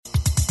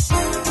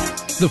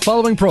The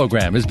following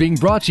program is being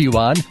brought to you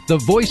on the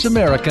Voice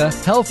America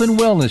Health and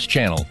Wellness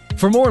Channel.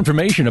 For more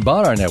information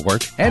about our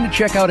network and to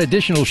check out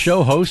additional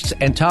show hosts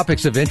and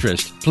topics of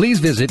interest, please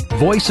visit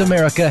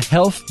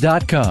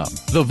voiceamericahealth.com.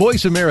 The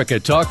Voice America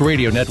Talk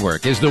Radio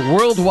Network is the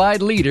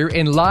worldwide leader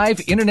in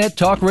live Internet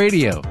talk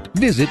radio.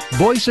 Visit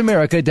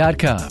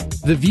voiceamerica.com.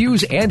 The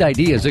views and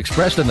ideas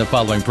expressed on the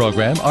following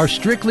program are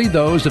strictly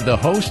those of the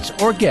hosts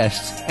or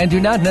guests and do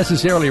not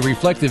necessarily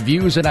reflect the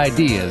views and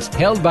ideas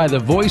held by the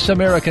Voice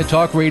America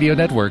Talk Radio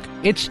Network,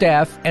 its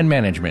staff, and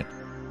management.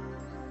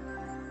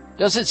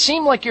 Does it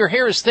seem like your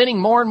hair is thinning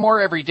more and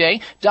more every day?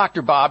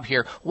 Dr. Bob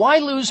here. Why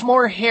lose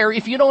more hair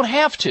if you don't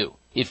have to?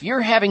 If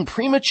you're having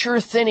premature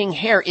thinning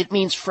hair, it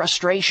means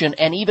frustration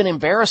and even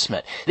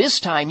embarrassment. This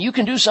time, you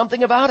can do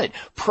something about it.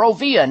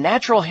 Provia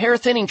natural hair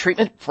thinning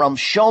treatment from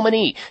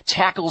Chamonix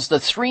tackles the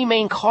three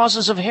main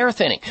causes of hair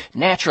thinning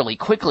naturally,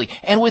 quickly,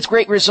 and with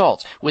great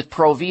results. With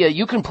Provia,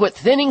 you can put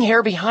thinning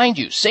hair behind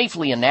you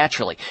safely and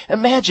naturally.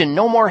 Imagine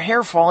no more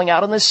hair falling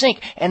out in the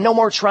sink and no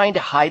more trying to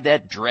hide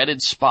that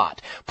dreaded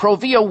spot.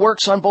 Provia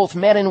works on both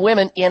men and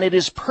women, and it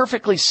is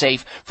perfectly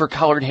safe for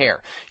colored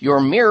hair.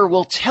 Your mirror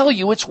will tell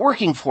you it's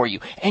working for you,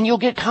 and you'll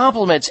get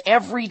compliments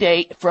every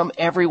day from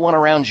everyone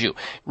around you.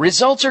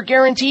 Results are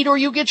guaranteed or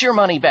you get your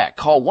money back.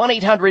 Call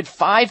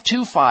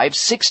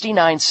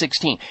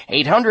 1-800-525-6916.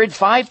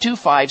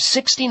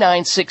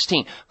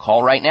 800-525-6916.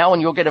 Call right now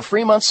and you'll get a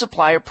free month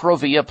supply of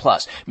Provia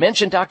Plus.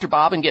 Mention Dr.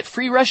 Bob and get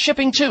free rush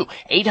shipping too.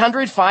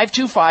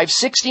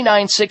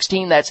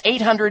 800-525-6916. That's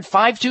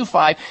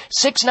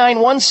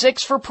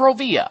 800-525-6916 for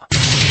Provia.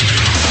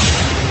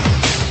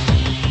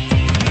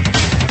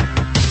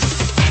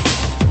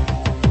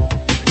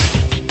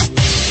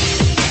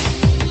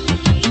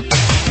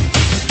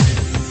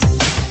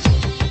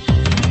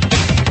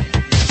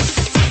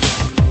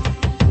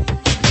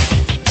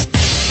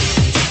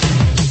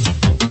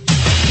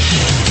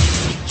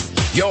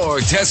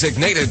 Your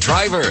designated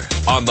driver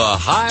on the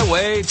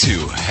highway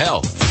to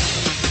health.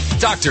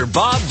 Dr.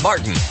 Bob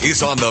Martin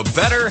is on the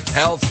Better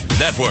Health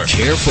Network.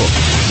 Careful.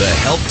 The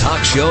health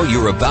talk show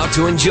you're about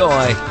to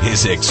enjoy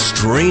is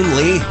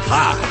extremely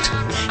hot.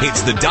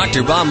 It's the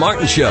Dr. Bob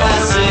Martin Show.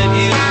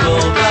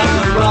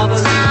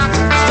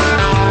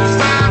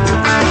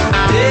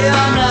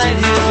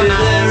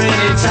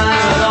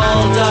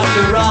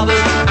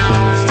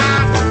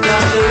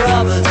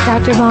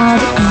 Dr. Bob,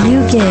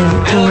 you give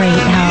great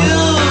help.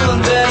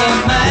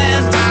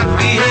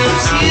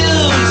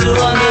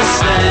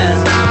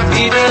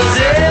 He does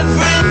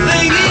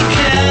everything he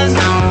can.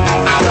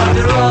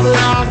 Dr. Robert,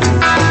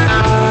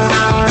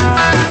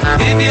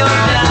 if you're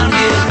down,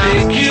 he'll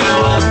pick you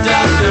up.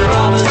 Dr.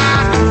 Robert,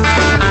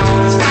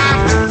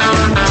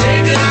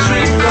 take a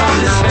drink from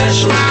his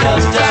special cup.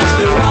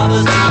 Dr.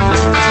 Robert,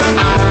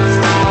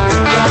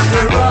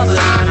 Dr. Robert,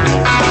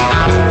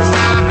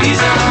 he's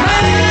a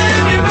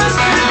man you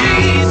must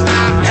believe,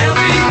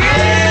 helping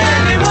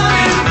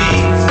anyone in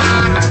need.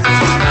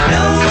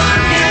 No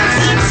one can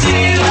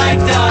succeed like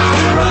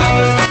Dr.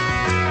 Robert.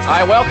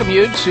 I welcome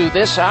you to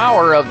this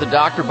hour of the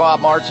Dr. Bob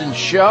Martin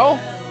Show.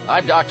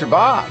 I'm Dr.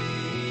 Bob,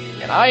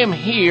 and I am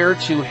here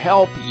to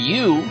help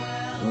you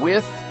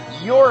with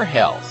your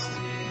health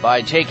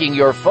by taking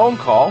your phone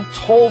call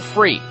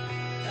toll-free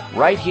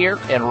right here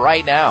and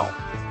right now.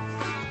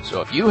 So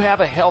if you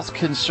have a health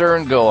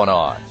concern going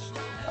on,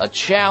 a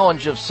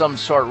challenge of some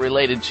sort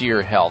related to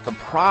your health, a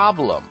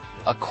problem,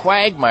 a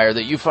quagmire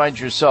that you find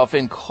yourself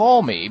in,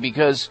 call me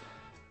because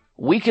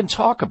we can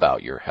talk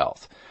about your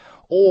health.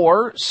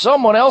 Or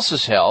someone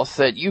else's health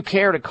that you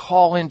care to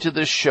call into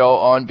the show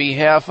on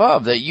behalf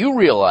of, that you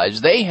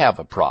realize they have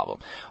a problem.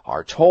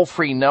 Our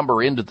toll-free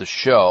number into the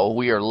show,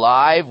 we are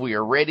live, we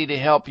are ready to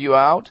help you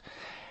out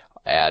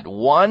at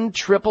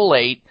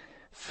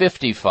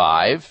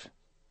 1-888-55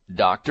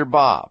 Dr.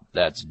 Bob.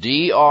 That's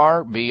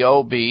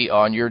D-R-B-O-B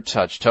on your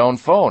touch-tone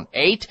phone.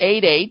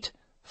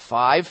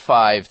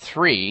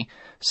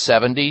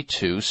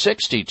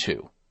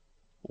 888-553-7262.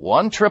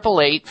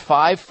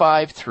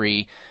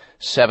 1-888-553-7262.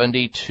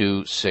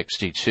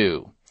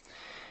 7262.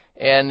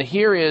 And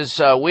here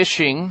is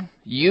wishing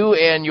you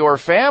and your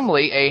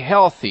family a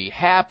healthy,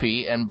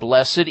 happy, and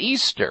blessed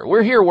Easter.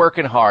 We're here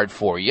working hard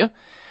for you.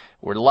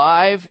 We're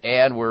live,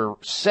 and we're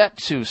set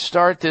to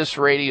start this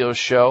radio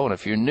show. And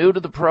if you're new to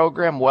the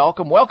program,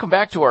 welcome. Welcome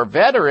back to our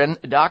veteran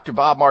Dr.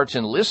 Bob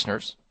Martin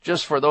listeners,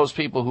 just for those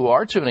people who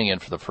are tuning in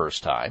for the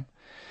first time,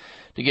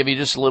 to give you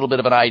just a little bit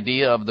of an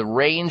idea of the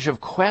range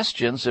of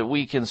questions that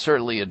we can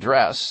certainly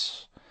address.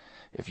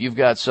 If you've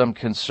got some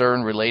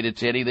concern related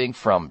to anything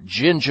from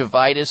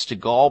gingivitis to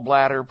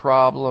gallbladder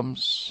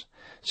problems,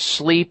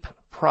 sleep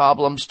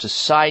problems to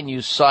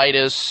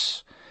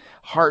sinusitis,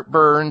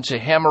 heartburn to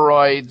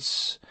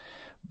hemorrhoids,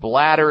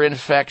 bladder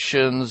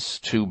infections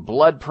to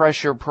blood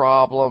pressure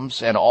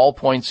problems, and all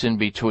points in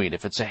between.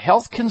 If it's a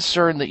health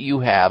concern that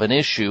you have, an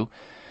issue,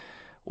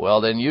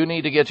 well, then you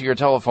need to get to your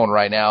telephone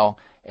right now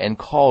and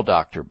call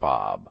Dr.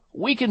 Bob.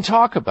 We can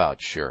talk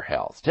about your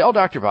health. Tell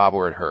Dr. Bob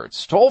where it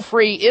hurts. Toll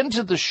free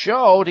into the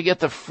show to get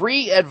the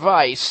free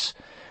advice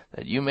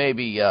that you may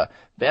be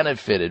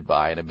benefited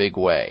by in a big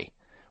way.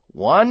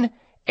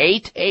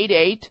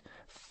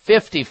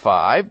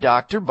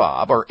 1-888-55-Dr.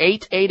 Bob or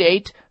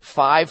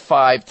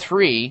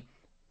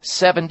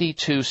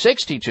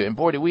 888-553-7262. And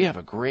boy, do we have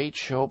a great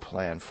show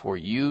planned for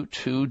you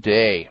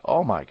today.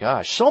 Oh my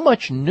gosh, so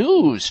much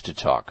news to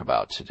talk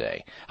about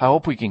today. I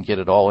hope we can get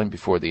it all in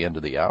before the end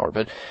of the hour.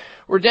 But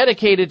we're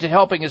dedicated to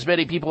helping as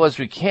many people as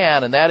we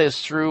can, and that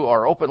is through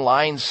our open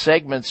line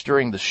segments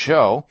during the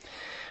show,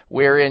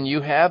 wherein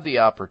you have the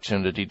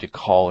opportunity to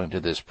call into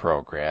this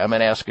program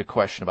and ask a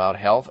question about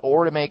health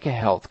or to make a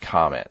health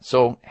comment.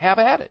 So have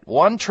at it.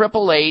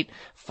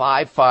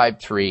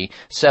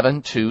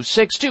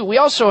 1-888-553-7262. We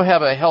also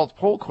have a health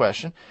poll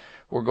question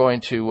we're going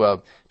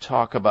to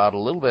talk about a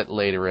little bit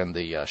later in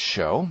the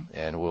show,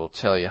 and we'll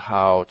tell you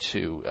how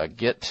to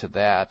get to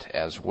that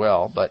as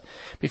well. But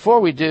before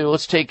we do,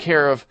 let's take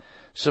care of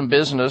some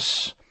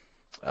business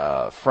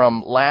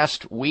from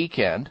last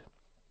weekend.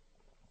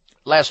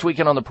 Last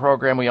weekend on the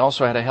program, we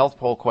also had a health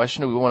poll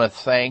question. We want to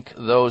thank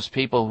those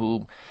people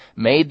who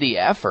made the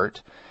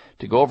effort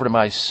to go over to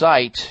my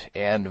site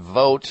and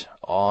vote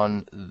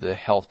on the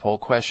health poll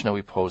question that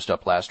we posed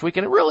up last week.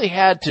 And it really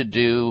had to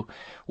do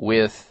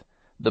with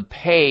the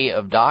pay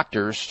of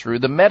doctors through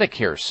the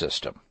Medicare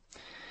system.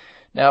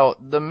 Now,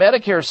 the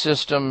Medicare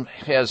system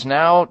has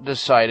now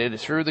decided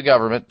through the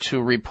government to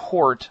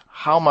report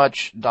how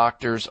much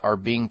doctors are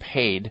being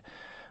paid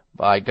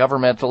by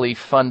governmentally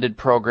funded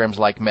programs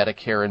like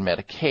Medicare and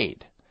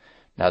Medicaid.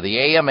 Now, the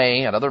AMA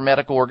and other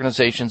medical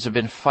organizations have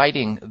been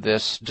fighting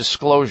this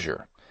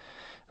disclosure,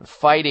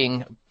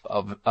 fighting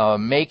of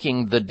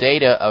making the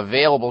data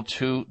available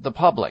to the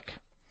public.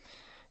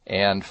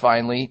 And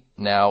finally,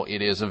 now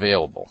it is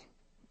available.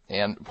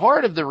 And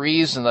part of the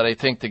reason that I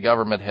think the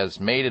government has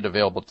made it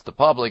available to the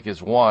public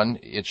is, one,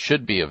 it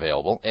should be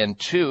available, and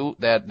two,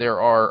 that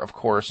there are, of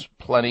course,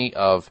 plenty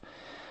of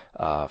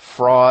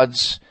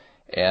frauds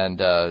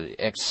and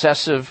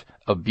excessive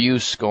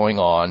abuse going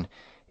on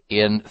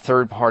in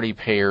third-party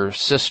payer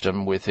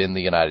system within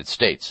the United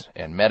States.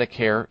 And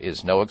Medicare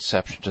is no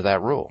exception to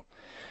that rule.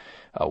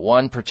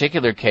 One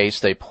particular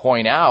case they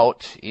point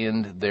out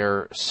in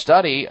their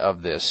study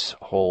of this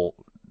whole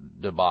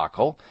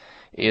debacle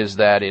is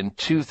that in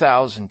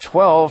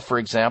 2012, for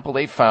example,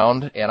 they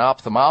found an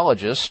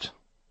ophthalmologist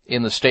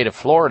in the state of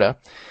Florida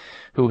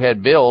who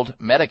had billed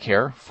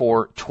Medicare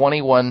for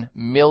 $21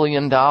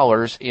 million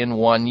in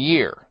 1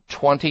 year.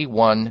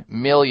 $21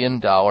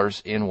 million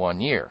in 1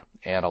 year.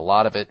 And a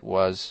lot of it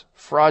was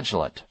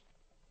fraudulent.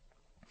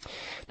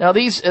 Now,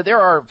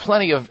 there are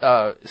plenty of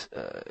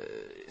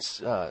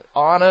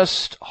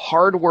honest,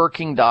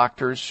 hardworking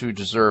doctors who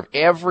deserve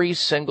every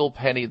single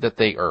penny that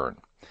they earn.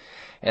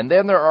 And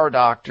then there are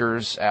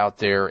doctors out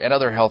there and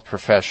other health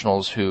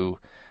professionals who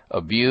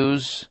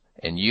abuse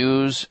and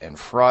use and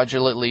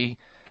fraudulently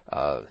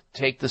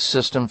take the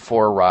system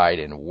for a ride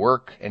and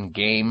work and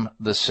game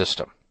the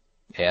system.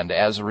 And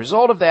as a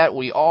result of that,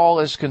 we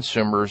all as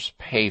consumers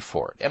pay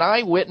for it. And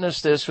I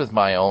witnessed this with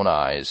my own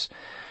eyes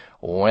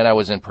when I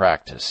was in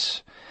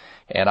practice.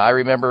 And I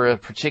remember a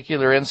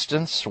particular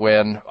instance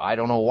when, I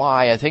don't know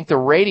why, I think the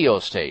radio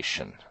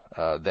station,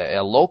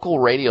 a local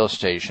radio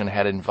station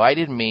had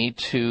invited me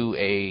to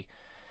a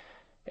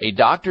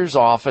doctor's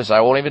office.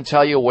 I won't even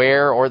tell you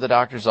where or the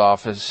doctor's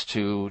office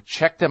to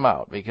check them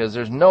out, because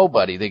there's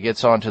nobody that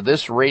gets onto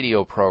this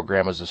radio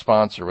program as a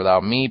sponsor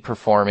without me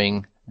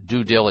performing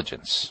due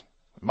diligence.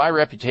 My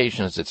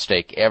reputation is at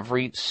stake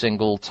every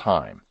single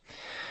time.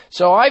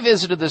 So I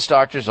visited this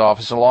doctor's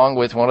office along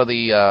with one of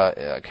the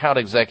account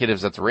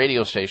executives at the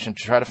radio station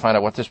to try to find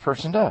out what this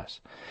person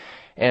does.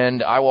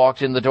 And I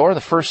walked in the door.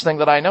 The first thing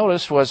that I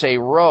noticed was a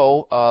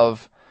row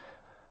of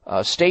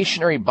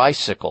stationary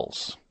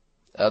bicycles.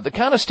 The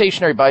kind of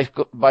stationary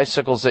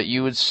bicycles that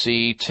you would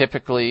see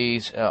typically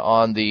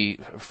on the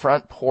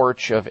front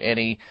porch of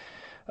any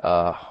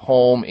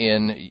home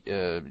in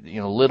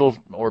little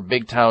or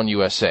big town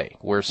USA,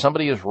 where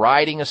somebody is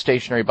riding a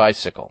stationary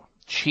bicycle.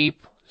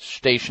 Cheap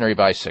stationary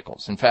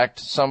bicycles. In fact,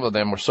 some of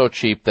them were so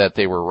cheap that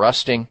they were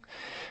rusting.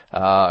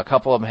 A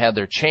couple of them had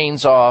their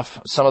chains off.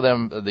 Some of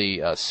them,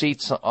 the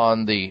seats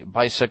on the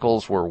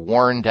bicycles were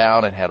worn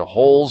down and had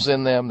holes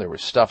in them. There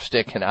was stuff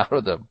sticking out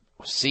of the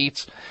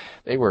seats.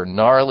 They were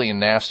gnarly and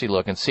nasty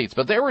looking seats.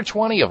 But there were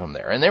 20 of them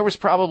there. And there was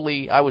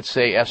probably, I would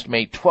say,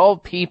 estimate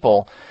 12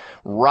 people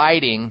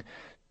riding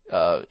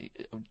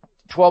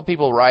 12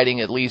 people riding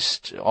at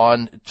least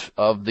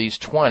of these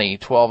 20,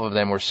 12 of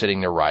them were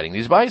sitting there riding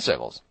these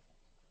bicycles.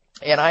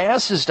 And I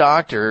asked this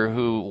doctor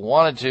who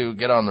wanted to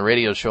get on the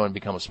radio show and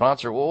become a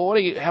sponsor, well, what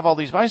do you have all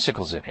these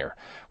bicycles in here?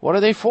 What are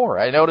they for?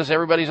 I notice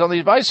everybody's on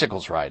these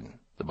bicycles riding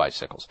the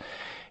bicycles.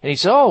 And he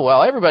said, oh,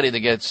 well, everybody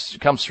that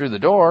comes through the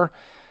door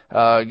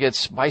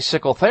gets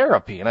bicycle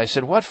therapy. And I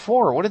said, what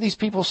for? What are these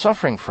people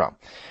suffering from?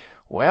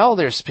 Well,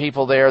 there's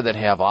people there that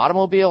have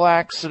automobile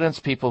accidents,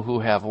 people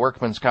who have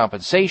workman's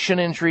compensation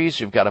injuries.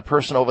 You've got a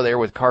person over there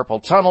with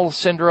carpal tunnel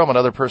syndrome,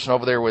 another person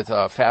over there with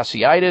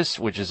fasciitis,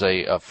 which is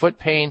a foot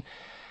pain.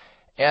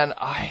 And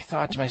I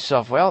thought to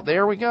myself, well,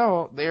 there we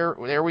go.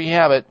 There we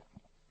have it.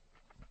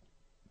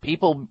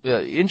 People,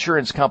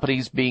 insurance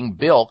companies being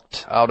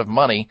bilked out of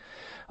money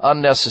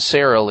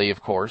unnecessarily,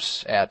 of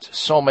course, at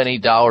so many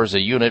dollars a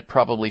unit,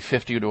 probably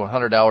 $50 to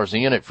 $100 a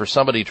unit for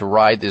somebody to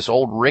ride this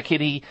old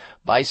rickety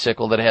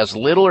bicycle that has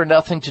little or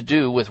nothing to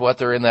do with what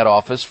they're in that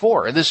office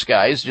for. And this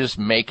guy is just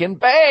making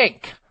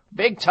bank.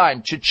 Big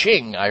time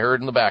cha-ching, I heard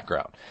in the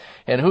background.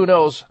 And who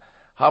knows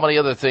how many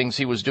other things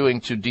he was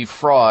doing to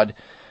defraud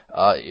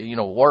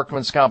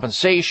workman's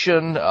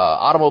compensation,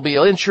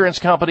 automobile insurance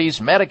companies,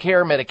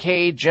 Medicare,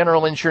 Medicaid,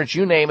 general insurance,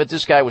 you name it.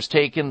 This guy was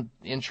taking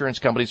insurance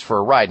companies for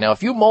a ride. Now,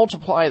 if you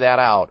multiply that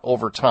out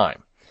over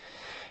time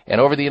and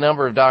over the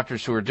number of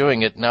doctors who are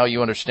doing it, now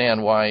you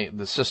understand why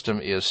the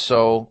system is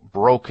so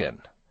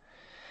broken.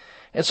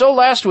 And so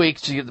last week,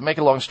 to make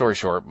a long story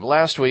short,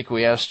 last week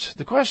we asked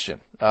the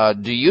question,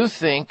 do you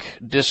think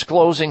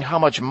disclosing how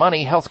much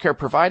money healthcare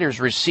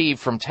providers receive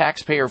from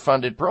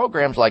taxpayer-funded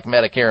programs like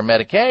Medicare and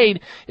Medicaid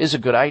is a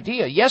good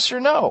idea? Yes or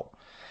no?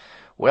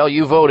 Well,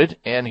 you voted,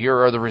 and here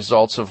are the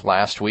results of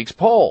last week's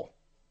poll.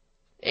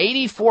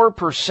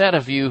 84%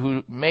 of you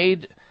who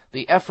made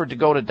the effort to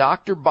go to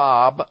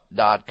drbob.com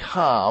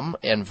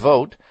and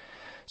vote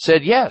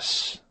said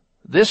yes,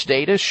 this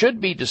data should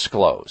be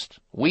disclosed.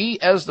 We,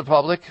 as the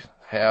public,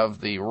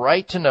 have the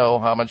right to know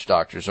how much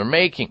doctors are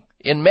making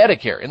in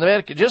Medicare,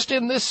 just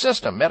in this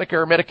system,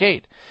 Medicare or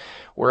Medicaid.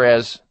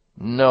 Whereas,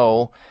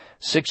 no,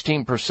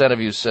 16% of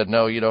you said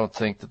no, you don't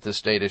think that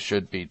this data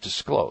should be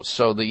disclosed.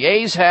 So the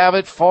yeas have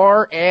it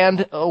far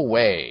and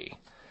away.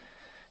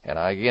 And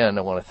I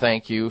want to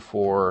thank you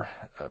for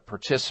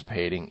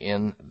participating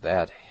in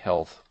that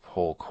health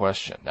poll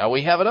question. Now,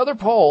 we have another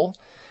poll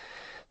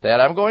that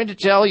I'm going to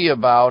tell you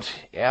about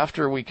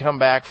after we come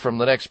back from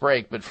the next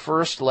break. But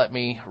first, let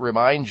me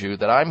remind you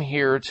that I'm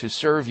here to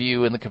serve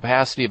you in the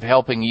capacity of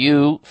helping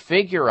you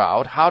figure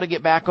out how to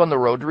get back on the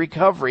road to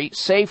recovery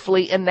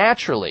safely and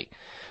naturally.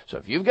 So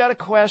if you've got a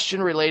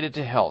question related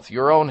to health,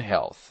 your own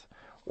health,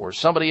 or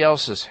somebody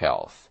else's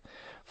health,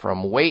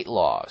 from weight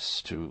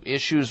loss to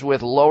issues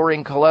with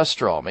lowering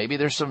cholesterol, maybe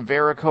there's some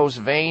varicose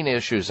vein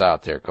issues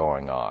out there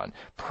going on,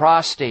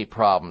 prostate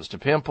problems to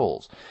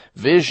pimples,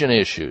 vision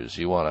issues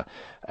you want to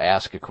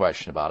ask a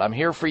question about, I'm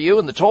here for you.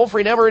 And the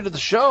toll-free number into the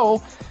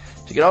show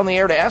to get on the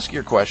air to ask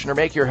your question or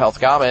make your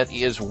health comment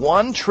is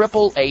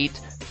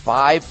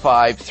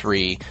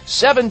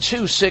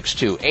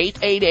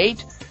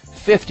 1-888-553-7262,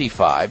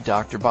 888-55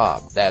 Dr.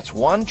 Bob. That's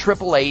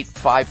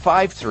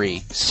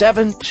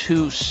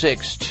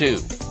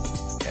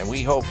 1-888-553-7262. And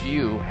we hope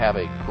you have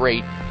a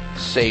great,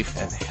 safe,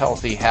 and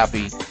healthy,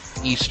 happy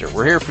Easter.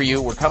 We're here for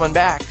you. We're coming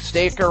back.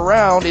 Stick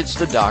around. It's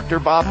the Dr.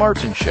 Bob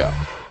Martin Show.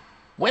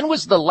 When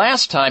was the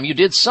last time you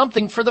did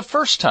something for the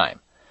first time?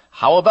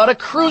 How about a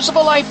cruise of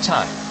a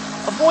lifetime?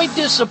 Avoid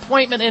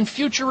disappointment and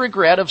future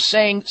regret of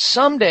saying,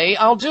 someday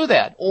I'll do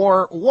that,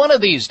 or one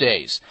of these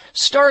days.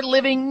 Start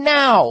living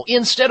now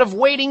instead of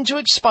waiting to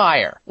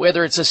expire.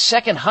 Whether it's a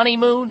second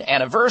honeymoon,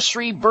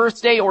 anniversary,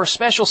 birthday, or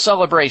special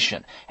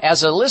celebration,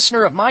 as a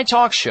listener of my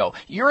talk show,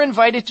 you're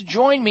invited to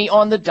join me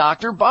on the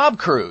Dr. Bob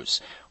Cruise.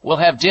 We'll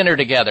have dinner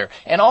together,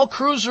 and all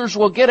cruisers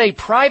will get a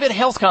private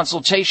health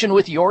consultation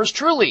with yours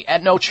truly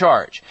at no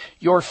charge.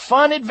 Your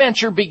fun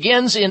adventure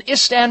begins in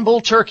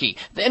Istanbul, Turkey,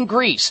 then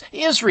Greece,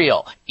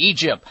 Israel,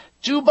 Egypt,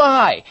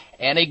 Dubai,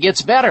 and it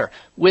gets better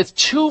with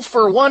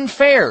 2-for-1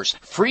 fares,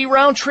 free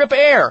round-trip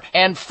air,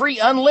 and free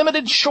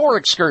unlimited shore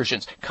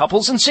excursions.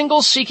 Couples and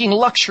singles seeking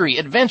luxury,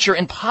 adventure,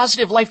 and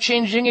positive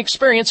life-changing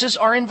experiences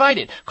are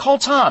invited. Call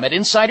Tom at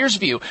Insider's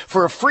View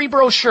for a free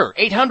brochure,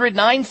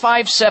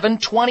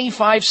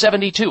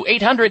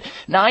 800-957-2572,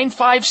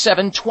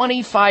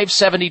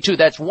 800-957-2572.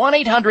 That's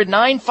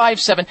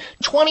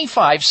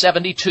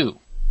 1-800-957-2572.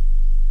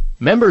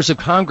 Members of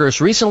Congress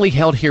recently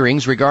held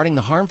hearings regarding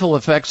the harmful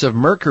effects of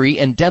mercury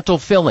in dental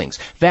fillings,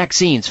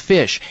 vaccines,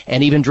 fish,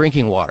 and even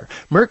drinking water.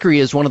 Mercury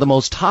is one of the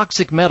most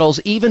toxic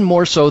metals, even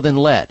more so than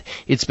lead.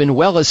 It's been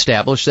well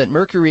established that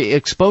mercury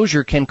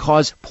exposure can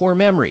cause poor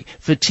memory,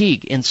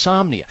 fatigue,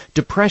 insomnia,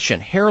 depression,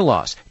 hair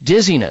loss,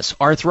 dizziness,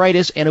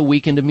 arthritis, and a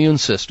weakened immune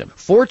system.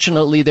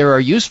 Fortunately, there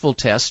are useful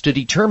tests to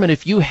determine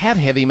if you have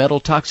heavy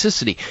metal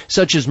toxicity,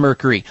 such as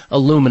mercury,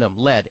 aluminum,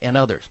 lead, and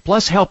others.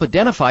 Plus, help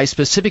identify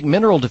specific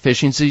mineral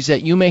deficiencies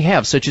that you may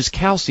have, such as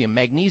calcium,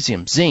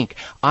 magnesium, zinc,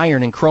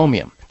 iron, and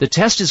chromium. The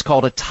test is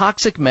called a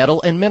toxic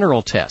metal and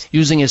mineral test.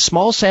 Using a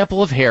small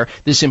sample of hair,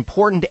 this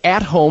important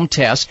at-home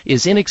test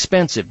is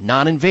inexpensive,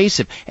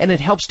 non-invasive, and it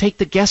helps take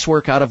the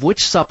guesswork out of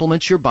which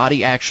supplements your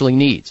body actually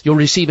needs. You'll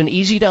receive an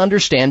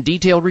easy-to-understand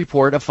detailed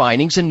report of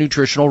findings and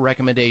nutritional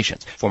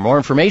recommendations. For more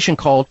information,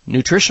 call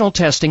Nutritional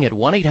Testing at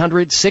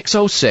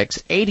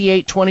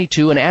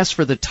 1-800-606-8822 and ask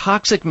for the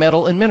toxic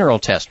metal and mineral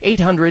test,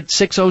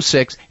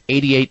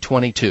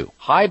 800-606-8822.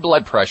 High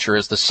blood pressure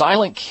is the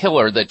silent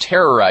killer that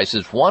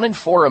terrorizes 1 in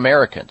 4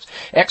 Americans.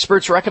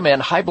 Experts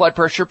recommend high blood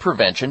pressure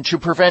prevention to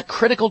prevent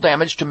critical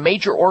damage to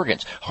major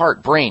organs,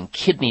 heart, brain,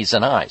 kidneys,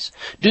 and eyes.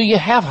 Do you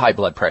have high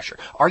blood pressure?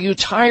 Are you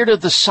tired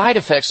of the side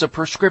effects of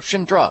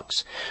prescription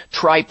drugs?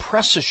 Try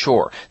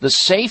PressAssure, the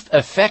safe,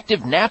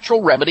 effective,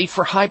 natural remedy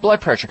for high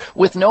blood pressure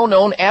with no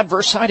known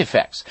adverse side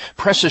effects.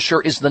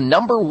 PressAssure is the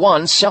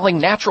 #1 selling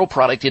natural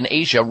product in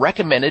Asia,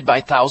 recommended by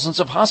thousands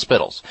of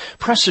hospitals.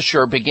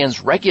 PressAssure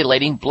begins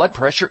regulating blood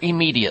pressure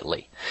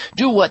immediately.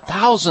 Do what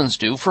thousands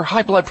do for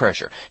high blood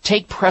pressure.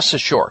 Take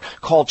PressAssure.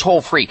 Call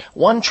toll-free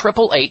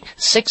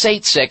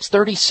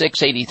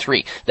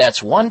 1-888-686-3683.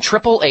 That's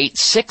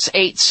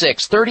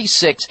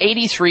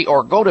 1-888-686-3683,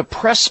 or go to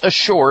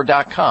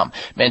PressAssure.com.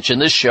 Mention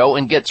this show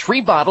and get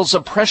 3 bottles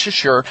of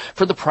PressAssure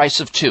for the price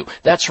of 2.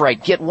 That's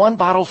right, get 1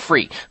 bottle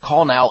free.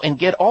 Call now and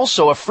get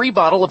also a free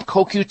bottle of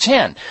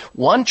CoQ10.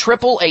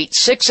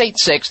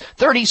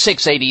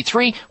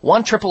 1-888-686-3683.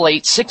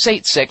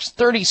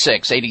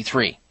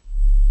 1-888-686-3683.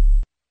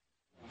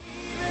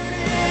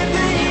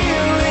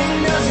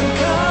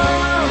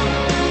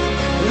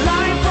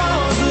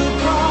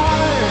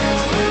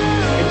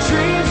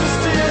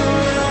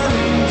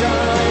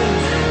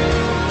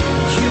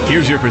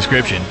 Here's your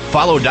prescription.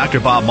 Follow Dr.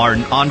 Bob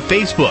Martin on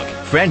Facebook.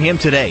 Friend him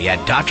today at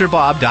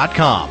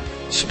drbob.com.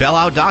 Spell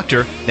out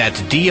doctor,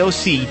 that's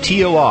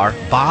DOCTOR,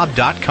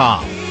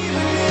 Bob.com.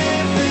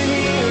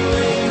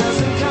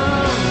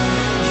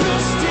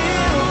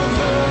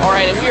 All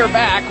right, and we are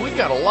back. We've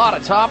got a lot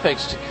of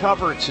topics to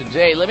cover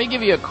today. Let me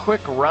give you a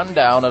quick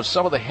rundown of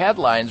some of the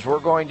headlines we're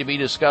going to be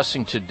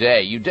discussing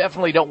today. You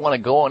definitely don't want to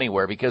go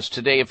anywhere, because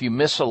today, if you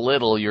miss a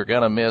little, you're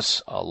going to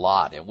miss a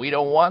lot. And we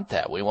don't want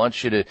that. We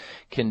want you to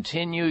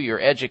continue your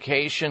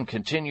education,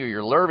 continue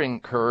your learning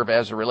curve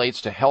as it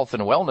relates to health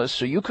and wellness,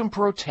 so you can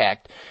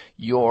protect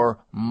your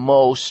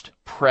most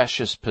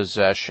precious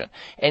possession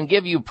and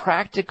give you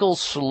practical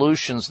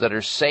solutions that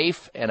are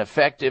safe and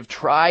effective,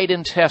 tried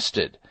and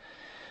tested,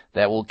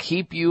 that will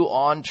keep you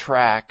on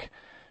track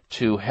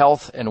to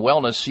health and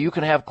wellness so you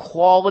can have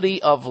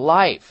quality of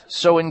life.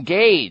 So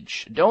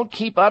engage. Don't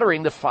keep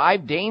uttering the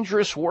 5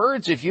 dangerous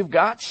words if you've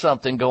got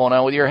something going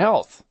on with your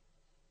health.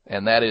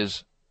 And that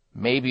is,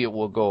 maybe it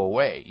will go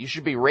away. You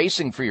should be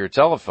racing for your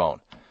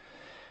telephone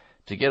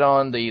to get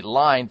on the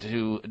line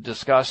to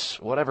discuss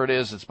whatever it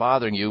is that's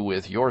bothering you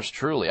with yours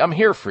truly. I'm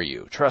here for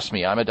you. Trust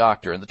me, I'm a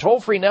doctor. And the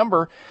toll-free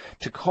number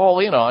to call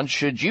in on,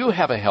 should you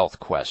have a health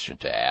question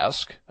to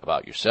ask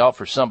about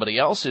yourself or somebody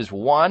else, is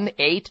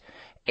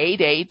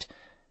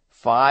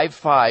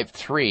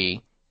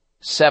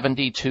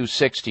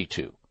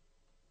 1-888-553-7262.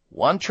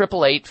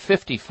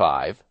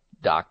 1-888-55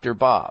 Dr.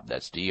 Bob.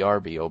 That's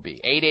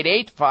D-R-B-O-B.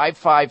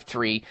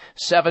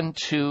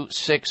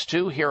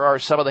 888-553-7262. Here are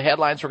some of the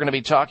headlines we're going to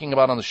be talking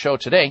about on the show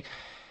today.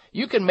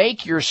 You can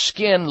make your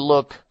skin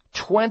look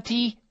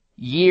 20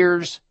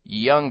 years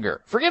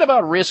younger. Forget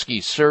about risky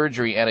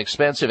surgery and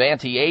expensive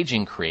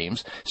anti-aging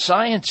creams.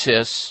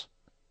 Scientists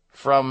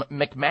from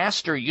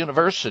McMaster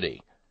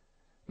University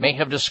may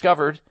have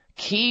discovered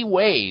key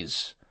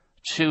ways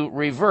to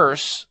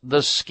reverse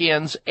the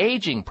skin's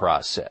aging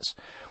process.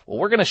 Well,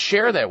 we're going to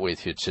share that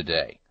with you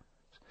today.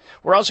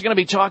 We're also going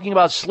to be talking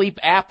about sleep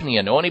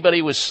apnea. Know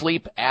anybody with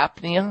sleep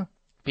apnea?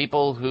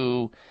 People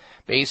who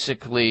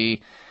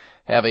basically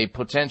have a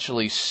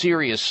potentially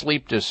serious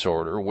sleep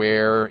disorder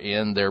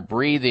wherein their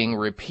breathing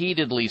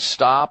repeatedly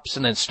stops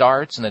and then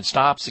starts and then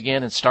stops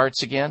again and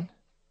starts again.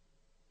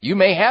 You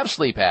may have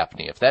sleep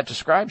apnea if that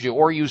describes you,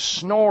 or you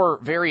snore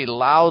very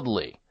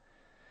loudly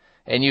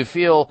and you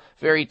feel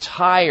very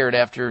tired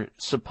after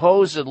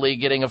supposedly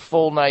getting a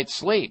full night's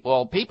sleep.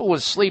 Well, people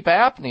with sleep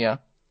apnea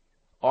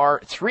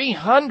are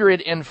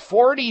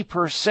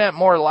 340%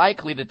 more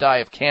likely to die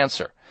of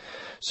cancer.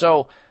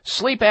 So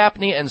sleep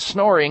apnea and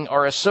snoring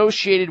are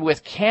associated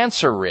with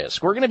cancer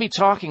risk. We're going to be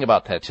talking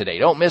about that today.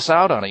 Don't miss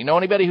out on it. You know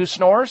anybody who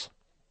snores?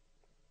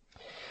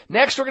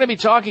 Next, we're going to be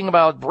talking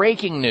about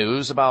breaking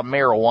news about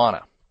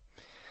marijuana.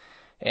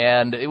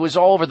 And it was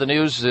all over the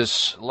news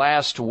this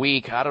last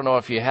week. I don't know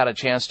if you had a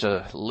chance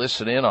to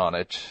listen in on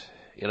it.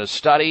 In a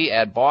study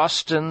at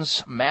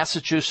Boston's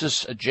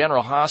Massachusetts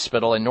General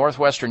Hospital and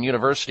Northwestern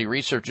University,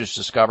 researchers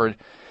discovered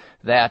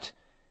that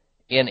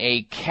in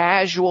a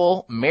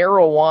casual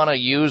marijuana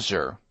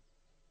user,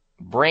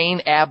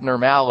 brain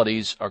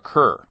abnormalities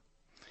occur.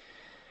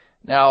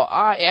 Now,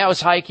 I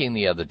was hiking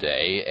the other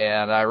day,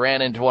 and I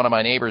ran into one of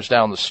my neighbors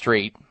down the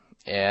street,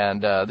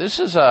 and this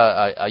is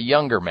a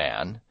younger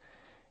man.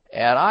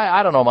 And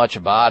I don't know much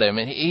about him,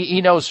 and he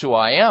knows who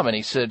I am, and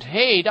he said,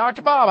 "Hey,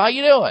 Dr. Bob, how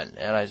you doing?"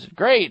 And I said,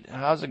 "Great,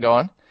 how's it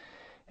going?"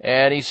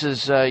 And he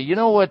says, "You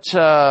know what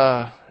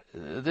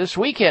this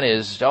weekend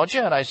is, don't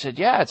you?" And I said,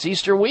 "Yeah, it's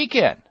Easter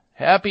weekend.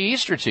 Happy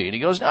Easter to you." And he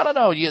goes,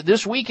 No,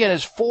 this weekend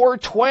is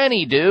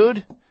 420,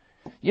 dude.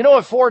 You know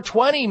what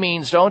 420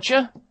 means, don't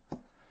you?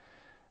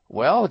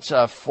 Well, it's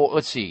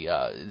it's the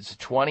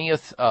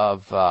 20th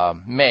of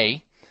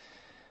May.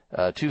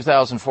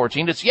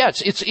 2014.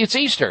 It's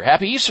Easter.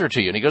 Happy Easter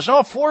to you. And he goes,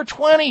 no,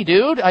 420,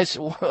 dude. I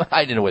said, well,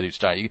 I didn't know what he was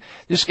talking.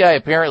 This guy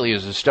apparently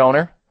is a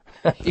stoner.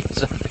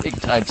 He's a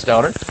big-time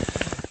stoner.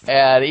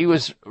 And he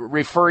was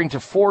referring to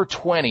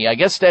 420. I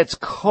guess that's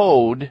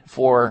code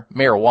for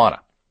marijuana.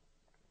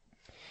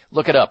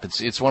 Look it up.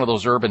 It's one of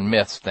those urban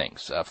myths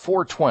things.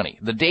 420.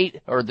 The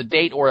date,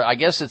 or I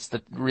guess it's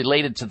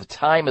related to the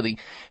time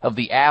of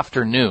the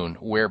afternoon,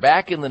 where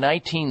back in the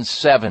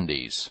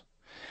 1970s,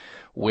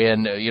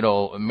 when,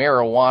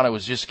 marijuana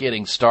was just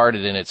getting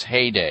started in its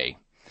heyday,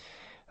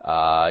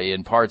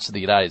 in parts of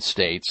the United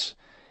States,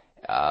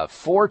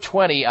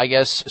 420, I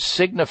guess,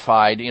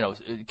 signified,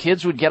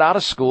 kids would get out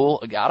of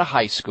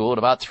high school at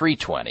about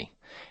 3:20.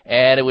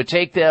 And it would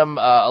take them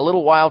a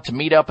little while to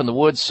meet up in the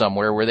woods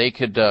somewhere where they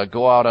could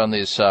go out on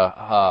this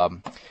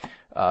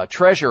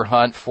treasure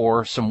hunt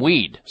for some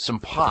weed, some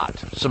pot,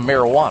 some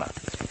marijuana.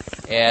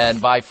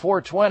 And by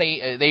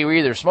 4:20, they were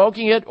either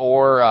smoking it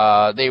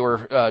or they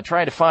were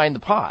trying to find the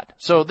pot.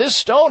 So this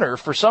stoner,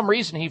 for some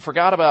reason, he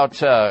forgot about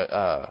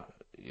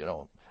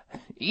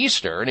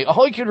Easter, and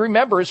all he could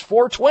remember is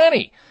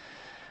 420.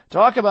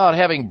 Talk about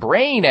having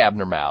brain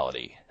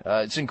abnormality.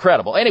 It's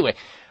incredible. Anyway.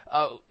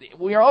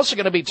 We are also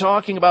going to be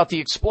talking about the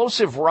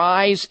explosive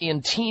rise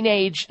in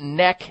teenage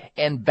neck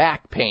and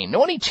back pain.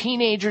 Know any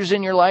teenagers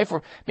in your life?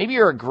 Or maybe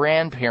you're a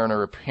grandparent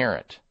or a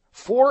parent.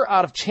 4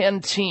 out of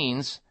 10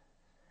 teens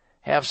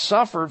have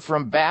suffered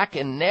from back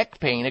and neck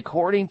pain,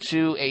 according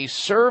to a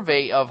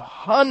survey of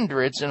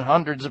hundreds and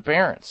hundreds of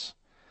parents.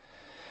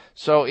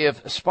 So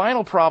if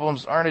spinal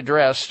problems aren't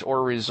addressed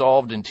or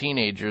resolved in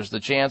teenagers, the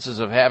chances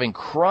of having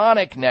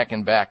chronic neck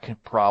and back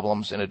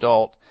problems in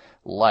adult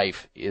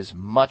life is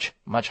much,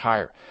 much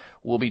higher.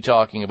 We'll be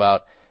talking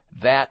about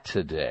that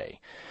today.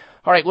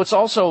 All right, let's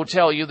also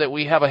tell you that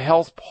we have a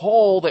health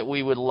poll that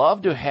we would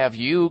love to have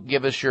you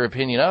give us your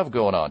opinion of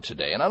going on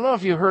today. And I don't know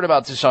if you heard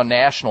about this on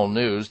national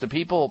news. The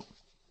people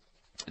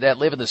that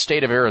live in the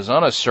state of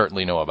Arizona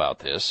certainly know about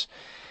this.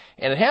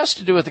 And it has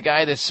to do with a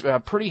guy that's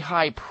pretty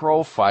high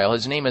profile.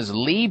 His name is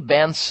Lee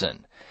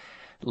Benson.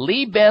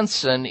 Lee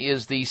Benson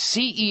is the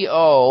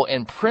CEO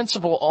and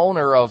principal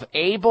owner of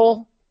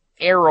Able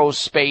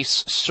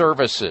Aerospace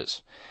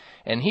Services.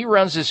 And he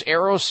runs this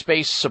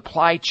aerospace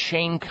supply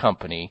chain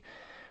company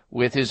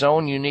with his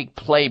own unique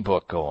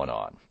playbook going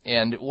on.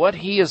 And what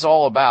he is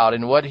all about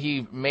and what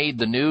he made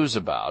the news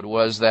about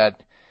was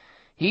that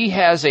he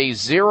has a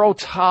zero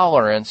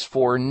tolerance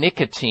for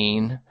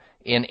nicotine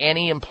in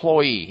any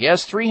employee. He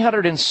has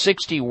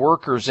 360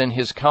 workers in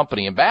his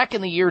company. And back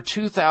in the year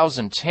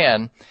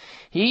 2010,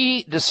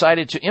 he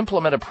decided to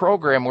implement a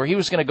program where he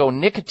was going to go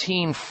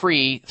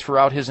nicotine-free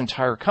throughout his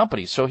entire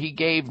company. So he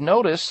gave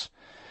notice,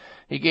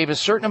 he gave a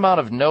certain amount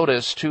of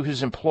notice to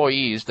his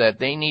employees that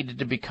they needed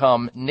to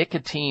become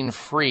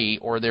nicotine-free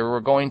or they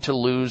were going to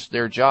lose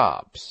their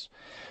jobs.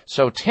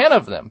 So 10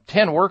 of them,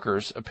 10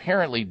 workers,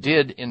 apparently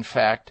did, in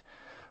fact,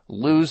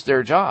 lose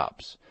their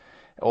jobs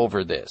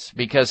over this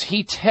because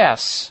he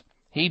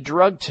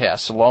drug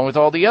tests, along with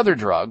all the other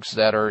drugs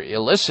that are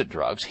illicit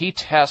drugs, he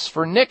tests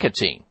for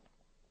nicotine.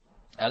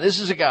 Now, this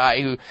is a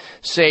guy who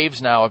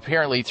saves now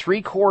apparently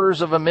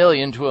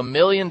 $750,000 to $1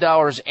 million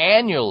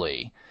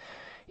annually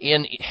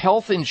in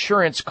health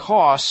insurance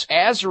costs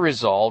as a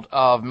result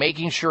of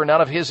making sure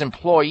none of his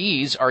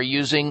employees are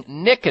using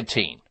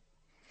nicotine.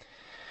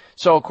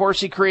 So, of course,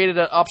 he created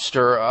an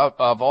upstir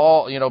of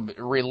all,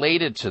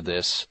 related to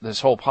this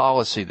whole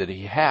policy that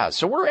he has.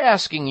 So we're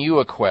asking you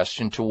a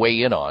question to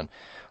weigh in on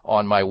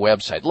my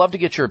website. Love to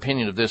get your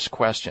opinion of this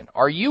question.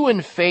 Are you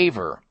in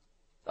favor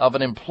of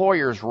an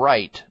employer's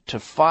right to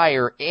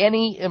fire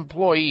any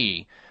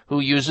employee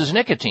who uses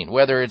nicotine,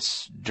 whether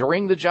it's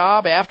during the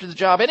job, after the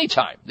job,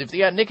 anytime? If they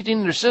got nicotine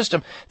in their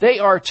system, they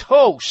are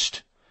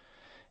toast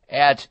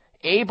at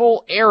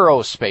Able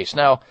Aerospace.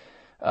 Now,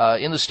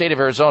 in the state of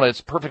Arizona, it's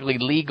perfectly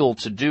legal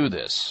to do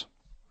this.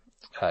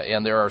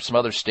 And there are some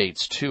other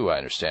states, too, I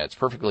understand. It's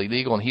perfectly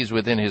legal, and he's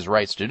within his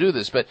rights to do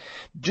this. But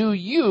do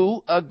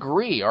you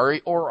agree,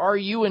 or are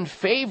you in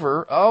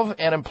favor of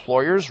an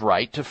employer's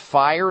right to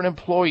fire an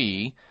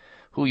employee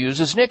who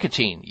uses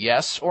nicotine?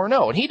 Yes or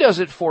no? And he does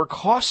it for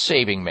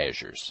cost-saving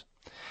measures.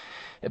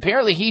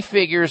 Apparently, he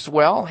figures,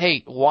 well,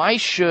 hey, why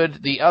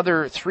should the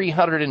other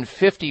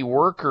 350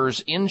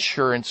 workers'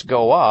 insurance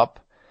go up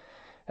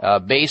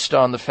based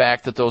on the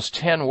fact that those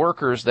 10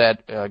 workers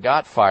that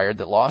got fired,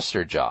 that lost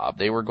their job,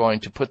 they were going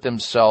to put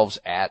themselves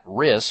at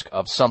risk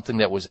of something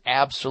that was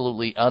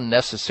absolutely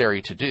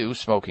unnecessary to do,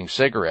 smoking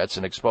cigarettes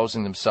and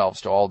exposing themselves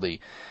to all the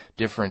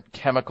different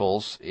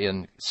chemicals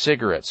in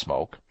cigarette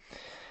smoke.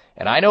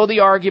 And I know the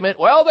argument,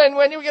 well, then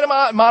when are you going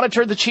to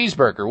monitor the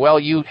cheeseburger? Well,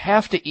 you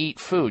have to eat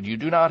food. You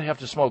do not have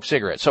to smoke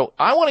cigarettes. So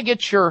I want to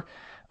get your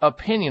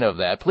opinion of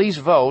that. Please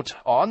vote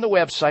on the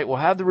website. We'll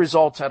have the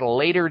results at a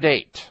later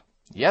date.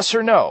 Yes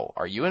or no?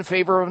 Are you in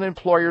favor of an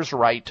employer's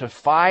right to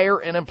fire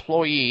an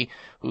employee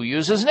who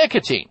uses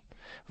nicotine?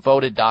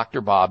 Vote at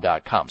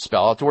drbob.com.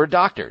 Spell out the word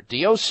doctor.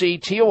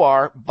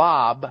 DOCTOR,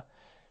 Bob.com.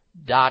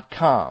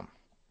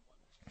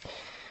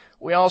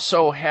 We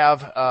also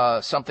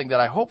have something that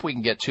I hope we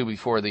can get to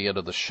before the end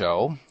of the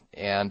show.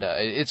 And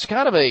it's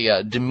kind of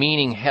a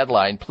demeaning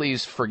headline.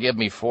 Please forgive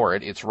me for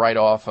it. It's right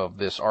off of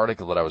this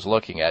article that I was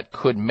looking at.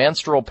 Could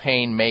menstrual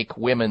pain make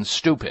women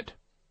stupid?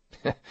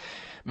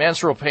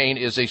 Menstrual pain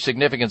is a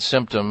significant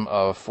symptom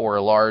for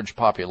a large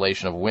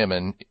population of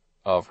women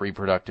of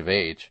reproductive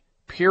age.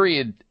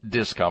 Period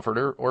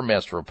discomfort or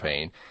menstrual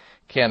pain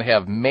can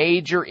have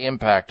major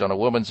impact on a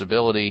woman's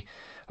ability,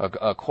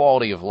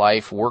 quality of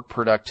life, work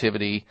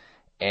productivity,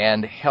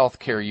 and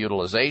healthcare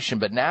utilization.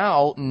 But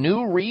now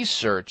new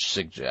research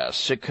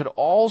suggests it could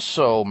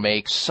also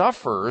make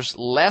sufferers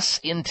less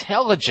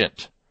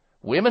intelligent.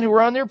 Women who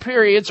are on their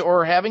periods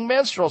or having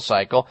menstrual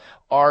cycle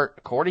are,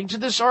 according to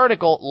this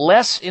article,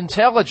 less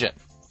intelligent.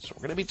 So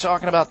we're going to be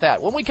talking about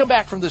that. When we come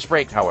back from this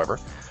break, however,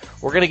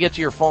 we're going to get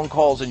to your phone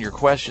calls and your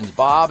questions.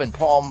 Bob in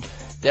Palm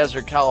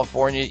Desert,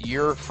 California,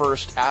 you're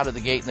first out of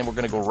the gate, and then we're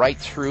going to go right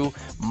through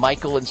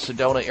Michael in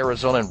Sedona,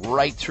 Arizona, and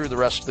right through the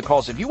rest of the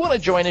calls. If you want to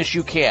join us,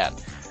 you can.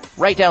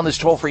 Write down this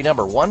toll-free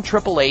number,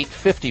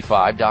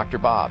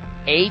 1-888-55-DR-BOB,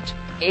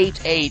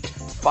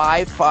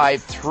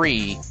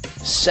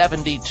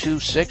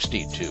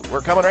 888-553-7262.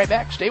 We're coming right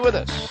back. Stay with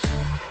us.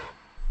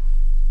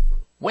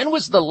 When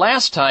was the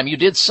last time you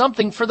did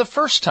something for the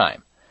first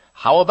time?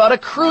 How about a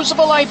cruise of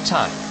a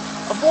lifetime?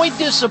 Avoid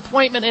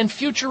disappointment and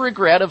future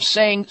regret of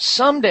saying,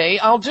 someday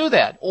I'll do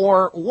that,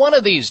 or one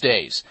of these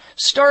days.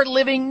 Start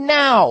living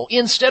now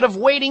instead of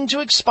waiting to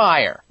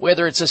expire.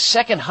 Whether it's a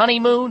second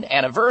honeymoon,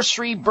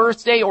 anniversary,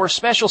 birthday, or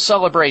special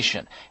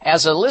celebration,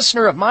 as a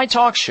listener of my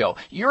talk show,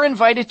 you're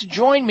invited to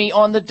join me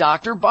on the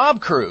Dr.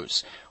 Bob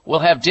Cruise.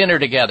 We'll have dinner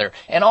together,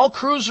 and all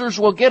cruisers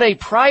will get a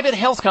private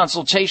health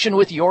consultation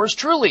with yours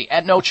truly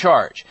at no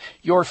charge.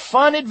 Your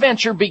fun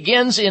adventure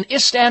begins in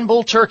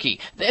Istanbul, Turkey,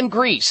 then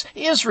Greece,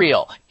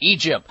 Israel,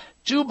 Egypt,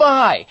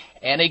 Dubai,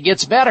 and it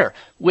gets better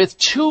with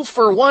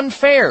 2-for-1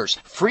 fares,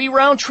 free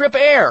round-trip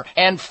air,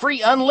 and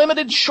free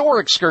unlimited shore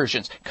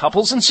excursions.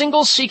 Couples and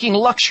singles seeking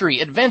luxury,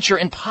 adventure,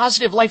 and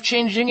positive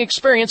life-changing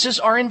experiences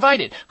are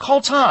invited.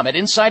 Call Tom at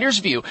Insider's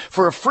View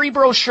for a free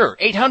brochure,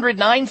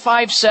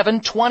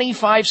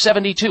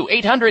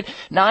 800-957-2572,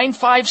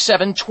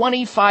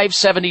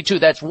 800-957-2572.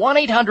 That's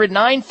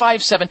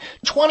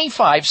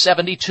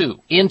 1-800-957-2572.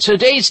 In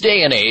today's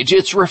day and age,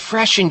 it's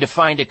refreshing to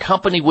find a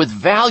company with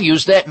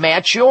values that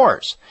match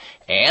yours.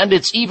 And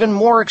it's even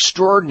more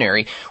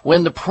extraordinary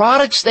when the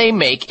products they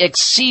make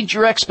exceed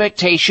your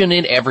expectation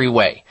in every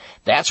way.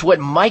 That's what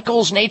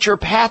Michael's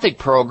Naturopathic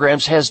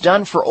Programs has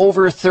done for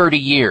over 30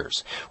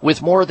 years.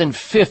 With more than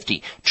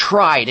 50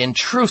 tried and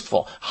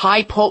truthful,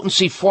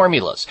 high-potency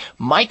formulas,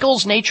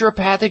 Michael's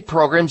Naturopathic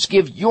Programs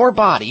give your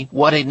body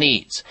what it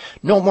needs.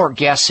 No more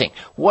guessing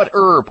what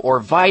herb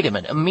or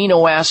vitamin,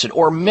 amino acid,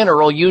 or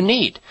mineral you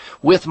need.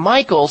 With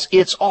Michael's,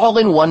 it's all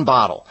in one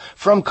bottle.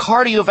 From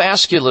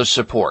cardiovascular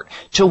support,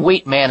 to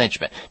weight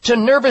management, to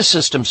nervous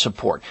system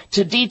support,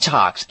 to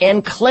detox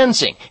and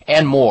cleansing,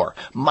 and more.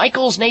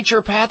 Michael's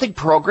Naturopathic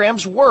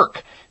Programs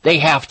work. They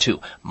have to.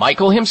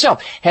 Michael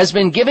himself has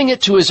been giving it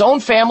to his own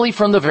family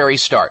from the very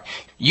start.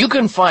 You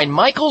can find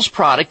Michael's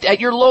product at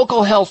your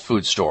local health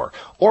food store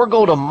or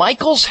go to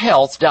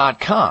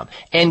michaelshealth.com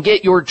and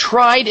get your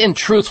tried and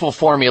truthful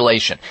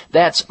formulation.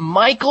 That's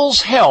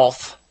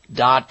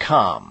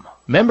michaelshealth.com.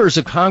 Members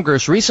of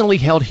Congress recently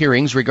held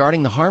hearings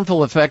regarding the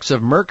harmful effects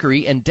of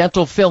mercury in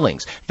dental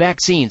fillings,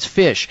 vaccines,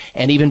 fish,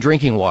 and even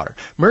drinking water.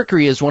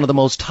 Mercury is one of the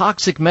most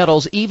toxic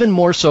metals, even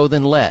more so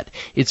than lead.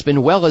 It's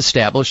been well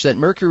established that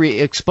mercury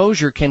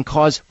exposure can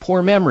cause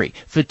poor memory,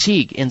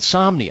 fatigue,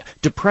 insomnia,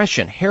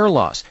 depression, hair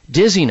loss,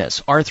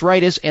 dizziness,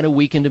 arthritis, and a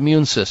weakened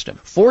immune system.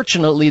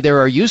 Fortunately,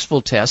 there are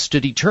useful tests to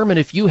determine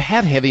if you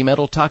have heavy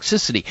metal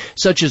toxicity,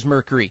 such as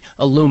mercury,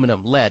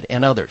 aluminum, lead,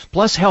 and others,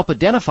 plus help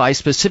identify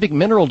specific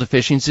mineral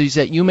deficiencies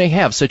that you may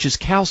have, such as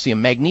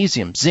calcium,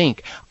 magnesium,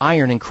 zinc,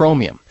 iron, and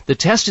chromium. The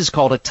test is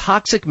called a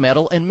toxic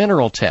metal and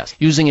mineral test.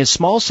 Using a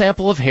small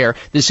sample of hair,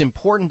 this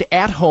important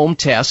at-home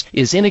test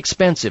is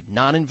inexpensive,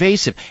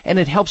 non-invasive, and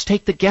it helps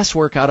take the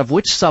guesswork out of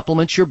which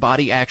supplements your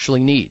body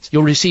actually needs.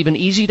 You'll receive an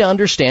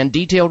easy-to-understand,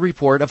 detailed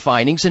report of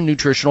findings and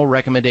nutritional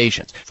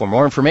recommendations. For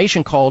more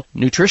information, call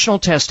Nutritional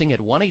Testing at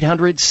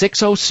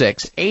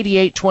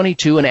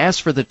 1-800-606-8822 and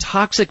ask for the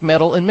toxic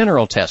metal and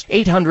mineral test,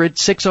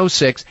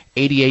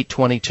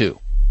 800-606-8822.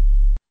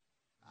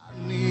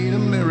 Need a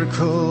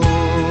miracle.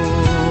 Well,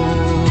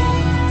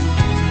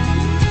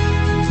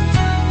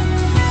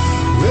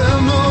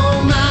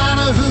 no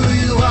matter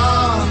who you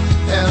are,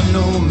 and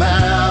no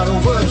matter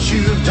what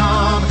you've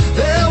done,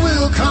 there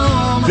will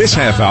come. This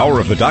half hour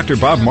of the Dr.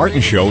 Bob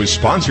Martin Show is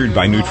sponsored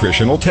by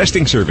Nutritional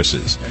Testing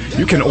Services.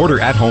 You can order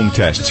at-home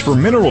tests for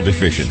mineral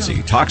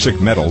deficiency, toxic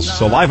metals,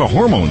 saliva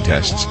hormone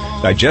tests,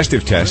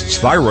 digestive tests,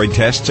 thyroid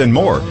tests, and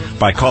more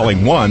by calling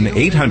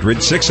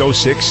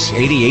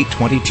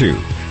 1-800-606-8822.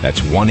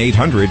 That's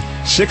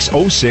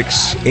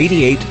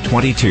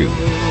 1-800-606-8822.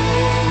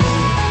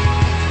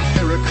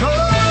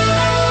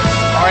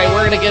 All right,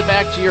 we're going to get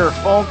back to your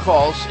phone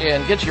calls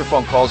and get to your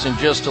phone calls in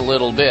just a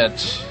little bit.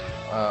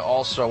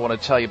 Also, I want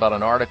to tell you about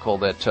an article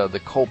that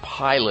the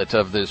co-pilot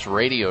of this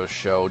radio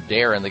show,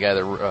 Darren, the guy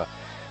that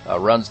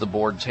runs the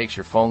board and takes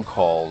your phone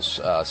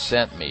calls,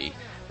 sent me.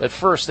 But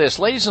first this,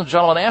 ladies and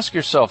gentlemen, ask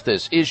yourself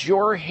this. Is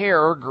your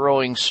hair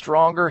growing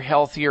stronger,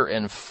 healthier,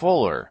 and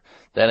fuller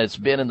than it's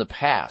been in the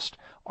past?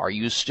 Are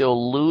you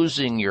still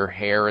losing your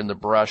hair in the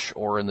brush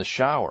or in the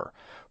shower?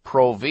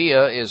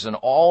 Provia is an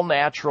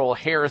all-natural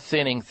hair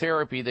thinning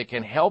therapy that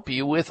can help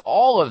you with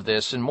all of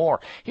this and more.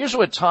 Here's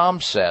what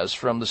Tom says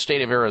from the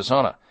state of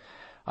Arizona.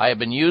 I have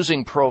been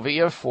using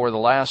Provia for the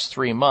last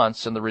 3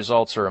 months, and the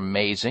results are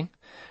amazing.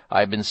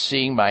 I've been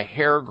seeing my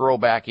hair grow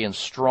back in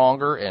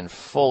stronger and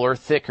fuller,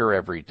 thicker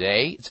every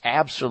day. It's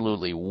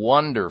absolutely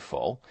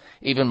wonderful.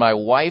 Even my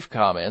wife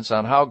comments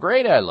on how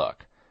great I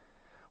look.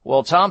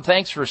 Well, Tom,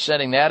 thanks for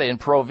sending that in.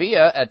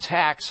 Provia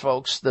attacks,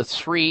 folks, the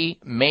 3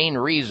 main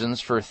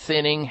reasons for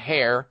thinning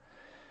hair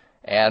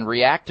and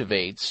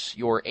reactivates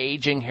your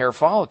aging hair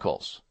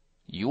follicles.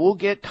 You will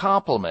get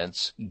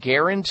compliments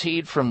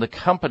guaranteed from the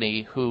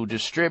company who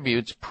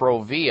distributes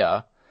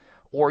Provia,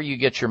 or you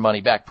get your money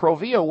back.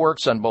 Provia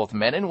works on both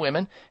men and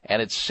women, and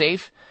it's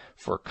safe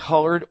for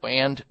colored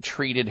and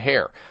treated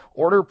hair.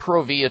 Order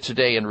Provia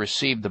today and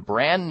receive the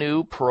brand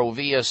new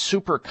Provia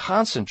Super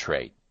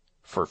Concentrate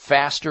for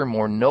faster,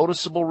 more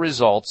noticeable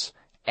results,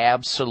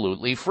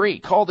 absolutely free.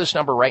 Call this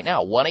number right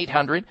now,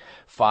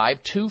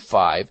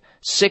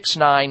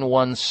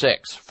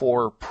 1-800-525-6916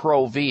 for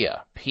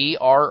Provia,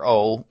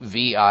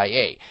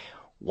 Provia,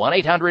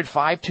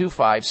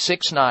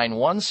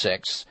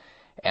 1-800-525-6916.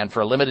 And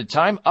for a limited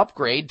time,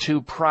 upgrade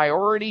to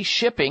priority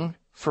shipping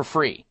for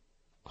free.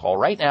 Call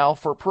right now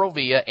for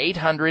Provia,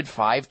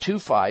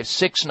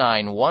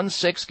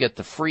 800-525-6916. Get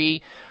the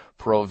free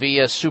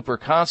Provia Super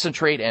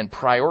Concentrate and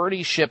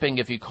priority shipping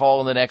if you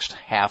call in the next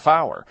half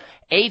hour.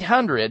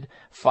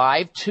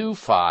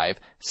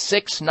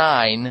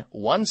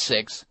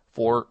 800-525-6916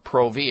 for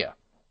Provia.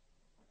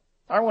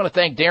 I want to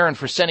thank Darren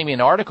for sending me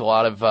an article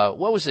out of,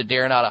 what was it,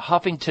 Darren, out of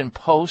Huffington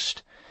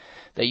Post,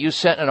 that you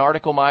sent an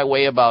article my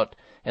way about.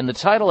 And the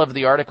title of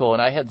the article,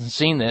 and I hadn't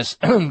seen this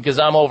because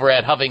I'm over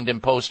at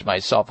Huffington Post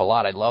myself a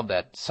lot. I love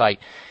that site.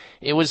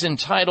 It was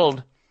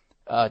entitled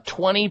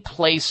 20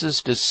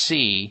 Places to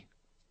See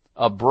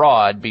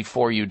Abroad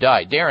Before You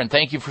Die. Darren,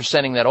 thank you for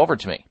sending that over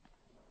to me.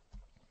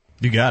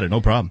 You got it.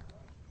 No problem.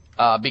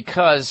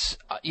 Because,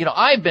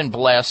 I've been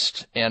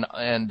blessed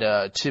and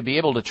to be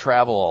able to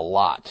travel a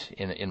lot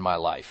in my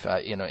life.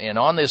 And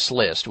on this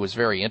list was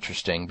very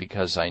interesting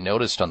because I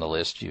noticed on the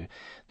list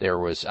there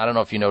was, I don't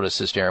know if you noticed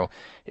this, Darren,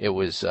 it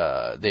was,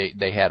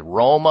 they had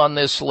Rome on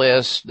this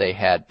list, they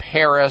had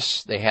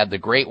Paris, they had the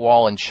Great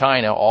Wall in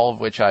China, all of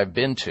which I've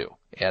been to,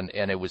 and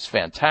it was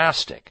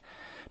fantastic.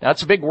 Now,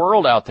 it's a big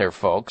world out there,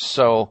 folks,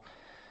 so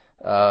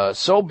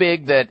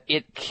big that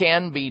it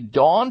can be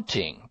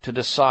daunting to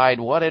decide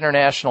what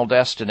international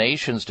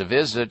destinations to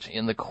visit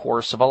in the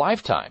course of a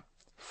lifetime.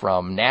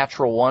 From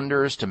natural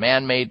wonders to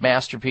man-made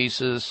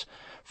masterpieces,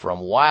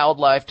 from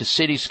wildlife to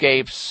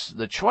cityscapes,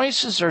 the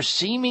choices are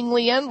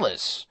seemingly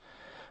endless.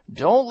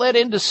 Don't let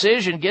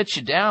indecision get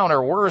you down,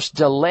 or worse,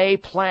 delay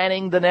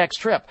planning the next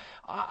trip.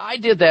 I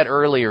did that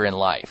earlier in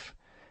life,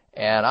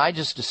 and I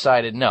just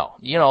decided, no,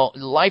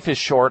 life is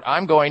short.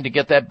 I'm going to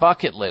get that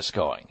bucket list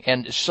going.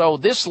 And so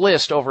this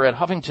list over at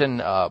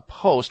Huffington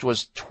Post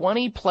was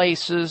 20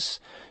 places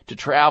to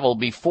travel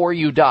before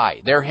you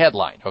die, their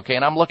headline, okay?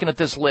 And I'm looking at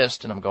this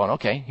list, and I'm going,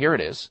 okay, here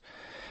it is.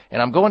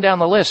 And I'm going down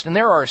the list, and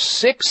there are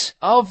 6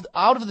 out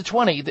of the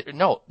 20,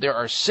 there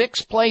are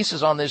 6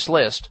 places on this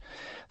list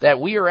that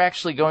we are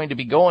actually going to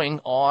be going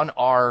on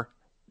our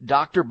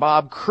Dr.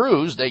 Bob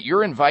cruise that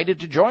you're invited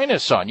to join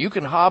us on. You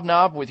can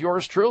hobnob with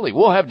yours truly.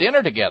 We'll have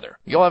dinner together.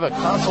 You'll have a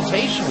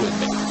consultation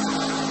with me.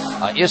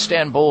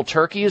 Istanbul,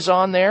 Turkey is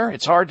on there.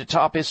 It's hard to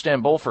top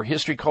Istanbul for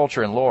history,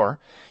 culture, and lore.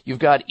 You've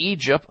got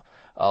Egypt,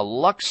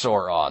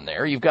 Luxor on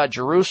there. You've got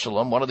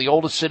Jerusalem, one of the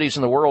oldest cities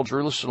in the world.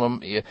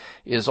 Jerusalem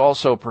is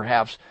also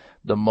perhaps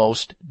the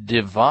most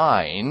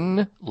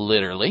divine,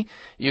 literally.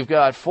 You've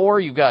got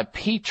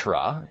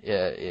Petra,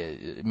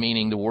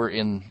 meaning the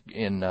word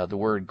the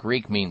word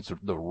Greek means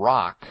the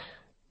rock.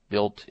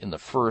 Built in the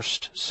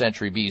 1st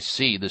century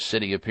BC, the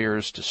city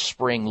appears to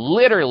spring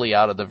literally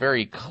out of the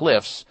very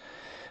cliffs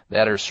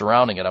that are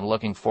surrounding it. I'm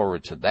looking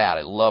forward to that.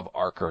 I love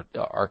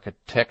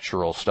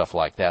architectural stuff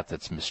like that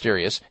that's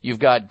mysterious. You've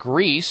got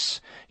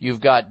Greece. You've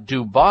got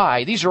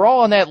Dubai. These are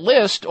all on that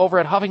list over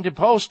at Huffington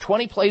Post,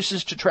 20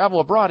 places to travel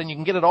abroad, and you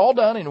can get it all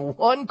done in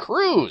one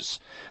cruise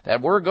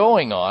that we're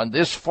going on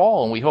this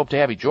fall, and we hope to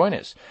have you join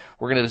us.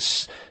 We're going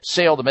to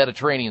sail the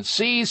Mediterranean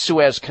Sea,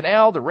 Suez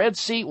Canal, the Red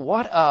Sea.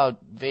 What a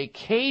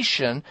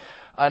vacation,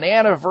 an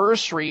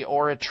anniversary,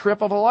 or a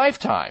trip of a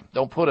lifetime.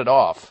 Don't put it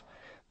off.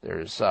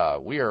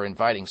 We are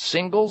inviting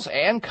singles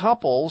and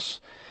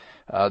couples.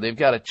 They've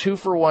got a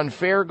 2-for-1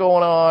 fare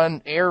going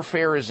on.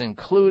 Airfare is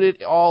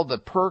included. All the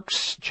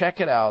perks.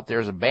 Check it out.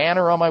 There's a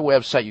banner on my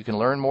website. You can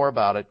learn more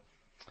about it.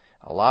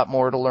 A lot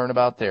more to learn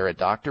about there at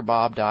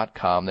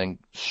drbob.com. Then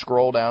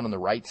scroll down on the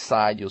right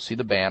side. You'll see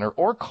the banner.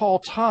 Or call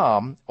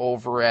Tom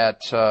over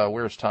at,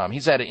 where's Tom?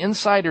 He's at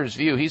Insider's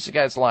View. He's the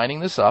guy that's lining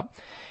this up.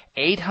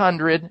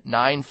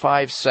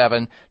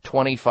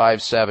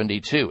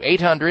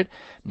 800-957-2572.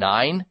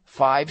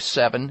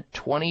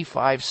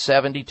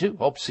 800-957-2572.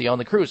 Hope to see you on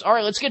the cruise. All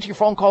right, let's get to your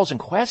phone calls and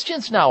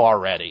questions now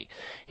already.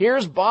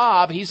 Here's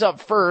Bob. He's up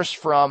first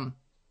from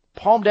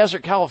Palm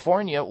Desert,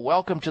 California.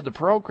 Welcome to the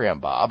program,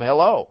 Bob.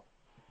 Hello.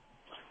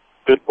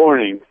 Good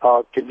morning.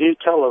 Can you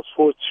tell us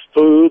which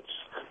foods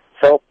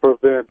help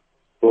prevent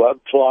blood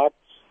clots?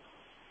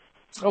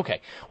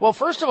 Okay. Well,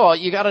 first of all,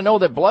 you got to know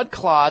that blood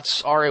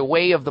clots are a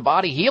way of the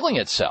body healing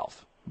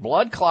itself.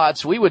 Blood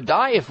clots, we would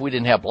die if we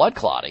didn't have blood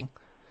clotting.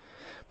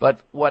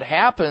 But what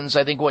happens,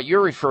 I think what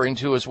you're referring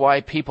to is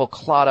why people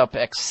clot up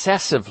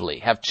excessively,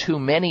 have too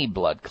many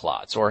blood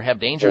clots, or have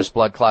dangerous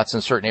blood clots in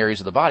certain areas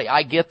of the body.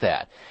 I get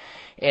that.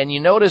 And you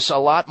notice a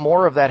lot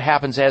more of that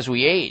happens as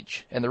we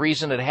age. And the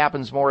reason it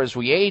happens more as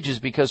we age is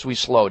because we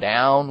slow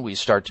down, we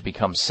start to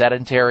become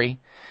sedentary,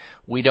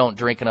 we don't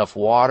drink enough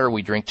water,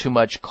 we drink too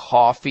much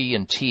coffee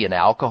and tea and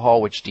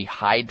alcohol, which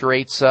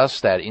dehydrates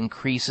us, that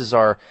increases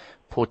our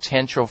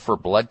potential for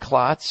blood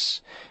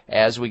clots.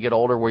 As we get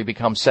older, we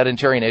become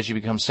sedentary, and as you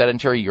become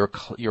sedentary,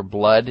 your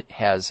blood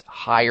has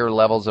higher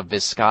levels of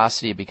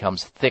viscosity. It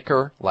becomes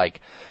thicker, like,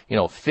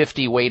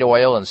 50 weight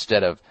oil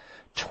instead of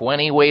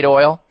 20 weight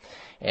oil.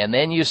 And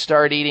then you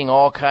start eating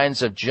all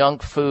kinds of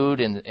junk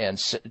food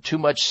and too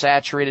much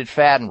saturated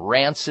fat and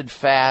rancid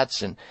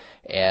fats and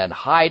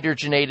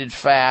hydrogenated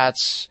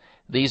fats.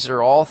 These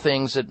are all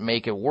things that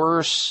make it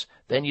worse.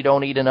 Then you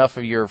don't eat enough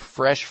of your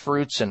fresh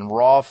fruits and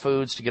raw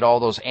foods to get all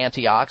those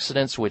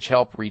antioxidants which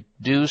help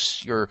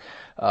reduce your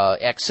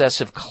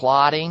excessive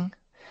clotting.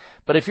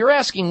 But if you're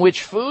asking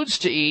which foods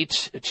to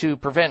eat to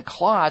prevent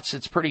clots,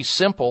 it's pretty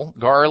simple.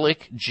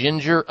 Garlic,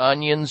 ginger,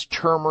 onions,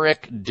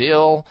 turmeric,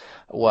 dill,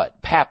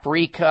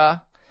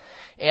 paprika.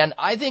 And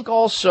I think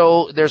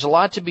also there's a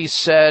lot to be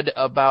said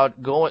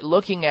about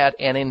looking at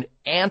an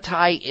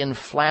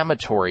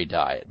anti-inflammatory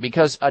diet,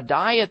 because a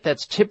diet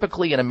that's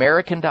typically an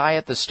American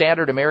diet, the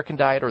standard American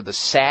diet, or the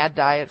SAD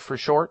diet for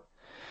short,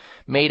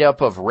 made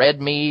up of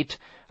red meat,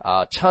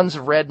 tons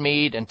of red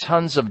meat and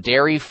tons of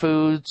dairy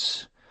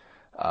foods,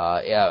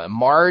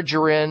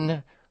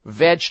 margarine,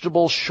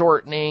 vegetable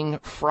shortening,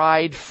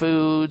 fried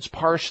foods,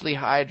 partially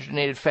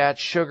hydrogenated fat,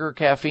 sugar,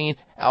 caffeine,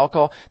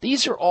 alcohol.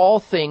 These are all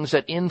things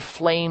that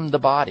inflame the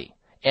body.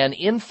 And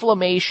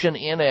inflammation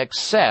in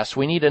excess,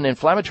 we need an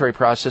inflammatory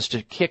process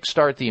to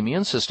kickstart the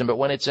immune system, but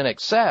when it's in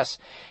excess,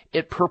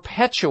 it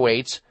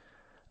perpetuates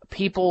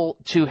people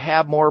to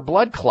have more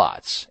blood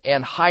clots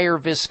and higher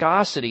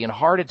viscosity and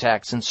heart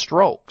attacks and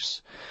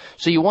strokes.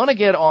 So you want to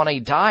get on a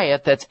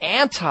diet that's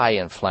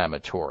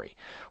anti-inflammatory.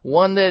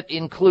 One that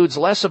includes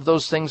less of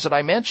those things that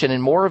I mentioned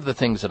and more of the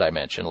things that I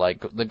mentioned,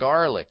 like the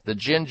garlic, the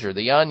ginger,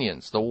 the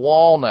onions, the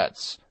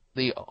walnuts,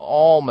 the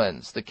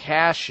almonds, the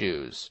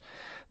cashews,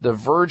 the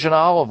virgin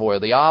olive oil,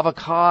 the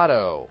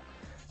avocado,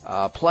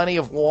 plenty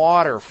of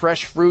water,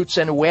 fresh fruits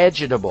and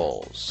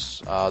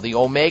vegetables, the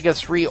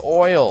omega-3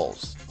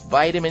 oils,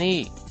 vitamin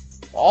E,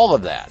 all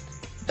of that.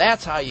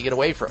 That's how you get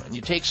away from it. And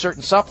you take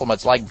certain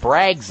supplements like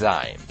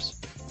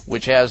Bragzymes,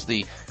 which has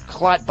the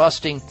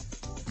clot-busting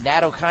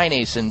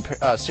nattokinase and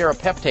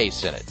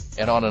serapeptase in it,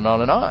 and on and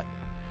on and on.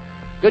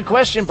 Good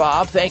question,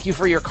 Bob. Thank you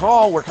for your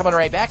call. We're coming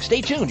right back.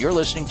 Stay tuned. You're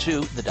listening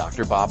to the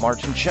Dr. Bob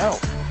Martin Show.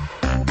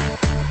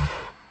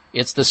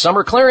 It's the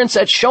summer clearance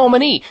at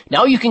Chamonix.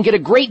 Now you can get a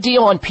great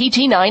deal on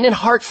PT9 and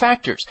Heart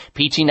Factors.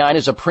 PT9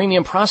 is a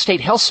premium prostate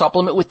health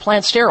supplement with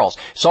plant sterols,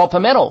 saw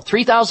palmetto,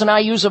 3,000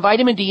 IUs of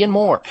vitamin D, and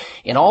more.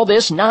 In all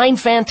this, 9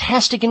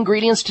 fantastic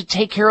ingredients to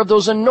take care of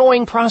those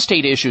annoying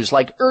prostate issues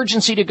like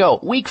urgency to go,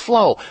 weak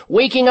flow,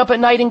 waking up at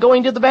night and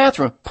going to the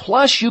bathroom.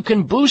 Plus, you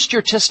can boost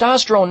your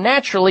testosterone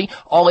naturally,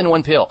 all in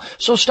one pill.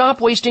 So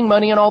stop wasting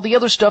money on all the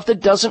other stuff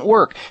that doesn't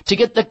work. To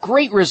get the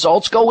great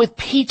results, go with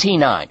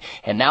PT9.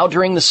 And now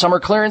during the summer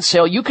clearance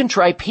sale, you can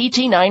try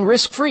PT9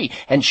 risk-free,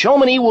 and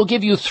Chamonix will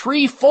give you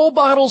 3 full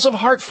bottles of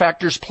Heart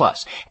Factors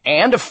Plus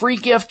and a free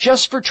gift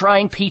just for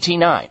trying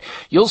PT9.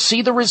 You'll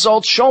see the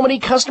results Chamonix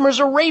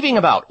customers are raving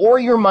about, or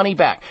your money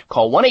back.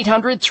 Call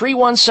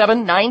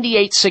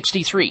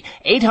 1-800-317-9863.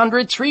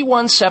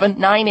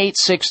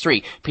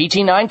 800-317-9863.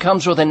 PT9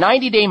 comes with a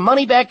 90-day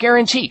money-back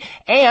guarantee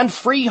and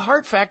free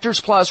Heart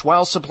Factors Plus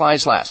while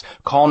supplies last.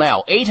 Call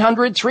now,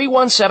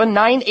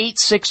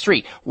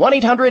 800-317-9863.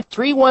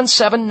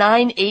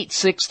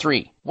 1-800-317-9863.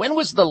 When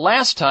was the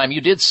last time you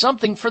did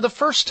something for the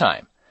first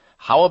time?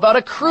 How about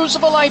a cruise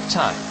of a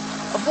lifetime?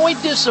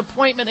 Avoid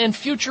disappointment and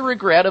future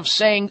regret of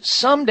saying,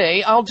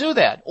 someday I'll do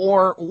that,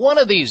 or one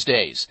of these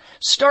days.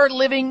 Start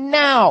living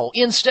now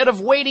instead of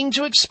waiting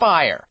to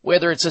expire.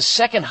 Whether it's a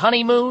second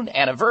honeymoon,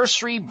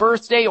 anniversary,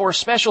 birthday, or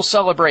special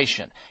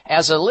celebration.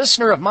 As a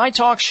listener of my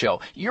talk show,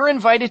 you're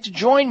invited to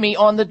join me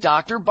on the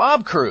Dr.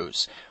 Bob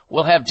Cruise.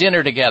 We'll have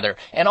dinner together,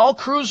 and all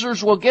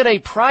cruisers will get a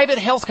private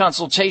health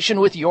consultation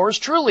with yours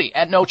truly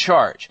at no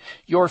charge.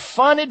 Your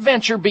fun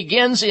adventure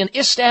begins in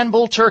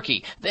Istanbul,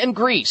 Turkey, then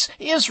Greece,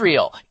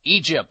 Israel,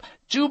 Egypt,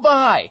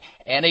 Dubai,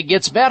 and it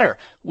gets better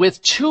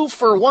with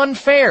 2-for-1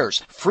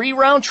 fares, free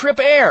round-trip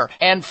air,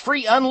 and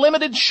free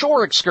unlimited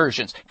shore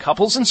excursions.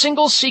 Couples and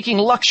singles seeking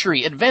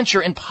luxury,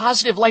 adventure, and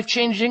positive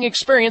life-changing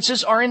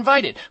experiences are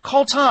invited.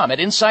 Call Tom at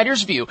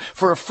Insider's View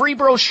for a free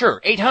brochure,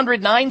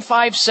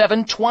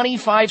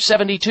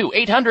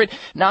 800-957-2572,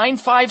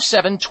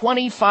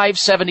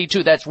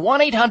 800-957-2572. That's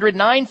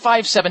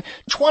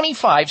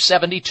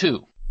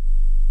 1-800-957-2572.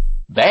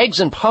 Bags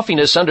and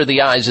puffiness under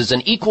the eyes is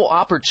an equal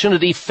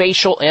opportunity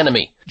facial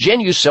enemy.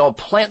 Genucell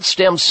Plant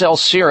Stem Cell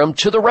Serum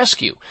to the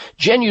rescue.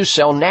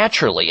 Genucell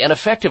naturally and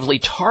effectively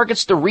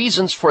targets the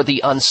reasons for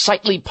the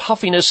unsightly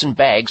puffiness and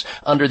bags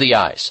under the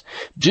eyes.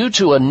 Due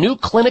to a new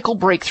clinical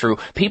breakthrough,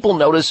 people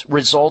notice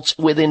results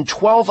within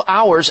 12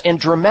 hours and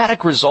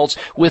dramatic results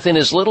within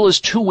as little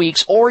as 2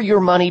 weeks or your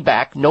money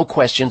back, no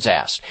questions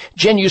asked.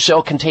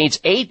 Genucell contains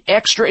 8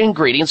 extra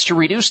ingredients to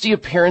reduce the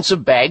appearance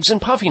of bags and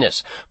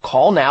puffiness.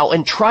 Call now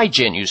and try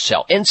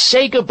Genucell and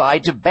say goodbye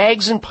to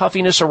bags and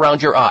puffiness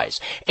around your eyes.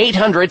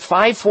 800-543-6596.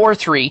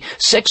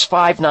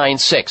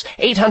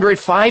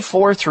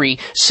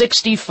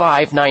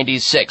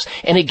 800-543-6596.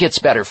 And it gets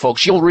better,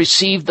 folks. You'll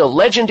receive the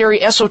legendary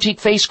Esotique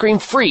face cream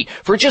free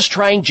for just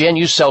trying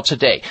Genucell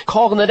today.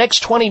 Call in the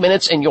next 20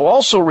 minutes and you'll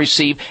also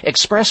receive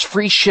express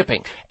free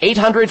shipping.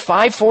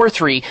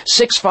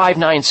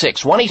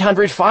 800-543-6596.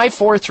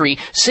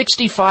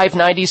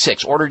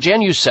 1-800-543-6596. Order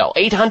Genucell.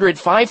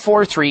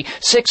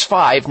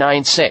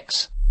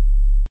 800-543-6596.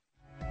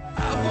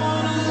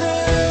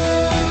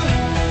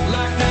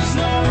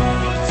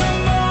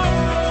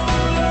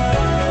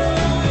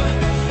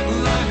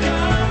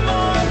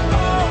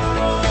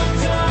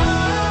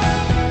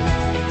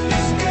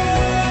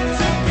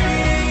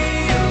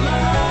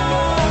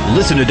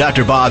 Listen to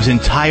Dr. Bob's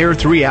entire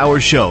 3-hour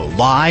show,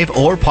 live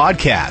or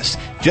podcast.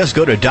 Just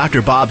go to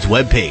Dr. Bob's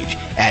webpage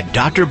at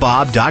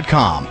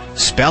drbob.com.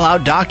 Spell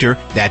out doctor,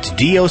 that's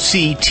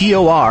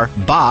D-O-C-T-O-R,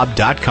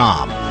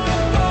 Bob.com.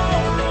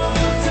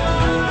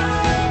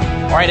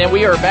 All right, and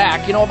we are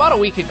back. You know, about a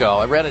week ago,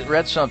 I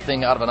read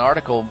something out of an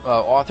article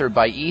authored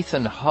by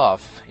Ethan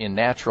Huff in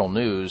Natural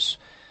News,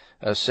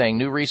 saying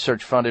new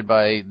research funded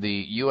by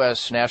the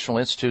U.S. National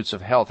Institutes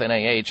of Health,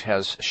 NIH,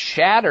 has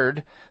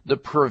shattered the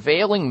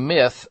prevailing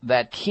myth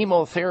that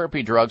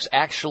chemotherapy drugs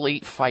actually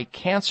fight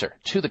cancer.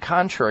 To the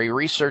contrary,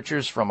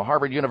 researchers from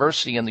Harvard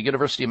University and the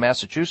University of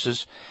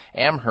Massachusetts,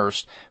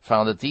 Amherst,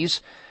 found that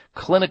these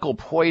clinical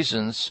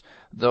poisons,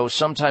 though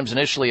sometimes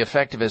initially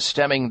effective at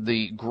stemming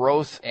the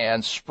growth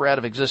and spread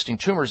of existing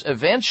tumors,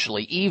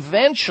 eventually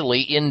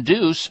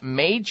induce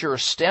major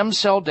stem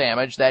cell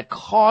damage that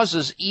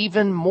causes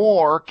even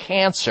more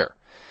cancer.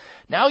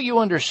 Now you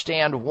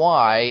understand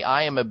why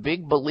I am a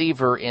big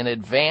believer in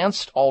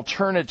advanced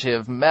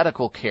alternative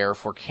medical care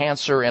for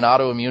cancer and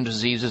autoimmune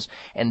diseases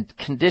and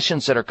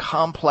conditions that are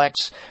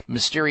complex,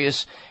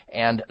 mysterious,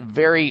 and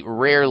very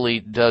rarely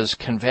does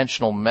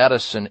conventional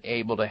medicine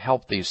able to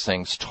help these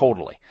things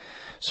totally.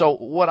 So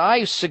what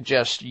I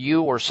suggest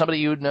you or somebody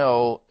you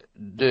know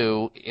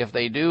do if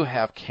they do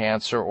have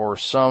cancer or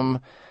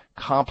some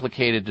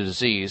complicated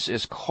disease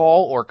is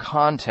call or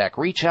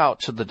reach out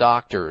to the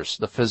doctors,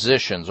 the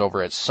physicians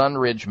over at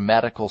Sunridge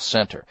Medical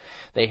Center.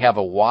 They have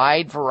a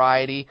wide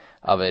variety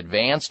of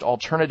advanced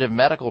alternative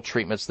medical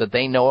treatments that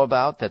they know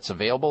about that's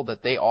available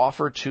that they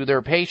offer to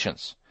their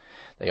patients.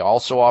 They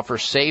also offer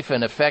safe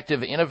and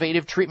effective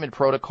innovative treatment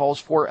protocols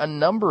for a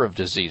number of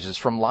diseases,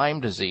 from Lyme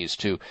disease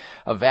to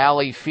a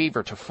valley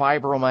fever to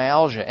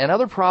fibromyalgia and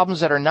other problems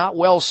that are not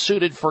well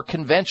suited for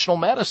conventional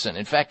medicine.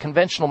 In fact,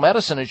 conventional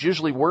medicine is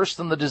usually worse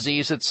than the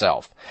disease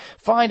itself.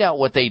 Find out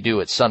what they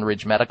do at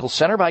Sunridge Medical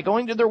Center by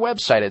going to their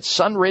website at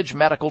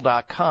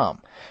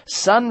sunridgemedical.com.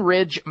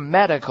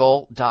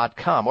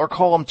 sunridgemedical.com, or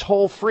call them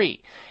toll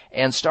free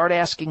and start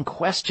asking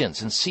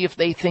questions and see if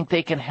they think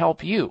they can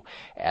help you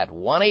at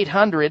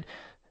 1-800-923-7404.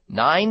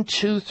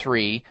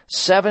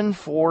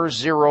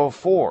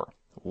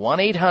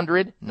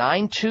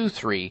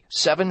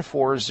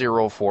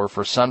 1-800-923-7404 for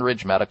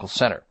Sunridge Medical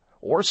Center,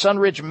 or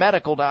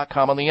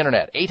sunridgemedical.com on the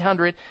internet.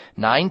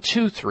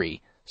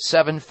 800-923-7404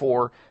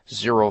 for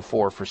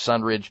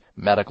Sunridge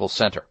Medical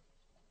Center.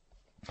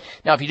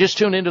 Now, if you just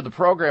tuned into the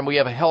program, we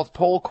have a health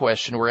poll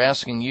question we're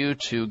asking you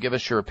to give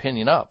us your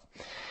opinion of.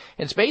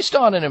 It's based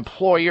on an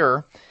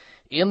employer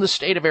in the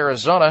state of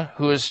Arizona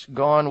who has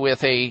gone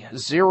with a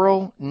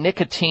zero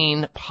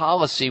nicotine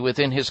policy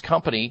within his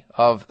company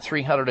of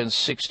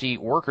 360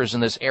 workers in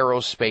this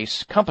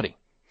aerospace company.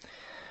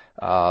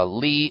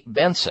 Lee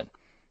Benson.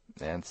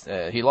 And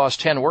he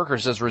lost 10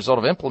 workers as a result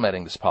of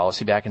implementing this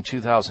policy back in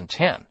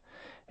 2010.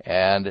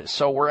 And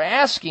so we're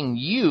asking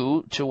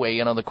you to weigh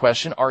in on the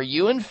question, are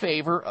you in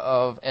favor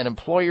of an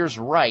employer's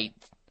right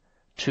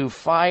to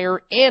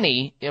fire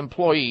any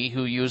employee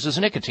who uses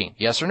nicotine?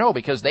 Yes or no?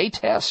 Because they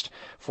test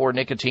for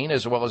nicotine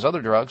as well as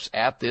other drugs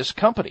at this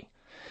company.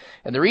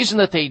 And the reason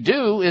that they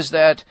do is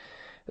that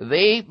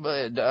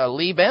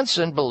Lee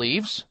Benson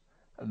believes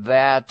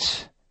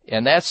that,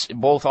 and that's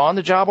both on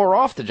the job or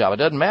off the job, it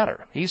doesn't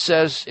matter. He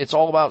says it's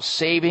all about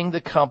saving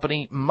the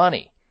company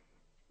money.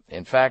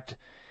 In fact,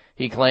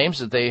 he claims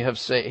that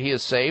he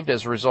has saved,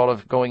 as a result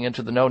of going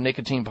into the no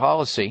nicotine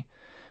policy,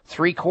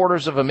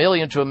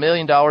 $750,000 to $1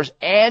 million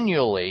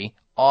annually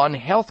on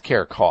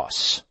healthcare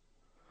costs.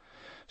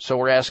 So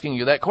we're asking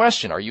you that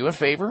question. Are you in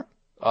favor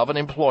of an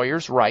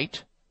employer's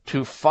right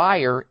to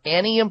fire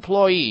any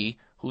employee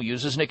who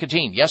uses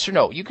nicotine? Yes or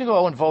no? You can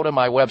go and vote on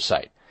my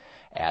website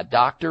at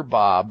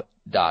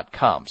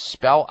drbob.com.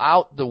 Spell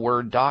out the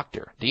word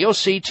doctor,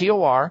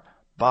 D-O-C-T-O-R,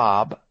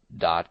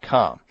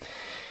 bob.com.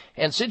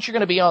 And since you're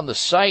going to be on the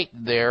site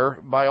there,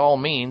 by all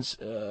means,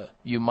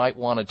 you might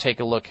want to take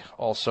a look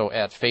also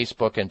at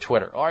Facebook and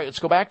Twitter. All right, let's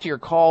go back to your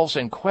calls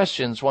and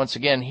questions once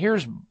again.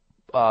 Here's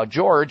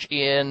George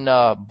in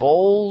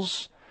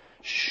Bowles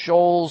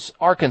Shoals,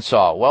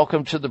 Arkansas.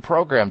 Welcome to the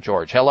program,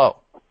 George. Hello.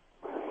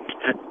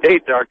 Hey,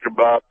 Dr.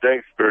 Bob.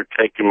 Thanks for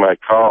taking my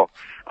call.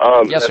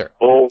 Yes, sir.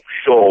 Bowles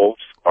Shoals,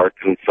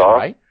 Arkansas.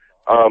 Right.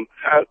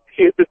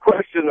 The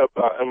question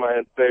about am I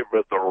in favor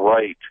of the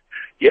right?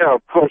 Yeah,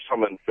 of course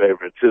I'm in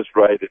favor. It's his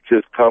right. It's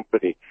his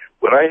company.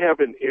 What I have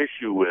an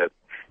issue with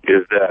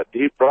is that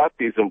he brought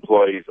these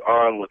employees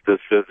on with this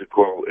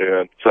physical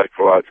and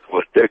psychological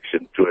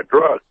addiction to a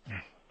drug.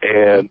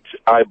 And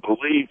I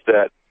believe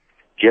that,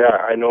 yeah,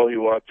 I know he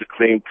wants a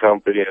clean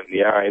company, and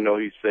yeah, I know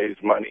he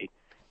saves money,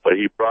 but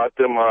he brought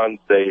them on.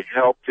 They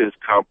helped his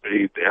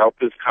company. They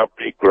helped his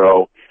company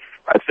grow.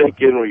 I think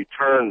in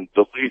return,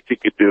 the least he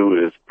could do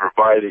is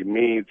provide a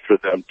means for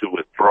them to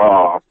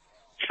withdraw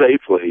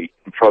safely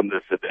from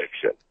this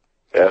addiction.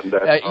 And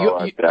that's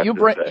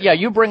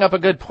you bring up a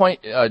good point.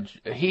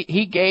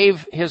 He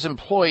gave his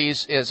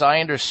employees, as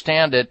I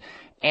understand it,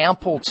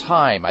 ample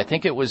time. I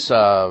think it was,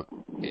 I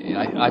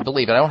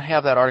believe, I don't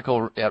have that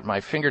article at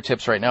my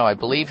fingertips right now. I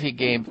believe he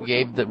gave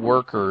the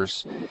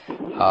workers,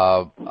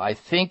 I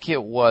think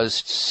it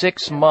was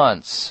 6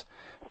 months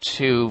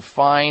to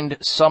find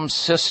some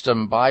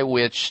system by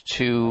which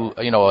to,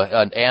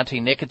 an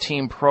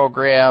anti-nicotine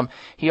program.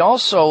 He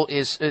also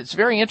it's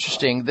very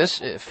interesting,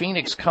 this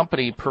Phoenix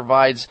company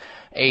provides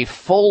a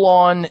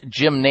full-on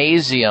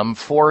gymnasium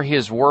for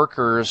his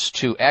workers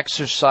to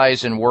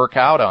exercise and work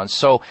out on.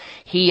 So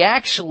he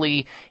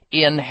actually,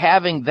 in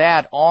having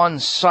that on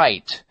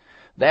site,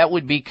 that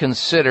would be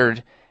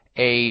considered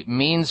a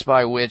means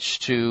by which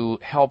to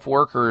help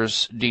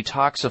workers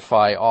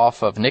detoxify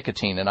off of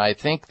nicotine. And I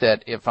think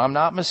that, if I'm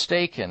not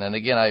mistaken, and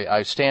again,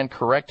 I stand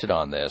corrected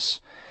on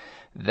this,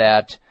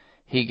 that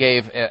he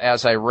gave,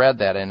 as I read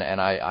that, and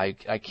I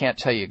can't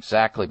tell you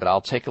exactly, but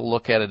I'll take a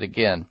look at it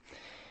again.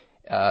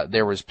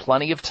 There was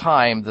plenty of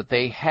time that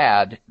they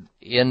had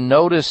in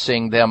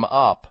noticing them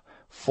up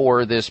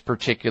for this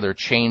particular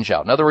change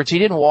out. In other words, he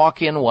didn't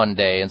walk in one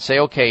day and say,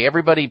 okay,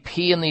 everybody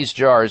pee in these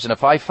jars, and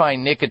if I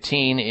find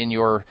nicotine in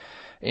your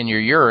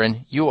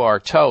urine, you are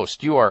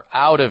toast. You are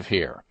out of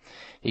here.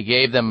 He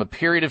gave them a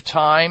period of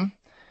time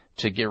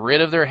to get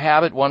rid of their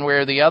habit one way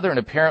or the other, and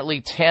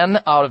apparently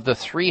 10 out of the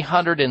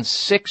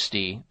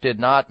 360 did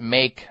not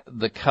make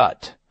the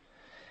cut.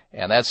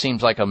 And that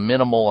seems like a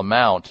minimal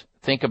amount.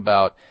 Think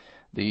about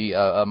the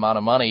amount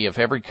of money if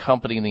every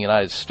company in the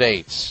United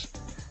States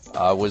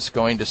was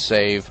going to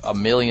save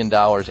 $1 million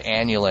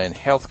annually in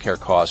healthcare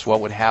costs. What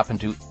would happen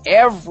to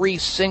every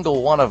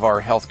single one of our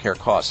healthcare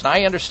costs? And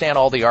I understand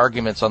all the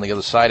arguments on the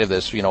other side of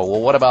this.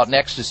 Well, what about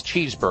next is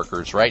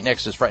cheeseburgers, right?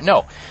 Next is fried.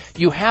 No,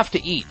 you have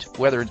to eat,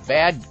 whether it's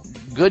bad,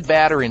 good,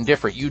 bad, or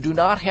indifferent. You do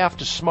not have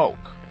to smoke.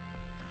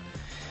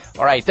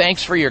 All right,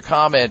 thanks for your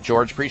comment,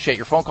 George. Appreciate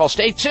your phone call.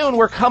 Stay tuned.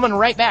 We're coming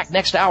right back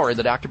next hour of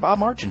the Dr. Bob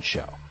Martin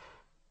Show.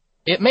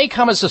 It may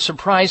come as a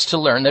surprise to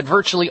learn that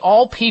virtually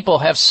all people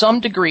have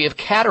some degree of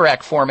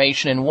cataract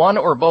formation in one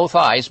or both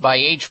eyes by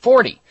age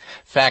 40.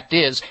 Fact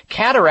is,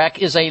 cataract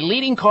is a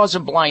leading cause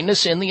of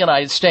blindness in the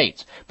United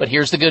States. But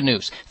here's the good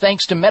news.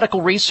 Thanks to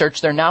medical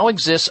research, there now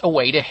exists a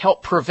way to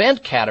help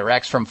prevent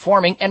cataracts from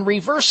forming and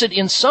reverse it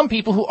in some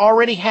people who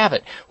already have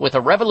it with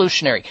a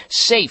revolutionary,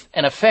 safe,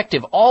 and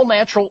effective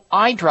all-natural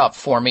eye drop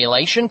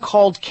formulation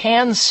called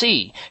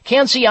Can-C.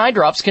 Can-C eye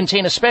drops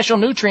contain a special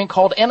nutrient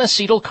called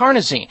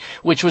N-acetylcarnosine,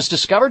 which was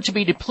discovered to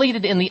be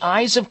depleted in the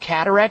eyes of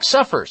cataract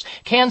sufferers.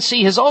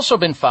 Can-C has also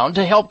been found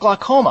to help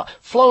glaucoma,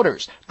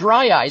 floaters,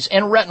 dry eyes,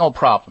 and retinal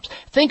problems.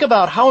 Think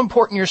about how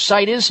important your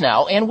sight is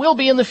now and will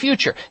be in the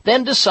future.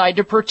 Then decide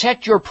to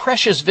protect your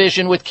precious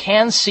vision with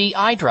Can-C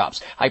eye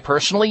drops. I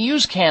personally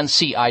use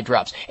Can-C eye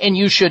drops, and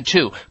you should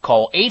too.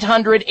 Call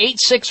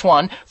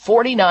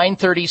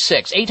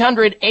 800-861-4936.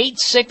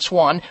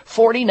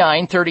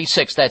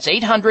 800-861-4936. That's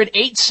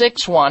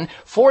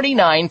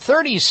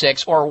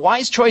 800-861-4936 or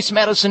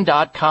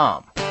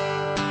wisechoicemedicine.com.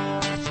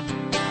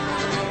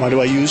 Why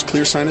do I use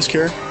Clear Sinus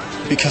Care?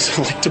 Because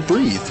I like to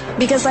breathe.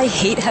 Because I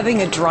hate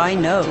having a dry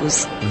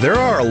nose. There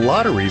are a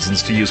lot of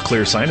reasons to use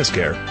Clear Sinus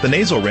Care, the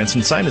nasal rinse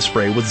and sinus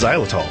spray with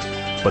xylitol.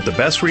 But the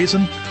best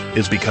reason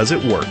is because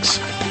it works.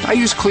 I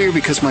use Clear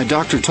because my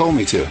doctor told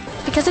me to.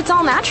 Because it's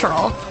all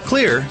natural.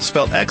 Clear,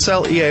 spelled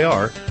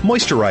Xlear,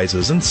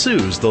 moisturizes and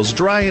soothes those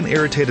dry and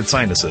irritated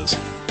sinuses.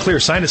 Clear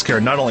Sinus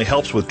Care not only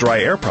helps with dry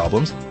air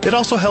problems, it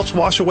also helps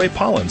wash away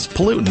pollens,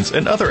 pollutants,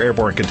 and other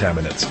airborne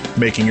contaminants,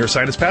 making your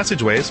sinus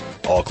passageways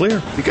all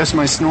clear. Because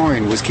my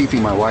snoring was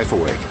keeping my wife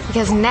awake.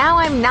 Because now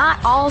I'm not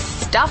all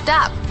stuffed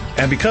up.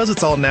 And because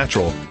it's all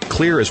natural,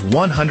 Clear is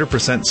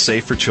 100%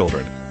 safe for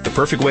children. The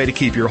perfect way to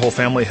keep your whole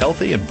family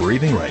healthy and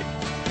breathing right.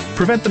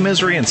 Prevent the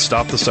misery and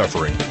stop the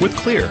suffering with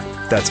Clear.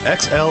 That's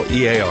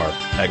Xlear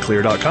at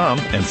Clear.com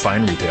and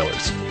fine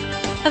retailers.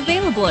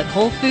 Available at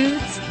Whole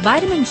Foods,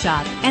 Vitamin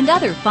Shop, and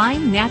other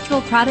fine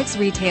natural products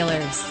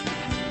retailers.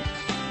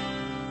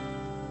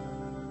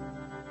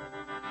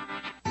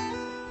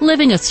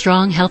 Living a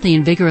strong, healthy,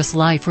 and vigorous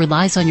life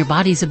relies on your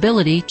body's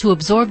ability to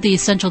absorb the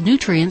essential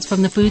nutrients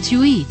from the foods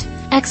you eat.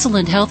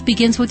 Excellent health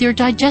begins with your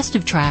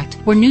digestive tract,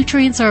 where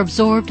nutrients are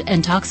absorbed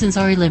and toxins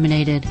are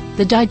eliminated.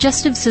 The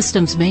digestive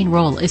system's main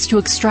role is to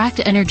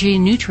extract energy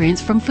and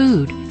nutrients from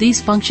food.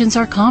 These functions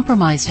are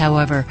compromised,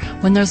 however,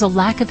 when there's a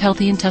lack of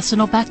healthy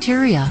intestinal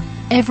bacteria.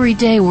 Every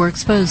day we're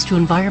exposed to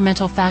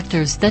environmental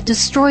factors that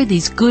destroy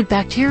these good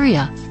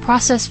bacteria,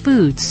 processed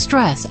foods,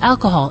 stress,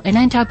 alcohol, and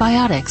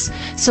antibiotics,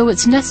 so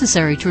it's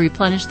necessary to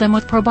replenish them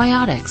with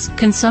probiotics.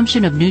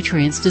 Consumption of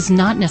nutrients does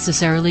not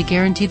necessarily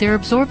guarantee their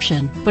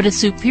absorption, but a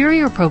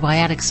superior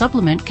probiotic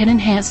supplement can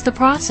enhance the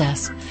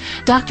process.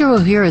 Dr.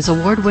 Ohhira's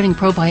award-winning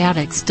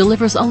probiotics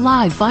delivers a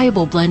live,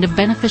 viable blend of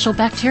beneficial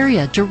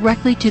bacteria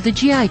directly to the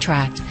GI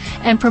tract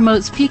and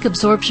promotes peak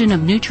absorption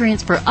of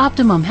nutrients for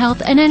optimum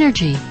health and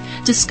energy.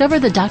 Discover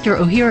the Dr.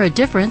 Ohhira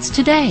difference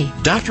today.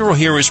 Dr.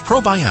 Ohhira's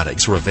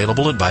probiotics are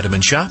available at Vitamin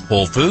Shop,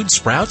 Whole Foods,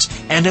 Sprouts,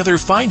 and other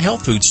fine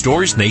health food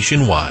stores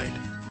nationwide.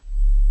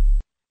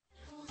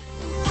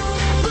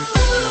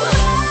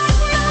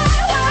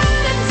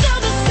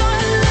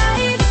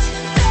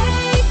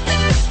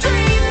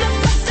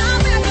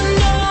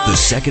 The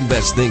second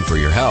best thing for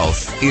your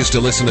health is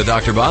to listen to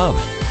Dr. Bob.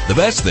 The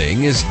best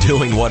thing is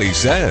doing what he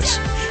says.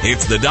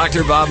 It's the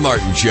Dr. Bob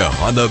Martin Show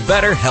on the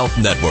Better Health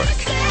Network.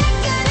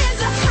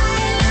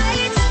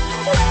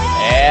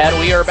 And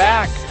we are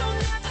back.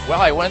 Well,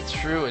 I went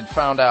through and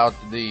found out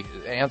the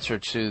answer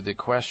to the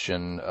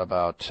question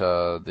about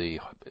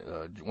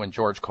when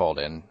George called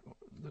in,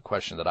 the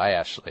question that I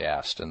actually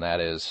asked, and that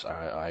is,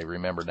 I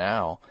remember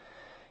now,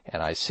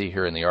 and I see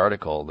here in the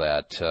article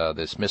that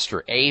this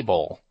Mr.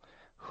 Abel,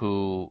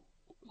 who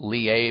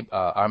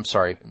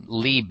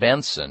Lee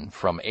Benson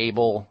from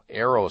Able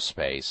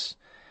Aerospace,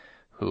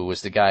 who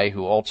was the guy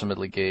who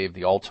ultimately gave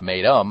the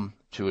ultimatum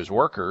to his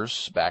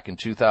workers back in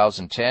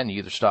 2010, you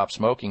either stop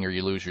smoking or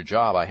you lose your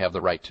job. I have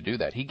the right to do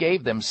that. He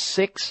gave them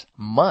 6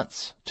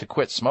 months to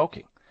quit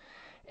smoking.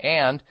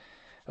 And,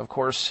 of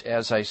course,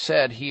 as I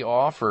said, he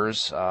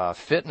offers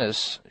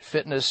fitness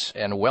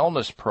and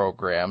wellness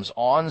programs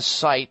on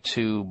site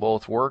to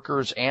both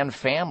workers and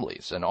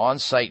families, an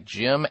on-site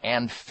gym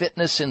and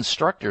fitness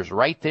instructors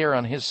right there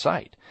on his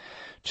site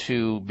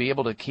to be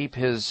able to keep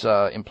his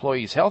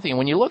employees healthy. And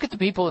when you look at the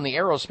people in the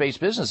aerospace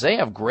business, they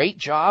have great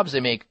jobs, they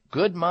make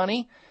good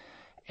money,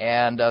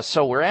 and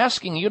so we're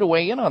asking you to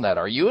weigh in on that.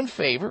 Are you in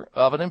favor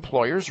of an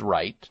employer's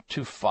right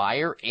to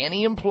fire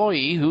any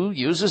employee who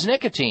uses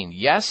nicotine?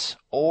 Yes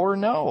or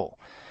no?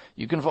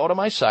 You can vote on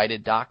my site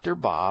at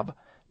drbob.com.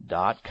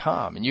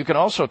 And you can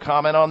also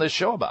comment on this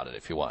show about it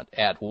if you want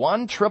at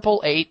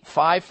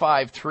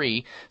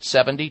 1-888-553-7262.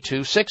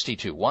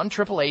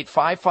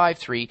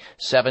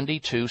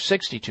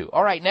 1-888-553-7262.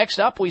 All right, next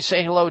up, we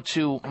say hello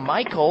to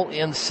Michael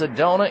in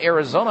Sedona,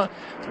 Arizona.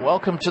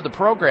 Welcome to the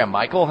program,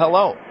 Michael.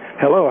 Hello.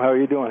 Hello, how are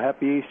you doing?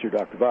 Happy Easter,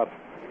 Dr. Bob.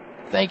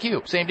 Thank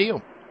you. Same to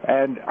you.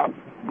 And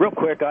real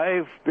quick,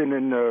 I've been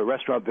in the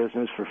restaurant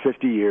business for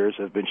 50 years.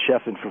 I've been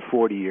chefing for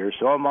 40 years,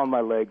 so I'm on my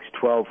legs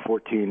 12,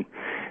 14,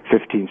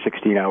 15,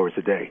 16 hours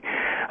a day.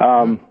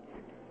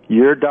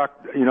 Years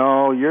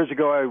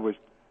ago I was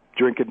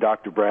drinking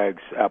Dr.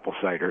 Bragg's apple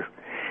cider,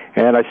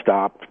 and I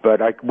stopped,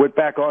 but I went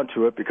back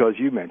onto it because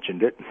you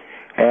mentioned it.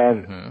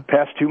 And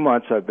past 2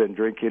 months I've been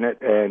drinking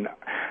it, and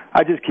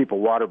I just keep a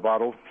water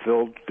bottle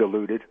filled,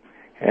 diluted,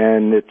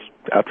 and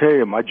I'll tell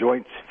you, my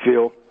joints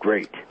feel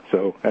great.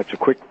 So that's a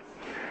quick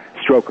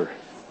stroker.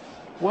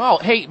 Well,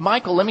 hey,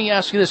 Michael, let me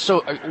ask you this.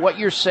 So what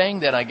you're saying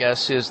then, I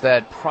guess, is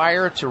that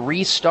prior to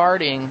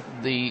restarting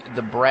the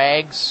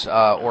Bragg's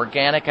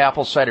organic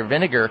apple cider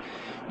vinegar,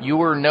 you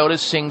were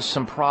noticing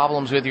some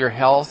problems with your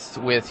health,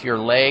 with your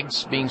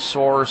legs being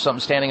sore or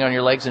something standing on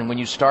your legs, and when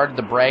you started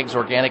the Bragg's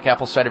organic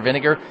apple cider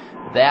vinegar,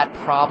 that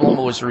problem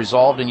was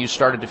resolved and you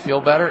started to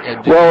feel better?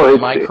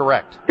 Am I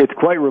correct? It's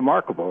quite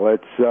remarkable.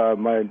 It's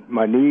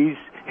my knees,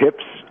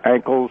 hips,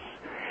 ankles.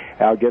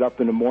 I'll get up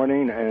in the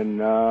morning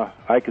and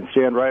I can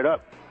stand right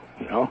up,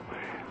 you know.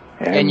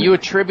 And you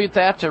attribute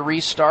that to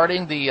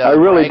restarting the I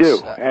really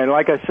do. And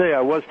like I say,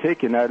 I was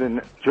taking that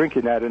and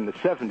drinking that in the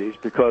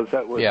 70s because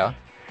that was,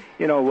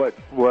 you know, what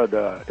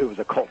it was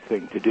a cult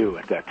thing to do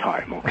at that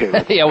time. Okay.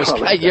 It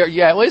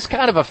was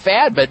kind of a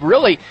fad, but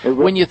really,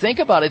 when you think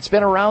about it, it's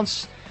been around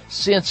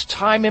since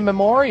time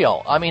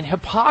immemorial. I mean,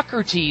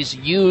 Hippocrates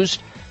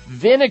used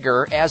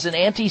vinegar as an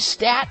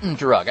anti-statin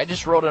drug. I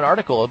just wrote an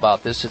article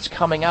about this. It's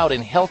coming out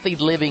in Healthy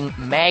Living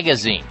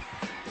magazine.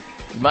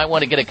 You might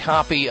want to get a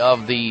copy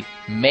of the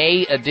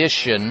May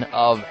edition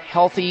of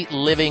Healthy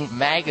Living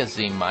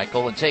magazine,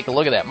 Michael, and take a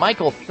look at that.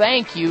 Michael,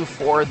 thank you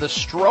for the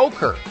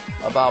stroker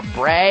about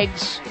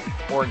Bragg's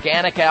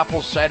organic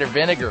apple cider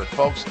vinegar.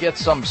 Folks, get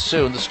some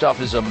soon. The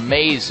stuff is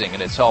amazing,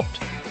 and it's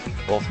helped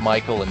both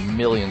Michael and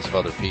millions of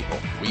other people.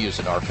 We use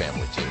it in our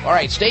family, too. All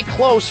right, stay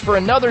close for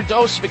another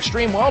dose of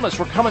extreme wellness.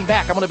 We're coming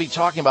back. I'm going to be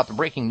talking about the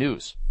breaking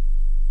news.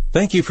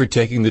 Thank you for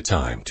taking the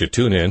time to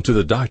tune in to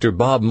the Dr.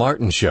 Bob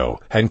Martin Show,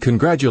 and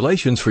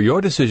congratulations for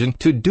your decision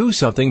to do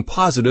something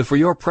positive for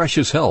your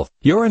precious health.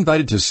 You're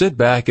invited to sit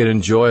back and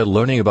enjoy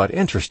learning about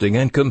interesting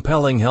and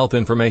compelling health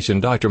information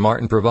Dr.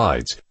 Martin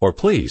provides. Or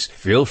please,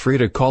 feel free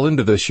to call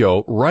into the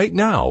show right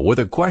now with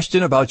a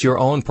question about your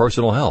own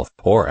personal health,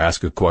 or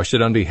ask a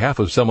question on behalf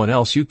of someone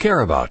else you care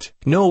about.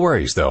 No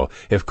worries, though.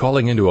 If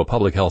calling into a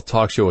public health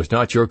talk show is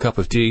not your cup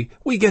of tea,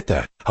 we get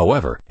that.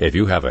 However, if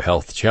you have a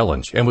health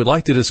challenge and would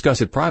like to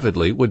discuss it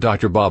privately with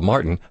Dr. Bob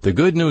Martin, the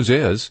good news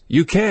is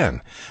you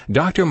can.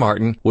 Dr.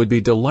 Martin would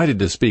be delighted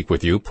to speak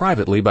with you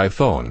privately by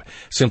phone.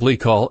 Simply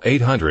call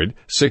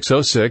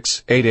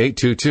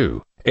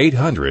 800-606-8822.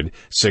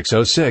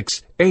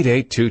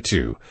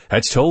 800-606-8822.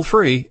 That's toll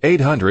free,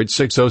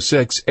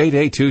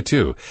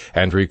 800-606-8822,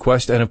 and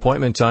request an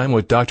appointment time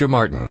with Dr.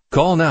 Martin.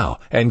 Call now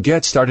and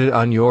get started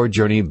on your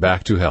journey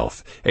back to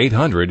health.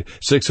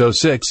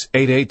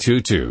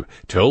 800-606-8822.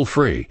 Toll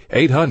free,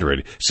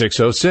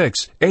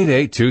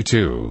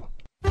 800-606-8822.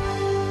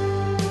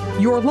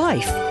 Your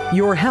life,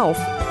 your health,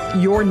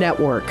 your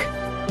network.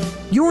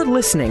 You're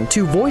listening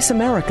to Voice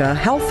America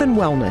Health and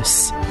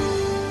Wellness.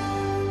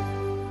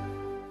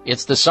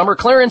 It's the summer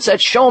clearance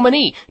at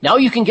Chamonix. Now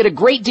you can get a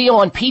great deal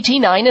on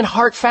PT9 and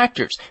Heart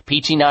Factors.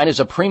 PT9 is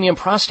a premium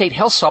prostate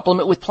health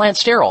supplement with plant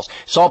sterols,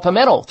 saw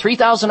palmetto,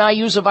 3,000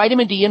 IUs of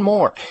vitamin D, and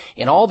more.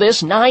 In all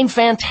this, 9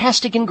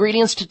 fantastic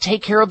ingredients to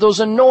take care of those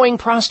annoying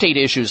prostate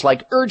issues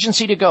like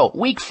urgency to go,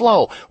 weak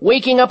flow,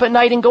 waking up at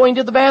night and going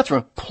to the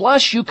bathroom.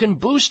 Plus, you can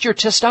boost your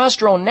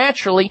testosterone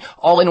naturally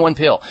all in one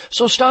pill.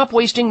 So stop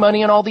wasting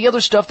money on all the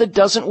other stuff that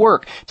doesn't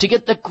work. To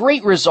get the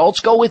great results,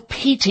 go with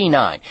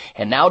PT9.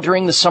 And now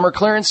during the summer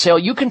clearance sale,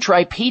 you can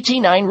try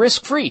PT9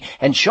 risk-free,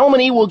 and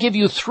Chamonix will give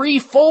you 3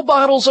 full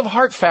bottles of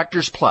Heart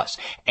Factors Plus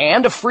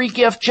and a free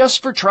gift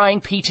just for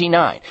trying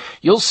PT9.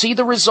 You'll see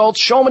the results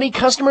Chamonix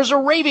customers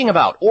are raving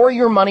about, or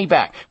your money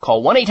back.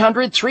 Call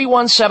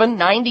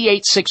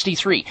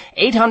 1-800-317-9863.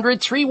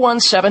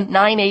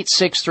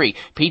 800-317-9863.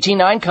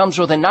 PT9 comes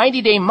with a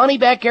 90-day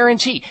money-back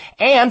guarantee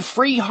and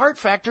free Heart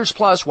Factors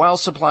Plus while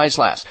supplies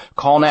last.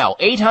 Call now,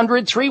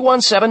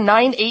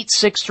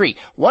 800-317-9863.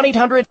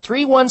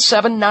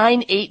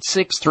 1-800-317-9863.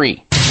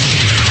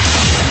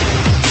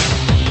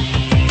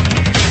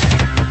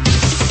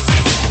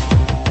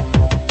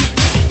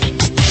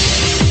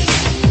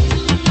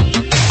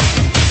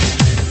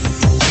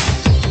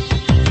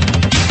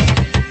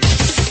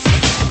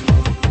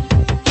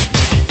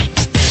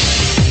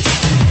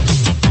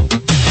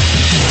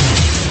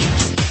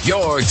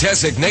 Your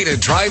designated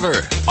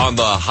driver on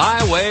the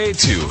highway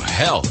to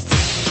health.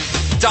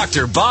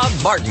 Dr. Bob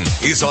Martin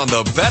is on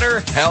the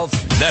Better Health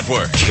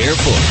Network.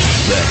 Careful.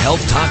 The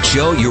health talk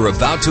show you're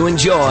about to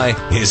enjoy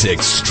is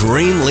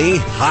extremely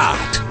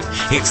hot.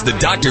 It's the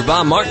Dr.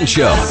 Bob Martin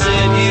Show. Day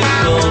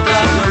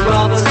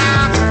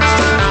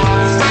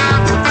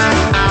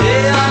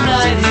or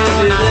night,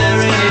 he'll be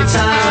there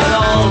anytime at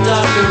all.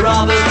 Dr.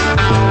 Robert,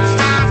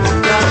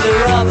 Dr.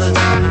 Robert.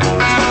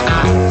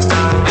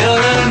 You're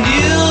a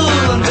new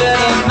and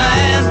better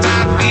man.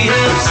 He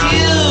helps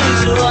you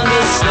to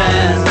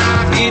understand.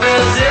 He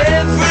does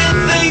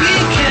everything he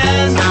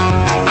can.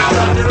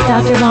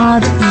 Dr.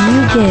 Bob,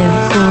 you give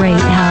great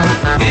help.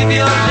 If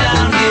you're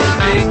down, he'll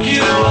pick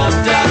you up,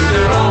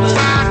 Dr. Robert.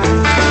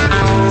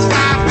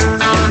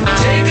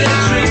 Take a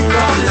drink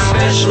from his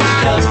special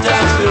cup,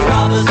 Dr.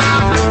 Robert.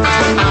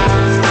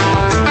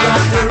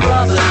 Dr.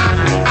 Robert.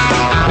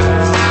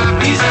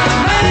 He's a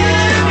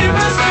man you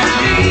must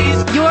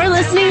believe. You're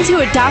listening to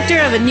a doctor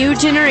of a new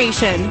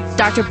generation,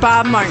 Dr.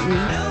 Bob Martin.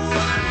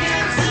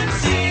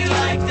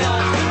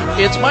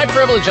 It's my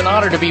privilege and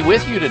honor to be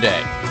with you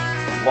today.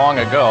 Long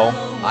ago,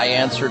 I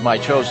answered my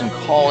chosen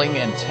calling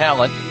and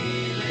talent,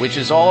 which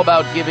is all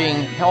about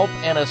giving help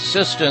and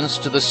assistance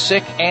to the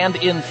sick and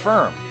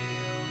infirm.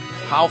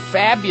 How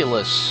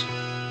fabulous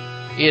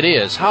it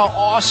is, how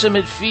awesome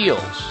it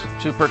feels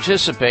to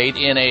participate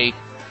in a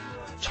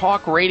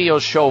talk radio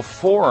show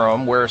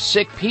forum where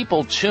sick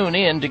people tune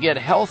in to get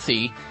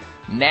healthy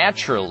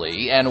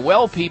naturally and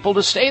well people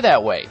to stay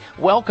that way.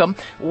 Welcome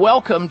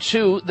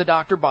to the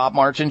Dr. Bob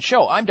Martin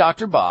Show. I'm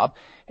Dr. Bob,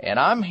 and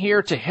I'm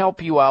here to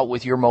help you out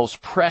with your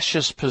most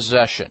precious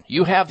possession.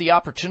 You have the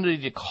opportunity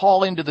to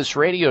call into this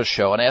radio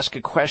show and ask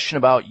a question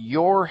about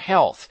your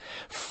health.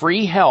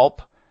 Free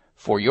help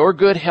for your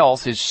good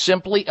health is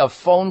simply a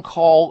phone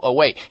call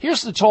away.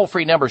 Here's the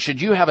toll-free number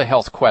should you have a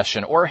health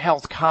question or a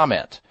health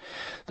comment.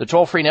 The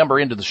toll-free number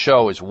into the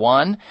show is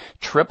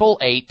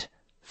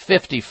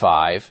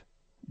 1-888-55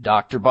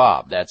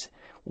 Bob. That's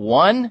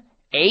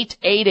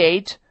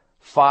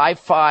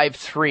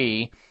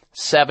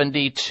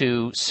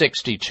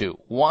 1-888-553-7262.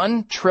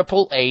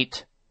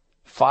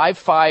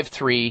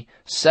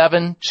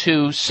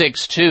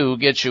 1-888-553-7262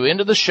 gets you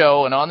into the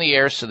show and on the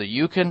air so that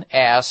you can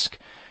ask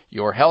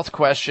your health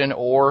question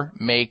or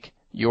make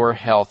your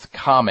health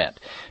comment.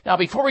 Now,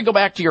 before we go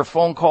back to your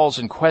phone calls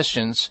and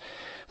questions,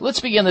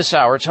 let's begin this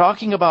hour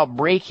talking about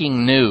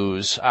breaking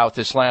news out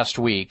this last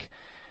week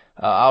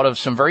out of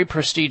some very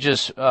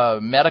prestigious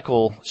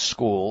medical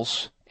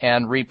schools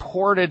and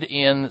reported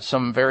in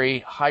some very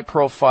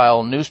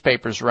high-profile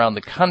newspapers around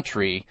the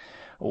country.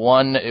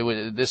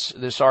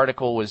 This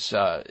article was,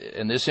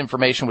 and this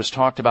information was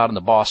talked about in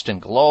the Boston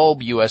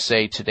Globe,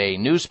 USA Today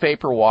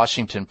newspaper,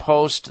 Washington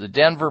Post, the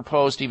Denver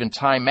Post, even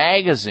Time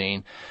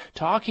Magazine,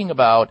 talking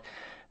about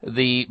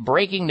the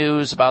breaking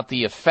news about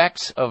the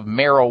effects of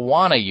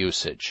marijuana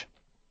usage.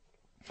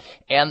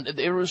 And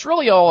it was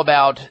really all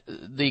about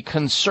the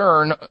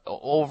concern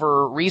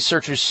over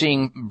researchers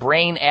seeing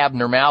brain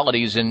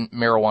abnormalities in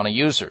marijuana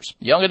users.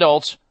 Young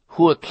adults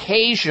who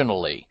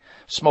occasionally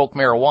smoke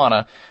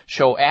marijuana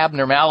show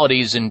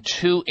abnormalities in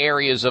two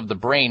areas of the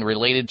brain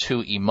related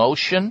to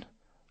emotion,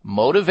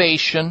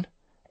 motivation,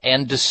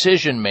 and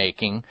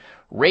decision-making,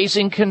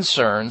 raising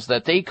concerns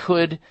that they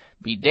could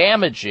be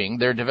damaging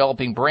their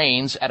developing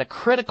brains at a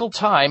critical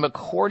time,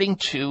 according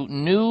to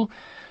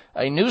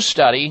a new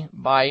study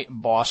by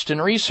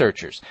Boston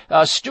researchers.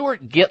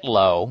 Stuart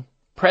Gitlow,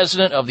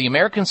 president of the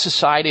American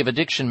Society of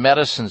Addiction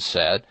Medicine,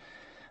 said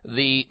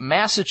the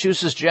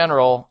Massachusetts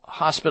General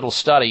Hospital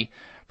study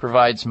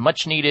provides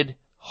much-needed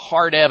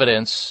hard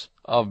evidence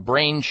of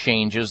brain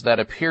changes that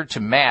appear to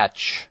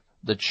match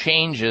the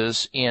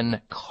changes in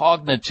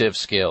cognitive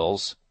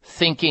skills,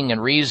 thinking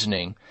and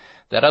reasoning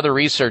that other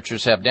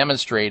researchers have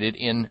demonstrated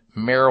in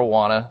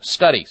marijuana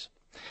studies.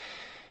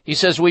 He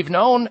says, we've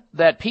known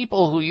that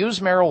people who use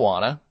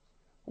marijuana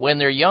when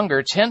they're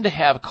younger tend to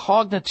have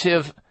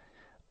cognitive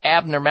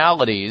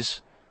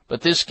abnormalities, but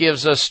this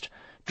gives us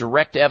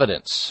direct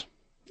evidence.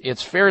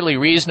 It's fairly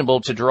reasonable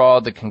to draw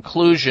the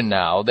conclusion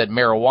now that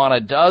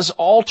marijuana does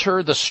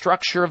alter the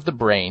structure of the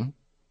brain,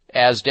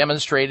 as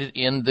demonstrated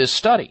in this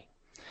study,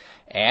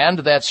 and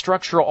that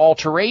structural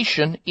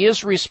alteration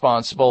is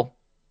responsible,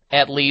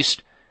 at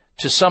least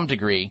to some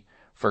degree,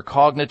 for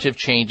cognitive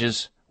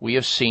changes we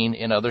have seen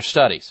in other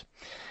studies.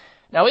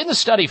 Now, in the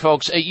study,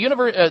 folks,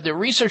 the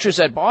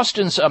researchers at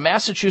Boston's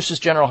Massachusetts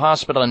General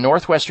Hospital and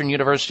Northwestern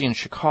University in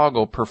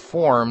Chicago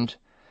performed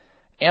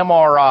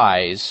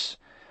MRIs,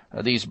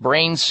 these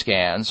brain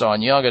scans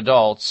on young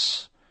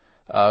adults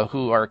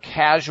who are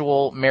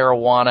casual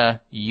marijuana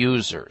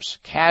users.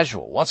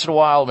 Casual, once in a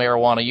while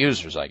marijuana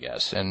users, I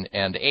guess, and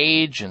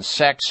age and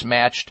sex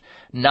matched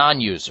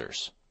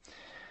non-users.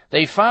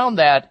 They found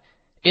that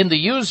in the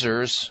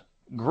users,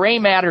 gray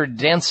matter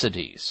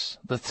densities,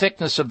 the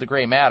thickness of the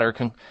gray matter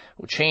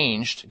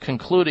changed,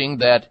 concluding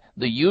that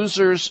the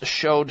users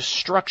showed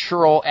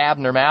structural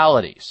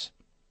abnormalities.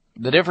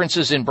 The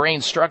differences in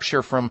brain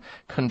structure from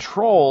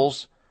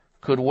controls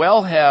could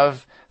well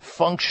have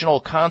functional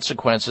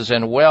consequences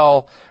and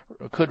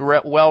could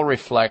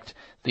reflect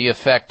the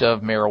effect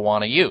of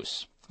marijuana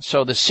use.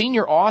 So the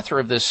senior author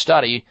of this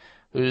study,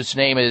 whose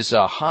name is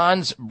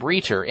Hans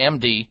Breiter,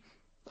 MD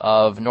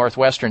of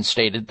Northwestern,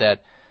 stated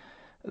that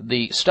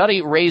the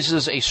study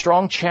raises a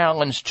strong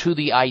challenge to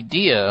the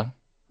idea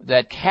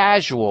that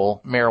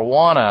casual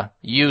marijuana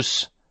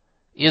use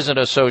isn't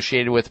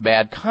associated with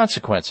bad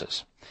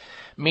consequences,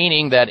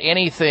 meaning that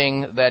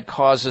anything that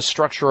causes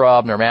structural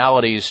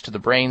abnormalities to the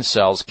brain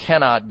cells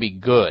cannot be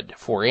good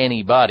for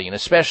anybody, and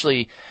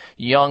especially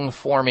young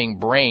forming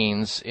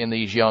brains in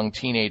these young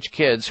teenage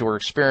kids who are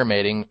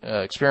experimenting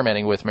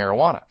with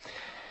marijuana.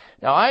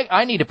 Now,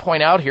 I need to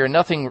point out here,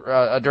 nothing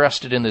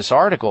addressed it in this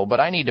article,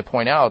 but I need to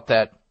point out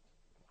that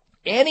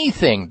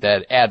anything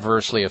that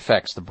adversely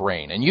affects the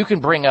brain, and you can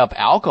bring up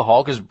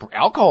alcohol, because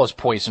alcohol is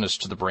poisonous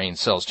to the brain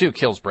cells too,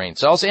 kills brain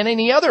cells, and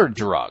any other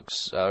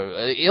drugs,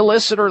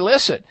 illicit or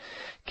licit,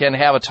 can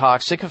have a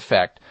toxic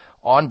effect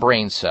on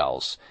brain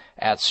cells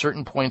at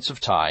certain points of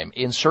time,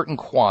 in certain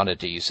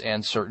quantities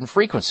and certain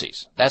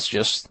frequencies. That's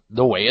just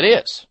the way it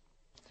is.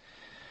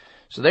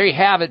 So there you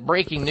have it,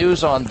 breaking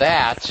news on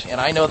that,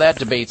 and I know that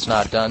debate's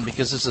not done,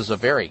 because this is a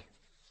very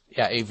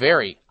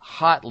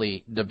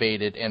hotly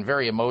debated and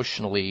very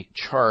emotionally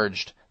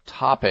charged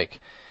topic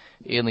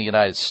in the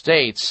United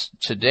States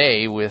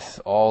today, with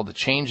all the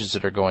changes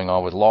that are going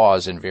on with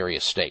laws in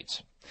various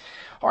states.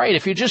 All right,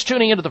 if you're just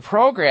tuning into the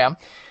program,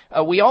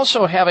 we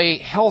also have a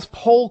health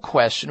poll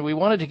question we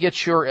wanted to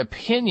get your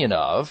opinion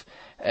of.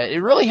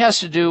 It really has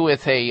to do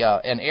with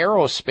an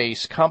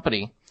aerospace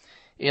company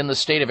in the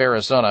state of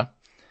Arizona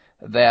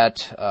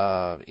that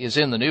was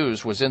in the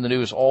news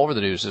all over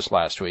the news this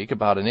last week,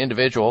 about an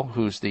individual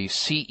who's the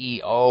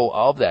CEO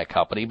of that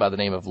company by the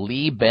name of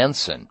Lee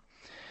Benson,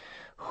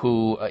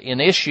 who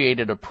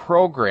initiated a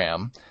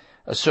program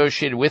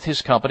associated with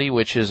his company,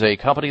 which is a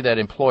company that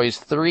employs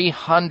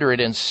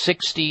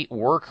 360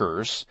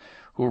 workers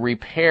who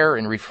repair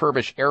and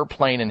refurbish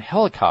airplane and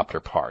helicopter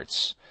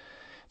parts.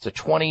 It's a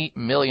 $20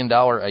 million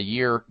a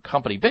year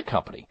company, big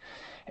company.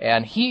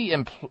 And he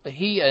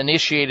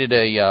initiated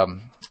a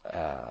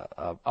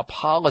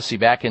policy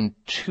back in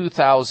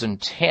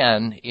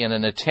 2010 in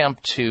an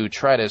attempt to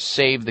try to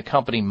save the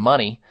company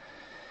money,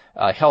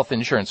 health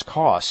insurance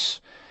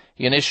costs.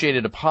 He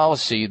initiated a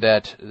policy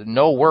that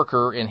no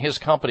worker in his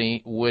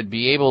company would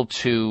be able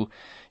to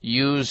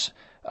use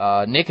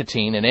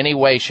nicotine in any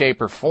way,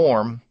 shape, or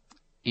form,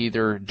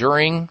 either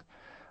during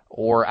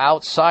or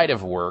outside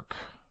of work.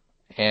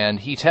 And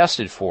he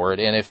tested for it,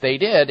 and if they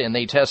did, and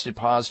they tested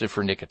positive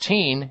for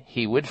nicotine,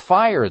 he would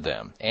fire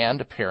them.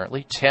 And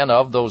apparently 10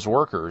 of those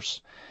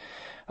workers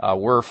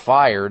were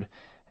fired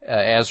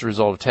as a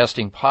result of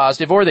testing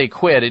positive, or they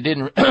quit. It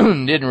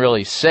didn't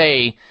really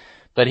say,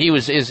 but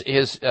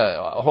his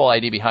whole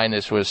idea behind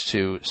this was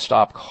to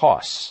stop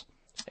costs.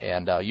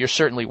 And you're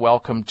certainly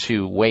welcome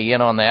to weigh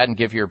in on that and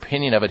give your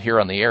opinion of it here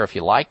on the air if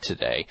you like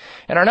today.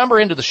 And our number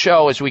into the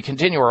show as we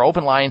continue our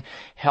open line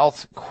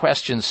health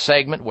questions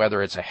segment,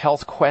 whether it's a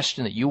health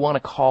question that you want to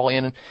call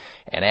in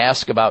and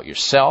ask about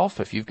yourself,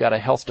 if you've got a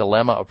health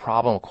dilemma, a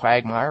problem, a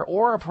quagmire,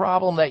 or a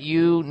problem that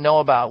you know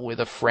about with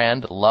a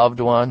friend, loved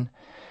one,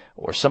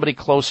 or somebody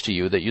close to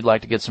you that you'd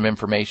like to get some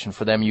information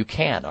for them, you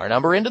can. Our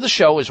number into the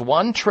show is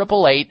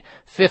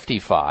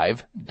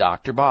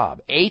 1-888-55-Dr.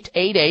 Bob,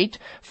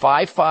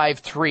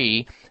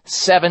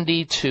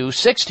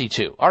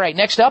 888-553-7262. All right,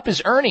 next up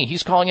is Ernie.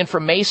 He's calling in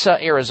from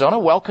Mesa, Arizona.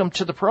 Welcome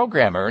to the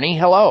program, Ernie.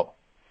 Hello.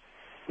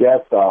 Yes,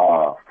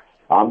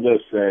 I'm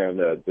just saying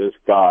that this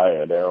guy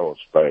at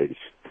Aerospace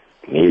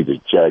needs to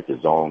check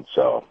his own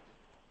self.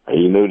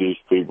 He knew these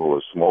people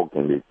were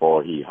smoking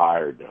before he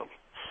hired them.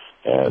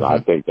 And I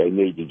think they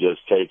need to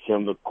just take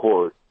him to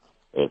court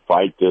and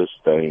fight this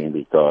thing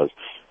because,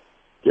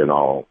 you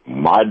know,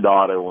 my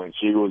daughter, when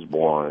she was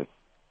born,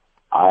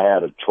 I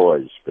had a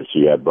choice because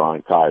she had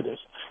bronchitis.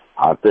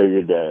 I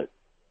figured that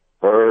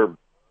her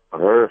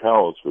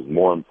health was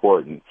more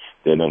important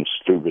than them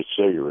stupid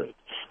cigarettes.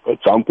 But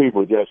some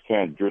people just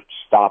can't just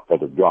stop at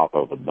the drop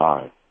of a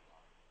dime.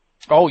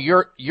 Oh,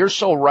 you're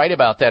so right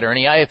about that,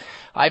 Ernie. I've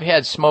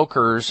had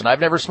smokers, and I've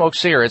never smoked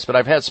cigarettes, but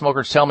I've had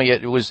smokers tell me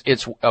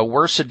it's a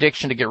worse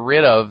addiction to get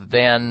rid of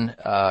than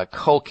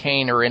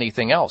cocaine or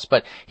anything else.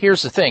 But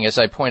here's the thing, as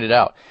I pointed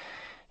out,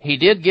 he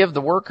did give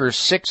the workers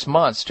 6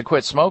 months to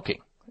quit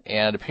smoking,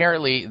 and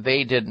apparently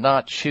they did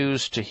not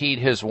choose to heed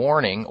his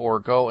warning or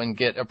go and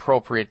get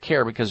appropriate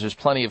care because there's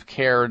plenty of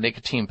care,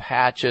 nicotine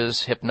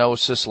patches,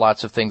 hypnosis,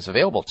 lots of things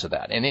available to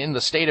that. And in the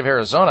state of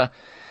Arizona,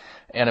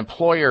 an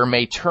employer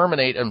may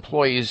terminate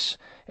employees'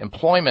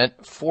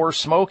 employment for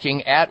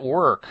smoking at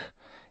work.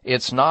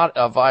 It's not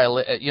a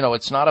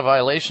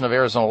violation of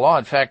Arizona law.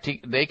 In fact,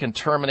 they can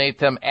terminate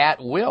them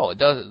at will.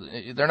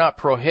 They're not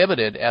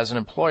prohibited as an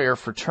employer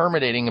for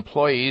terminating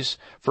employees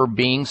for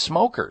being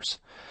smokers.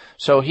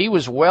 So he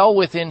was well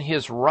within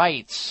his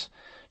rights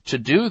to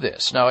do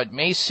this. Now, it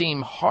may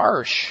seem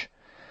harsh.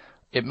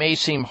 It may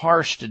seem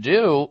harsh to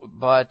do,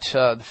 but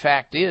the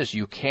fact is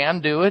you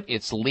can do it.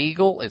 It's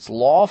legal. It's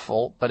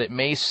lawful, but it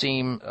may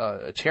seem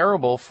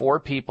terrible for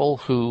people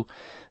who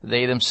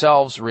they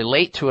themselves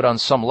relate to it on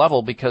some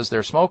level because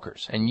they're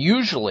smokers. And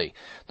usually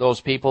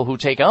those people who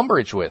take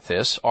umbrage with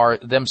this are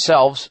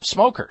themselves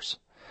smokers.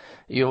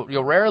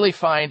 You'll rarely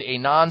find a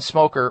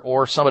non-smoker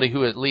or somebody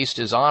who at least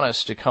is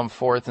honest to come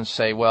forth and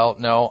say, well,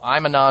 no,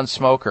 I'm a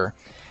non-smoker.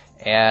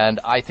 And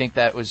I think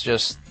that was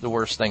just the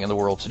worst thing in the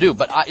world to do.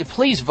 But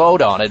please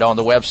vote on it on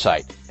the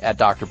website at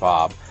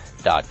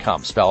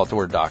drbob.com. Spell out the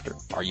word doctor.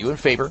 Are you in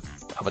favor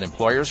of an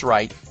employer's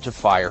right to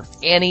fire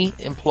any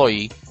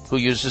employee who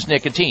uses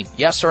nicotine?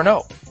 Yes or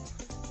no?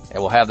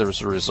 And we'll have the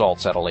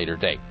results at a later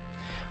date.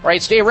 All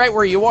right, stay right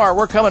where you are.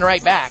 We're coming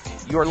right back.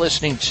 You're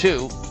listening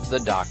to the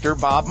Dr.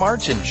 Bob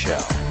Martin Show.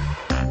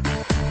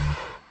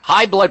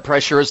 High blood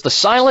pressure is the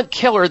silent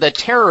killer that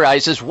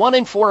terrorizes 1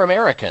 in 4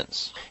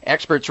 Americans.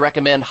 Experts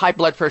recommend high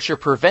blood pressure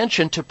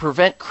prevention to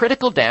prevent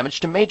critical damage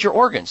to major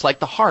organs like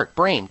the heart,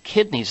 brain,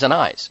 kidneys, and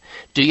eyes.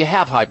 Do you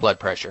have high blood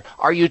pressure?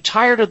 Are you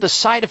tired of the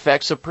side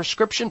effects of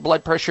prescription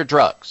blood pressure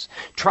drugs?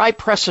 Try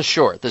Press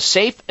Assure, the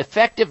safe,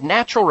 effective,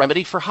 natural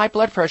remedy for high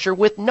blood pressure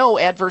with no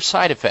adverse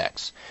side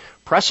effects.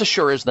 Press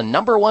Assure is the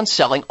 #1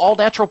 selling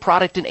all-natural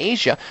product in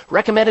Asia,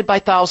 recommended by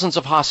thousands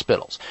of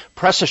hospitals.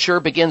 Press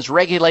Assure begins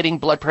regulating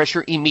blood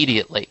pressure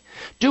immediately.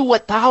 Do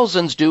what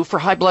thousands do for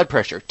high blood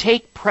pressure.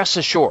 Take Press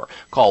Assure.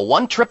 Call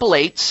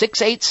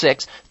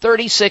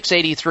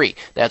 1-888-686-3683.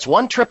 That's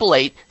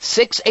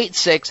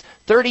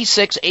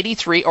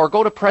 1-888-686-3683, or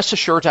go to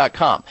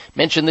PressAssure.com.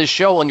 Mention this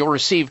show and you'll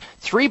receive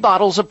 3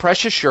 bottles of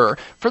Press Assure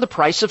for the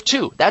price of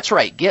 2. That's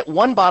right. Get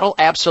 1 bottle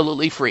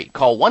absolutely free.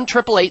 Call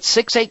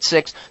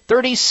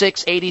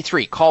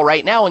 1-888-686-3683. Call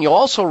right now and you'll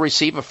also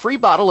receive a free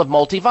bottle of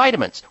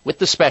multivitamins with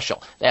the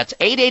special. That's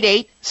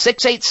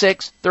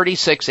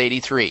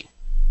 888-686-3683.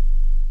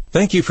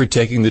 Thank you for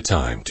taking the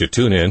time to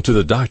tune in to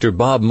the Dr.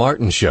 Bob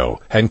Martin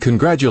Show, and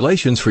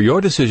congratulations for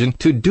your decision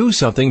to do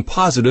something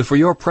positive for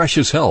your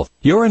precious health.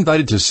 You're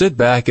invited to sit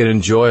back and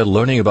enjoy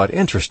learning about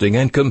interesting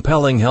and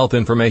compelling health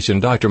information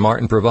Dr.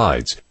 Martin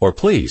provides. Or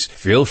please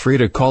feel free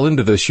to call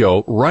into the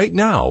show right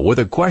now with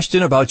a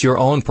question about your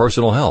own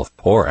personal health,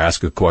 or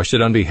ask a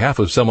question on behalf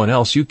of someone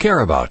else you care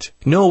about.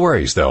 No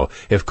worries, though.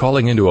 If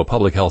calling into a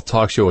public health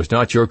talk show is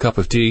not your cup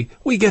of tea,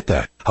 we get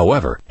that.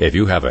 However, if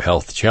you have a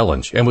health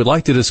challenge and would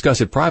like to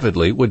discuss it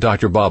privately with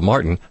Dr. Bob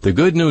Martin, the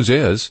good news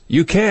is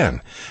you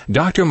can.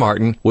 Dr.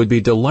 Martin would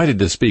be delighted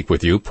to speak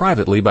with you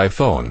privately by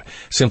phone.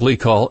 Simply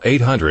call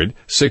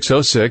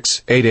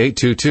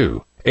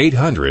 800-606-8822.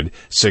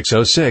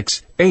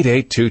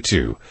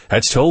 800-606-8822.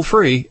 That's toll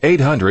free,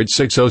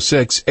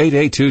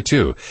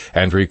 800-606-8822,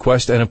 and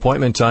request an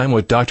appointment time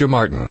with Dr.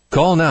 Martin.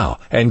 Call now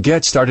and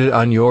get started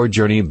on your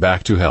journey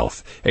back to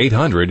health.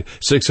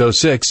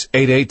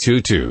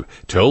 800-606-8822.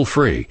 Toll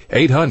free,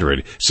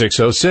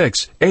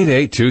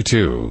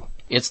 800-606-8822.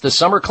 It's the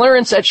summer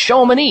clearance at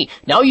Chamonix.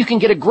 Now you can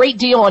get a great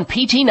deal on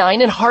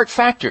PT9 and Heart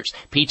Factors.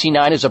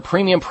 PT9 is a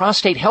premium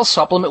prostate health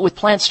supplement with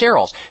plant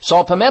sterols,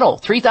 saw palmetto,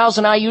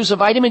 3,000 IUs of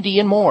vitamin D,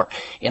 and more.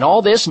 In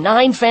all this,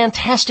 9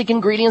 fantastic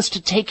ingredients to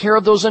take care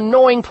of those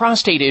annoying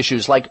prostate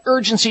issues like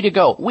urgency to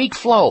go, weak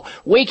flow,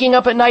 waking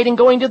up at night and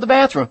going to the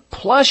bathroom.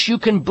 Plus, you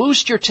can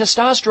boost your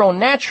testosterone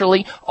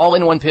naturally all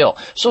in one pill.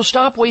 So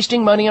stop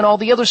wasting money on all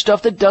the other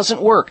stuff that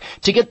doesn't work.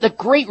 To get the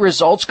great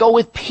results, go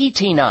with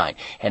PT9.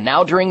 And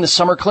now during the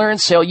summer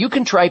clearance sale, you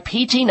can try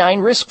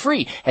PT9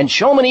 risk-free, and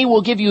Chamonix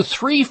will give you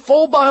 3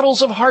 full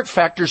bottles of Heart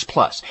Factors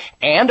Plus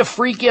and a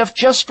free gift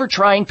just for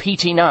trying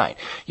PT9.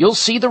 You'll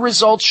see the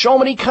results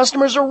Chamonix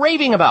customers are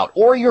raving about,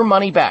 or your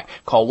money back.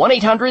 Call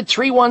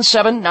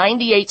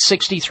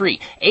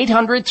 1-800-317-9863.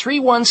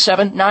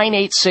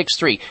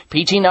 800-317-9863.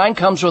 PT9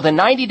 comes with a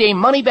 90-day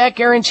money-back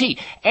guarantee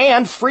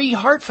and free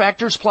Heart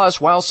Factors Plus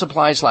while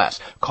supplies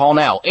last. Call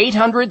now,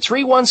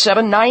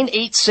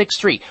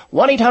 800-317-9863.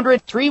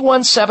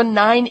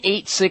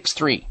 1-800-317-9863.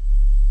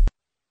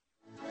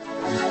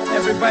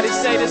 Everybody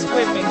say this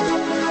with me.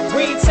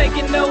 We ain't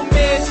taking no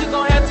meds, you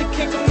gon' have to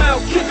kick them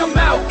out, kick them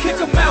out, kick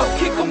them out,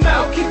 kick them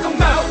out, kick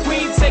them out. We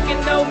ain't taking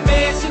no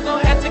meds, you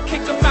gon' have to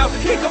kick them out,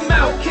 kick them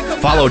out, kick them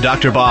out. Follow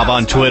Dr. Bob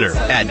on Twitter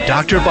at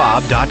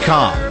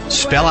drbob.com.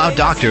 Spell out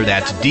doctor,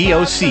 that's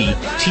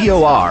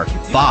D-O-C-T-O-R,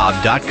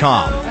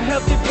 Bob.com. A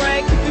healthy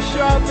brain, keep you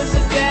sharp as a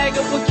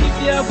dagger. We'll keep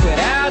you up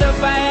without a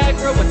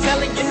Viagra. We're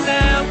telling you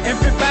now.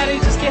 Everybody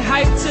just get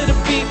hyped to the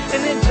beat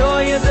and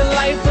enjoy the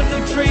life of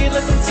new tree.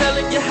 Look, I'm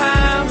telling you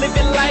how.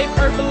 Living life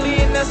herbally,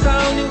 and that's the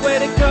only way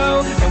to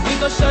go. And we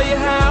gon' show you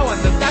how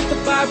on the Dr.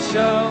 Bob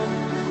Show.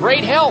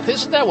 Great health,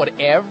 isn't that what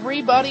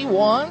everybody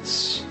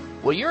wants?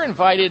 Well, you're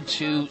invited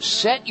to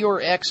set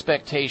your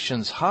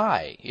expectations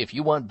high if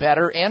you want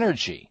better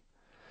energy,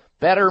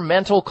 better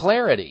mental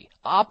clarity,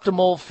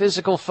 optimal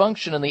physical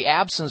function in the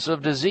absence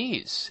of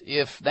disease.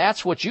 If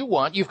that's what you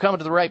want, you've come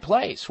to the right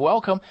place.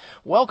 Welcome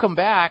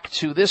back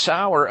to this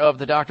hour of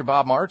the Dr.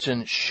 Bob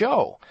Martin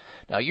Show.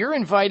 Now, you're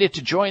invited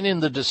to join in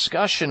the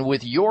discussion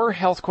with your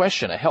health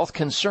question, a health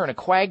concern, a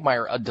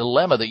quagmire, a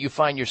dilemma that you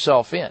find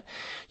yourself in.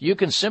 You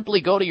can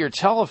simply go to your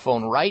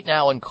telephone right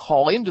now and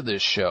call into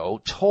this show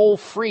toll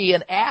free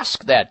and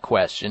ask that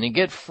question and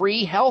get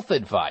free health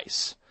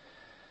advice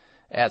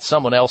at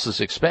someone else's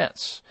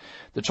expense.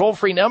 The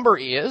toll-free number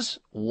is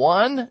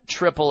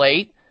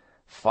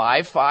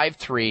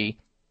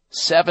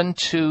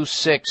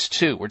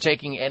 1-888-553-7262. We're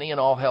taking any and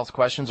all health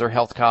questions or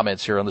health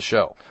comments here on the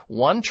show.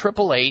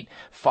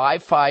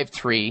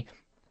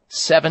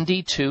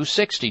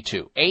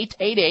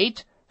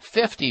 1-888-553-7262.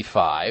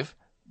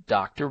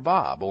 888-55-Dr.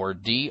 Bob, or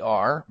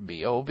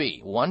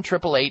D-R-B-O-B.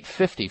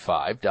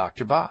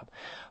 1-888-55-Dr. Bob.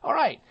 All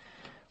right.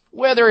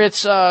 Whether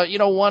it's,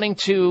 wanting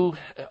to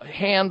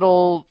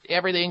handle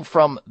everything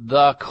from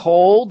the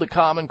cold, the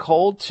common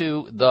cold,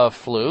 to the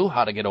flu,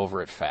 how to get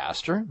over it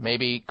faster,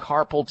 maybe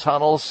carpal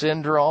tunnel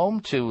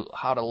syndrome to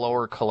how to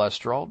lower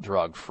cholesterol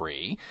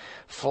drug-free,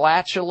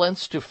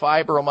 flatulence to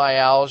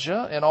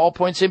fibromyalgia, and all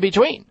points in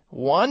between.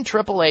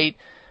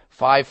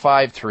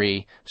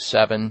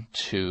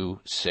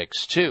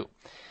 1-888-553-7262.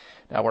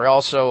 Now, we're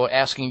also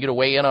asking you to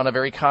weigh in on a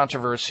very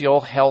controversial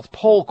health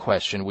poll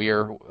question we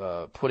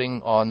are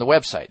putting on the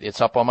website.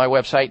 It's up on my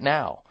website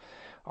now.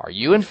 Are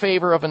you in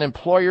favor of an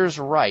employer's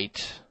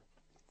right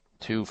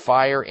to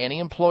fire any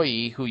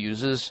employee who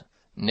uses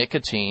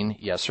nicotine,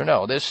 yes or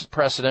no? This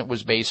precedent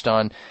was based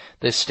on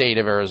this state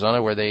of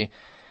Arizona, where they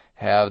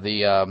have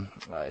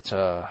it's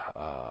a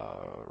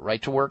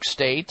right-to-work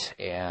state,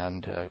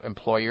 and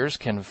employers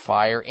can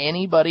fire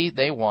anybody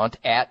they want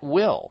at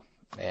will.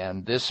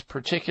 And this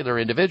particular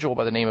individual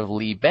by the name of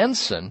Lee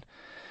Benson,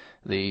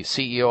 the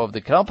CEO of the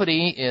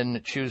company,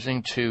 in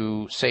choosing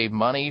to save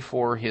money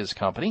for his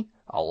company,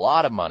 a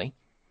lot of money,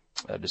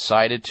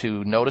 decided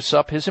to notice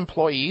up his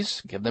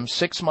employees, give them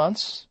 6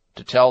 months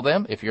to tell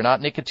them, if you're not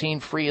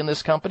nicotine-free in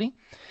this company,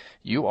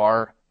 you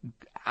are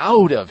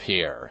out of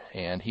here.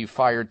 And he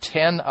fired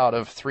 10 out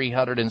of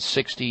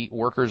 360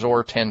 workers,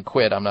 or 10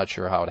 quit. I'm not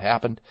sure how it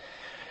happened.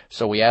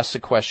 So we asked the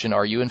question,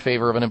 are you in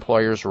favor of an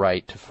employer's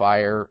right to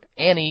fire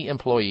any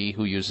employee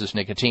who uses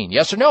nicotine?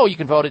 Yes or no? You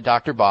can vote at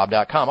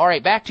drbob.com. All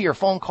right, back to your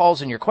phone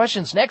calls and your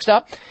questions. Next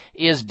up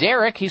is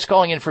Derek. He's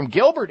calling in from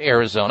Gilbert,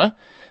 Arizona,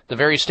 the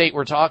very state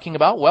we're talking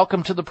about.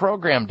 Welcome to the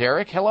program,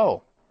 Derek.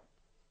 Hello.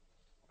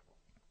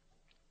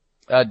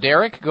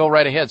 Derek, go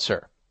right ahead,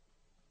 sir.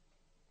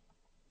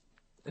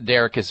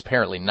 Derek is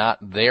apparently not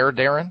there,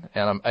 Darren,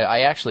 and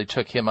I actually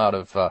took him out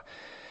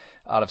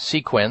of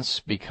sequence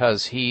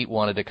because he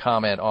wanted to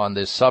comment on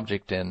this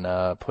subject and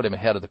put him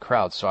ahead of the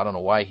crowd. So I don't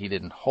know why he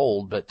didn't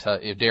hold, but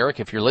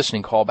Derek, if you're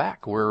listening, call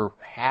back. We're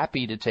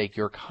happy to take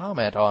your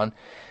comment on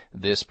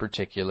this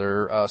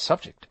particular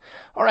subject.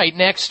 All right,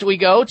 next we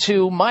go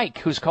to Mike,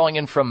 who's calling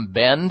in from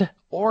Bend,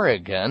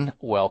 Oregon.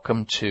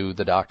 Welcome to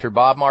the Dr.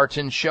 Bob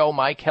Martin Show.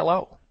 Mike,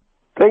 hello.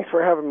 Thanks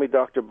for having me,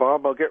 Dr.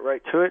 Bob. I'll get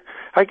right to it.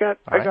 I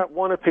got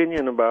one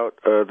opinion about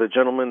the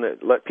gentleman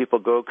that let people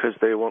go because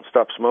they won't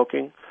stop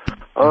smoking.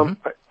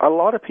 A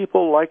lot of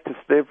people like to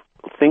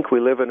think we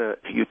live in a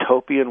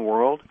utopian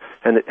world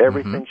and that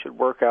everything should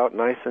work out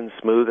nice and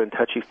smooth and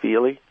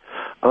touchy-feely.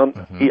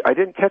 I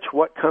didn't catch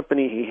what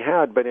company he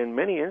had, but in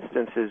many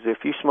instances, if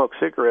you smoke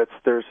cigarettes,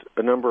 there's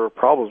a number of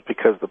problems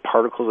because the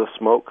particles of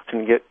smoke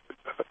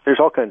there's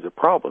all kinds of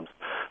problems.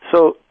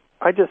 So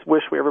I just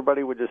wish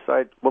everybody would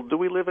decide, well, do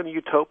we live in a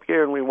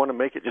utopia and we want to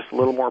make it just a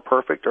little more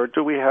perfect, or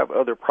do we have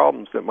other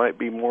problems that might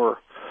be more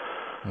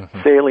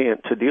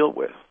salient to deal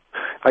with?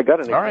 I got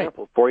an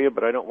example for you,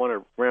 but I don't want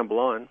to ramble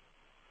on.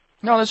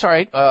 No, that's all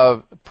right.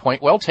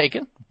 Point well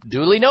taken.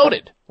 Duly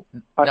noted.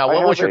 Now,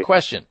 what was your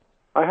question?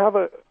 I have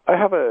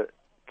a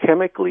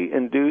chemically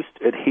induced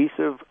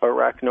adhesive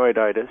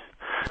arachnoiditis.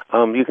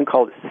 You can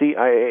call it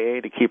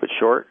CIAA to keep it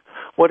short.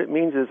 What it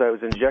means is I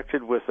was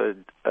injected with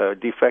a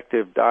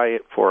defective dye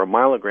for a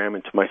myelogram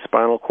into my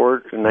spinal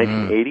cord in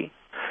 1980,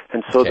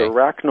 and so the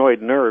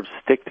arachnoid nerves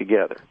stick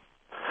together.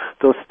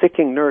 Those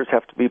sticking nerves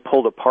have to be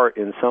pulled apart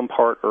in some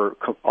part or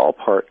all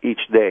part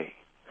each day.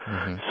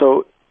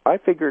 So I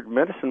figured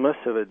medicine must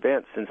have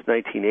advanced since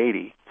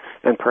 1980,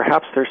 and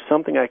perhaps there's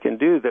something I can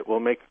do that will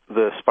make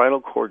the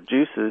spinal cord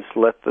juices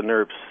let the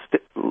nerves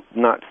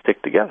not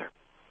stick together.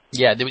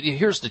 Yeah,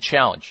 here's the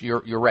challenge.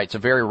 You're right. It's a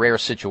very rare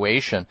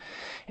situation,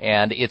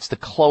 and it's the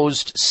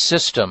closed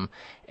system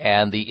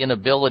and the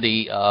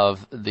inability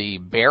of the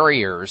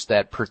barriers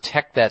that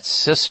protect that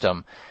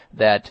system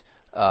that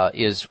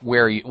is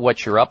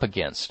what you're up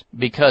against.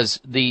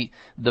 Because the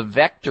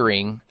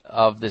vectoring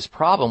of this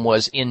problem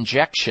was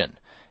injection,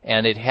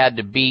 and it had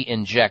to be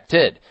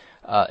injected.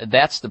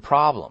 That's the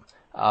problem.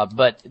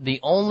 But the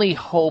only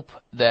hope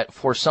that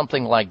for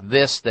something like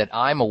this that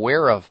I'm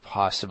aware of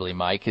possibly,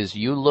 Mike, is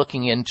you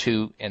looking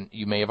into, and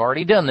you may have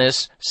already done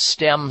this,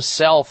 stem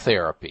cell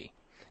therapy.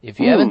 If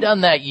you haven't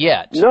done that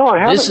yet, no, I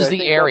haven't. This is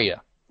the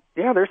area.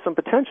 Yeah, there's some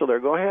potential there.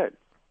 Go ahead.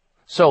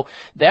 So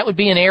that would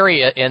be an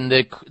area, and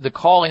the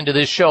call into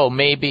this show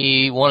may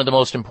be one of the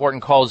most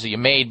important calls that you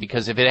made,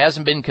 because if it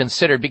hasn't been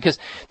considered, because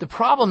the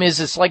problem is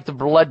it's like the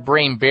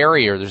blood-brain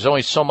barrier. There's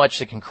only so much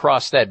that can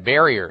cross that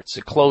barrier. It's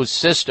a closed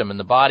system, and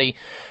the body,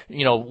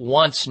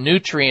 wants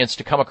nutrients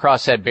to come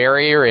across that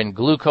barrier and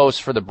glucose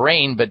for the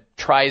brain, but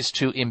tries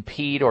to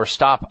impede or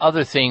stop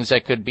other things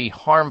that could be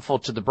harmful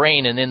to the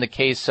brain. And in the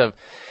case of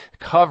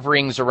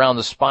coverings around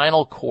the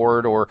spinal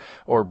cord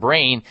or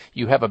brain,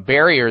 you have a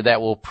barrier that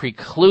will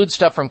preclude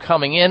stuff from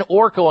coming in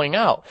or going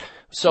out.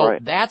 So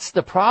that's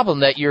the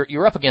problem that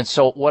you're up against.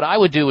 So what I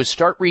would do is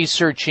start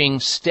researching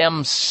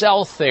stem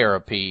cell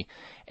therapy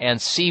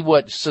and see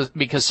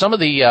because some of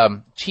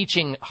the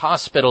teaching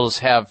hospitals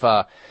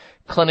have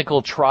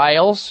clinical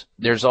trials.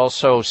 There's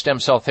also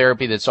stem cell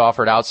therapy that's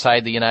offered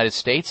outside the United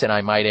States, and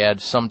I might add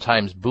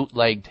sometimes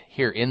bootlegged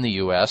here in the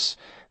U.S.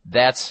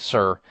 That's,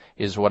 sir,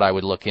 is what I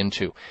would look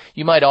into.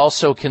 You might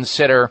also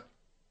consider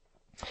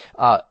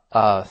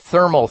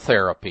thermal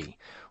therapy.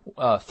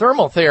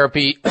 Thermal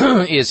therapy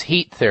is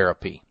heat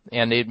therapy,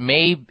 and it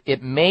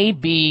may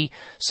be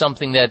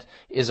something that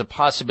is a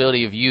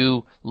possibility of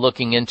you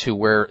looking into,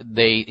 where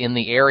they, in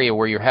the area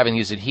where you're having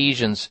these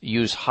adhesions,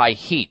 use high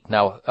heat.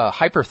 Now,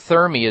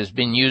 hyperthermia has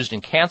been used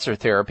in cancer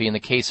therapy in the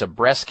case of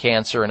breast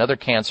cancer and other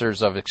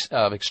cancers of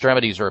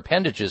extremities or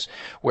appendages,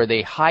 where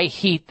they high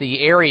heat the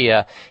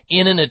area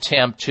in an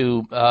attempt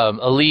to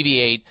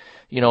alleviate,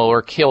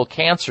 or kill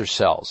cancer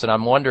cells. And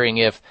I'm wondering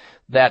if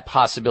that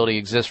possibility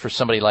exists for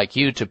somebody like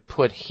you to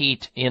put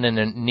heat in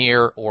and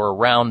near or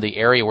around the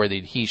area where the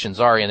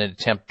adhesions are in an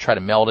attempt to try to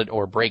melt it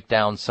or break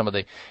down some of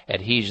the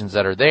adhesions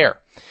that are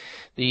there.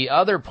 The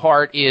other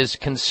part is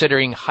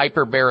considering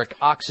hyperbaric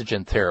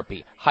oxygen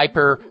therapy.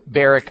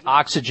 Hyperbaric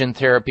oxygen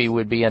therapy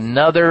would be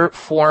another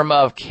form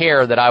of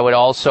care that I would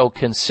also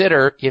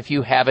consider if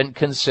you haven't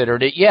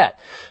considered it yet.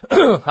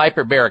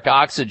 Hyperbaric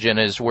oxygen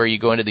is where you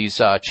go into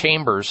these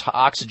chambers,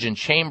 oxygen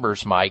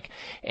chambers, Mike,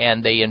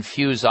 and they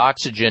infuse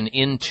oxygen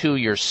into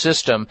your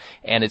system,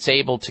 and it's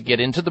able to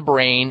get into the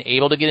brain,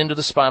 able to get into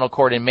the spinal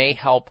cord, and may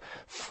help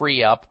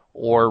free up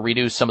or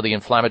reduce some of the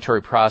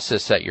inflammatory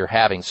process that you're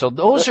having. So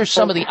those are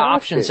some of the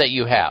options that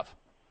you have.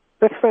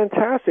 That's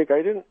fantastic.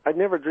 I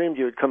never dreamed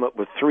you would come up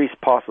with 3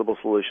 possible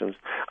solutions.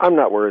 I'm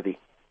not worthy.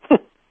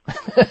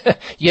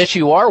 Yes,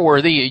 you are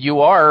worthy.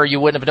 You are, or you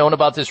wouldn't have known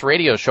about this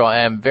radio show. I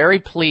am very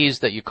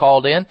pleased that you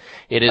called in.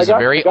 It is a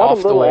very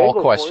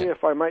off-the-wall question.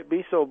 If I might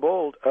be so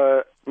bold,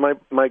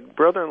 my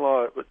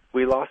brother-in-law,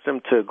 we lost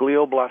him to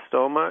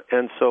glioblastoma,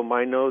 and so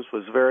my nose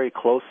was very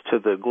close to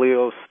the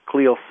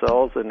glial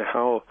cells, and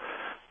how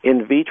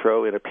in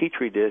vitro, in a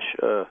petri dish,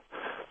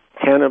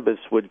 cannabis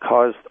would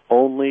cause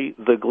only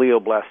the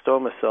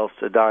glioblastoma cells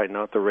to die,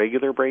 not the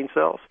regular brain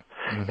cells.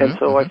 And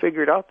so I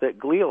figured out that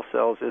glial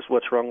cells is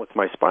what's wrong with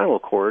my spinal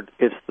cord.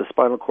 It's the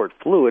spinal cord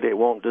fluid. It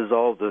won't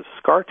dissolve the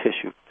scar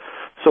tissue.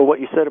 So what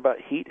you said about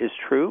heat is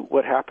true.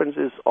 What happens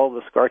is all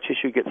the scar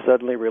tissue gets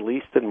suddenly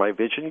released and my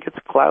vision gets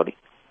cloudy.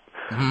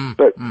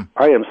 But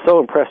I am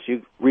so impressed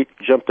you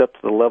jumped up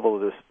to the level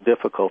of this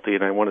difficulty,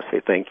 and I want to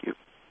say thank you.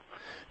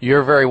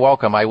 You're very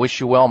welcome. I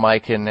wish you well,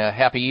 Mike, and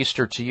happy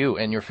Easter to you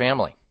and your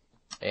family.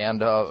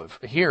 And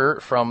here,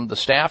 from the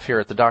staff here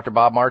at the Dr.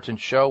 Bob Martin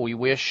Show, we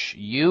wish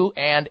you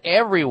and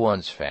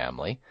everyone's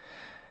family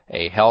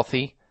a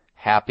healthy,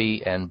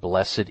 happy, and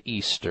blessed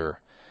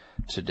Easter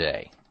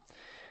today.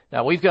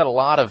 Now, we've got a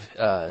lot of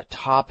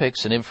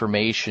topics and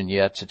information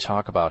yet to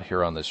talk about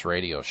here on this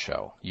radio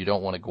show. You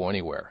don't want to go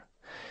anywhere,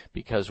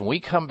 because when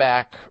we come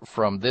back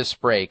from this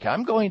break,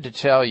 I'm going to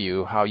tell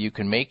you how you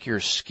can make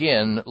your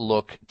skin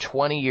look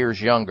 20 years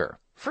younger.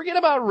 Forget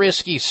about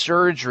risky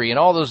surgery and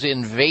all those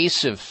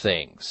invasive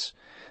things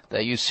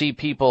that you see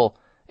people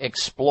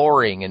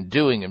exploring and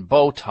doing, and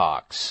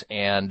Botox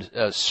and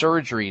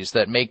surgeries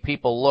that make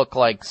people look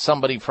like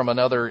somebody from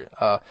another,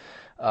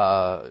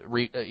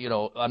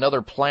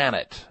 another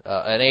planet,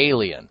 an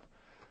alien.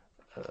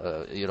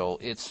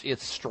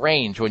 It's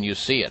strange when you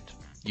see it.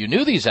 You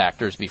knew these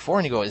actors before,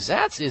 and you go, is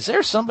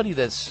there somebody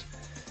that's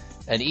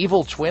an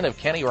evil twin of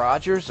Kenny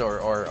Rogers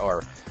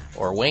or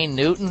Wayne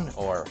Newton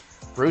or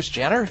Bruce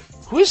Jenner?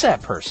 Who is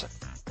that person?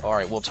 All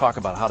right, we'll talk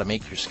about how to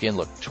make your skin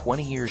look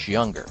 20 years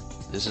younger.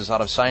 This is out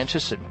of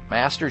scientists at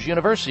Masters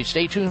University.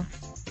 Stay tuned.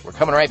 We're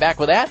coming right back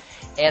with that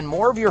and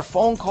more of your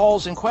phone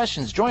calls and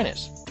questions. Join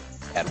us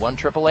at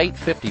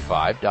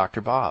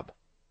 1-888-55-Dr. Bob.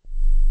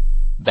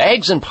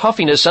 Bags and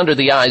puffiness under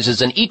the eyes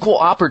is an equal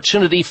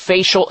opportunity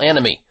facial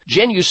enemy.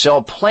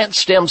 Genucell Plant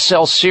Stem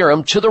Cell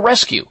Serum to the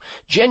rescue.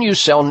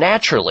 Genucell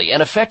naturally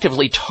and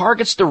effectively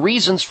targets the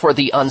reasons for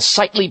the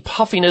unsightly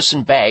puffiness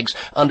and bags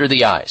under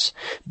the eyes.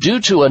 Due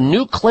to a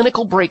new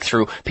clinical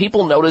breakthrough,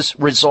 people notice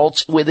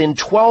results within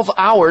 12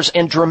 hours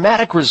and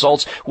dramatic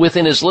results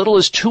within as little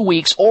as 2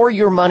 weeks, or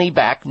your money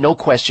back, no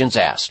questions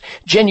asked.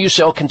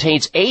 Genucell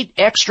contains 8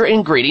 extra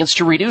ingredients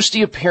to reduce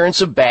the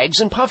appearance of bags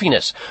and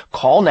puffiness.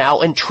 Call now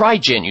and try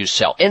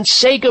Genucell and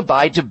say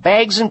goodbye to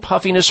bags and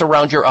puffiness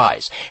around your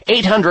eyes.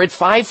 800-543-6596.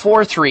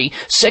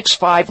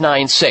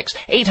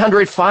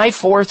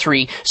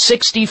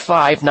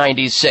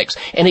 800-543-6596.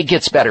 And it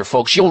gets better,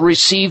 folks. You'll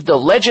receive the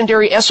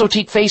legendary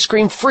Esotique face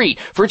cream free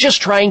for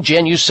just trying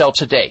Genucell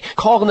today.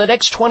 Call in the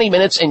next 20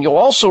 minutes and you'll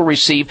also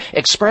receive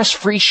express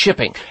free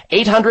shipping.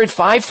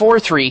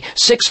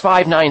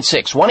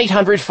 800-543-6596.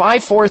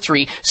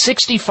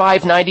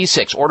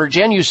 1-800-543-6596. Order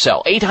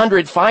Genucell.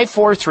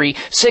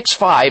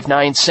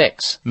 800-543-6596.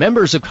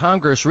 Members of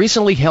Congress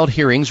recently held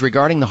hearings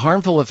regarding the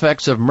harmful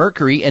effects of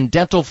mercury and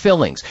dental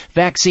fillings,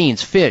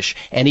 vaccines, fish,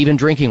 and even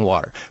drinking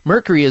water.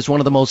 Mercury is one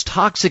of the most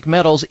toxic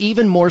metals,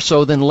 even more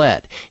so than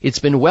lead. It's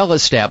been well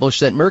established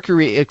that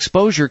mercury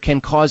exposure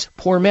can cause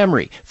poor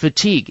memory,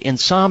 fatigue,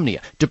 insomnia,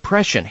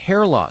 depression,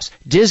 hair loss,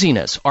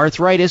 dizziness,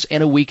 arthritis,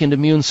 and a weakened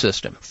immune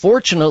system.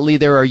 Fortunately,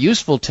 there are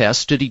useful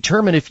tests to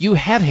determine if you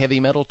have heavy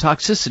metal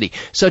toxicity,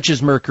 such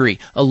as mercury,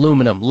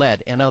 aluminum,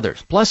 lead, and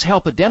others. Plus,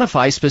 help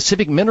identify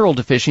specific mineral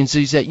deficiencies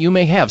that you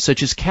may have,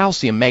 such as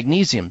calcium,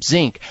 magnesium,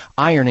 zinc,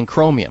 iron, and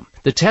chromium.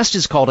 The test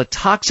is called a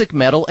toxic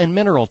metal and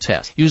mineral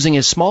test. Using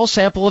a small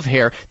sample of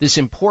hair, this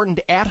important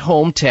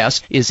at-home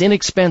test is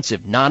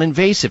inexpensive,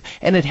 non-invasive,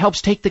 and it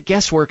helps take the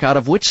guesswork out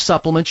of which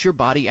supplements your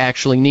body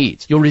actually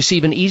needs. You'll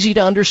receive an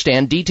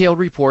easy-to-understand, detailed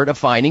report of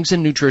findings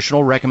and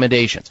nutritional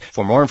recommendations.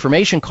 For more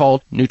information,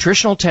 call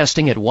Nutritional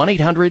Testing at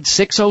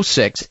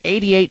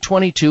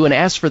 1-800-606-8822 and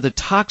ask for the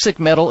toxic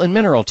metal and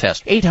mineral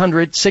test.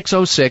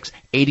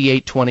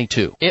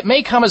 800-606-8822. It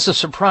may come as a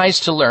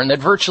surprise to learn that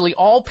virtually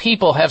all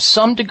people have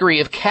some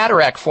degree of cataract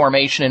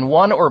formation in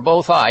one or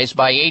both eyes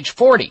by age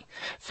 40.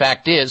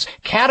 Fact is,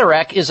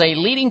 cataract is a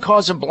leading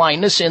cause of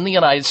blindness in the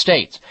United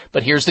States.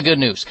 But here's the good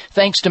news.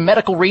 Thanks to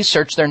medical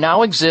research, there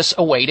now exists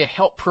a way to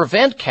help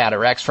prevent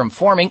cataracts from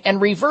forming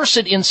and reverse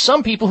it in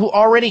some people who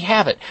already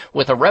have it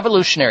with a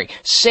revolutionary,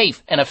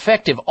 safe, and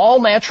effective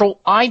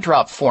all-natural eye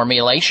drop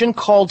formulation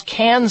called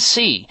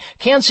Can-C.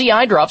 Can-C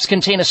eye drops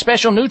contain a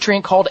special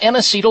nutrient called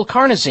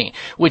N-acetylcarnosine,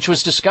 which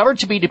was discovered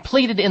to be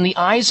depleted in the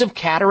eyes of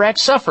cataract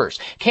sufferers.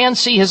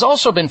 Can-C has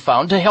also been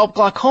found to help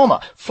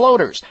glaucoma,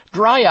 floaters,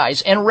 dry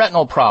eyes, and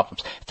retinal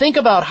problems. Think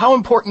about how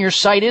important your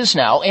sight is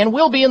now and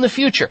will be in the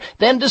future.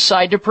 Then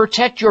decide to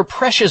protect your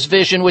precious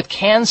vision with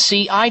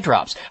Can-C eye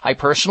drops. I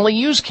personally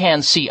use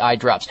Can-C eye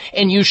drops,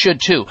 and you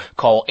should too.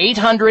 Call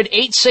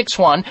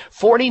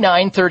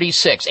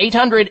 800-861-4936.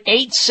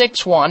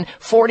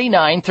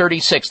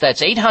 800-861-4936.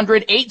 That's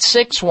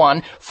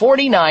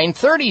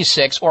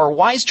 800-861-4936 or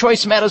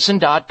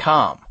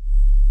wisechoicemedicine.com.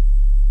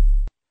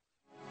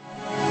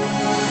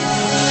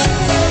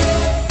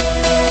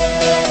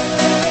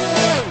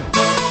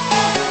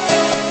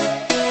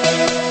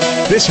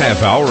 This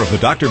half hour of the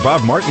Dr.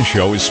 Bob Martin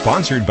Show is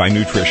sponsored by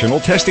Nutritional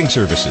Testing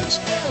Services.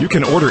 You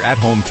can order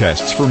at-home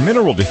tests for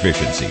mineral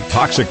deficiency,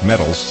 toxic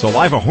metals,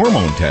 saliva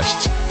hormone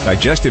tests,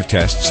 digestive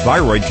tests,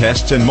 thyroid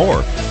tests, and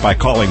more by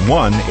calling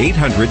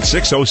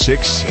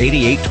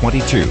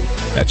 1-800-606-8822.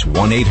 That's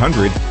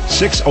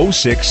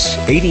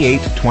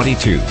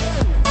 1-800-606-8822.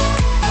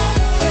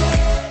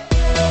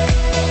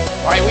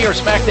 All right, we are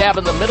smack dab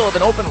in the middle of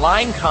an open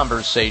line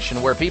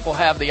conversation where people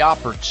have the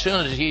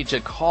opportunity to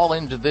call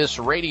into this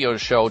radio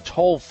show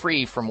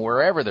toll-free from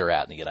wherever they're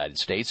at in the United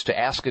States to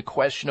ask a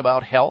question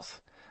about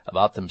health,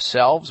 about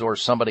themselves or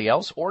somebody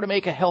else, or to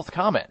make a health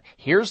comment.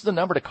 Here's the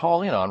number to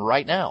call in on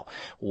right now,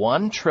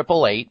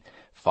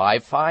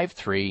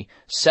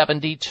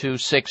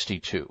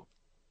 1-888-553-7262.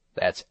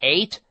 That's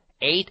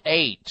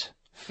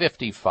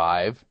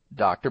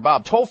 888-55-Dr.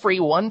 Bob. Toll-free,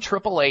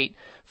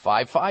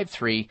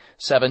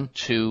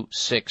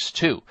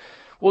 1-888-553-7262.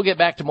 We'll get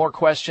back to more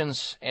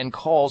questions and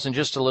calls in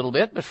just a little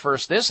bit, but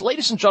first this.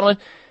 Ladies and gentlemen,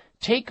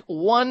 take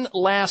one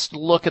last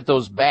look at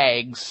those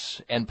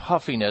bags and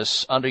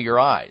puffiness under your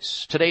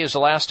eyes. Today is the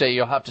last day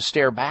you'll have to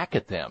stare back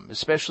at them,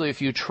 especially if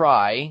you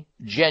try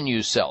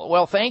Genucel.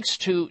 Well, thanks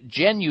to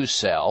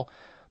Genucel,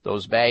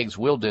 those bags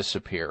will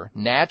disappear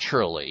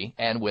naturally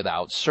and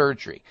without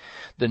surgery.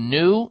 The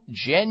new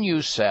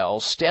Genucel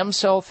stem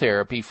cell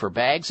therapy for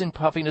bags and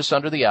puffiness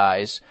under the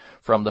eyes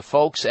from the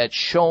folks at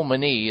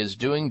Chamonix is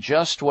doing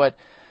just what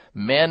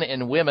men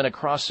and women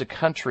across the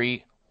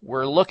country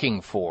were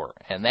looking for,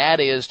 and that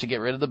is to get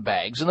rid of the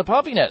bags and the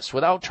puffiness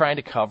without trying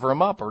to cover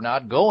them up or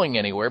not going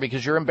anywhere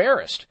because you're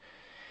embarrassed.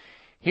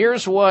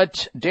 Here's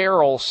what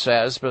Daryl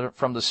says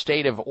from the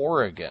state of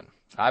Oregon.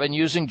 I've been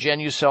using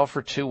Genucel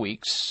for 2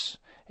 weeks.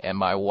 And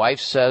my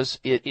wife says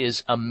it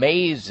is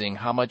amazing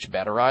how much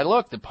better I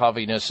look. The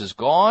puffiness is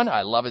gone.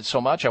 I love it so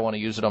much, I want to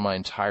use it on my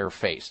entire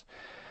face.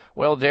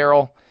 Well,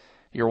 Daryl,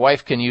 your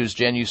wife can use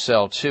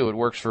Genucel too. It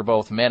works for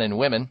both men and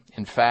women.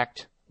 In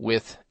fact,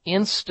 with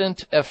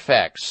instant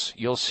effects,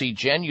 you'll see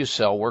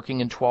Genucel working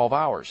in 12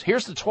 hours.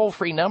 Here's the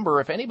toll-free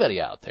number if anybody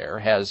out there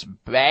has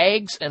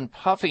bags and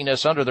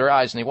puffiness under their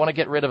eyes and they want to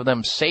get rid of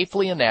them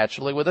safely and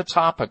naturally with a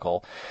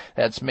topical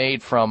that's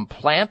made from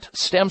plant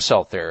stem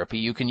cell therapy.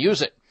 You can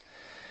use it.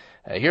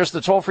 Here's the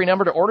toll-free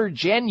number to order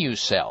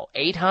Genucel,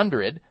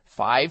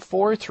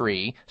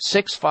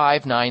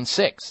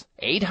 800-543-6596.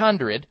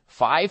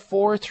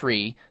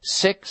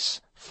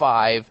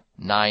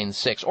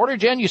 800-543-6596. Order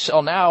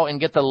Genucel now and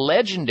get the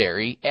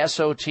legendary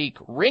Esotique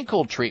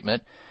wrinkle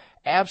treatment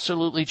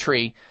absolutely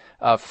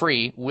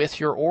free with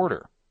your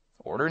order.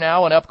 Order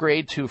now and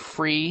upgrade to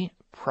free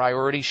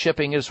priority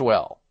shipping as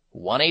well.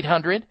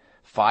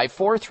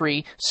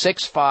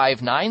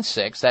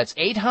 1-800-543-6596. That's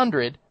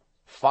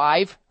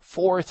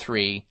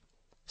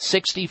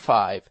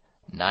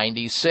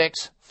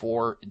 800-543-6596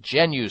 for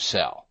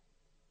Genucel.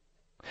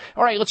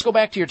 All right, let's go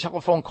back to your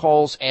telephone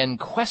calls and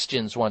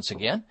questions once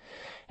again.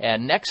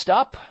 And next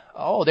up,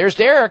 there's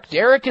Derek.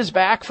 Derek is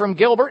back from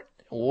Gilbert.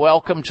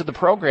 Welcome to the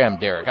program,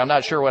 Derek. I'm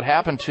not sure what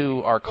happened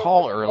to our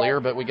call earlier,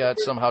 but we got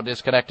somehow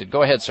disconnected.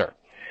 Go ahead, sir.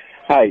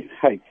 Hi,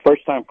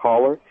 first-time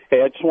caller.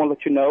 Hey, I just want to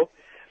let you know,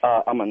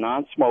 I'm a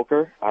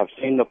non-smoker. I've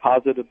seen the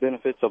positive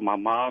benefits of my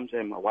mom's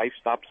and my wife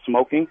stopped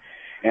smoking,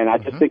 and I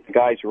just think the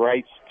guy's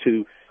rights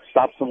to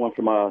stop someone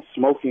from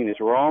smoking is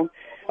wrong.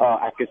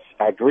 I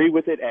agree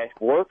with it at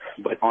work,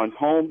 but on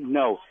home,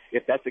 no.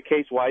 If that's the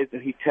case, why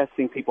isn't he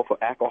testing people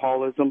for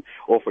alcoholism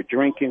or for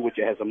drinking, which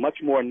has a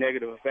much more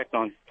negative effect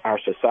on our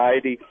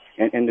society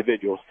and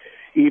individuals,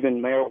 even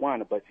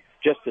marijuana? But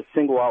just to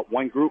single out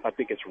one group, I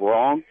think it's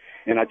wrong,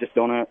 and I just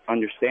don't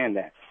understand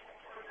that.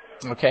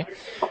 Okay.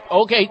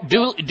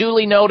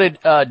 Duly noted,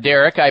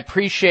 Derek. I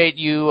appreciate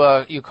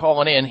you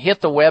calling in. Hit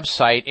the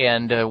website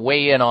and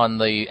weigh in on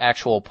the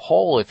actual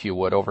poll, if you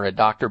would, over at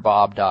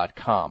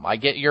drbob.com. I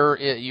get your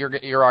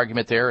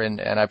argument there,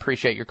 and I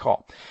appreciate your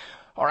call.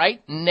 All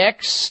right.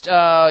 Next,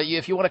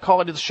 if you want to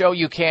call into the show,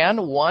 you can.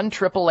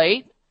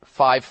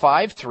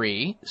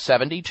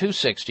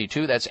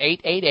 1-888-553-7262. That's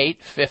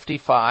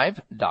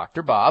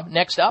 888-55 Bob.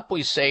 Next up,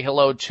 we say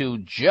hello to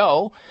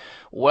Joe.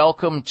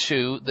 Welcome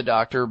to the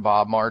Dr.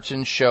 Bob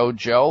Martin Show.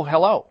 Joe,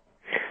 hello.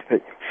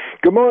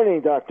 Good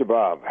morning, Dr.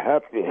 Bob.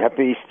 Happy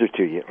Easter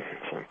to you.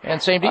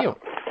 And same to you.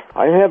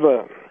 I have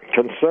a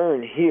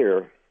concern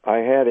here. I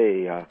had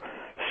a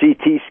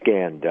CT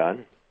scan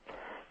done,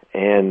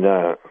 and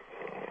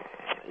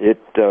it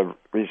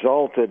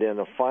resulted in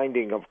a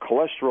finding of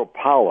cholesterol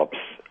polyps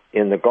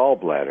in the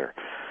gallbladder.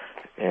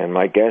 And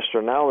my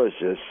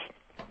gastroenterologist,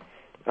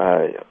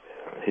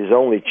 his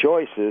only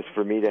choice is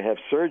for me to have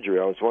surgery.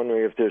 I was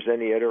wondering if there's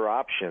any other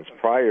options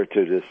prior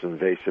to this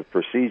invasive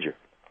procedure.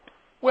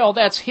 Well,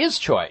 that's his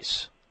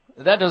choice.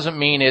 That doesn't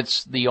mean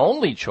it's the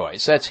only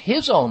choice. That's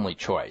his only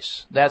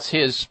choice. That's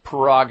his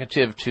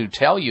prerogative to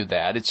tell you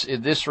that.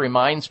 This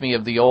reminds me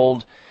of the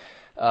old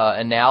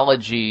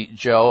analogy,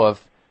 Joe,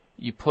 of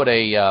you put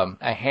a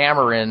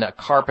hammer in a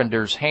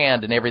carpenter's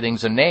hand and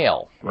everything's a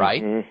nail,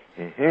 right?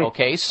 Mm-hmm. Mm-hmm.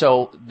 Okay,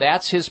 so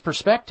that's his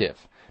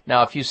perspective.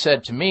 Now, if you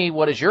said to me,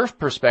 what is your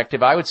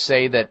perspective, I would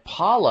say that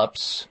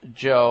polyps,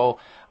 Joe,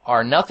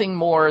 are nothing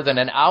more than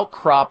an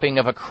outcropping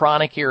of a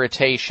chronic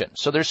irritation.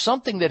 So there's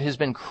something that has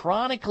been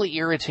chronically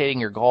irritating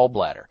your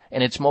gallbladder,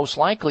 and it's most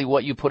likely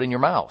what you put in your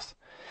mouth.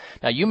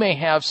 Now, you may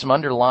have some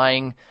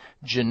underlying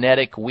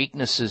genetic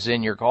weaknesses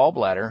in your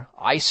gallbladder.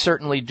 I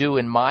certainly do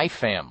in my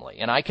family,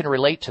 and I can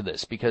relate to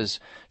this because,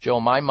 Joe,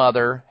 my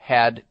mother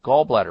had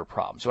gallbladder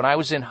problems. When I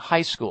was in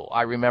high school,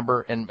 I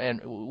remember,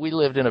 and we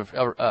lived in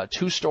a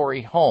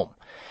two-story home,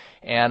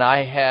 and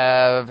I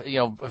have,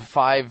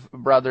 5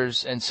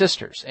 brothers and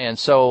sisters. And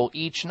so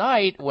each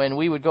night when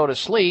we would go to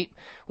sleep,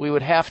 we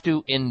would have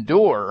to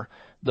endure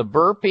the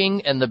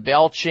burping and the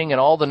belching and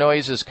all the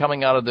noises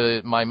coming out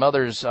of my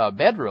mother's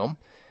bedroom,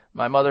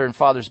 my mother and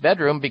father's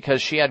bedroom,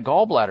 because she had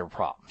gallbladder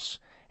problems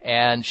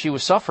and she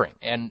was suffering.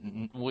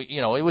 And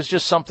it was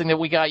just something that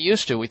we got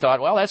used to. We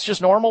thought, well, that's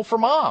just normal for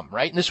mom,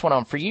 right? And this went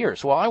on for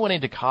years. Well, I went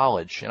into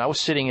college and I was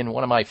sitting in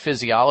one of my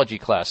physiology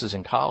classes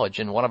in college,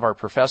 and one of our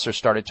professors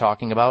started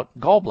talking about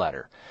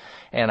gallbladder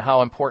and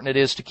how important it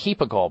is to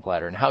keep a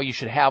gallbladder and how you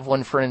should have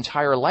one for an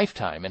entire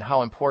lifetime and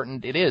how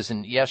important it is.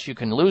 And yes, you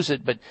can lose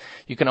it, but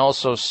you can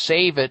also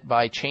save it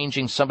by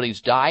changing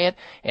somebody's diet.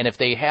 And if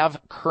they have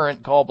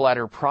current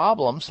gallbladder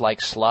problems like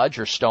sludge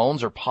or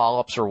stones or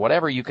polyps or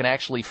whatever, you can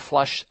actually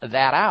flush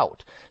that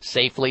out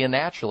safely and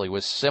naturally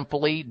with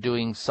simply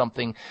doing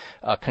something,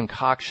 a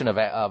concoction of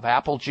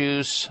apple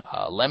juice,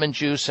 lemon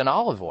juice, and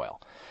olive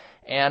oil.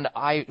 And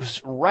I was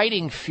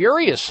writing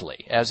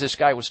furiously as this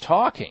guy was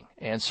talking.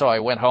 And so I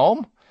went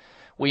home.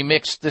 We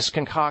mixed this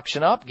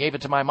concoction up, gave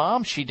it to my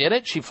mom. She did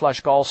it. She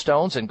flushed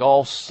gallstones and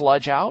gall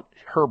sludge out.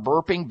 Her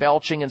burping,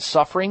 belching, and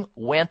suffering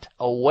went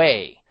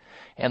away.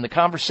 And the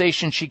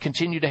conversation she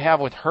continued to have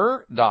with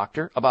her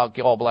doctor about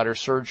gallbladder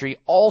surgery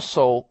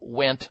also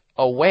went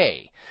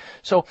away.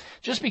 So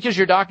just because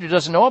your doctor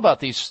doesn't know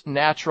about these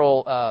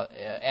natural,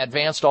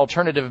 advanced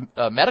alternative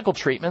medical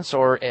treatments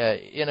or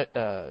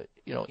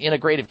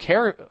integrative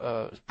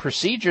care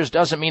procedures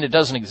doesn't mean it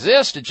doesn't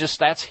exist. It's just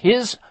that's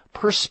his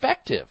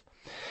perspective.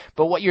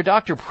 But what your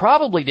doctor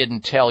probably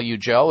didn't tell you,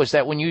 Joe, is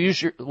that when you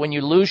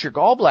lose your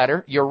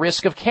gallbladder, your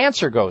risk of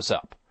cancer goes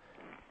up.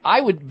 I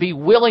would be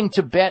willing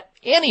to bet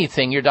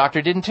anything your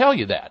doctor didn't tell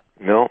you that.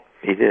 No,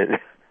 he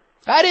didn't.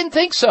 I didn't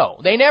think so.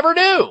 They never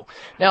do.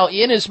 Now,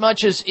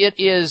 inasmuch as it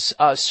is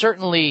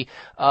certainly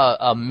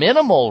a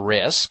minimal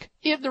risk,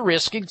 the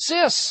risk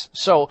exists.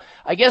 So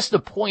I guess the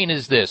point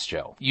is this,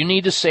 Joe. You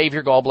need to save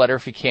your gallbladder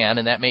if you can,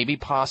 and that may be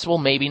possible,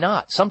 maybe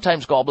not.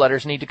 Sometimes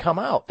gallbladders need to come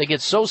out. They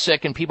get so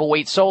sick and people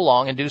wait so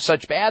long and do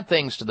such bad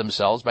things to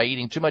themselves by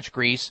eating too much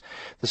grease,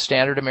 the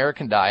standard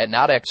American diet,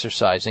 not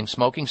exercising,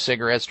 smoking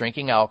cigarettes,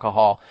 drinking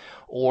alcohol,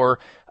 or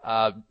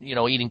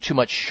eating too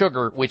much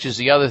sugar, which is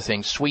the other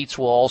thing. Sweets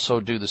will also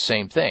do the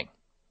same thing.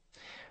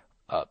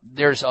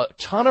 There's a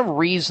ton of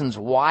reasons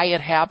why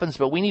it happens,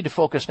 but we need to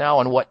focus now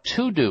on what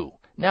to do.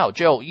 Now,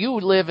 Joe, you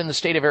live in the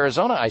state of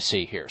Arizona, I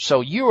see here. So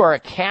you are a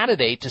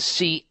candidate to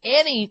see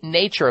any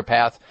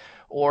naturopath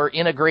or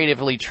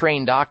integratively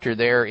trained doctor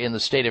there in the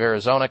state of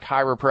Arizona,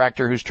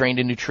 chiropractor who's trained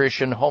in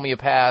nutrition,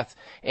 homeopath,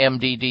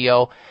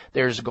 MDDO.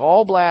 There's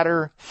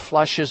gallbladder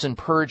flushes and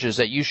purges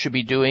that you should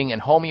be doing,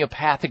 and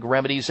homeopathic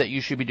remedies that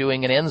you should be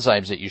doing, and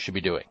enzymes that you should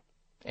be doing,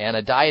 and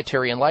a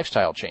dietary and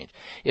lifestyle change.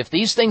 If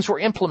these things were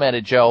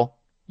implemented, Joe,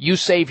 you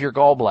save your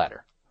gallbladder.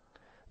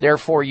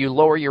 Therefore, you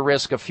lower your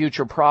risk of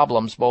future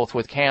problems, both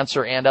with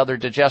cancer and other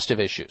digestive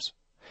issues.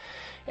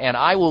 And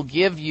I will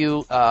give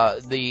you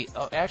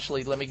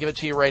actually, let me give it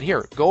to you right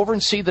here. Go over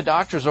and see the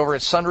doctors over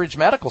at Sunridge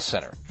Medical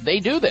Center. They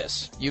do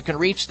this. You can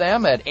reach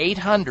them at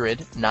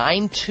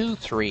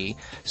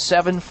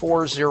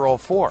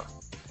 800-923-7404.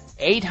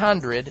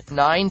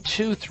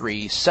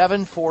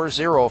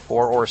 800-923-7404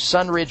 or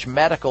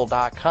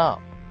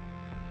sunridgemedical.com.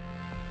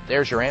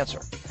 There's your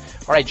answer.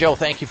 All right, Joe,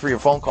 thank you for your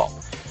phone call.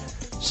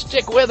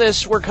 Stick with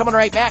us. We're coming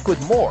right back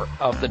with more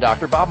of the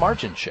Dr. Bob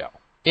Martin Show.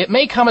 It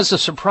may come as a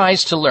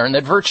surprise to learn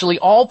that virtually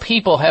all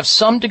people have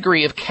some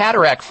degree of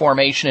cataract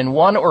formation in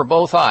one or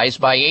both eyes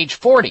by age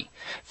 40.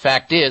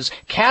 Fact is,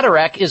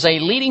 cataract is a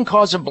leading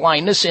cause of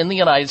blindness in the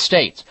United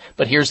States.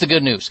 But here's the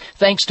good news.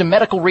 Thanks to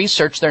medical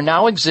research, there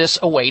now exists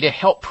a way to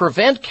help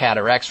prevent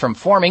cataracts from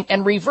forming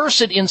and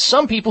reverse it in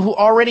some people who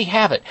already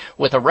have it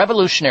with a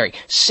revolutionary,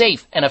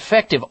 safe, and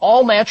effective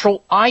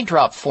all-natural eye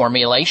drop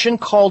formulation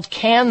called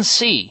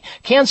Can-C.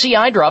 Can-C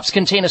eye drops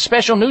contain a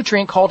special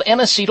nutrient called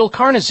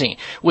N-acetylcarnosine,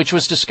 which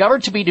was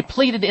discovered to be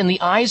depleted in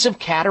the eyes of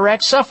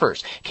cataract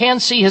sufferers.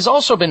 Can-C has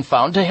also been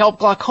found to help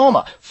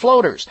glaucoma,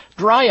 floaters,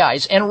 dry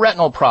eyes, and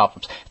retinal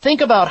problems.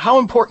 Think about how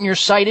important your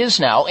sight is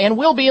now and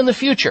will be in the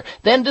future.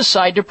 Then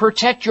decide to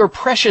protect your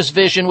precious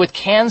vision with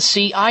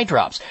Can-C eye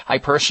drops. I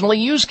personally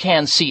use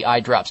Can-C eye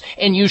drops,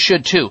 and you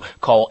should too.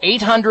 Call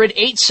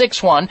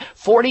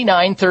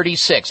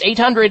 800-861-4936.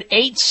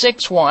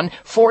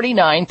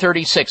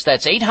 800-861-4936.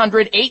 That's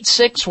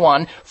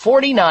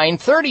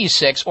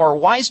 800-861-4936 or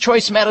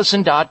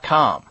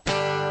wisechoicemedicine.com.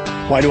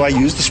 Why do I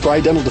use the Spry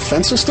Dental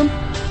Defense System?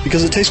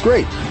 Because it tastes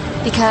great.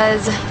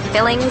 Because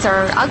fillings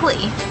are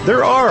ugly.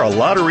 There are a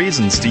lot of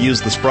reasons to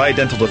use the Spry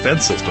Dental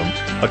Defense System,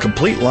 a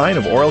complete line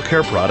of oral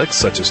care products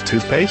such as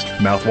toothpaste,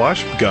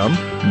 mouthwash, gum,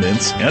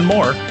 mints, and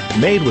more,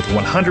 made with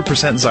 100%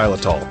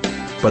 xylitol.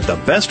 But the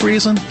best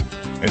reason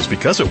is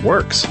because it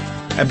works.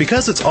 And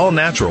because it's all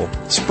natural,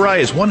 Spry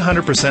is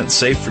 100%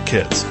 safe for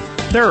kids.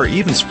 There are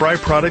even Spry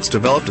products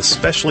developed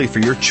especially for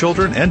your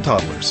children and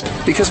toddlers.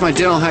 Because my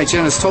dental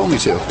hygienist told me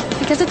to.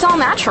 Because it's all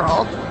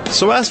natural.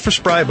 So ask for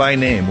Spry by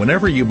name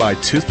whenever you buy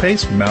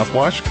toothpaste,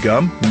 mouthwash,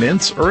 gum,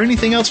 mints, or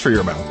anything else for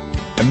your mouth.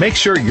 And make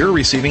sure you're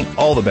receiving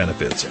all the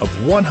benefits of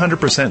 100%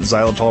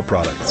 xylitol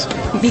products.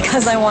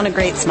 Because I want a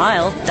great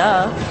smile,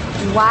 duh.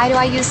 Why do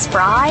I use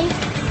Spry?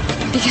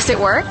 Because it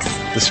works?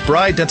 The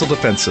Spry Dental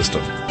Defense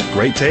System.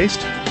 Great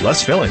taste,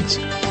 less fillings.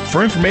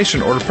 For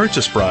information or to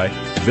purchase Spry,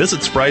 visit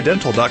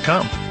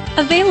sprydental.com.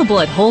 Available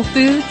at Whole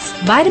Foods,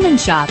 Vitamin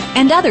Shop,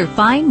 and other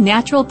fine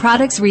natural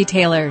products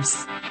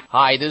retailers.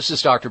 Hi, this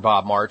is Dr.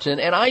 Bob Martin,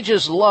 and I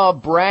just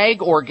love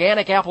Bragg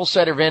Organic Apple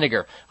Cider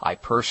Vinegar. I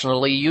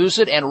personally use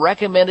it and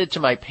recommend it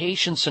to my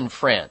patients and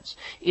friends.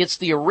 It's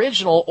the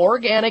original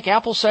organic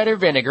apple cider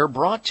vinegar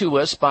brought to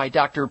us by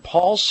Dr.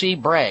 Paul C.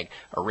 Bragg,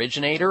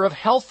 originator of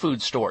health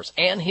food stores,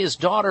 and his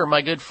daughter,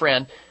 my good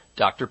friend,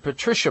 Dr.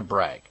 Patricia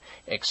Bragg.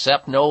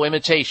 Accept no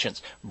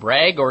imitations.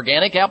 Bragg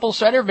Organic Apple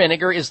Cider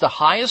Vinegar is the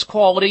highest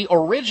quality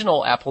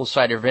original apple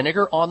cider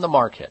vinegar on the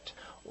market.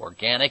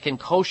 Organic and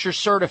kosher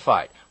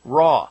certified,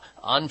 raw,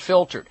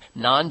 unfiltered,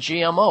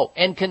 non-GMO,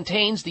 and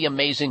contains the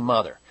amazing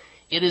mother.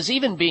 It is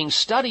even being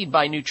studied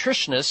by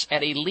nutritionists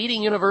at a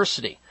leading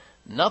university.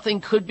 Nothing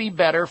could be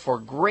better for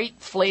great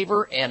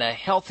flavor and a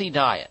healthy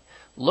diet.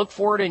 Look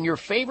for it in your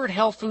favorite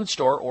health food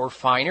store or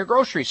finer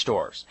grocery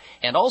stores.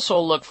 And also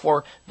look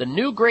for the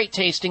new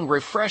great-tasting,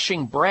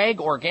 refreshing Bragg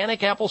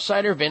Organic Apple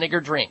Cider Vinegar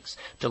drinks.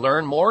 To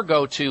learn more,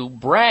 go to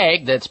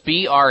Bragg, that's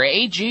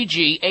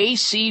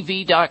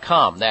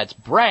BRAGGACV.com. That's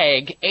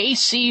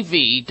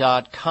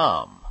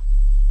BraggACV.com.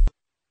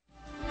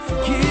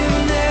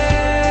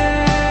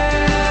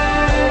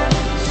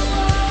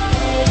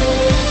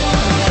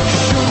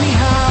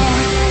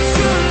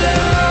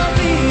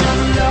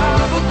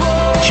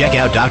 Check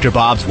out Dr.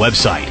 Bob's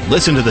website.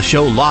 Listen to the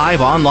show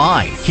live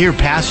online. Hear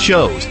past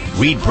shows.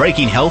 Read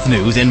breaking health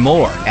news and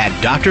more at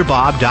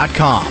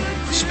drbob.com.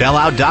 Spell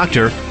out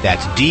doctor,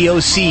 that's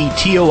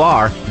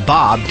DOCTOR,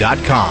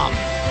 Bob.com.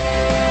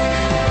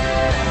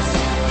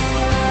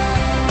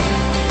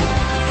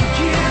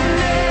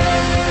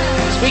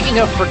 Speaking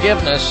of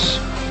forgiveness,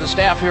 the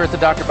staff here at the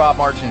Dr. Bob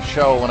Martin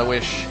Show want to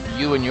wish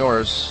you and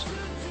yours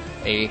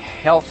a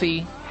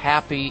healthy,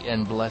 happy,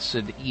 and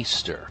blessed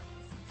Easter.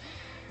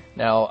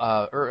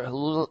 Now,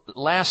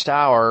 last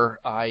hour,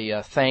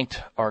 I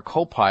thanked our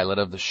co-pilot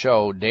of the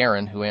show,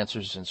 Darren, who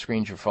answers and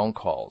screens your phone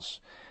calls.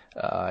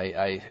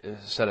 I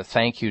said a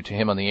thank you to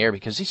him on the air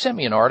because he sent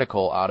me an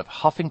article out of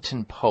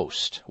Huffington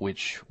Post,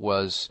 which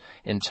was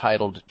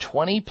entitled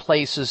 20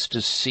 Places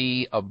to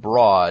See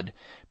Abroad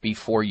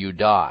Before You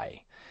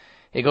Die.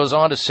 It goes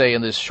on to say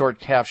in this short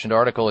captioned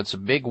article, it's a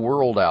big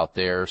world out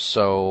there,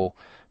 so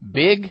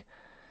big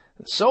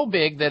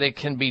that it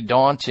can be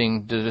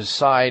daunting to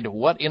decide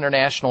what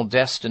international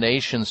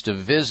destinations to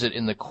visit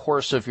in the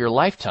course of your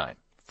lifetime.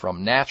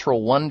 From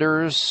natural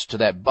wonders to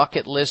that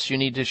bucket list you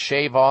need to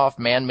shave off,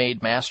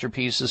 man-made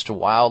masterpieces to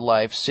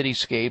wildlife,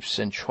 cityscapes,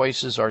 and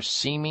choices are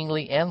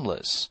seemingly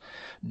endless.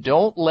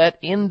 Don't let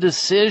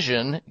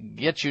indecision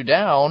get you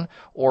down,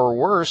 or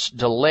worse,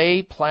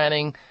 delay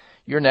planning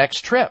your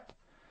next trip.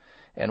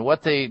 And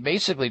what they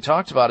basically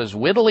talked about is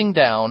whittling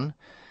down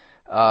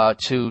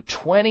to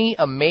 20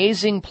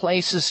 amazing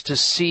places to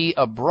see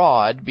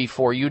abroad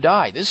before you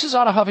die. This is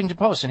out of Huffington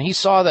Post, and he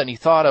saw that and he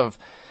thought of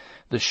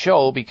the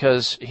show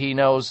because he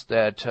knows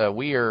that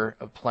we are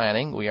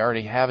planning, we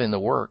already have in the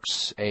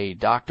works, a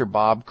Dr.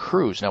 Bob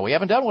cruise. Now, we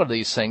haven't done one of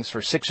these things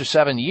for 6 or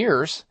 7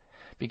 years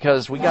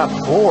because we got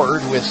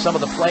bored with some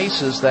of the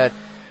places that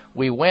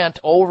we went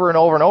over and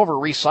over and over,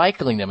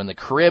 recycling them in the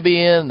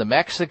Caribbean, the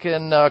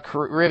Mexican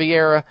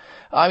Riviera.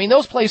 I mean,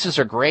 those places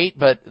are great,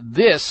 but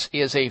this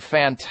is a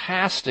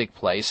fantastic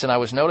place. And I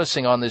was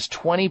noticing on this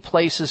 20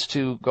 places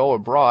to go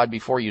abroad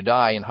before you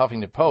die in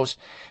Huffington Post,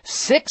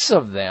 6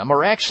 of them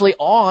are actually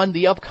on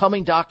the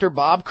upcoming Dr.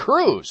 Bob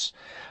cruise.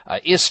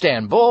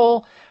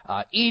 Istanbul,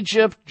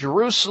 Egypt,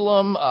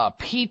 Jerusalem,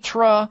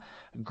 Petra,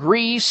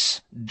 Greece,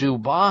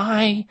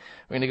 Dubai.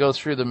 We're going to go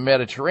through the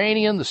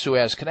Mediterranean, the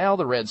Suez Canal,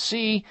 the Red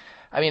Sea.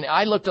 I mean,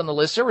 I looked on the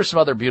list. There were some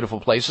other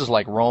beautiful places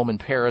like Rome and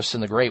Paris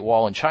and the Great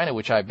Wall in China,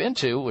 which I've been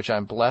to, which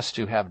I'm blessed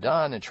to have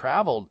done and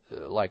traveled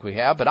like we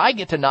have. But I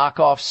get to knock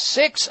off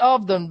 6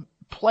 of the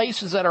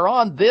places that are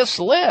on this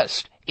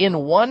list in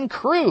one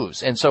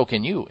cruise, and so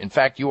can you. In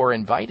fact, you are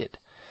invited.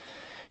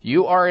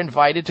 You are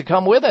invited to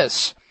come with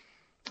us.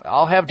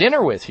 I'll have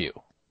dinner with you.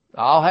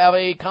 I'll have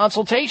a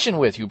consultation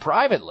with you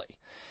privately.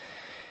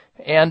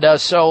 And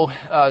so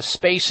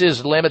space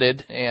is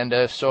limited,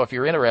 and so if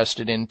you're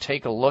interested in,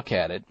 take a look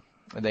at it.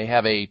 They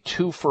have a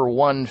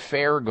 2-for-1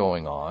 fare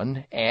going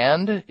on,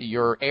 and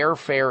your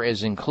airfare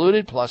is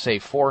included, plus a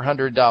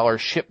 $400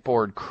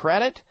 shipboard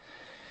credit.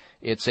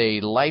 It's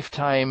a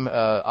lifetime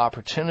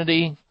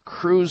opportunity,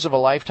 cruise of a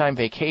lifetime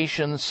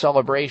vacation,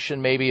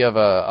 celebration maybe of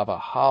a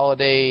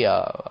holiday,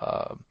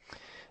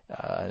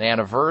 an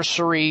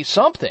anniversary,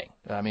 something.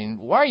 I mean,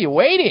 why are you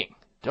waiting?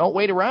 Don't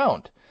wait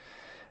around.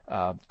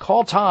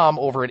 Call Tom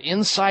over at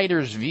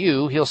Insider's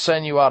View. He'll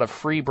send you out a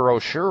free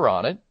brochure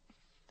on it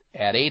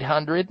at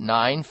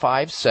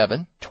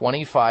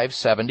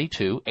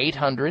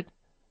 800-957-2572,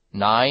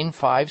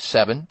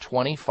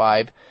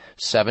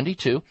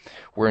 800-957-2572.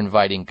 We're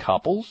inviting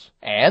couples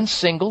and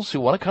singles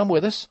who want to come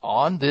with us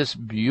on this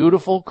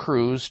beautiful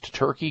cruise to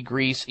Turkey,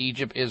 Greece,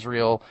 Egypt,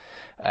 Israel,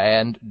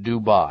 and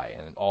Dubai,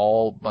 and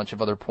all bunch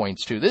of other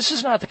points too. This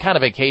is not the kind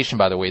of vacation,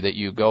 by the way, that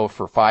you go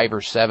for 5 or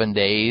 7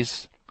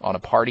 days on a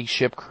party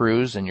ship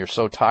cruise and you're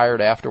so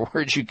tired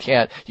afterwards you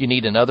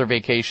need another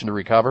vacation to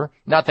recover.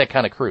 Not that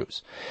kind of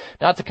cruise.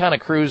 Not the kind of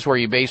cruise where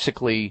you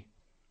basically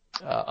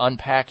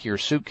unpack your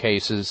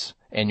suitcases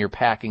and you're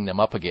packing them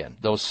up again.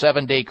 Those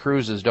 7-day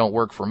cruises don't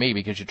work for me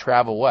because you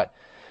travel,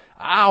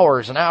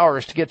 hours and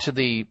hours to get to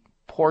the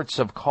ports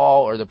of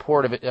call or the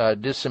port of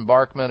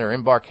disembarkment or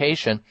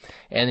embarkation,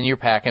 and then you're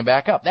packing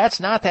back up. That's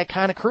not that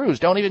kind of cruise.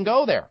 Don't even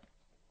go there.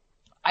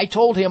 I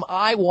told him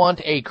I want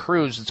a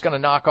cruise that's going to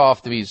knock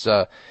off this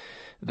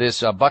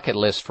bucket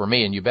list for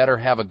me, and you better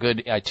have a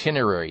good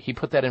itinerary. He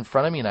put that in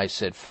front of me, and I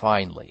said,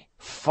 finally,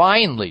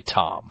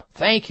 Tom.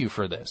 Thank you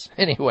for this.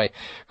 Anyway,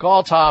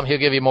 call Tom. He'll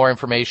give you more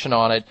information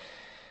on it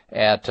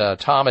at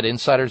Tom at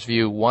Insider's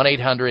View,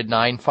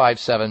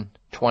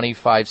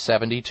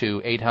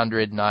 1-800-957-2572,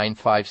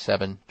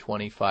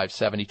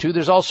 800-957-2572.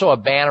 There's also a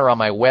banner on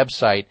my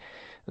website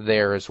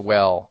there as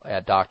well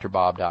at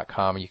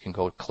drbob.com. You can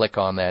go click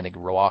on that and it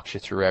walks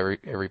you through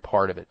every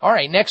part of it. All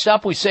right, next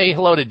up we say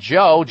hello to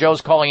Joe.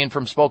 Joe's calling in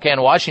from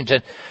Spokane,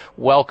 Washington.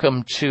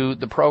 Welcome to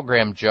the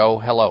program, Joe.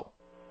 Hello.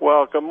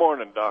 Well, good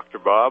morning, Dr.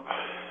 Bob.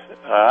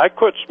 I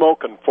quit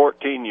smoking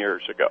 14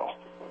 years ago.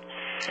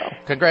 Oh,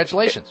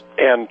 congratulations.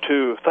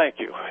 Thank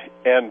you.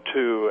 And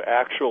to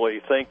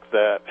actually think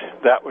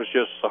that was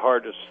just the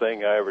hardest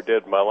thing I ever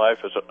did in my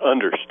life is an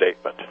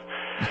understatement.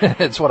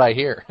 That's what I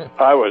hear.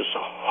 I was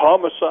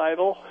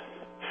homicidal.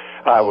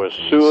 I was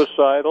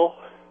suicidal.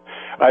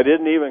 I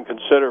didn't even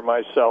consider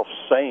myself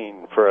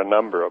sane for a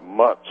number of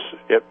months.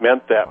 It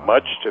meant that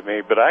much to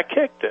me, but I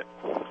kicked it.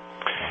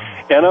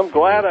 And I'm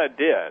glad I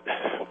did.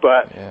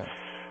 But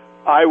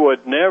I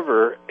would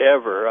never,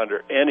 ever,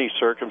 under any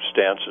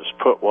circumstances,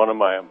 put one of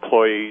my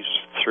employees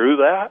through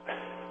that.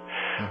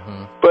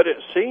 Mm-hmm. But it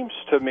seems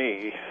to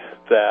me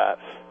that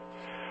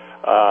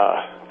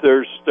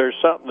there's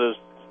something that's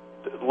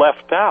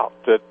left out,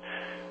 that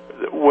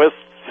with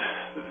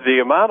the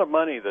amount of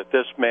money that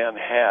this man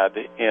had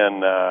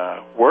in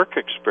work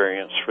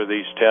experience for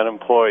these 10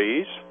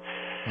 employees,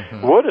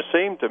 would have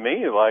seemed to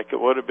me like it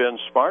would have been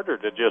smarter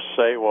to just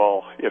say,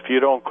 well, if you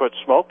don't quit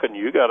smoking,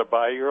 you got to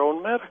buy your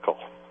own medical.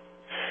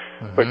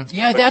 But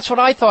that's what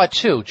I thought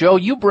too. Joe,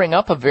 you bring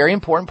up a very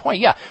important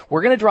point. Yeah,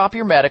 we're going to drop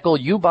your medical,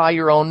 you buy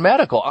your own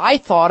medical. I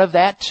thought of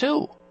that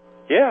too.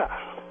 Yeah.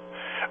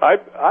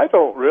 I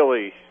don't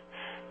really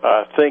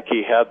think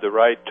he had the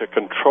right to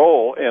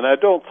control, and I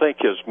don't think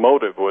his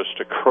motive was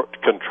to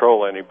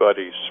control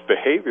anybody's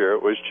behavior.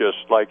 It was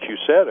just, like you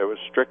said, it was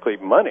strictly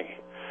money.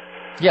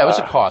 Yeah, it was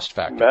a cost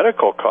factor.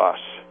 Medical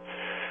costs.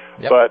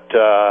 Yep. But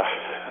to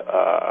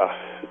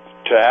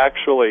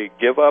actually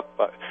give up,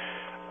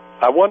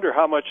 I wonder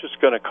how much it's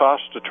going to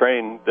cost to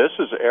train. This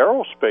is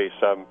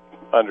aerospace, I'm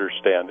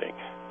understanding.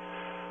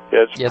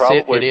 It's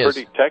probably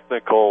pretty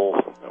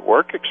technical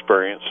work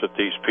experience that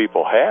these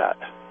people had.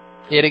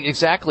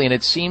 Exactly, and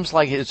it seems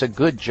like it's a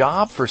good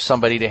job for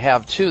somebody to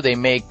have too. They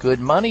make good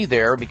money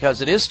there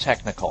because it is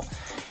technical,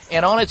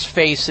 and on its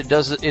face, it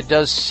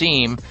does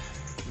seem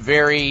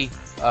very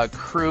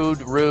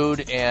crude,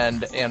 rude,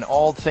 and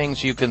all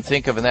things you can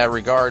think of in that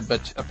regard.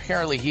 But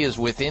apparently, he is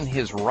within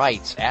his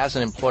rights as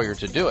an employer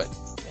to do it,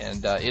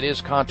 and it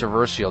is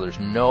controversial. There's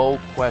no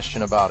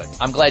question about it.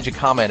 I'm glad you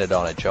commented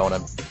on it, Joe, and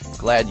I'm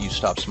glad you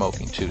stopped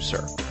smoking too,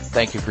 sir.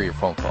 Thank you for your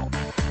phone call.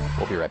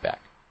 We'll be right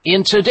back.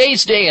 In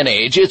today's day and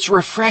age, it's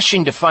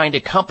refreshing to find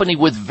a company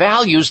with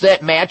values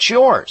that match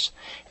yours.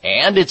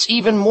 And it's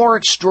even more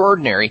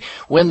extraordinary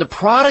when the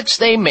products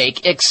they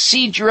make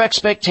exceed your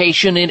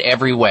expectation in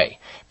every way.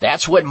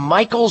 That's what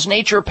Michael's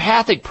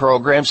Naturopathic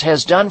Programs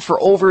has done for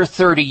over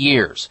 30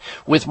 years.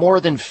 With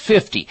more than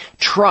 50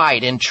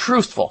 tried and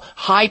truthful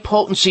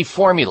high-potency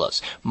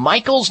formulas,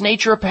 Michael's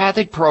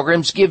Naturopathic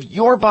Programs give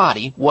your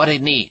body what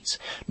it needs.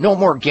 No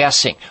more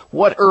guessing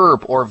what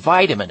herb or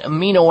vitamin,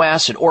 amino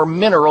acid, or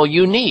mineral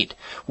you need.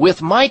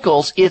 With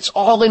Michael's, it's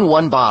all in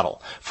one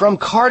bottle. From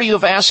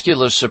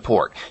cardiovascular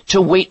support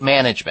to weight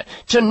management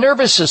to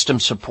nervous system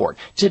support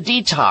to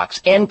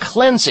detox and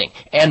cleansing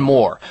and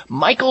more.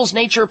 Michael's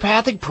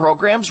Naturopathic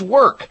Programs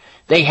work.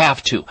 They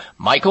have to.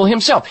 Michael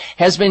himself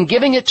has been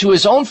giving it to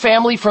his own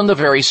family from the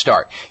very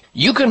start.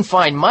 You can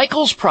find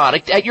Michael's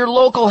product at your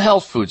local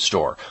health food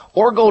store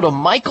or go to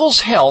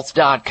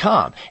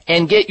michaelshealth.com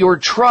and get your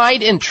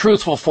tried and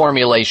truthful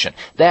formulation.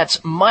 That's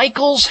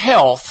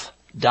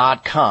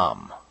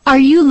michaelshealth.com. Are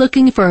you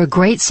looking for a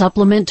great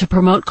supplement to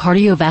promote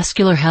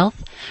cardiovascular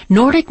health?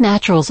 Nordic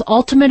Naturals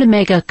Ultimate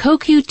Omega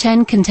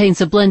CoQ10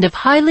 contains a blend of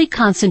highly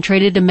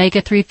concentrated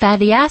omega-3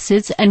 fatty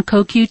acids and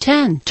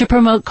CoQ10 to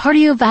promote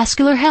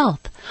cardiovascular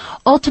health.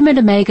 Ultimate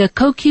Omega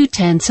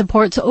CoQ10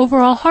 supports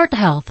overall heart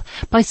health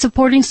by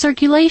supporting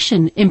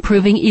circulation,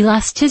 improving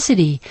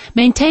elasticity,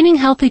 maintaining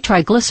healthy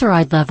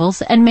triglyceride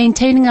levels, and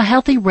maintaining a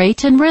healthy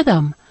rate and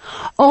rhythm.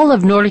 All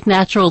of Nordic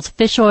Naturals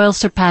fish oil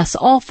surpass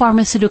all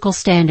pharmaceutical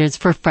standards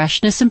for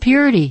freshness and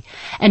purity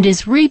and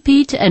is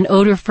repeat and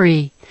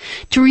odor-free.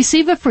 To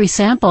receive a free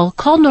sample,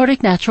 call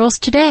Nordic Naturals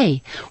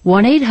today,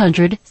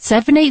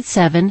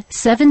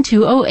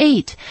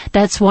 1-800-787-7208.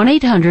 That's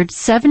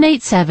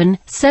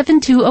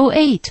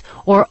 1-800-787-7208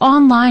 or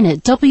online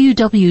at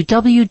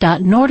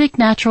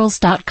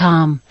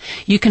www.nordicnaturals.com.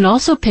 You can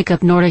also pick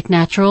up Nordic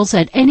Naturals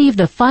at any of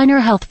the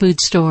finer health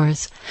food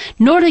stores.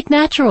 Nordic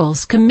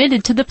Naturals,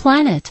 committed to the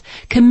planet,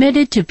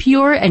 committed to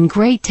pure and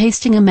great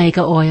tasting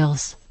omega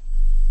oils.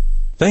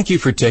 Thank you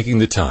for taking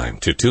the time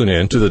to tune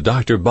in to the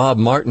Dr. Bob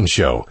Martin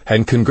Show,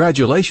 and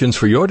congratulations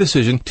for your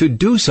decision to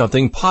do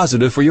something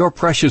positive for your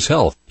precious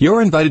health.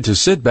 You're invited to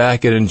sit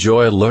back and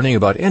enjoy learning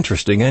about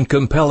interesting and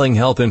compelling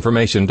health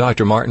information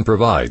Dr. Martin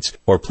provides.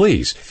 Or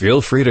please,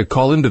 feel free to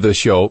call into the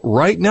show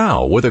right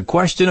now with a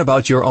question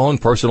about your own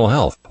personal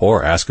health,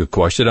 or ask a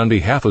question on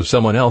behalf of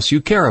someone else you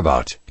care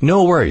about.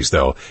 No worries,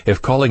 though.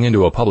 If calling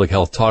into a public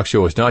health talk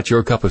show is not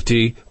your cup of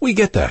tea, we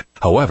get that.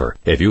 However,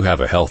 if you have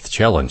a health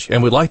challenge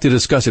and would like to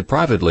discuss it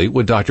privately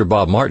with Dr.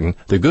 Bob Martin,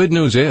 the good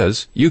news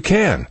is you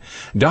can.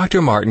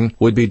 Dr. Martin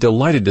would be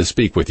delighted to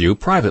speak with you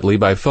privately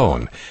by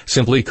phone.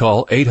 Simply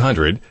call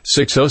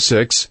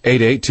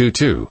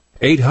 800-606-8822.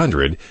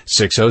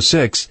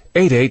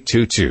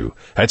 800-606-8822.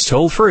 That's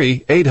toll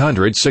free,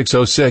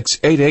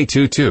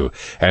 800-606-8822,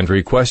 and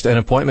request an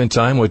appointment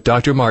time with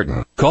Dr.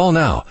 Martin. Call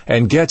now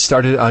and get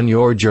started on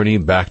your journey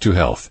back to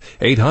health.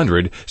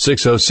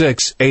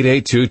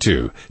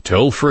 800-606-8822.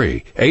 Toll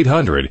free,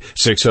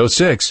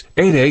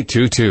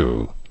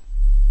 800-606-8822.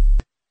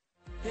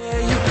 Yeah,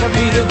 you can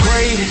be the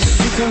greatest,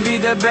 you can be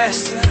the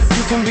best,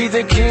 you can be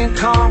the King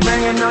Kong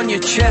banging on your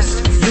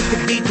chest. You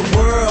can beat the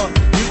world,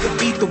 you can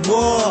beat the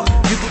war,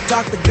 you can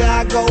talk the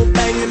guy, go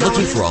banging on.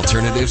 Looking for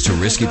alternatives to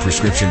risky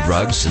prescription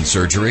drugs and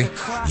surgery?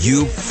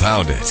 You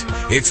found it.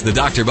 It's the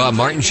Dr. Bob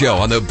Martin Show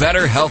on the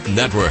Better Health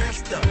Network.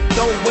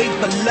 Don't wait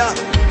for luck,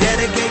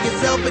 dedicate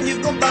yourself and you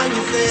can find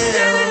yourself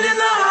standing in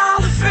the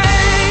Hall of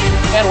Fame.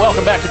 And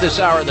welcome back to this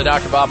hour of the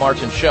Dr. Bob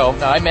Martin Show.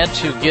 Now, I meant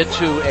to get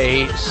to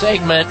a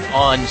segment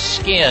on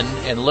skin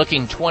and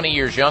looking 20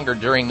 years younger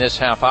during this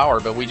half hour,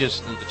 but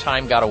the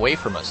time got away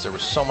from us. There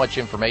was so much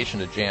information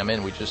to jam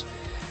in, we just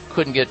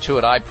couldn't get to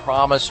it. I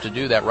promised to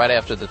do that right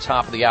after the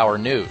top of the hour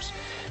news.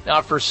 Now,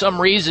 if for some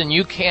reason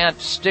you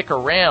can't stick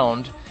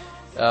around,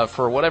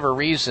 for whatever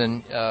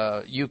reason,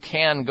 you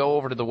can go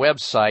over to the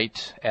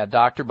website at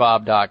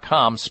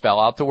drbob.com,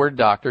 spell out the word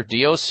doctor,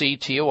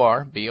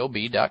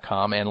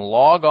 DOCTORBOB.com, and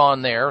log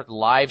on there,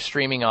 live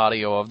streaming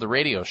audio of the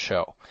radio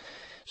show.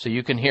 So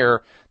you can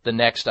hear the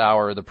next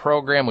hour of the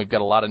program. We've got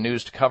a lot of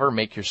news to cover.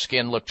 Make your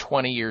skin look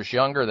 20 years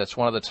younger. That's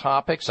one of the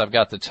topics. I've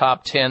got the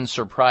top 10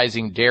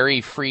 surprising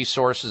dairy-free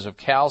sources of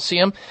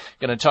calcium.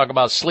 Going to talk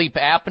about sleep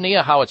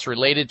apnea, how it's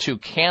related to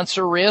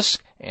cancer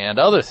risk, and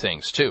other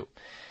things, too.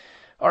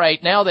 All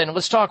right, now then,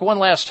 let's talk one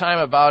last time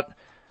about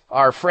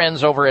our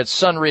friends over at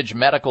Sunridge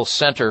Medical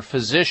Center,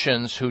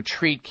 physicians who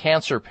treat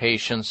cancer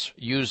patients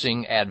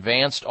using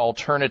advanced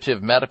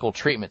alternative medical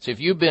treatments. If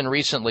you've been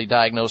recently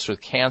diagnosed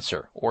with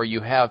cancer, or you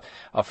have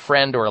a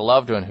friend or a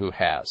loved one who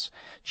has,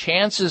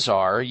 chances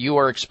are you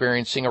are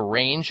experiencing a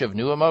range of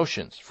new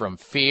emotions, from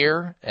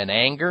fear and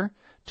anger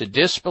to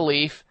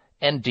disbelief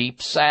and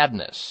deep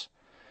sadness.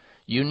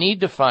 You need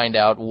to find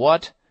out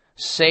what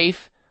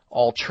safe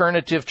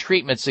alternative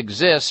treatments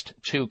exist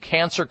to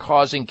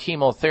cancer-causing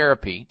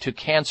chemotherapy, to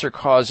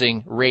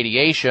cancer-causing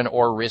radiation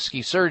or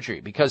risky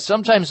surgery, because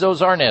sometimes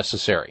those are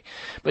necessary.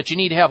 But you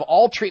need to have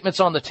all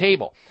treatments on the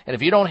table. And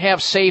if you don't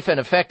have safe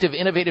and effective,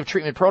 innovative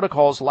treatment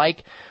protocols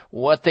like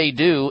what they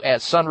do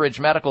at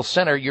Sunridge Medical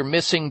Center, you're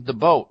missing the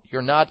boat.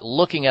 You're not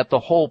looking at the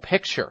whole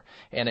picture,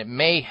 and it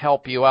may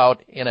help you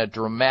out in a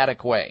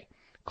dramatic way.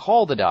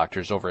 Call the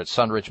doctors over at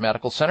Sunridge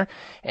Medical Center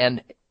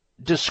and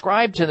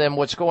describe to them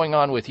what's going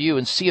on with you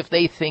and see if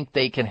they think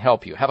they can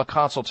help you. Have a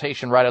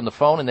consultation right on the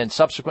phone and then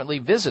subsequently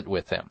visit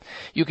with them.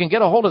 You can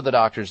get a hold of the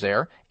doctors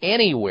there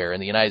anywhere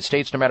in the United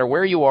States, no matter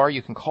where you are.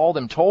 You can call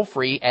them toll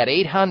free at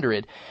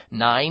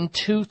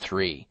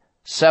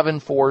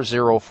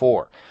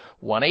 800-923-7404.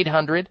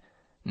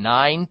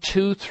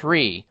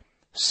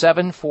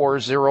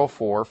 1-800-923-7404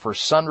 for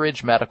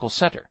Sunridge Medical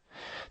Center.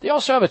 They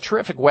also have a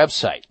terrific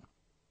website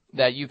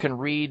that you can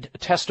read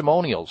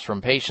testimonials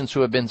from patients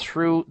who have been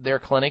through their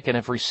clinic and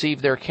have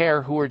received their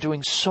care who are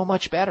doing so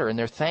much better, and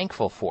they're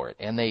thankful for it,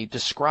 and they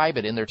describe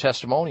it in their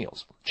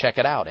testimonials. Check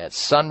it out at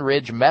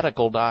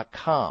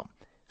sunridgemedical.com.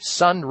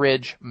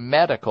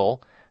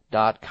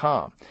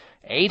 sunridgemedical.com.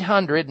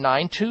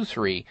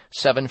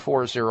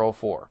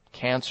 800-923-7404.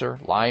 Cancer,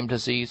 Lyme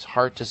disease,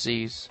 heart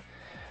disease,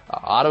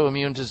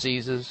 autoimmune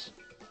diseases,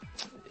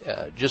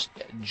 just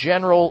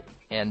general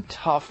and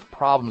tough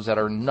problems that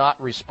are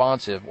not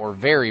responsive or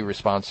very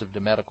responsive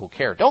to medical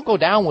care. Don't go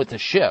down with the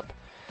ship.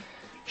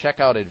 Check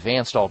out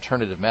Advanced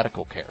Alternative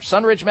Medical Care.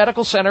 Sunridge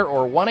Medical Center,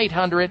 or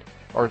 1-800,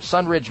 or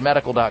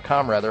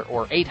sunridgemedical.com rather,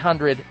 or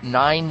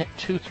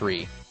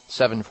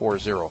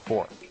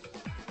 800-923-7404.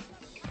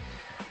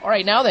 All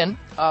right, now then,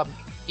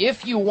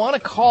 if you want to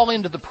call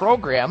into the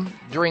program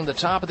during the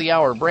top of the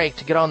hour break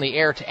to get on the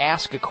air to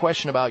ask a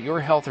question about your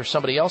health or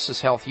somebody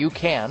else's health, you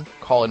can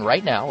call in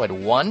right now at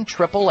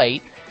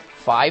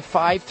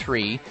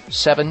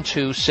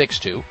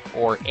 1-888-553-7262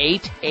 or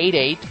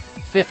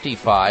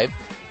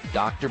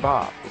 888-55-Dr.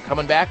 Bob. We're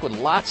coming back with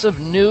lots of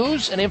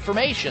news and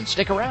information.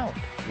 Stick around.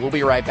 We'll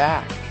be right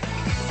back.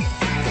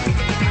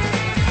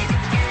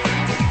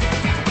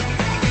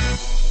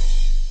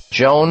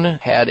 Joan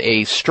had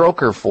a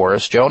stroker for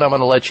us. Joan, I'm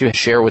going to let you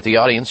share with the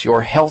audience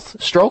your health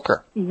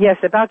stroker. Yes,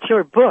 about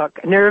your book,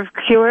 Nerve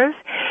Cures.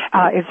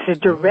 It's a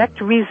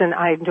direct reason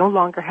I no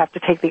longer have to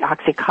take the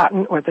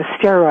OxyContin or the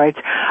steroids.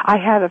 I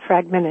have a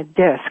fragmented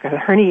disc, a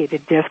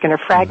herniated disc, and a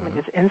fragment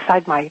is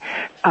inside my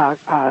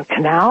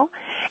canal,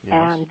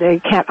 and they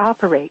can't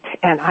operate.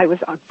 And I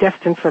was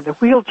destined for the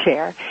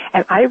wheelchair.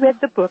 And I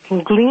read the book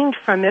and gleaned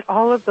from it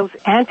all of those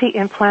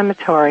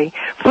anti-inflammatory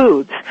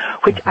foods,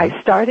 which I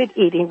started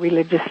eating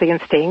religiously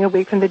and staying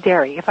away from the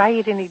dairy. If I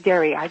eat any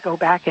dairy, I go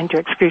back into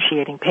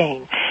excruciating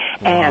pain.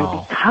 And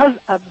because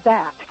of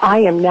that, I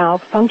am now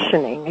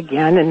functioning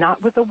again, and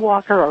not with a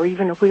walker or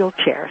even a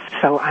wheelchair.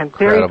 So I'm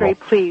very, very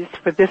pleased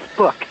for this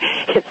book.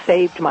 It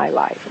saved my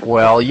life.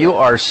 Well, you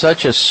are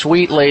such a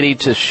sweet lady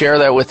to share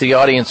that with the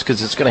audience,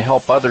 because it's going to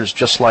help others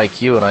just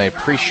like you, and I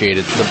appreciate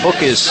it. The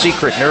book is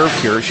Secret Nerve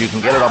Cures. You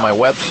can get it on my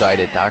website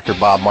at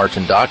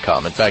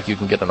drbobmartin.com. In fact, you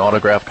can get an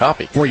autographed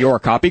copy. For your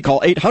copy,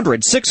 call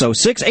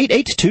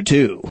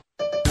 800-606-8822.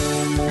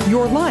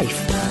 Your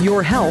life,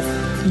 your health,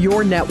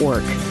 your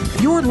network.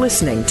 You're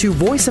listening to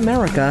Voice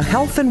America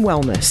Health and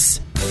Wellness.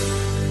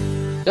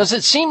 Does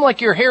it seem like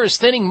your hair is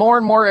thinning more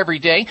and more every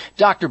day?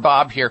 Dr.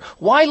 Bob here.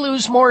 Why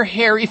lose more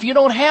hair if you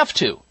don't have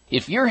to?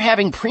 If you're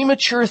having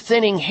premature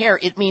thinning hair,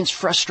 it means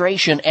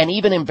frustration and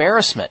even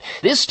embarrassment.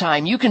 This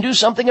time, you can do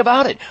something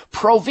about it.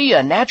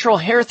 Provia natural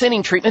hair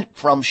thinning treatment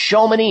from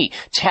Chamonix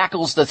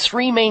tackles the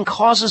three main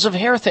causes of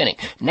hair thinning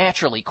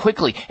naturally,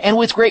 quickly, and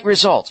with great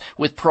results.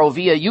 With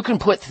Provia, you can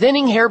put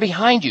thinning hair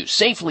behind you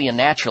safely and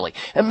naturally.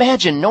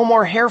 Imagine no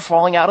more hair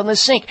falling out in the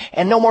sink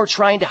and no more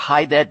trying to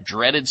hide that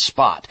dreaded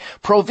spot.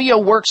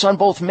 Provia works on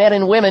both men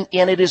and women,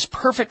 and it is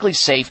perfectly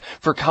safe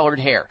for colored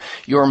hair.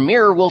 Your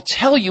mirror will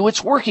tell you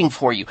it's working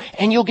for you,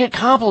 and you'll get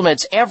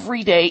compliments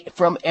every day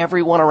from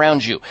everyone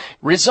around you.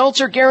 Results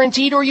are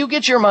guaranteed, or you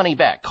get your money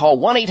back. Call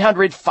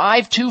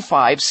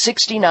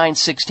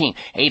 1-800-525-6916.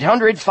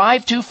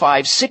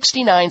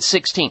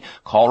 800-525-6916.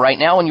 Call right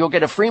now and you'll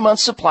get a free month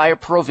supply of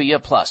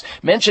Provia Plus.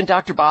 Mention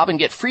Dr. Bob and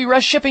get free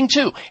rush shipping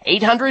too.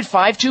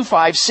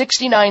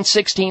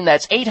 800-525-6916.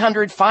 That's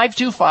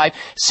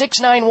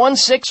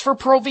 800-525-6916 for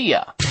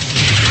Provia.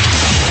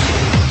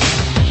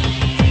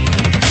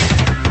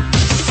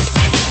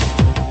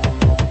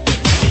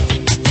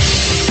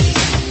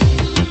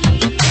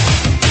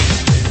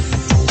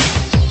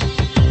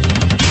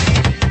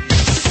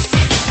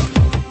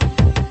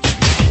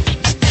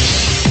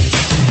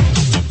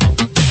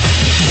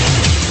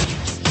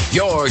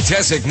 Your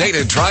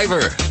designated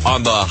driver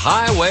on the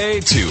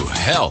highway to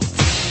health.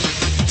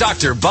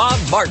 Dr. Bob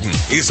Martin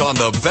is on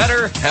the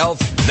Better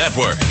Health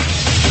Network.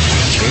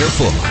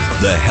 Careful,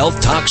 the health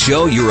talk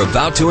show you're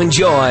about to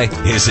enjoy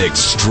is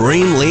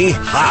extremely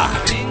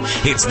hot.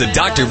 It's the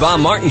Dr. Bob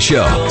Martin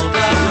Show.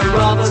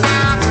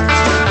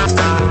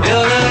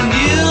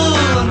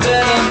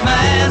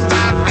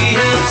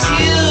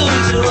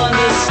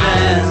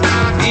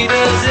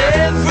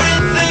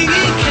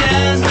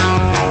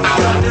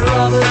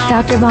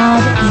 Dr.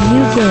 Bob,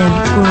 you give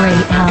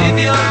great help. If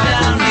you're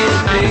down,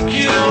 he'll pick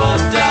you up,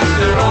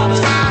 Dr.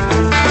 Robert.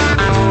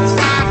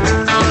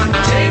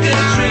 Take a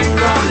drink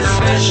from the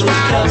special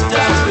cup,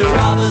 Dr.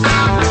 Robert.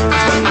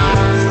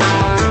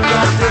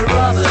 Dr.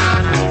 Robert.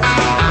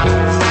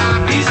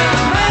 He's a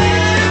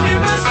man you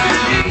must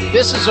believe.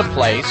 This is a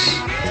place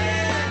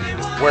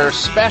where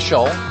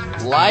special,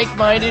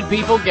 like-minded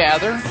people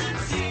gather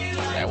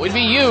would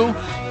be you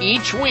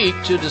each week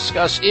to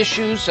discuss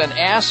issues and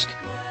ask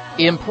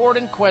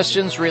important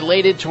questions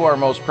related to our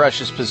most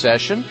precious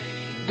possession,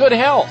 good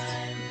health.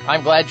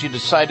 I'm glad you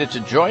decided to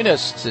join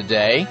us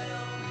today.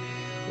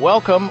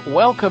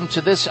 Welcome to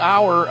this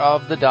hour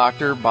of the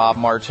Dr. Bob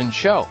Martin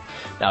Show.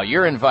 Now,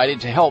 you're invited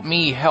to help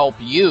me help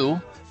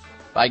you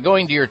by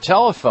going to your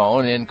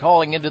telephone and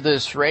calling into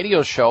this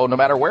radio show, no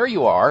matter where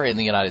you are in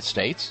the United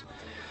States,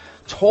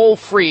 toll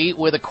free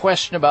with a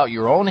question about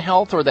your own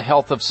health or the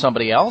health of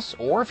somebody else,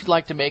 or if you'd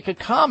like to make a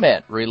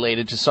comment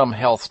related to some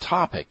health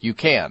topic, you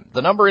can.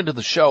 The number into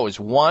the show is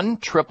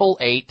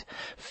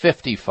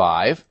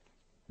 1-888-55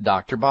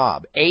 Dr.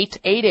 Bob,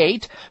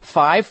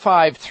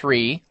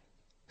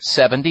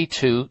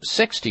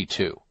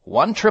 888-553-7262,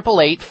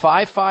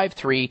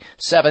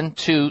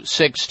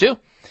 1-888-553-7262.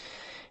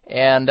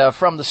 And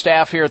from the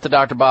staff here at the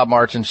Dr. Bob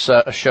Martin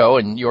Show,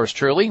 and yours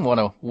truly, want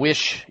to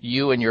wish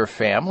you and your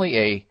family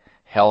a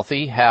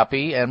healthy,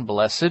 happy, and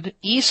blessed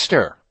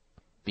Easter.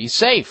 Be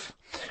safe.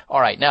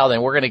 All right, now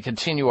then, we're going to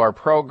continue our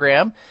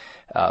program.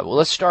 Well,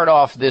 let's start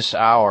off this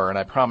hour, and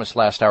I promised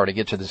last hour to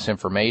get to this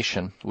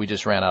information. We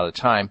just ran out of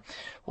time. I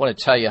want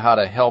to tell you how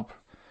to help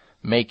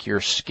make your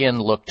skin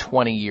look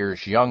 20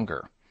 years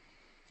younger.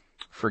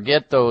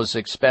 Forget those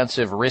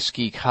expensive,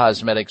 risky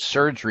cosmetic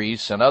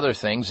surgeries and other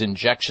things,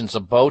 injections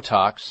of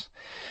Botox.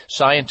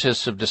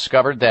 Scientists have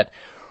discovered that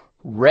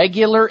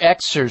regular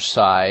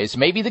exercise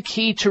may be the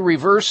key to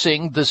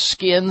reversing the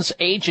skin's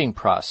aging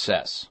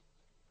process.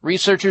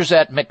 Researchers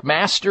at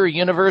McMaster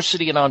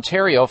University in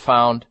Ontario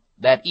found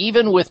that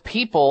even with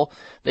people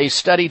they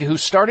studied who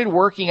started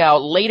working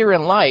out later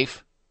in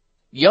life,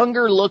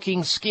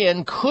 younger-looking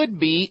skin could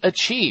be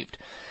achieved.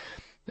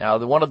 Now,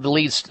 one of the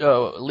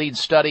lead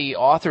study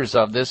authors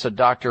of this,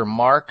 Dr.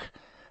 Mark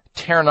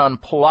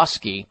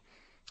Ternopolsky,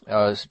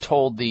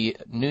 told the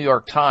New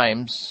York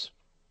Times,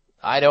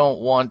 I don't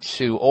want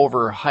to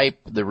overhype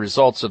the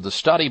results of the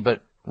study,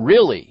 but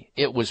really,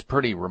 it was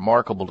pretty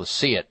remarkable to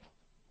see it.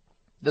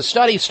 The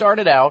study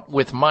started out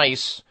with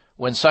mice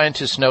when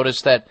scientists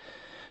noticed that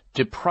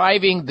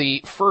depriving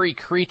the furry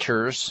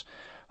creatures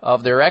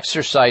of their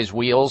exercise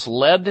wheels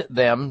led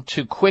them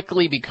to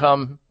quickly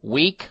become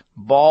weak,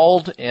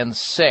 bald, and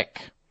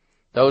sick.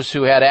 Those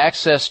who had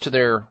access to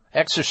their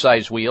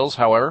exercise wheels,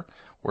 however,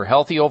 were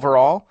healthy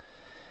overall,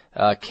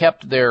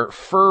 kept their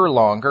fur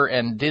longer,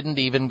 and didn't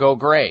even go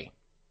gray.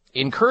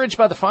 Encouraged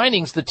by the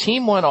findings, the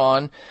team went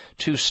on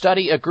to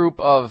study a group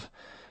of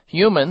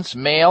humans,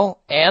 male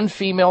and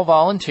female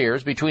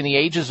volunteers, between the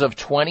ages of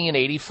 20 and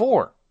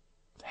 84.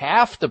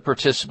 Half the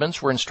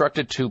participants were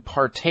instructed to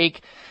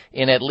partake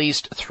in at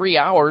least 3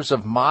 hours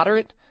of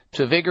moderate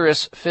to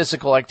vigorous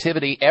physical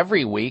activity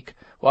every week,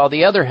 while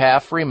the other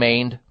half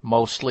remained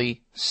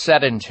mostly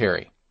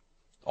sedentary.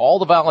 All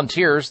the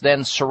volunteers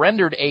then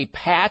surrendered a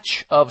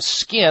patch of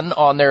skin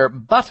on their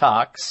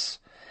buttocks,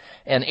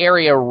 an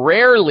area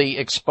rarely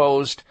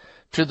exposed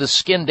to the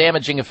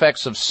skin-damaging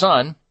effects of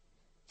sun,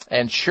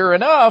 and sure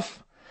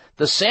enough,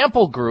 the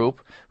sample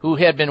group who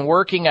had been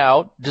working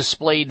out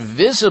displayed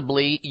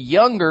visibly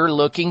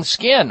younger-looking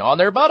skin on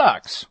their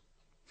buttocks.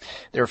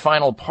 Their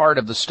final part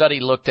of the study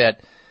looked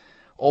at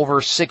over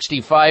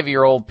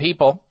 65-year-old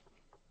people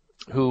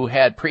who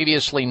had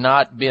previously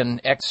not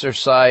been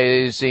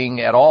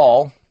exercising at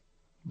all,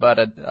 but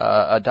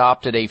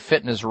adopted a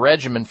fitness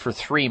regimen for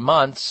 3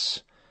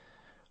 months.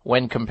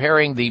 When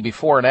comparing the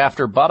before and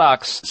after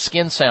buttocks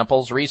skin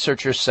samples,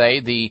 researchers say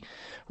the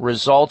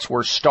results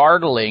were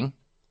startling,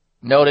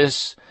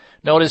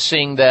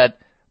 noticing that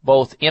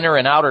both inner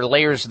and outer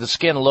layers of the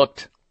skin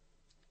looked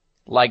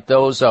like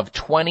those of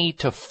 20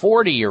 to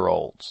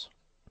 40-year-olds.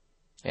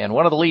 And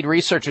one of the lead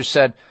researchers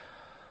said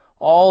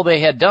all they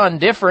had done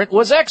different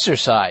was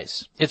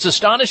exercise. It's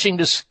astonishing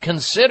to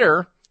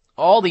consider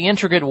all the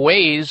intricate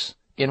ways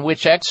in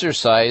which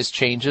exercise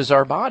changes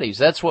our bodies.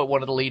 That's what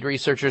one of the lead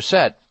researchers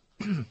said.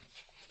 And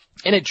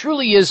it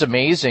truly is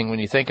amazing when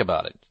you think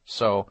about it.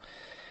 So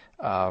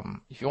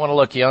if you want to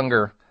look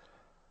younger,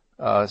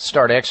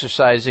 start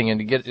exercising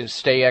and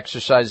stay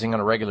exercising on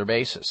a regular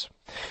basis.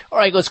 All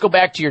right, let's go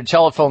back to your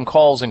telephone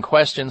calls and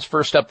questions.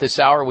 First up this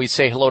hour, we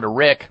say hello to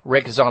Rick.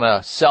 Rick is on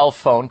a cell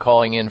phone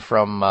calling in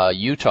from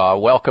Utah.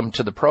 Welcome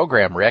to the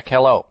program, Rick.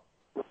 Hello.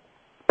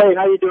 Hey,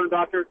 how you doing,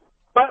 Doctor?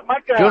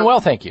 Doing well,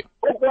 thank you.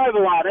 I drive a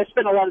lot. I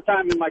spend a lot of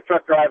time in my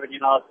truck driving,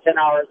 10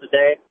 hours a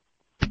day.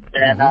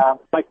 And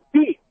my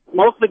feet,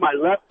 mostly my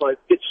left foot,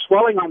 gets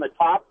swelling on the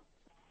top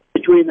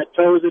between the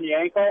toes and the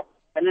ankle.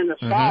 And then the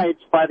sides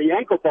by the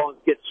ankle bones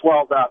get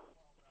swelled up.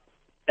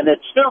 And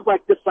it feels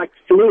like this, like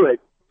fluid.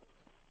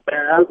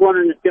 And I was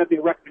wondering if you have any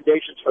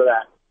recommendations for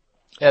that.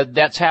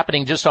 That's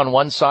happening just on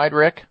one side,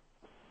 Rick?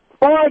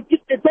 Well,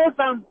 it does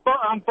on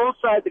both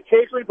sides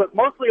occasionally, but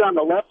mostly on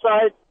the left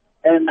side.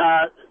 And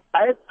I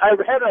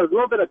had a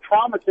little bit of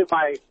trauma to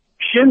my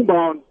shin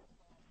bone.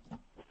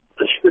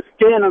 The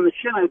skin on the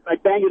shin, I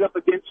banged it up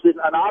against an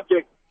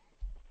object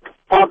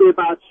probably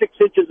about 6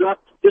 inches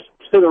up just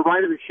to the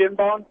right of the shin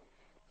bone.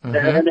 And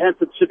it had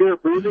some severe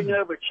bruising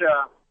there, which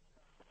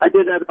I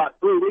did that about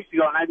 3 weeks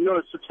ago, and I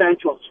noticed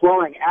substantial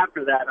swelling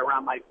after that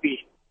around my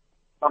feet.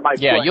 on my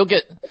Yeah, foot.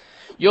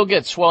 you'll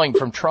get swelling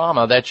from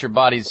trauma. That's your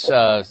body's,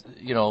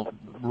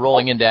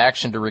 rolling into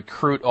action to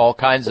recruit all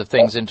kinds of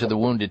things into the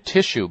wounded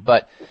tissue.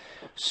 But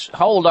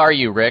how old are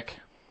you, Rick?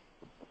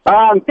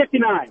 I'm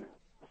 59.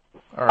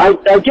 All right.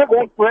 I get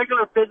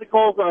regular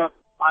physicals.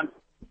 I've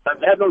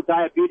had no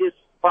diabetes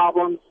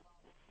problems.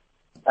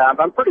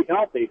 I'm pretty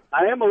healthy.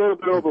 I am a little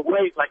bit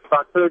overweight, like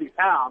about 30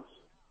 pounds.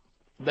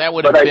 That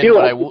would have But been I do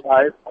what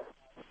exercise.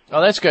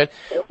 Oh, that's good.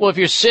 Well, if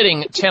you're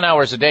sitting 10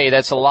 hours a day,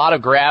 that's a lot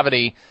of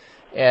gravity,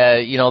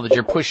 that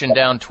you're pushing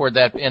down toward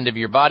that end of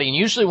your body. And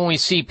usually when we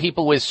see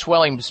people with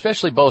swelling,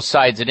 especially both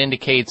sides, it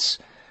indicates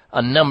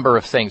a number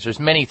of things.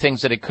 There's many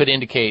things that it could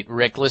indicate.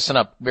 Rick, listen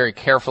up very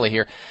carefully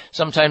here.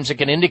 Sometimes it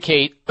can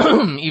indicate,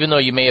 even though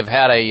you may have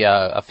had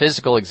a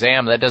physical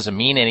exam, that doesn't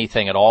mean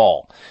anything at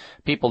all.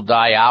 People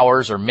die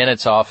hours or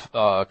minutes off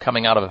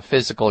coming out of a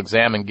physical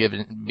exam and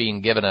being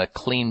given a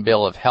clean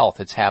bill of health.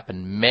 It's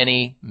happened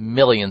many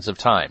millions of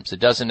times. It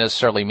doesn't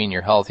necessarily mean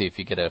you're healthy if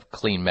you get a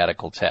clean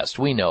medical test.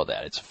 We know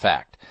that. It's a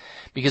fact.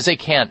 Because they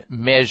can't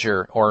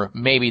measure, or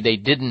maybe they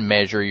didn't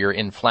measure your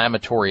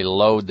inflammatory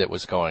load that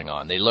was going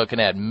on. They're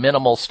looking at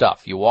minimal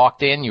stuff. You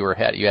walked in, you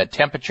had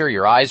temperature,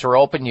 your eyes were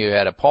open, you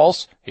had a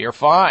pulse, you're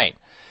fine.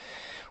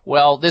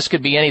 Well, this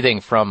could be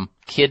anything from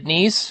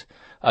kidneys,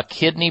 a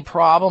kidney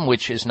problem,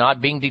 which is not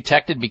being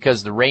detected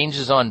because the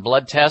ranges on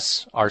blood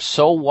tests are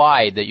so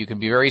wide that you can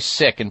be very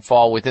sick and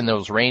fall within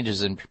those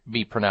ranges and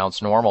be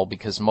pronounced normal,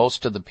 because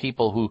most of the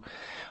people who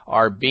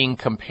are being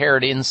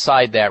compared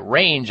inside that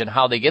range, and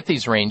how they get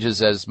these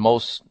ranges, as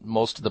most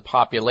of the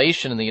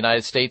population in the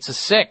United States is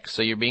sick.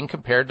 So you're being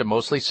compared to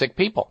mostly sick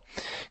people.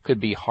 Could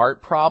be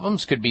heart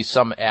problems, could be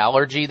some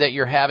allergy that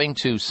you're having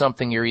to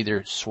something you're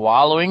either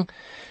swallowing,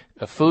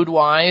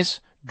 food-wise,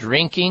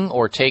 drinking,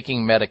 or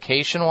taking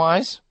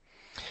medication-wise.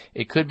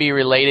 It could be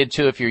related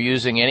to if you're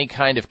using any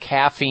kind of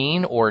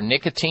caffeine or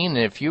nicotine.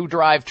 And if you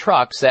drive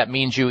trucks, that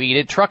means you eat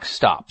at truck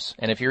stops.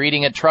 And if you're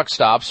eating at truck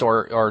stops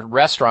or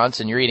restaurants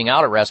and you're eating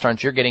out at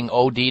restaurants, you're getting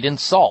OD'd in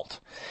salt.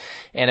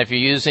 And if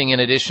you're using, in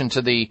addition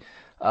to the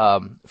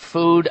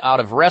food out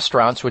of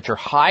restaurants, which are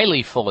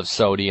highly full of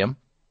sodium,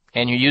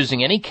 and you're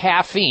using any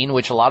caffeine,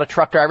 which a lot of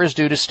truck drivers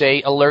do to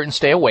stay alert and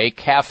stay awake,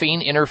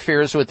 caffeine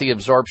interferes with the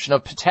absorption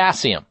of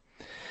potassium.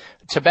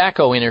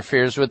 Tobacco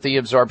interferes with the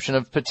absorption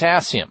of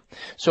potassium.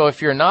 So if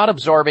you're not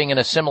absorbing and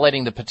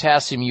assimilating the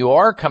potassium you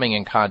are coming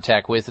in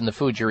contact with in the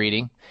food you're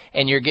eating,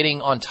 and you're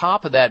getting on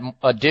top of that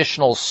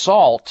additional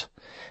salt,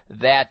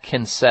 that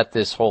can set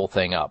this whole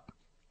thing up.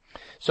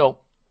 So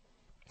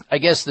I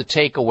guess the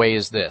takeaway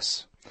is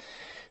this.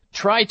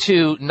 Try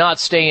to not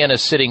stay in a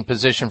sitting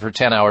position for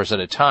 10 hours at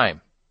a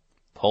time.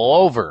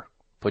 Pull over.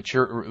 Put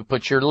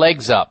your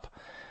legs up.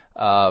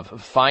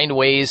 Find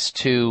ways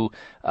to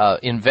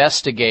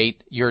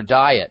investigate your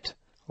diet,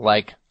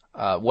 like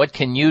what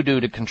can you do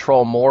to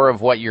control more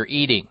of what you're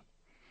eating.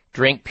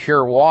 Drink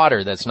pure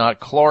water that's not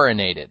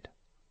chlorinated.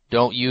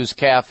 Don't use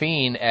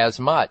caffeine as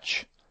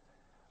much,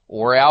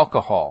 or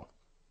alcohol.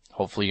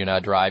 Hopefully you're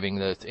not driving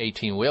the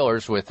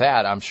 18-wheelers with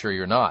that. I'm sure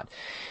you're not.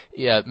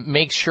 Yeah,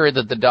 make sure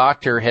that the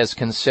doctor has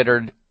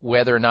considered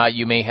whether or not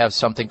you may have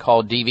something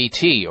called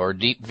DVT, or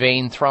deep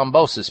vein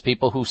thrombosis.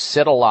 People who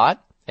sit a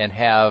lot and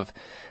have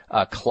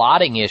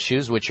clotting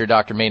issues, which your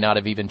doctor may not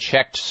have even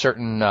checked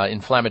certain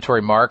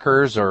inflammatory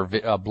markers or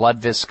blood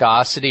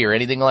viscosity or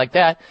anything like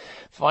that.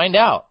 Find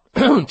out.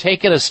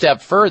 Take it a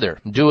step further.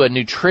 Do a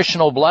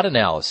nutritional blood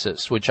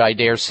analysis, which I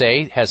dare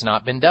say has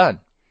not been done.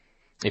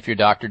 If your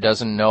doctor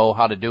doesn't know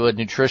how to do a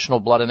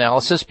nutritional blood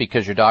analysis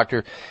because your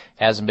doctor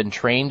hasn't been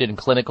trained in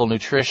clinical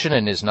nutrition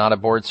and is not a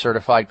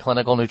board-certified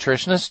clinical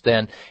nutritionist,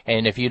 then,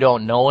 and if you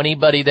don't know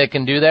anybody that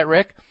can do that,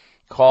 Rick,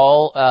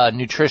 call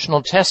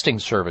Nutritional Testing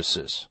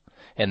Services.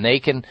 And they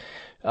can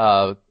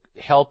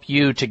help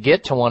you to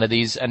get to one of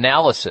these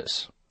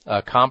analysis,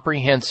 a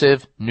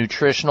comprehensive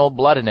nutritional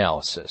blood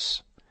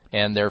analysis.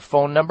 And their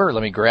phone number,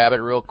 let me grab it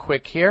real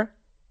quick here.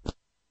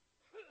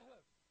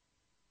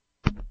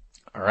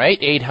 All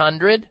right,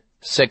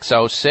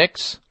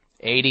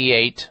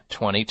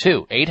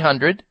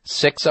 800-606-8822.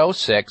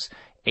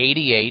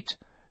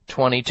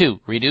 800-606-8822.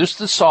 Reduce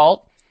the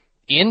salt,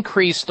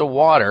 increase the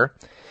water,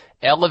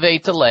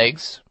 elevate the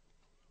legs.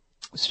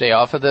 Stay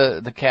off of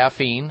the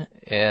caffeine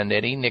and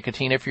any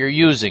nicotine if you're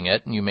using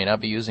it, and you may not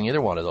be using either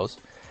one of those.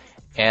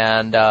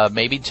 And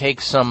maybe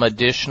take some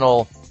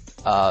additional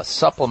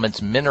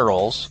supplements,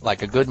 minerals,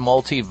 like a good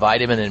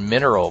multivitamin and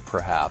mineral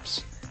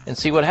perhaps, and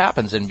see what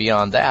happens. And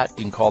beyond that,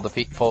 you can call the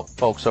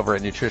folks over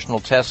at Nutritional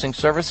Testing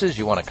Services.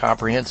 You want a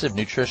comprehensive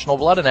nutritional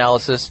blood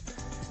analysis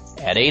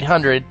at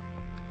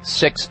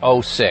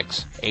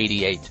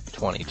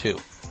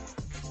 800-606-8822.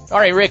 All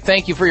right, Rick,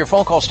 thank you for your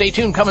phone call. Stay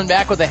tuned. Coming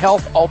back with the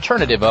health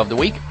alternative of the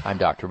week. I'm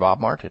Dr. Bob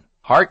Martin.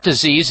 Heart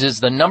disease is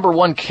the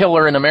 #1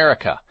 killer in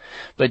America,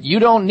 but you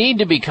don't need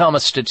to become a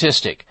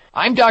statistic.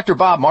 I'm Dr.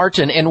 Bob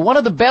Martin, and one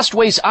of the best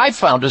ways I've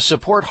found to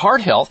support heart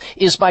health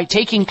is by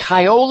taking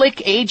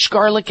Kyolic aged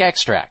garlic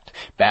extract.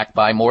 Backed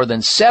by more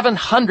than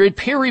 700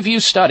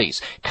 peer-reviewed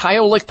studies,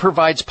 Kyolic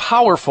provides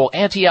powerful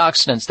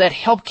antioxidants that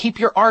help keep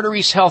your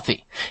arteries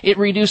healthy. It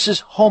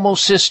reduces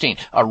homocysteine,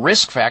 a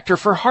risk factor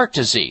for heart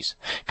disease.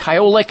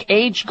 Kyolic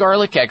aged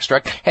garlic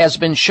extract has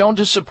been shown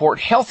to support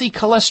healthy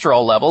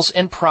cholesterol levels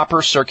and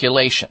proper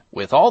circulation.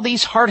 With all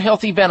these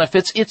heart-healthy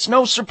benefits, it's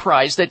no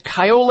surprise that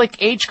Kyolic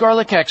aged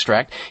garlic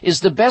extract is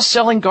the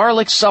best-selling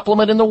garlic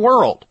supplement in the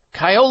world.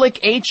 Kyolic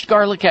aged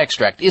garlic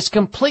extract is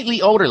completely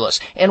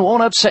odorless and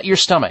won't upset your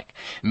stomach.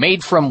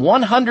 Made from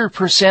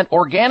 100%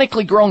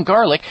 organically grown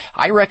garlic,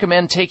 I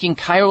recommend taking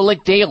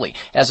Kyolic daily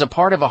as a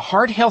part of a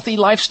heart-healthy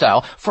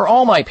lifestyle for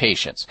all my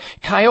patients.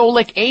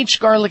 Kyolic aged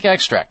garlic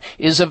extract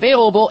is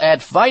available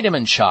at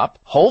Vitamin Shoppe,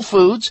 Whole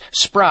Foods,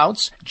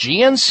 Sprouts,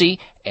 GNC,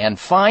 and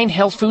fine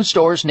health food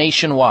stores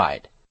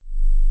nationwide.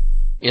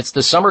 It's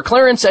the summer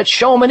clearance at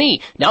Chamonix.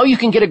 Now you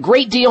can get a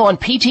great deal on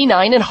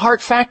PT9 and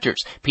Heart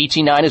Factors.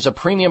 PT9 is a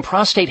premium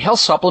prostate health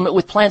supplement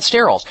with plant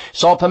sterols,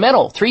 saw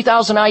palmetto,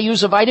 3,000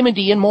 IUs of vitamin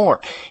D, and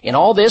more. In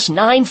all this,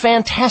 9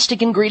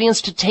 fantastic ingredients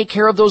to take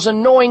care of those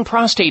annoying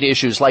prostate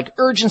issues like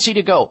urgency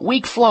to go,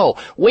 weak flow,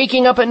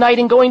 waking up at night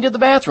and going to the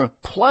bathroom.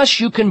 Plus,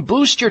 you can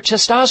boost your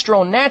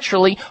testosterone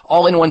naturally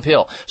all in one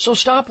pill. So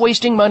stop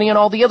wasting money on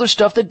all the other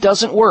stuff that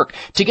doesn't work.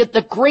 To get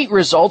the great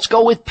results,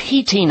 go with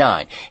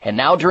PT9. And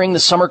now during the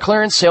summer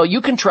clearance sale,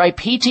 you can try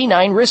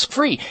PT9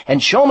 risk-free,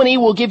 and Chamonix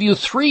will give you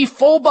 3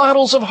 full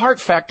bottles of Heart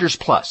Factors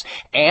Plus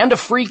and a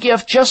free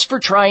gift just for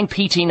trying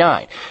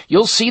PT9.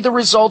 You'll see the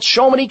results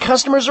Chamonix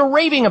customers are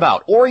raving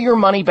about, or your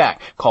money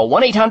back. Call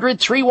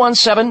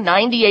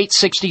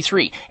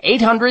 1-800-317-9863.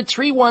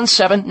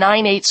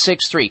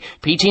 800-317-9863.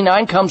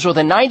 PT9 comes with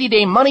a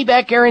 90-day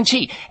money-back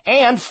guarantee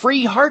and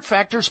free Heart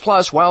Factors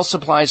Plus while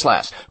supplies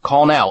last.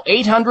 Call now,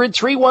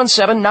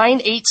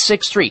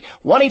 800-317-9863.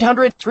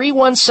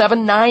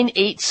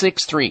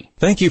 1-800-317-9863.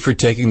 Thank you for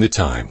taking the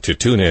time to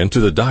tune in to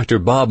the Dr.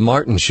 Bob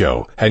Martin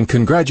Show, and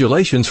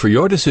congratulations for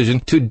your decision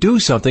to do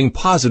something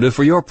positive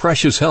for your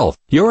precious health.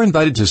 You're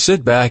invited to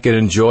sit back and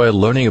enjoy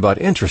learning about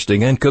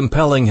interesting and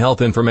compelling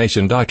health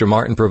information Dr.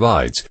 Martin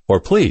provides. Or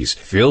please,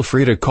 feel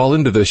free to call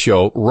into the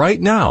show right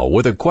now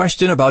with a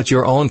question about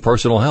your own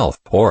personal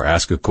health, or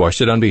ask a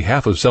question on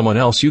behalf of someone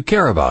else you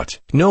care about.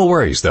 No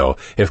worries, though.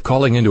 If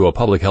calling into a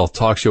public health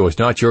talk show is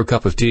not your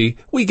cup of tea,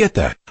 we get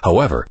that.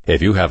 However,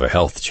 if you have a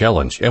health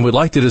challenge and would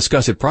like to discuss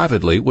it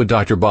privately with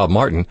Dr. Bob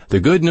Martin, the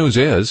good news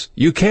is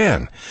you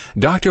can.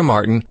 Dr.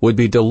 Martin would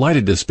be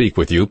delighted to speak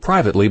with you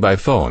privately by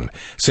phone.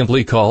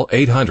 Simply call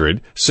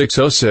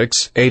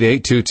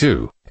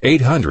 800-606-8822.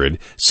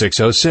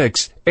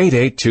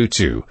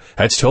 800-606-8822.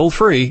 That's toll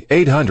free,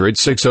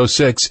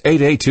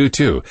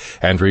 800-606-8822,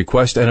 and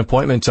request an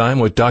appointment time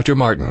with Dr.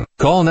 Martin.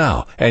 Call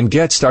now and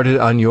get started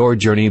on your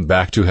journey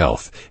back to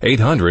health.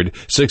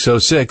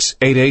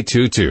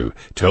 800-606-8822.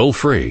 Toll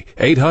free,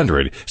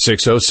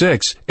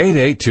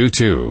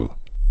 800-606-8822.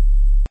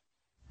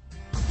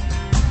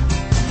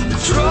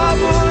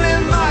 Trouble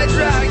in my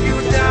drag you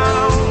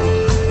down.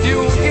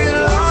 You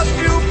get lost,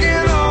 you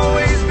can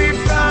always be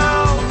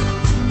found.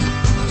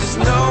 Just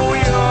know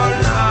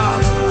you're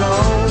not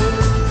alone.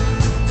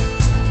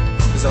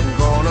 'Cause I'm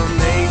gonna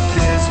make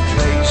this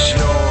place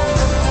your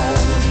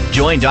home.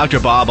 Join Dr.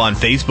 Bob on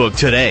Facebook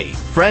today.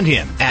 Friend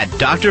him at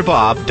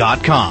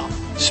drbob.com.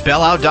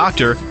 Spell out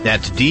doctor,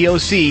 that's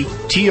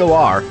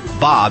DOCTOR,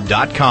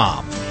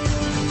 Bob.com.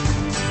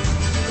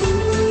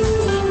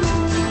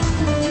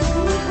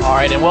 All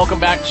right, and welcome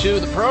back to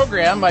the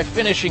program. My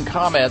finishing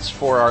comments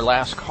for our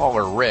last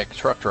caller, Rick,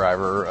 truck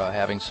driver,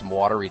 having some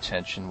water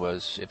retention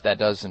was, if that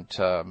doesn't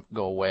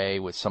go away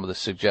with some of the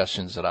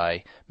suggestions that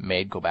I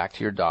made, go back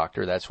to your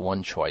doctor. That's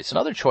one choice.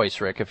 Another choice,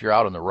 Rick, if you're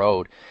out on the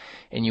road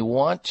and you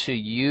want to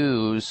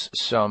use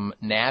some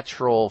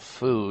natural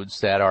foods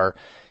that are,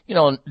 you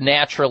know,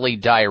 naturally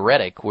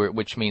diuretic,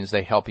 which means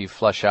they help you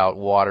flush out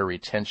water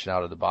retention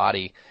out of the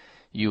body,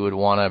 you would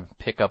want to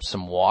pick up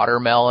some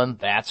watermelon.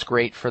 That's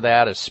great for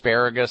that.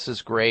 Asparagus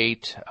is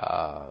great.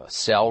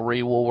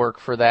 Celery will work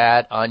for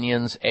that.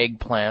 Onions,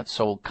 eggplant.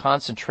 So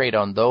concentrate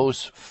on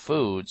those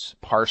foods.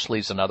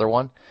 Parsley's another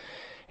one.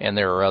 And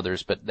there are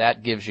others, but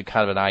that gives you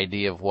kind of an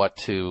idea of what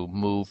to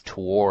move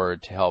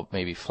toward to help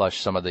maybe flush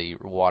some of the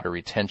water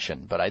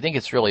retention. But I think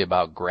it's really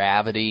about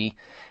gravity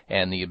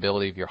and the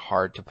ability of your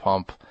heart to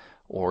pump,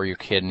 or your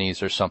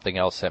kidneys, or something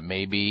else that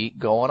may be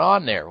going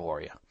on there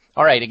for you.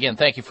 All right, again,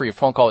 thank you for your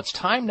phone call. It's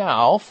time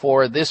now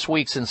for this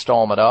week's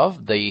installment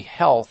of the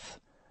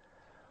Health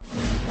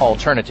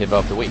Alternative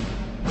of the Week.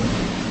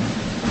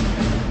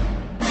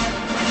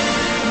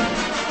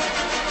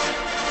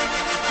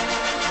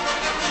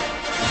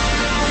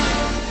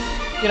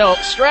 You know,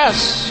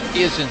 stress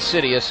is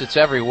insidious. It's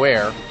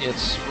everywhere.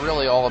 It's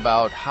really all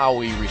about how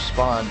we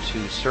respond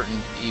to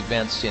certain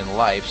events in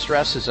life.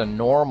 Stress is a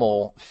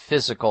normal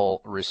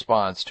physical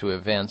response to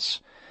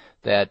events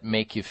that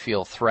make you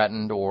feel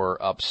threatened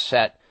or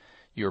upset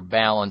your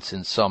balance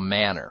in some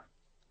manner.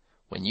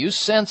 When you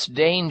sense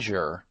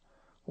danger,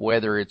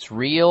 whether it's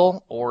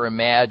real or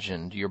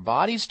imagined, your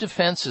body's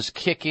defenses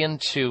kick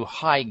into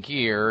high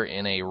gear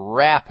in a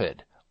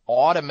rapid,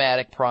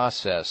 automatic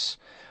process,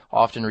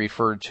 often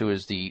referred to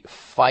as the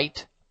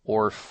fight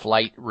or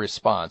flight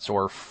response,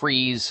 or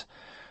freeze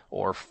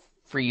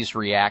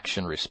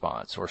reaction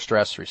response, or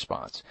stress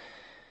response.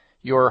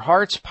 Your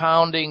heart's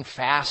pounding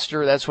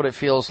faster, that's what it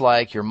feels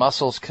like. Your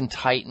muscles can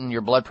tighten, your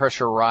blood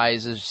pressure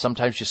rises,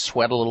 sometimes you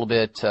sweat a little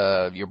bit,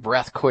 your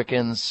breath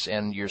quickens,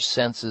 and your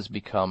senses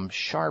become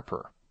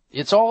sharper.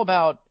 It's all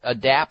about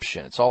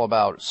adaptation. It's all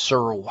about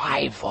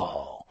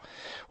survival.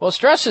 Well,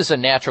 stress is a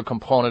natural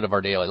component of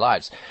our daily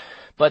lives,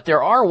 but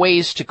there are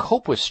ways to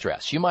cope with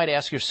stress. You might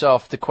ask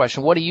yourself the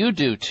question, what do you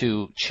do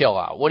to chill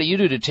out? What do you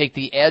do to take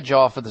the edge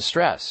off of the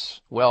stress?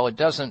 Well, it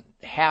doesn't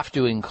have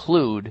to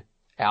include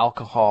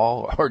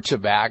alcohol or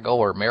tobacco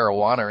or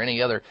marijuana or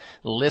any other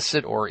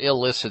licit or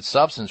illicit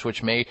substance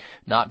which may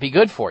not be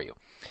good for you.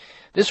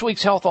 This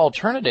week's health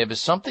alternative is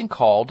something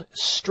called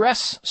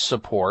stress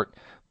support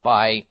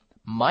by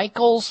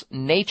Michael's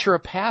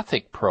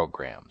Naturopathic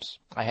Programs.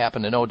 I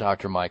happen to know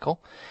Dr.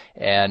 Michael,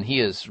 and he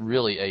is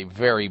really a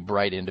very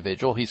bright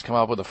individual. He's come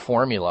up with a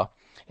formula,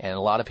 and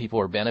a lot of people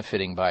are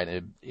benefiting by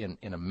it in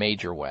a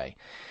major way.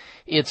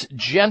 It's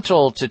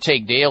gentle to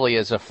take daily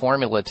as a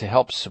formula to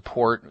help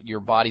support your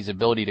body's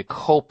ability to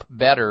cope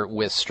better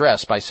with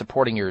stress by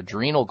supporting your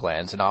adrenal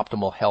glands and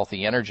optimal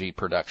healthy energy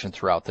production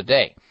throughout the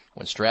day.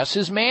 When stress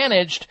is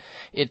managed,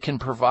 it can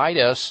provide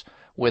us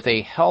with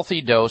a healthy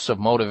dose of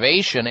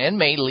motivation and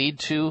may lead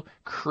to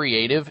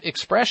creative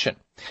expression.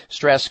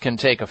 Stress can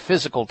take a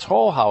physical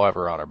toll,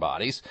 however, on our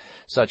bodies,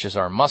 such as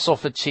our muscle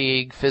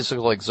fatigue,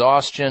 physical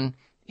exhaustion,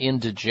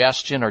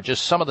 indigestion, or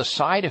just some of the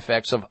side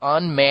effects of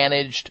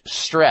unmanaged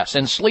stress,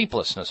 and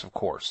sleeplessness, of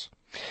course.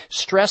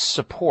 Stress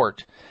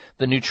support,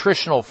 the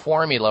nutritional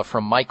formula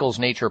from Michael's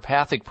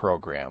Naturopathic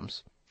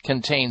Programs,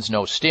 contains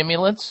no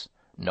stimulants,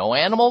 no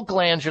animal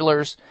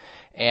glandulars,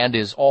 and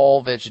is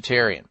all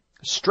vegetarian.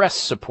 Stress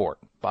support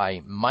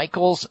by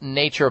Michael's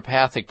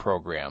Naturopathic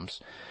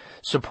Programs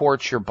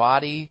supports your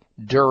body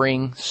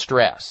during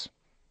stress.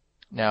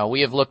 Now, we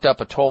have looked up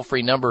a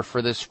toll-free number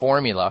for this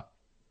formula,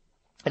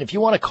 and if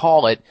you want to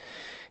call it,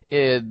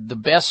 the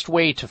best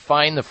way to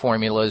find the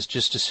formula is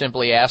just to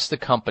simply ask the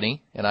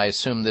company, and I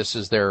assume this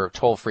is their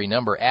toll-free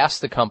number,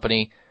 ask the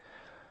company.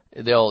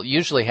 They'll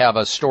usually have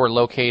a store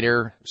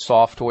locator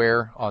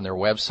software on their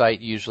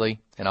website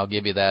usually, and I'll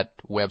give you that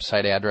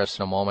website address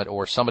in a moment,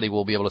 or somebody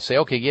will be able to say,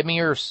 okay, give me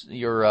your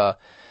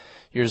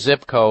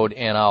zip code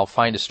and I'll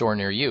find a store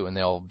near you, and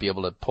they'll be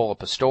able to pull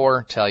up a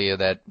store, tell you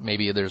that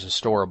maybe there's a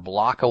store a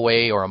block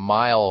away or a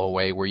mile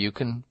away where you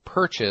can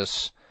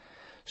purchase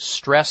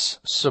Stress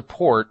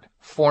Support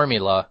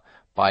Formula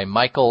by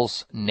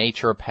Michael's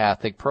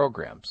Naturopathic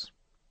Programs.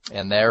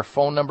 And their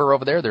phone number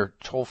over there, their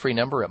toll-free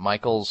number at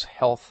Michael's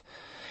Health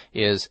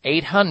is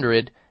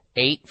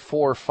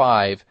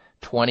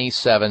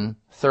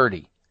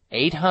 800-845-2730.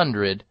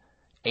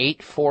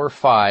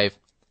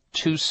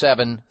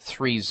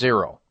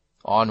 800-845-2730.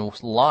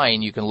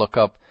 Online, you can look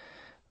up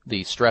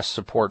the Stress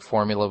Support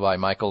Formula by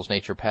Michael's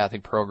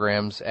Naturopathic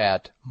Programs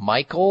at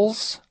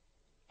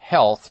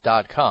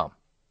michaelshealth.com.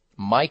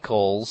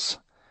 Michaels,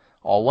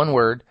 all one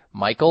word,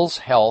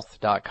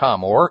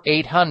 michaelshealth.com, or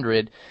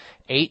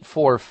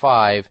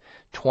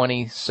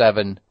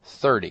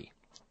 800-845-2730.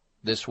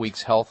 This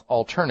week's health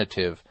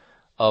alternative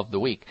of the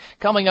week.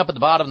 Coming up at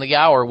the bottom of the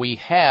hour, we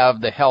have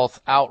the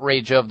health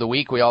outrage of the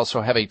week. We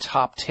also have a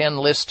top 10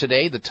 list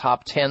today, the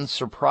top 10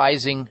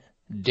 surprising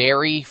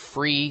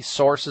dairy-free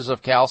sources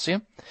of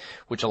calcium,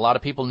 which a lot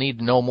of people need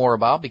to know more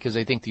about because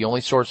they think the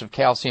only source of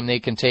calcium they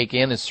can take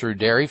in is through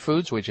dairy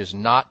foods, which is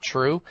not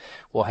true.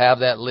 We'll have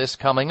that list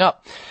coming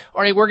up.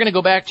 All right, we're going to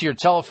go back to your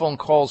telephone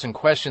calls and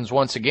questions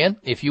once again.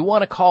 If you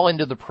want to call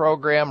into the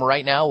program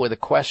right now with a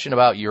question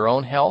about your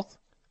own health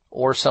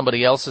or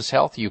somebody else's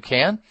health, you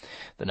can.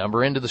 The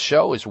number into the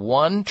show is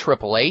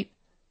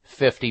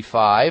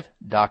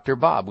 1-888-55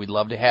 Bob. We'd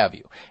love to have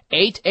you.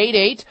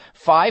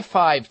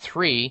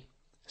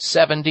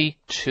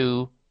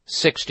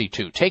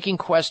 888-553-7262. Taking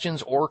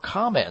questions or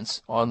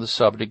comments on the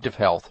subject of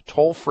health,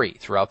 toll free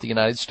throughout the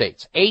United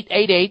States.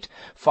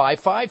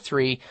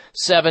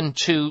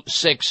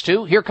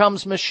 888-553-7262. Here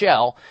comes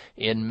Michelle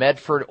in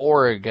Medford,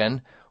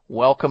 Oregon.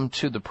 Welcome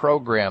to the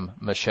program,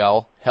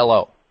 Michelle.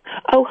 Hello.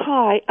 Oh,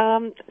 hi,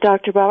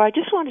 Dr. Bob. I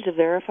just wanted to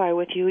verify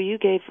with you. You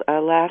gave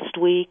last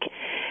week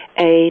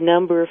a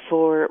number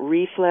for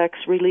reflux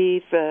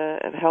relief,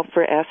 help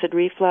for acid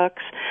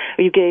reflux.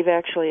 You gave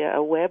actually a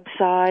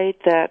website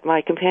that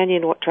my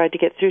companion tried to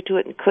get through to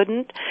it and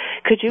couldn't.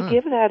 Could you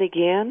give that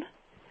again?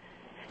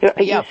 Yeah,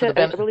 you said,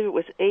 I believe it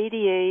was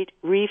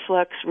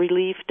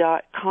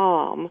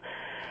 88refluxrelief.com.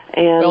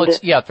 And well, it's,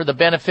 for the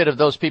benefit of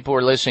those people who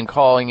are listening,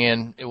 calling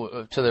in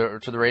to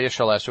the radio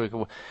show last week,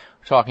 we're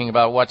talking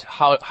about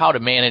how to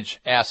manage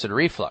acid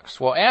reflux.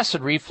 Well,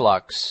 acid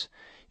reflux,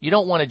 you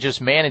don't want to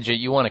just manage it,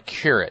 you want to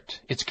cure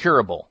it. It's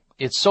curable.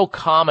 It's so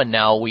common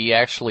now we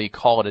actually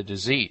call it a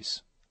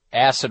disease.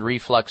 Acid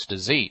reflux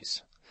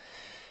disease.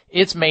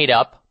 It's made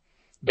up,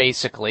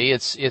 basically.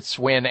 It's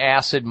when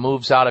acid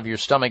moves out of your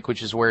stomach,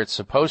 which is where it's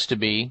supposed to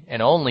be,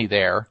 and only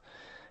there,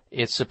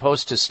 It's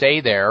supposed to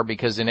stay there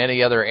because in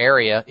any other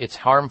area, it's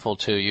harmful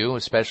to you,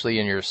 especially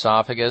in your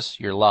esophagus,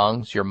 your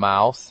lungs, your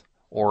mouth,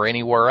 or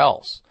anywhere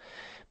else.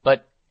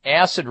 But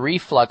acid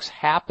reflux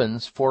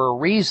happens for a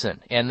reason,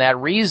 and that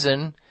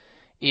reason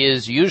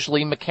is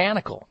usually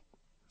mechanical.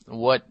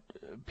 What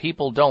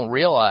people don't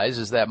realize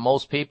is that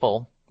most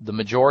people, the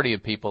majority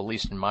of people, at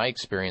least in my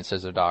experience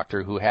as a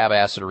doctor, who have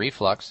acid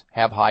reflux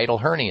have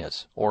hiatal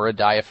hernias or a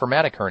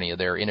diaphragmatic hernia.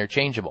 They're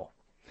interchangeable.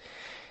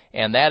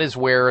 And that is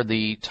where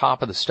the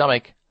top of the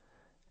stomach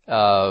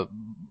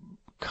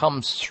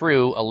comes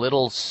through a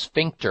little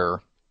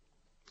sphincter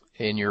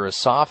in your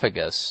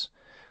esophagus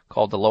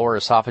called the lower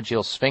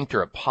esophageal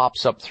sphincter. It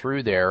pops up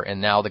through there, and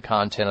now the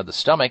content of the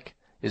stomach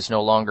is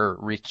no longer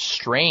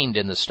restrained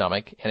in the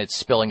stomach, and it's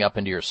spilling up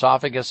into your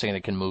esophagus, and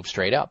it can move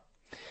straight up.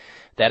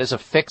 That is a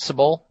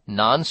fixable,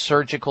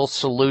 non-surgical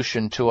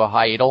solution to a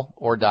hiatal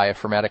or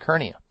diaphragmatic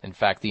hernia. In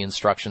fact, the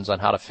instructions on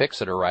how to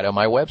fix it are right on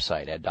my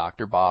website at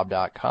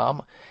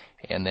drbob.com,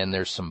 and then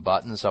there's some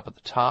buttons up at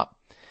the top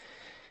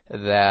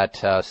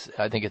that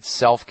I think it's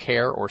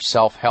self-care or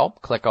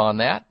self-help. Click on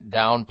that.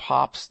 Down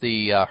pops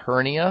the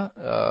hernia,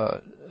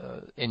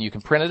 and you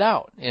can print it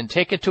out and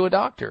take it to a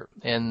doctor,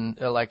 and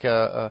like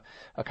a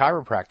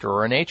chiropractor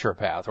or a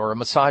naturopath or a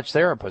massage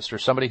therapist or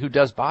somebody who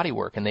does body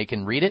work, and they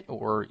can read it,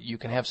 or you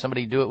can have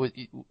somebody do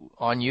it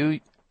on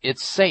you.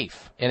 It's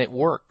safe and it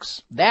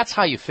works. That's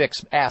how you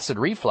fix acid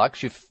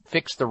reflux. You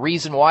fix the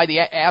reason why the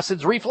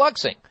acid's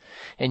refluxing,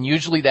 and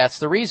usually that's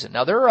the reason.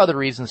 Now, there are other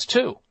reasons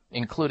too,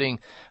 including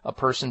a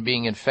person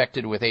being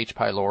infected with H.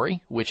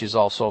 pylori, which is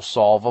also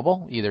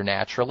solvable, either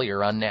naturally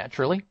or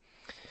unnaturally,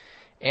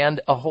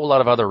 and a whole lot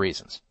of other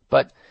reasons.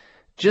 But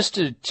just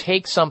to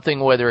take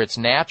something, whether it's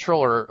natural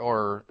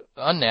or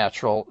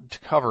unnatural, to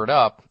cover it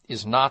up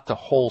is not the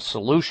whole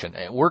solution.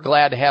 We're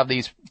glad to have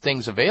these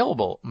things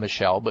available,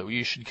 Michelle, but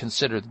you should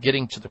consider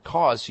getting to the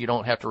cause so you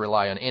don't have to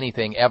rely on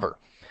anything ever.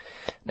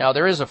 Now,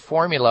 there is a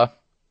formula.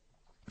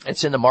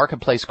 It's in the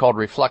marketplace called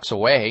Reflux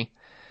Away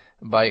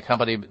by a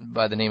company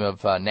by the name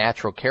of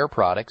Natural Care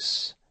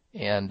Products,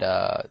 and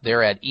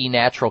they're at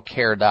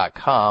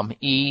enaturalcare.com,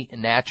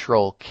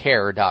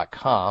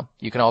 enaturalcare.com.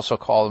 You can also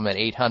call them at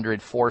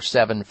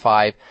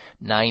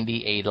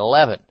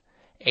 800-475-9811,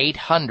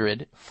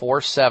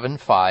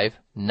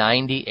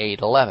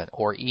 800-475-9811,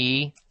 or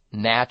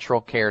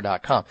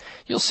enaturalcare.com.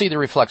 You'll see the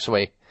Reflux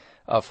Away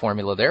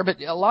formula there,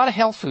 but a lot of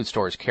health food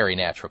stores carry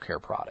Natural Care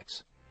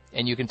products,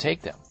 and you can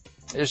take them.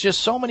 There's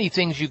just so many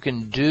things you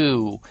can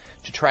do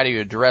to try to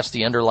address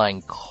the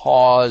underlying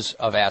cause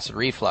of acid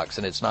reflux.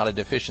 And it's not a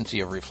deficiency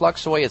of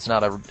Refluxaway. It's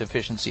not a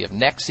deficiency of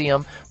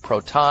Nexium,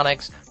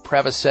 Protonix,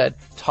 Prevacid,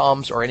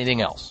 Tums, or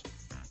anything else.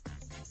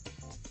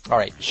 All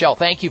right, Michelle,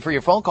 thank you for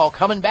your phone call.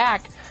 Coming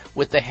back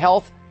with the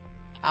health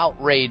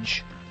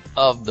outrage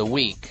of the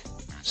week.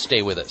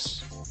 Stay with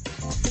us.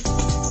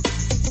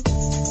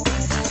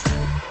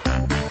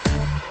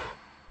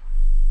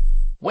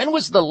 When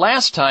was the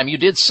last time you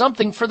did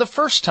something for the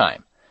first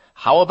time?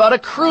 How about a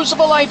cruise of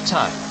a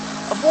lifetime?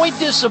 Avoid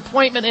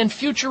disappointment and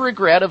future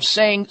regret of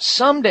saying,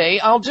 someday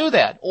I'll do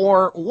that,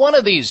 or one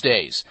of these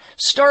days.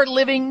 Start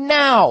living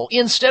now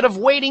instead of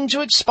waiting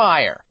to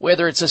expire.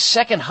 Whether it's a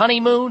second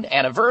honeymoon,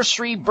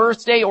 anniversary,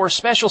 birthday, or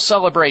special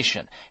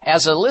celebration,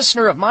 as a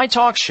listener of my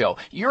talk show,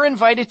 you're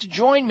invited to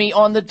join me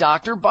on the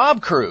Dr.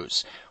 Bob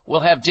Cruise.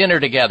 We'll have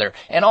dinner together,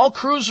 and all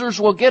cruisers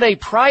will get a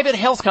private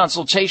health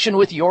consultation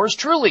with yours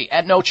truly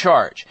at no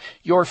charge.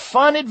 Your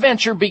fun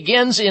adventure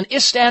begins in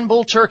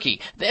Istanbul,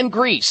 Turkey, then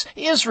Greece,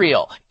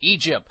 Israel,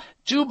 Egypt,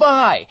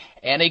 Dubai,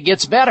 and it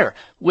gets better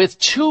with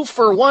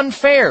 2-for-1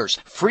 fares,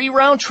 free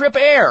round-trip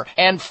air,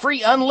 and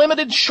free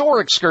unlimited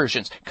shore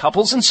excursions.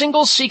 Couples and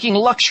singles seeking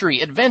luxury,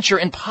 adventure,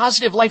 and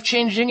positive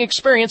life-changing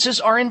experiences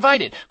are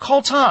invited.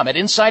 Call Tom at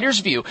Insider's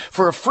View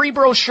for a free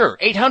brochure,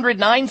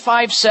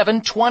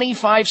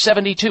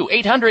 800-957-2572,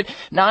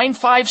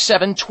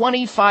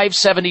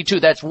 800-957-2572.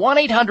 That's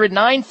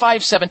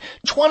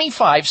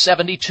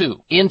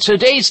 1-800-957-2572. In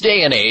today's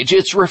day and age,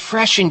 it's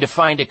refreshing to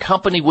find a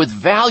company with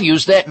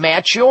values that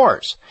match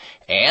yours.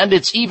 And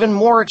it's even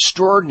more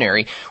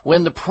extraordinary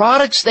when the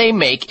products they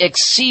make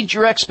exceed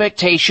your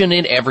expectation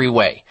in every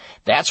way.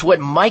 That's what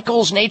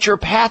Michael's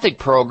Naturopathic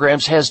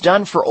Programs has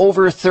done for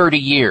over 30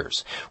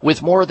 years.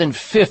 With more than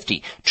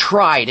 50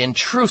 tried and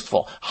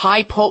truthful,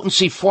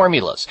 high-potency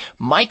formulas,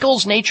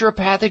 Michael's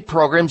Naturopathic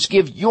Programs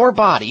give your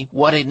body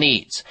what it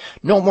needs.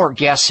 No more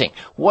guessing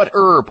what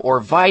herb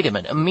or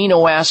vitamin,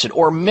 amino acid,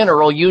 or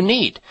mineral you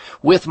need.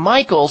 With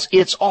Michael's,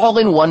 it's all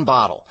in one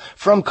bottle.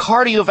 From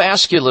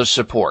cardiovascular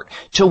support,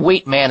 to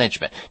weight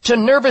management, to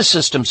nervous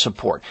system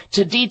support,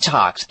 to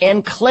detox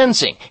and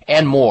cleansing,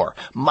 and more.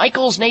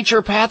 Michael's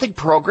Naturopathic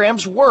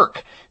Programs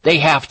work. They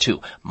have to.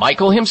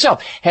 Michael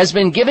himself has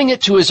been giving it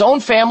to his own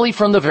family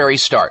from the very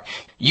start.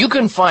 You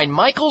can find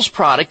Michael's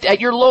product at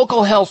your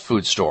local health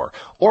food store,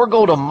 or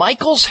go to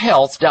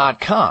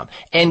michaelshealth.com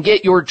and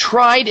get your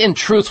tried and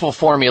truthful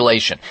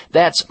formulation.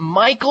 That's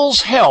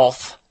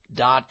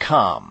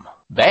michaelshealth.com.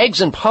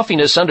 Bags and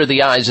puffiness under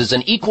the eyes is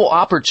an equal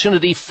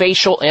opportunity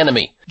facial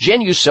enemy.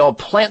 Genucell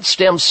Plant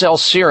Stem Cell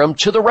Serum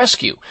to the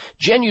rescue.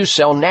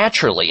 Genucell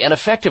naturally and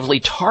effectively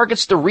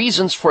targets the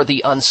reasons for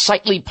the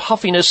unsightly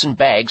puffiness and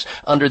bags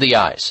under the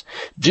eyes.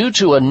 Due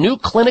to a new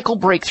clinical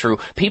breakthrough,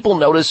 people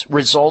notice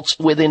results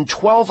within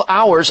 12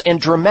 hours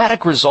and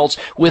dramatic results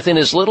within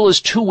as little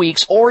as 2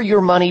 weeks or your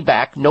money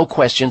back, no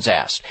questions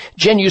asked.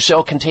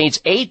 Genucell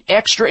contains 8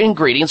 extra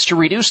ingredients to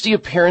reduce the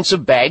appearance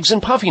of bags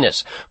and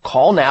puffiness.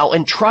 Call now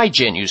and try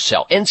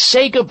Genucell and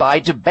say goodbye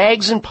to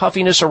bags and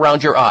puffiness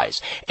around your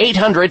eyes.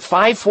 800-543-6596.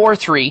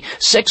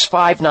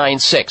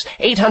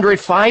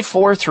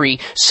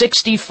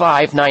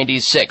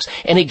 800-543-6596.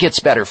 And it gets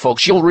better,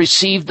 folks. You'll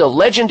receive the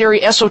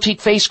legendary Esotique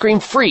face cream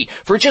free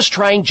for just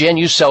trying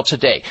Genucell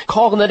today.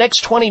 Call in the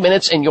next 20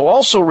 minutes and you'll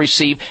also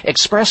receive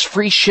express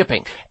free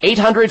shipping.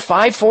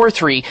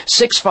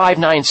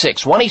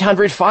 800-543-6596.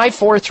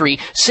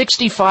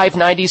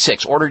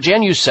 1-800-543-6596. Order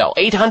Genucell.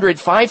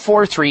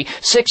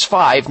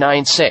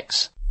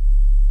 800-543-6596.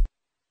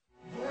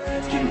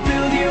 Words can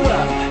build you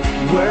up,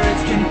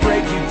 words can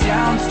break you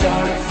down,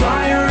 start a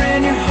fire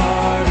in your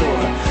heart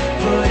or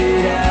put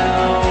it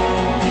out.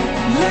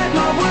 Let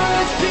my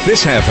words be.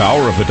 This half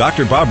hour of the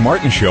Dr. Bob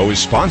Martin Show is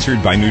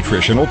sponsored by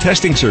Nutritional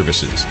Testing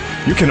Services.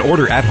 You can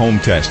order at-home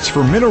tests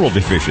for mineral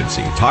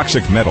deficiency,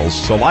 toxic metals,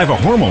 saliva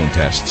hormone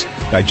tests,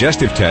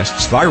 digestive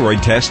tests,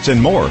 thyroid tests,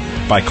 and more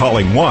by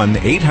calling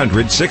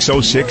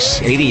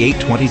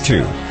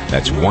 1-800-606-8822.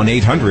 That's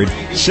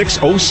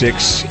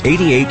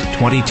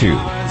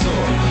 1-800-606-8822.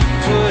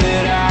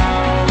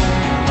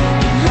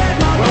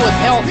 Well, with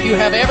health, you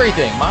have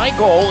everything. My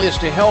goal is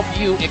to help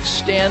you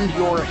extend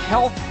your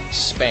health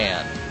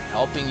span,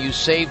 helping you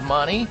save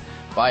money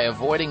by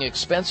avoiding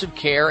expensive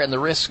care and the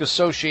risks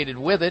associated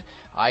with it.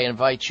 I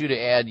invite you to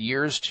add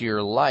years to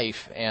your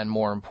life and,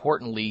 more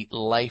importantly,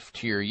 life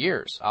to your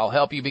years. I'll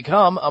help you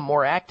become a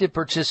more active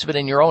participant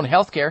in your own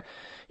health care.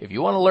 If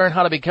you want to learn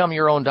how to become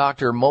your own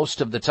doctor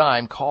most of the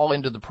time, call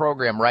into the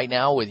program right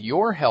now with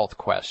your health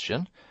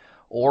question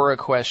or a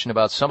question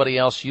about somebody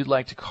else you'd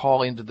like to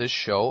call into this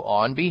show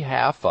on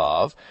behalf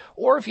of,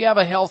 or if you have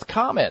a health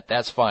comment,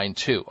 that's fine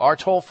too. Our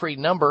toll-free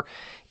number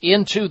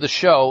into the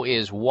show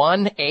is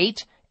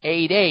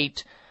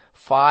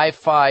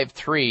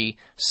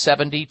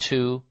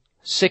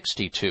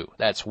 1-888-553-7262.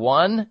 That's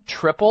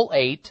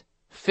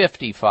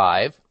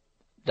 1-888-55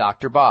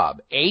 Dr.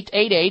 Bob.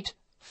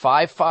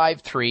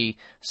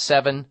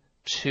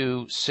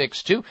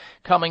 888-553-7262.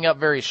 Coming up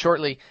very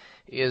shortly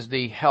is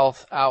the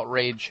health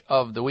outrage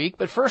of the week.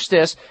 But first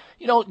this,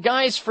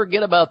 guys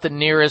forget about the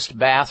nearest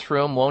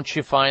bathroom, won't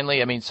you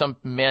finally? I mean, some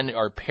men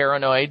are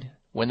paranoid.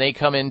 When they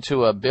come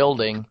into a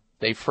building,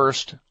 they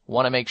first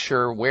want to make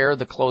sure where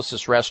the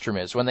closest restroom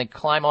is. When they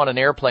climb on an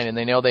airplane and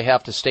they know they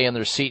have to stay in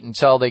their seat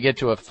until they get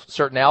to a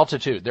certain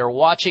altitude, they're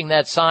watching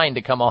that sign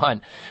to come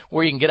on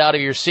where you can get out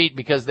of your seat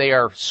because they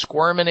are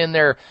squirming in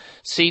their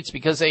seats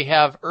because they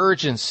have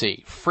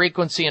urgency,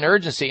 frequency and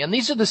urgency. And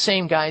these are the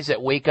same guys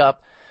that wake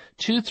up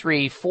 2,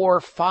 3,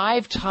 4,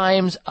 5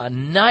 times a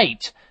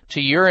night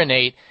to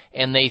urinate,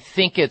 and they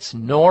think it's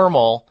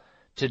normal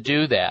to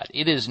do that.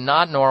 It is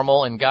not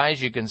normal, and guys,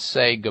 you can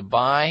say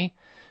goodbye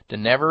to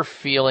never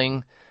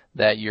feeling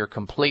that you're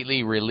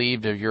completely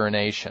relieved of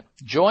urination.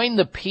 Join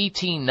the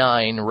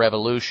PT9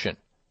 revolution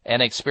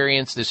and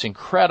experience this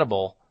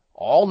incredible,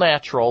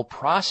 all-natural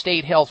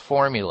prostate health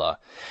formula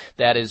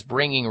that is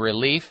bringing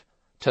relief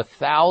to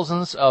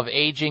thousands of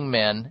aging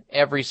men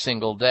every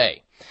single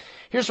day.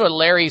 Here's what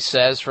Larry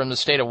says from the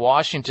state of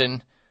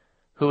Washington,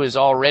 who is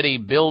already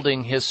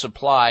building his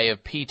supply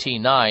of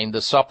PT9,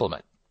 the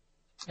supplement.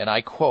 And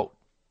I quote,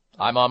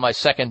 "I'm on my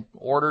second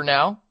order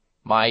now.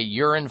 My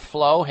urine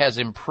flow has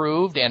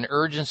improved and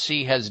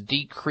urgency has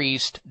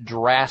decreased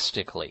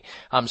drastically.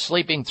 I'm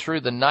sleeping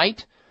through the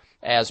night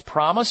as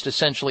promised,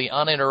 essentially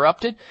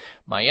uninterrupted.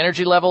 My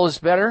energy level is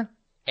better,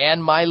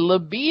 and my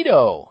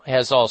libido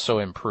has also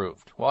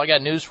improved." Well, I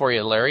got news for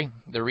you, Larry.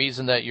 The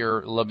reason that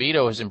your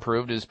libido has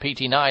improved is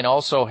PT9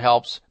 also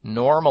helps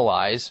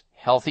normalize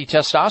healthy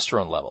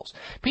testosterone levels.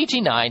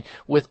 PT9,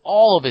 with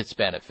all of its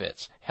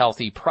benefits,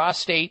 healthy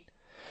prostate,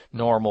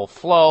 normal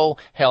flow,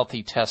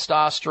 healthy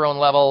testosterone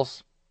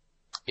levels,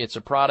 it's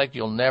a product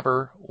you'll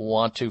never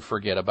want to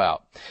forget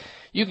about.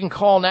 You can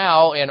call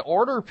now and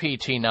order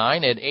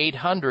PT9 at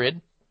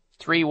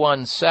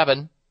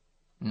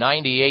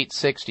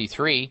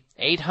 800-317-9863,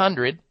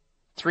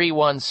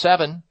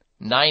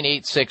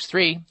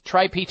 800-317-9863.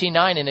 Try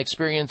PT9 and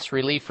experience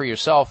relief for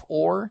yourself,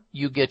 or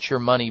you get your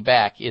money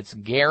back. It's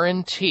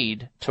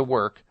guaranteed to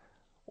work,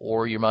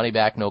 or your money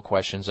back, no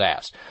questions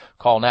asked.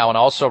 Call now and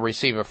also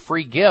receive a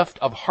free gift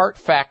of Heart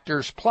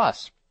Factors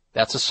Plus.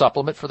 That's a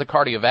supplement for the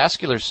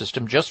cardiovascular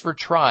system just for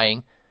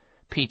trying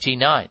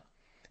PT9.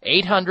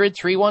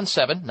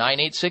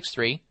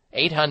 800-317-9863,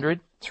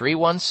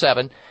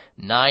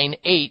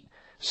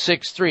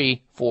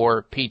 800-317-9863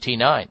 for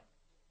PT9.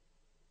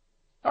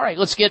 All right,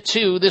 let's get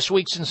to this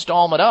week's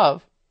installment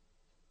of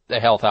the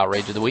Health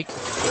Outrage of the Week.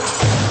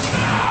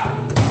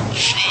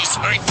 Jeez,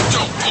 I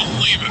don't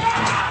believe it.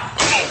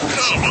 Oh,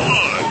 come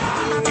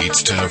on.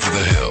 It's time for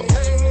the Health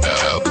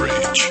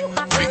Outrage,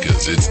 because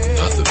 'cause it's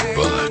nothing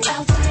but.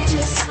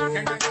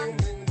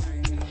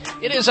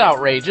 It is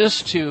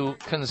outrageous to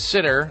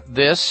consider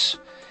this,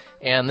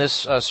 and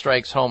this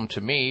strikes home to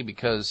me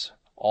because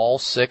all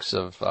 6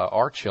 of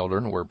our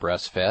children were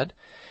breastfed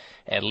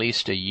at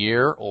least a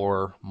year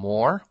or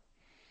more.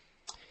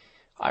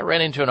 I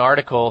ran into an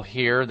article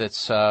here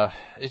that's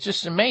it's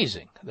just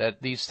amazing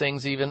that these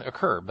things even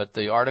occur, but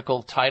the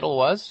article title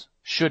was,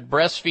 Should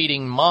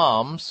Breastfeeding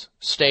Moms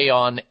Stay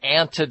on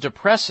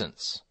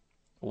Antidepressants?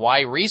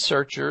 Why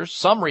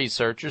some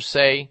researchers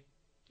say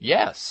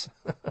yes.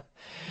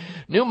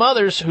 New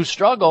mothers who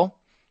struggle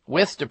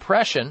with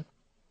depression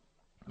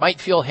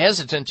might feel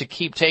hesitant to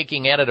keep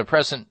taking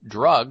antidepressant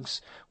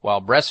drugs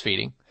while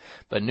breastfeeding,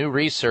 but new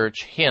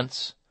research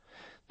hints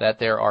that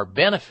there are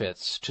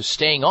benefits to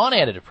staying on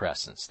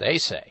antidepressants, they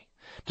say,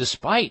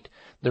 despite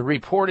the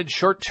reported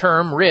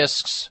short-term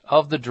risks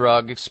of the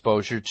drug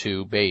exposure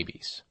to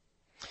babies.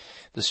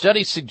 The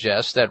study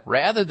suggests that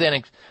rather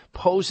than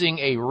posing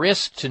a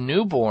risk to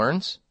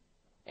newborns,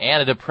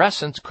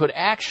 antidepressants could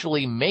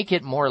actually make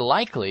it more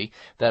likely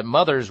that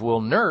mothers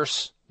will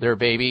nurse their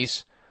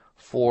babies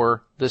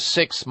for the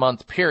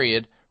 6-month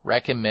period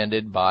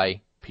recommended by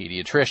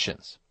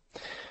pediatricians.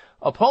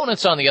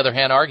 Opponents, on the other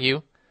hand,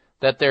 argue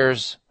that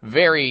there's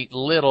very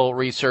little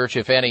research,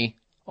 if any,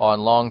 on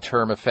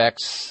long-term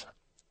effects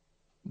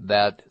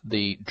that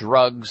the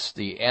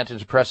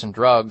antidepressant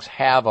drugs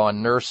have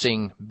on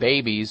nursing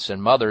babies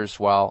and mothers,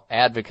 while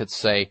advocates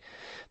say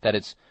that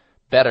it's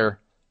better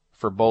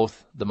for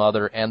both the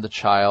mother and the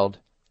child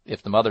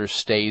if the mother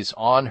stays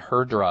on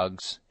her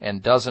drugs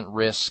and doesn't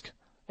risk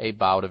a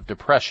bout of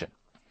depression.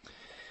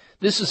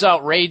 This is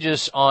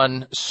outrageous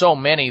on so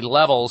many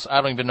levels,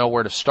 I don't even know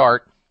where to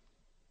start.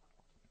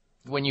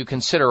 When you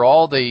consider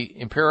all the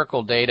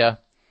empirical data,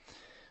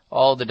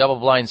 all the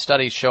double-blind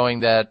studies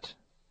showing that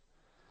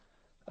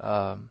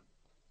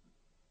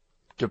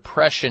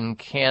depression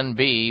can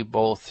be,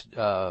 both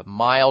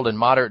mild and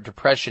moderate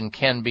depression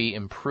can be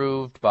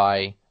improved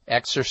by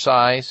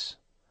exercise,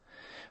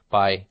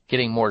 by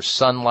getting more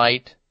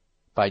sunlight,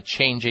 by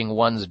changing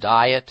one's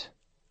diet,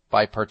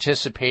 by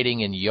participating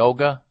in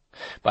yoga,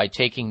 by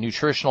taking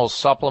nutritional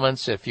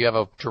supplements if you have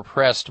a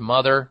depressed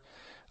mother,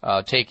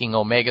 taking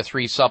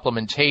omega-3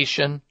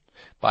 supplementation,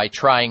 by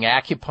trying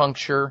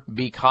acupuncture,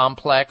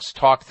 B-complex,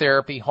 talk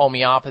therapy,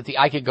 homeopathy.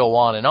 I could go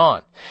on.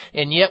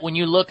 And yet when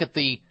you look at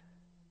the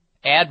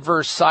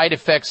adverse side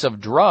effects of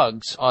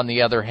drugs, on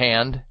the other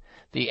hand,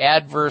 the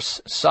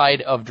adverse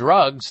side of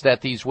drugs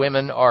that these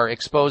women are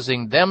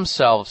exposing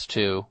themselves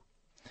to,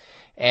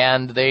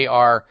 and they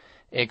are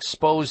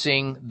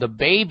exposing the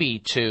baby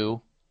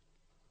to,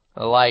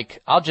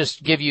 like, I'll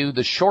just give you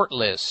the short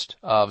list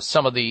of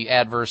some of the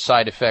adverse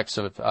side effects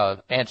of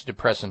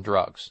antidepressant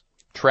drugs.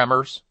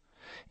 Tremors,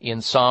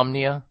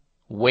 insomnia,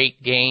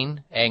 weight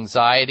gain,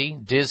 anxiety,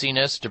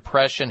 dizziness,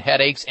 depression,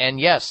 headaches, and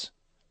yes,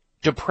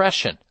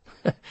 depression.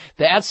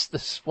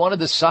 That's one of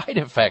the side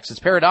effects. It's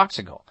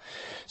paradoxical.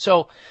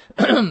 So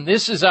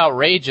this is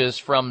outrageous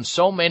from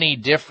so many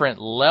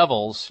different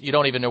levels, you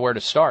don't even know where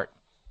to start.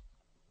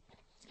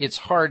 It's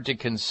hard to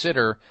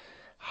consider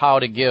how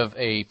to give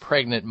a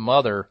pregnant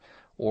mother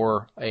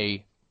or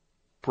a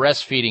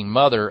breastfeeding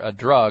mother a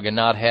drug and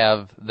not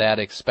have that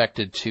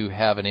expected to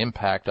have an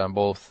impact on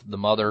both the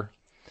mother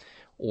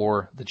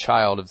or the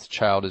child if the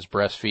child is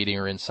breastfeeding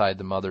or inside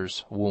the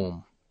mother's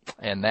womb.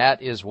 And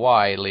that is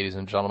why, ladies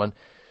and gentlemen,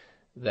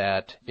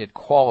 that it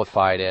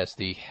qualified as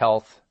the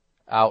health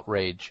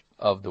outrage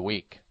of the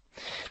week.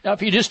 Now,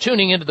 if you're just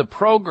tuning into the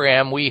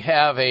program, we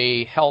have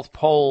a health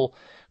poll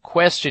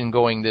question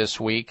going this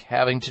week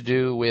having to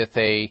do with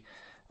a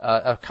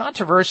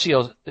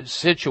controversial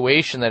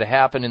situation that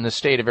happened in the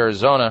state of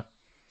Arizona.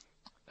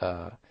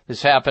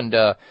 This happened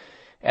at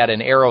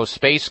an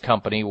aerospace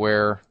company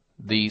where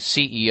the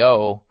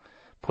CEO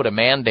put a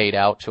mandate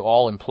out to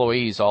all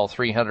employees, all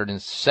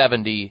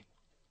 370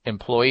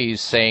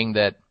 employees, saying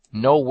that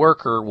no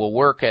worker will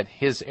work at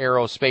his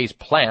aerospace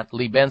plant,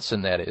 Lee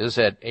Benson that is,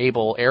 at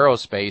Able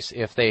Aerospace,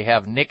 if they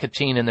have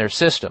nicotine in their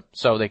system.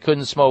 So they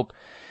couldn't smoke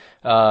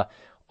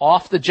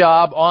off the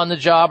job, on the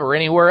job, or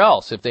anywhere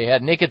else. If they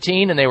had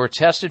nicotine and they were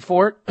tested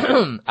for it,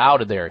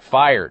 out of there,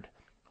 fired.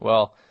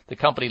 Well, the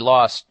company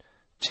lost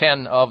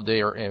 10 of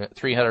their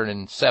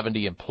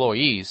 370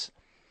 employees.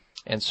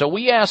 And so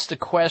we asked the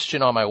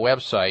question on my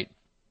website,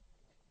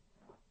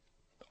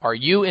 are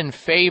you in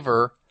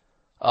favor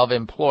of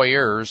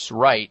employers'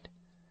 right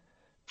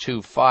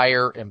to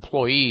fire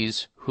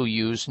employees who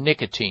use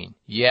nicotine?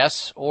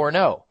 Yes or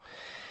no?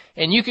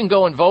 And you can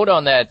go and vote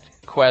on that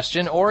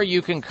question, or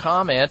you can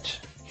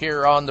comment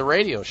here on the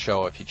radio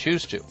show if you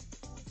choose to.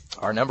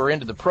 Our number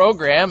into the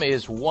program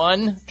is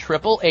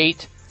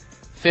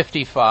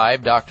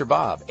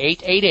 1-888-55-DR-BOB,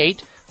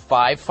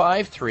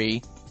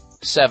 888-553-7262,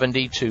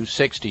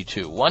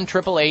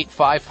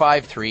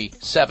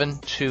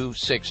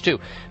 1-888-553-7262.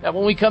 Now,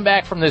 when we come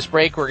back from this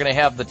break, we're going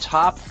to have the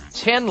top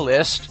 10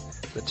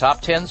 list, the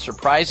top 10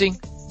 surprising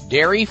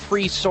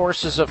dairy-free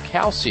sources of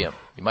calcium.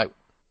 You might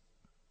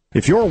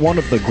If you're one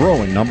of the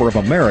growing number of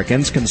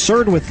Americans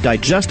concerned with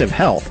digestive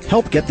health,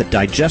 help get the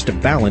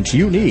digestive balance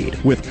you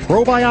need with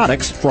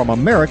probiotics from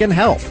American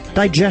Health.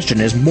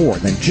 Digestion is more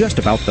than just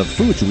about the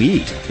foods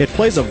we eat. It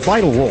plays a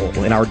vital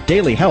role in our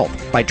daily health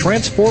by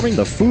transforming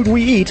the food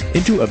we eat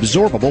into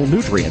absorbable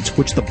nutrients,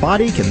 which the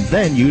body can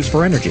then use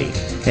for energy.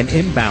 An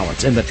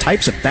imbalance in the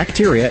types of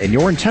bacteria in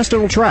your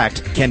intestinal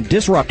tract can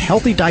disrupt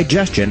healthy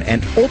digestion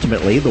and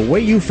ultimately the way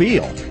you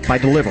feel. By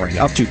delivering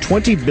up to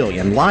 20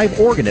 billion live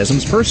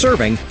organisms per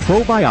serving,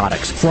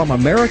 probiotics from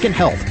American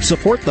Health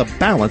support the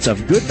balance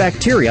of good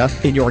bacteria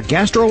in your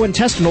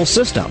gastrointestinal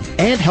system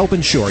and help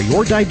ensure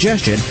your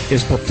digestion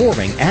is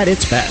performing at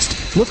its best.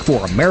 Look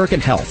for American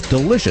Health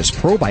Delicious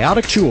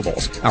Probiotic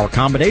Chewables, our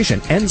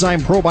combination enzyme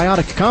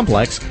probiotic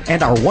complex,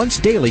 and our once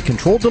daily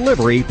controlled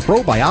delivery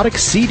probiotic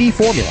CD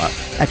formula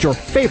at your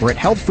favorite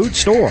health food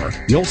store.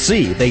 You'll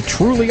see they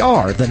truly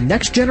are the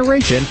next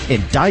generation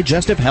in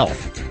digestive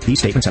health. These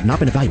statements have not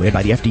been evaluated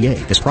by the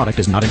FDA. This product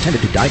is not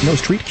intended to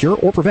diagnose, treat, cure,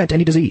 or prevent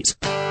any disease.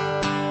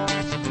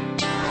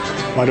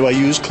 Why do I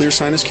use Clear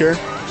Sinus Care?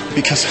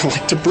 Because I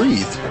like to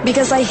breathe.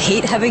 Because I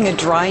hate having a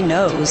dry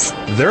nose.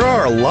 There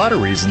are a lot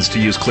of reasons to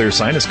use Clear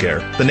Sinus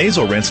Care, the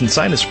nasal rinse and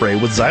sinus spray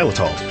with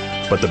xylitol.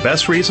 But the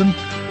best reason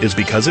is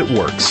because it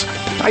works.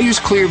 I use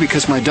Clear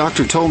because my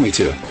doctor told me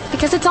to.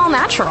 Because it's all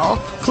natural.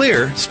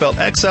 Clear, spelled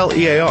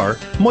X-L-E-A-R,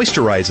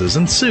 moisturizes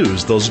and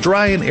soothes those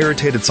dry and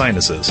irritated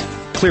sinuses.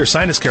 Clear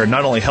Sinus Care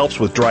not only helps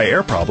with dry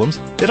air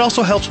problems, it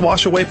also helps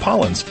wash away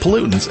pollens,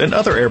 pollutants, and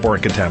other airborne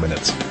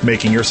contaminants,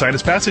 making your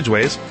sinus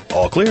passageways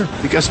all clear.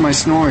 Because my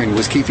snoring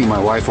was keeping my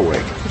wife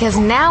awake. Because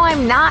now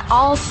I'm not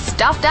all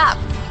stuffed up.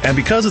 And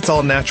because it's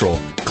all natural,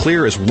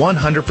 Clear is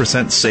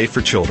 100% safe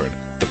for children.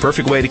 The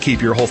perfect way to keep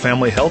your whole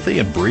family healthy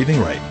and breathing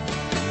right.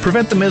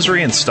 Prevent the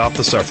misery and stop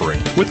the suffering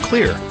with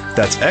Clear.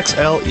 That's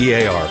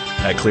X-L-E-A-R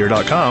at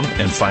Clear.com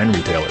and fine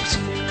retailers.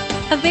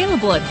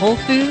 Available at Whole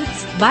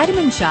Foods,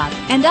 Vitamin Shop,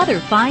 and other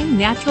fine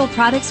natural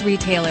products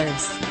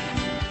retailers.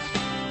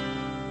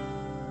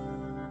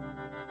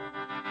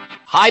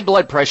 High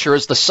blood pressure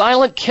is the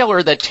silent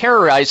killer that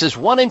terrorizes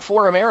 1 in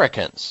 4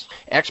 Americans.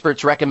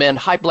 Experts recommend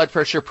high blood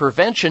pressure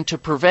prevention to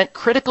prevent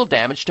critical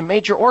damage to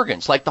major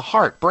organs like the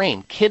heart,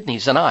 brain,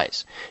 kidneys, and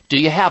eyes. Do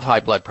you have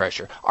high blood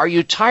pressure? Are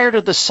you tired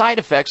of the side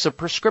effects of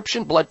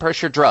prescription blood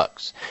pressure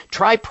drugs?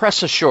 Try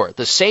Press Assure,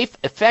 the safe,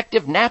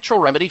 effective, natural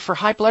remedy for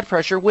high blood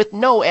pressure with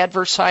no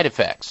adverse side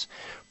effects.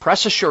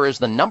 Press Assure is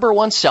the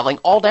 #1 selling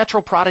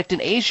all-natural product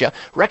in Asia,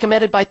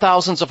 recommended by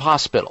thousands of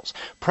hospitals.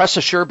 Press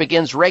Assure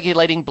begins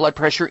regulating blood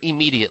pressure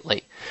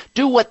immediately.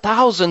 Do what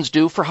thousands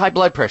do for high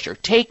blood pressure.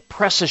 Take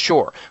Press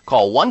Assure.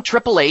 Call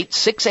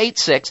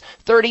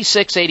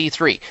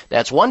 1-888-686-3683.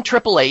 That's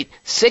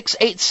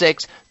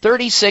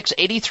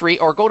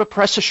 1-888-686-3683, or go to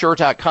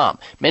PressAssure.com.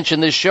 Mention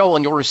this show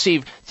and you'll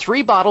receive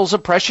 3 bottles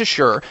of Press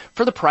Assure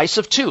for the price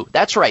of 2.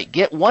 That's right.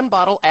 Get 1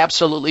 bottle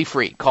absolutely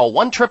free. Call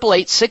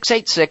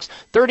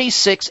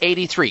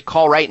 1-888-686-3683.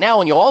 Call right now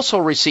and you'll also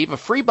receive a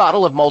free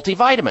bottle of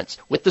multivitamins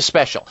with the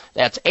special.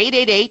 That's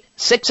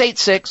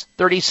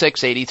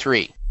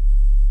 888-686-3683.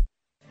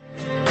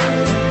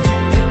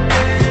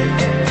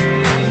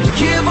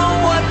 Give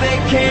them what they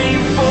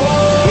came for.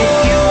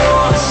 If you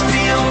want to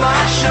steal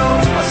my show,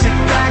 I'll sit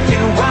back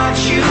and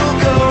watch you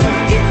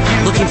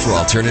go. Looking for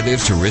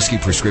alternatives to risky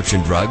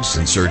prescription drugs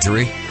and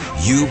surgery?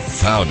 You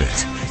found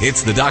it.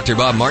 It's the Dr.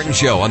 Bob Martin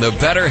Show on the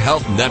Better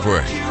Health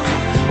Network.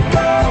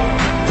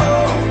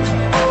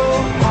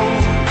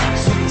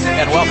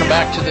 And welcome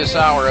back to this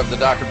hour of the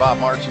Dr. Bob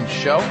Martin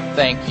Show.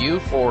 Thank you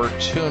for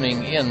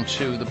tuning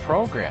into the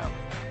program.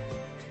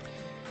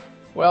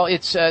 Well,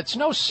 it's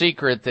no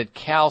secret that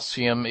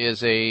calcium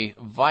is a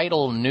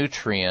vital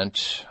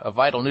nutrient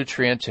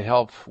to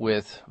help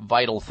with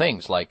vital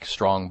things like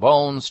strong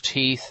bones,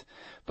 teeth,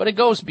 but it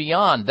goes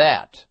beyond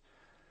that.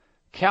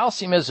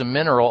 Calcium as a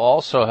mineral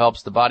also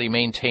helps the body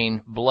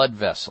maintain blood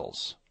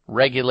vessels,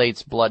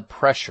 regulates blood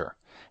pressure,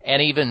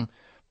 and even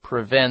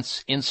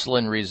prevents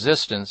insulin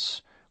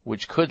resistance,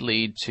 which could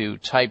lead to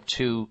type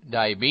 2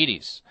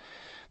 diabetes.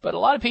 But a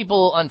lot of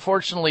people,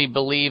 unfortunately,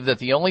 believe that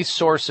the only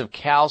source of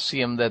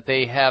calcium that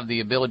they have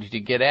the ability to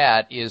get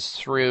at is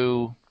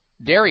through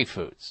dairy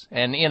foods.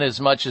 And in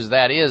as much as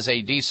that is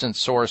a decent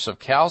source of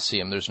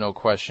calcium, there's no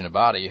question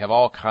about it. You have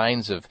all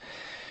kinds of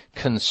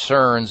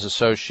concerns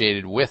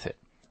associated with it,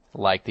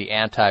 like the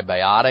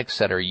antibiotics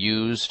that are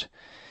used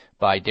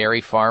by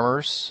dairy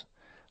farmers,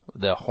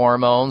 the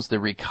hormones, the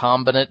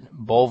recombinant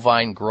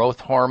bovine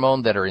growth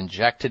hormone that are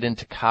injected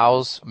into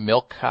cows,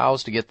 milk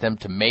cows, to get them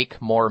to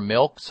make more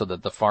milk so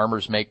that the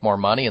farmers make more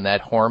money, and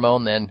that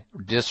hormone then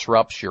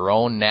disrupts your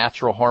own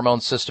natural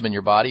hormone system in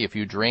your body if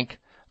you drink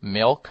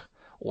milk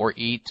or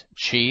eat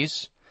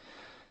cheese.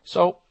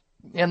 So,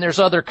 and there's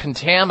other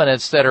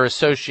contaminants that are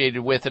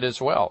associated with it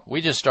as well.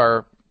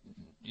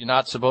 You're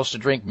not supposed to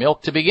drink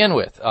milk to begin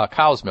with,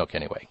 cow's milk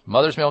anyway.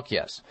 Mother's milk,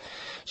 yes.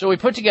 So we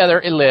put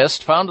together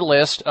found a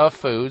list of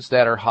foods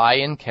that are high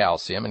in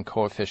calcium and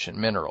coefficient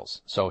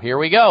minerals. So here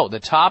we go. The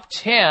top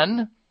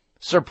 10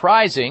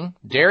 surprising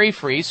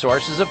dairy-free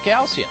sources of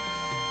calcium.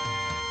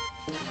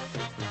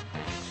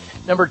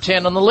 Number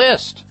 10 on the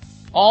list,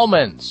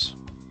 almonds.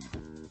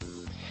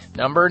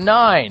 Number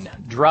 9,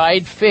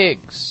 dried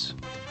figs.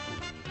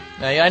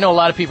 Now, I know a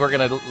lot of people are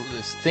going to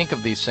think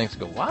of these things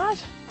and go,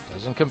 what?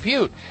 Doesn't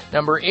compute.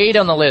 Number 8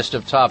 on the list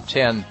of top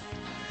 10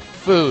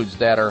 foods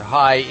that are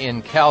high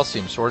in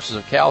calcium, sources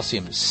of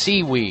calcium,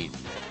 seaweed.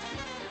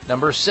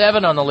 Number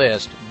 7 on the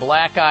list,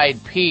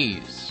 black-eyed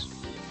peas.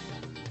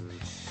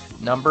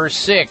 Number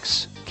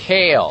 6,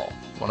 kale,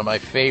 one of my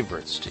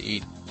favorites to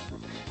eat.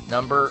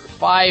 Number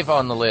 5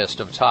 on the list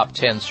of top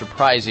 10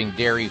 surprising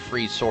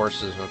dairy-free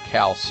sources of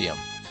calcium,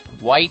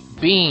 white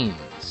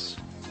beans.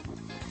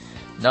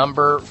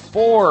 Number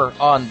 4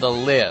 on the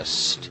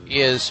list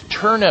is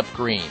turnip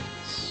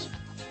greens.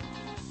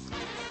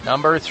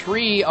 Number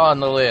 3 on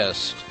the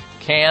list,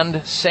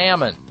 canned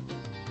salmon.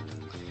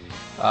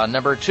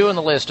 Number 2 on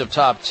the list of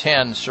top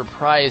 10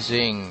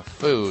 surprising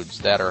foods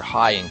that are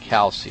high in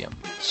calcium,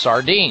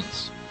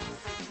 sardines.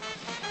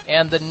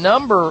 And the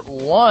number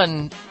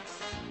 1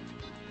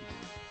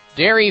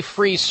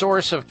 dairy-free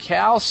source of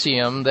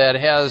calcium that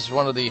has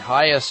one of the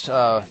highest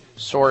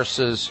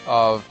sources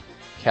of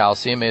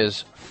calcium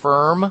is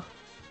firm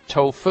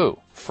tofu.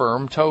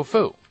 Firm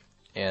tofu.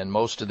 And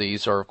most of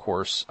these are, of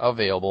course,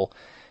 available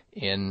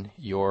in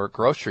your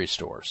grocery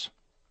stores.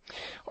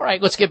 All right,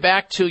 let's get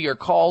back to your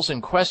calls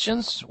and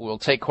questions. We'll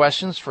take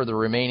questions for the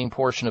remaining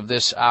portion of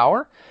this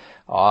hour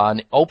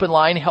on open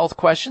line health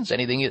questions,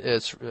 anything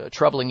that's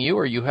troubling you,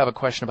 or you have a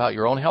question about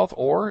your own health,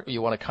 or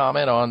you want to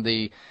comment on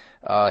the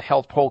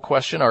health poll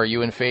question, are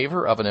you in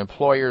favor of an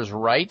employer's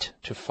right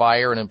to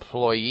fire an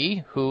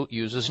employee who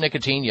uses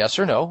nicotine, yes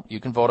or no? You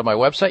can vote on my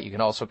website. You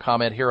can also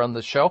comment here on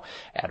the show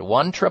at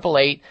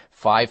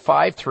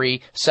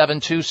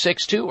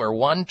 1-888-553-7262 or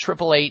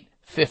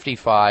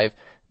 1-888-55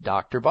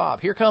 Dr. Bob.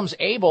 Here comes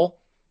Abel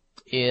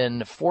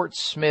in Fort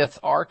Smith,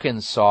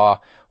 Arkansas.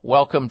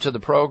 Welcome to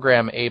the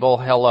program, Abel.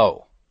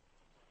 Hello.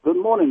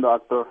 Good morning,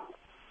 Doctor.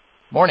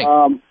 Morning.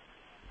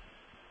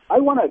 I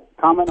want to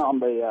comment on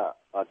the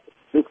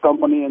this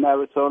company in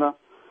Arizona.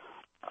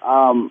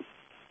 You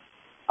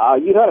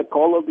had a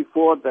caller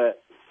before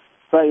that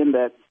saying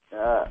that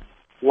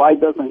why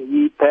doesn't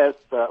he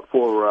test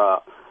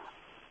for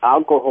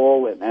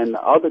alcohol and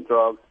other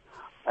drugs?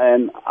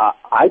 And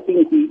I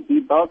think he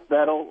does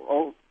that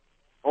all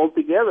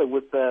together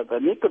with the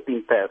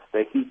nicotine test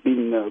that he's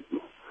been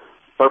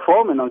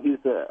performing on his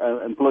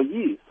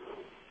employees.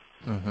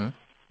 Mm-hmm.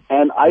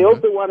 And I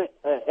also want to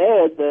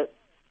add that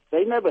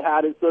they never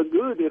had it so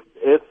good if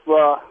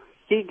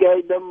he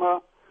gave them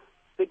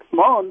 6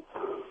 months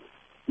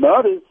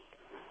notice,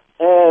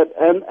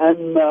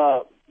 and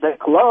the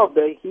club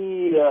that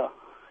he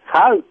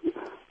has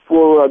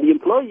for the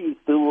employees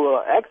to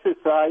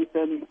exercise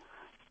and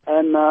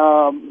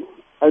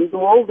do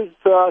all this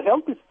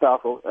healthy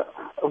stuff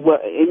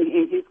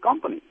in his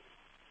company.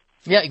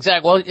 Yeah,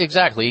 exactly. Well,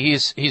 exactly. He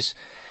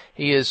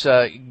is,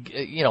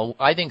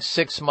 I think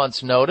 6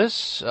 months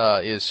notice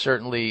is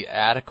certainly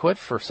adequate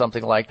for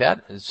something like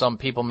that. Some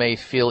people may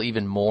feel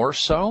even more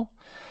so.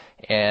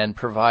 And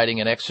providing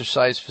an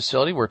exercise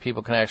facility where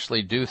people can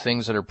actually do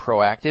things that are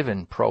proactive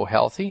and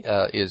pro-healthy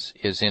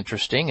is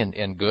interesting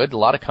and good. A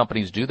lot of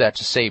companies do that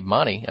to save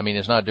money. I mean,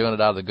 he's not doing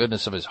it out of the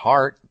goodness of his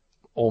heart,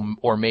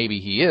 or maybe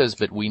he is,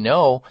 but we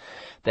know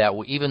that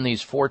even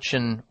these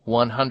Fortune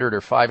 100 or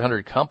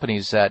 500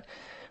 companies that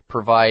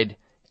provide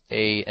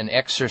an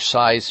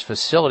exercise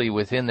facility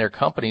within their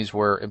companies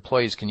where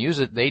employees can use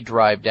it, they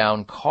drive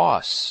down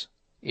costs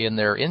in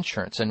their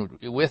insurance. And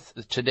with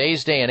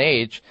today's day and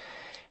age,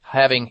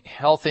 having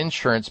health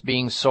insurance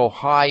being so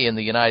high in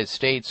the United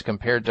States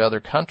compared to other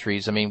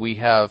countries, I mean, we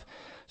have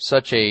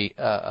such a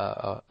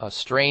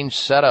strange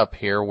setup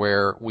here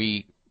where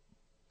we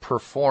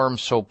perform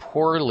so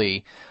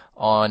poorly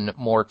on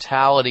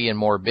mortality and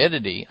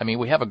morbidity. I mean,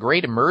 we have a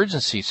great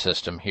emergency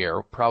system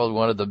here, probably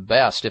one of the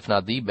best, if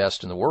not the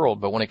best in the world.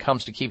 But when it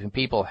comes to keeping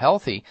people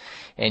healthy,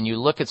 and you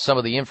look at some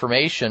of the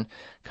information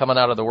coming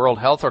out of the World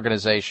Health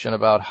Organization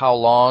about how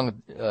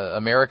long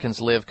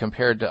Americans live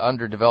compared to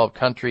underdeveloped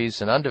countries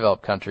and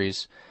undeveloped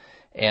countries,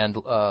 and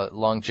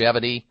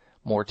longevity,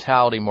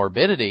 mortality,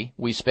 morbidity,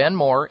 we spend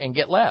more and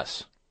get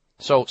less.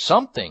 So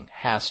something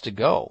has to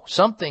go.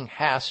 Something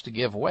has to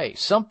give way.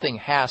 Something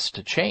has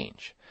to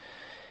change.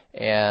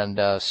 And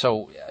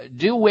so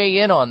do weigh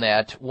in on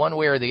that one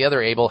way or the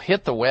other, Abel.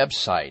 Hit the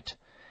website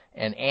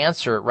and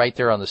answer it right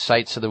there on the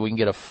site so that we can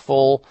get a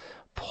full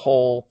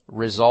poll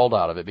result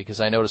out of it, because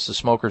I notice the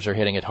smokers are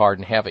hitting it hard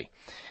and heavy.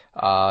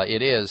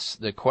 It is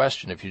the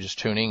question, if you're just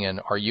tuning in,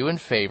 are you in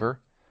favor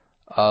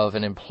of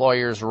an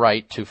employer's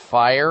right to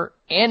fire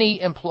any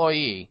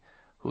employee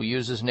who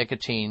uses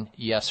nicotine,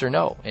 yes or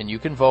no? And you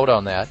can vote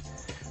on that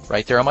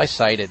right there on my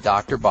site at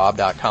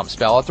drbob.com.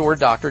 Spell out the word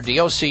doctor,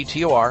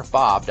 D-O-C-T-O-R,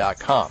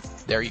 bob.com.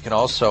 There you can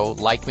also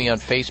like me on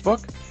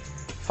Facebook,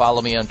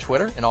 follow me on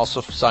Twitter, and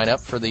also sign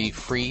up for the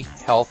free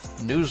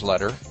health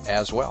newsletter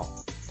as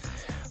well.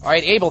 All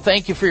right, Abel,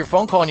 thank you for your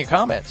phone call and your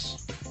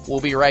comments. We'll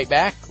be right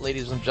back.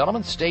 Ladies and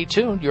gentlemen, stay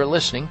tuned. You're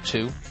listening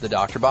to The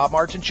Dr. Bob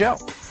Martin Show.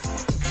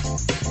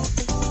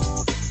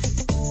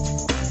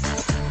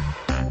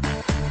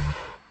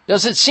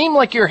 Does it seem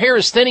like your hair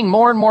is thinning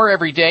more and more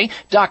every day?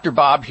 Dr.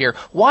 Bob here.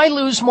 Why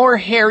lose more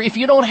hair if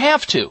you don't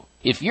have to?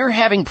 If you're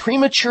having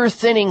premature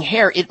thinning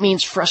hair, it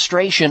means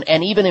frustration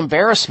and even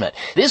embarrassment.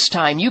 This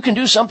time, you can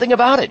do something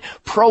about it.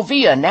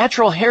 Provia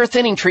natural hair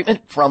thinning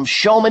treatment from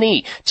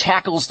Chamonix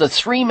tackles the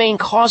 3 main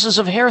causes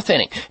of hair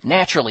thinning,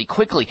 naturally,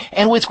 quickly,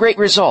 and with great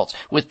results.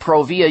 With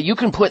Provia, you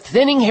can put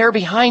thinning hair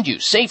behind you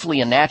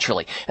safely and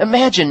naturally.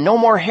 Imagine no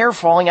more hair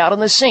falling out in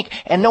the sink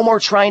and no more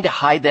trying to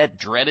hide that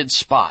dreaded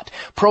spot.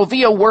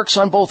 Provia works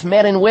on both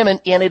men and women,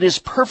 and it is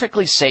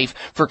perfectly safe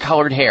for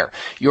colored hair.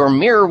 Your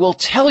mirror will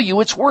tell you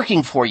it's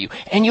working for you,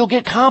 and you'll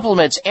get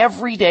compliments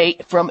every day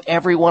from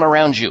everyone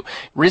around you.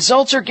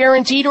 Results are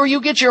guaranteed or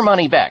you get your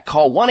money back.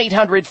 Call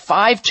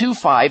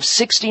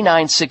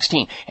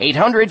 1-800-525-6916.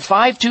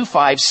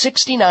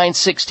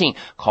 800-525-6916.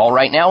 Call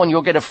right now and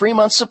you'll get a free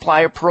month supply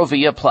of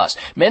Provia Plus.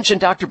 Mention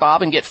Dr.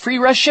 Bob and get free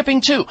rush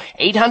shipping too.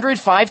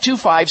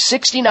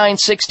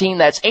 800-525-6916.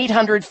 That's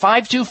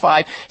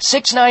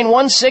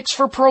 800-525-6916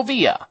 for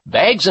Provia.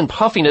 Bags and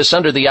puffiness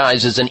under the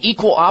eyes is an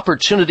equal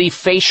opportunity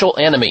facial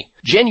enemy.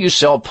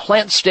 Genucell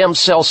Plant Stem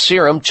Cell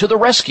Serum to the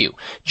rescue.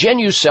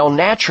 Genucell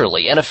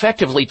naturally and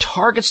effectively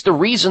targets the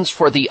reasons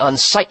for the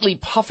unsightly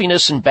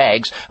puffiness and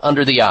bags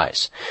under the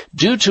eyes.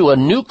 Due to a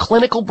new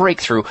clinical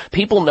breakthrough,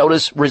 people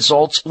notice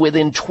results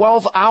within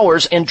 12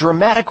 hours and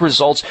dramatic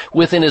results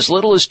within as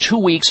little as 2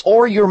 weeks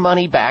or your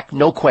money back,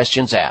 no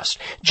questions asked.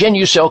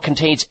 Genucell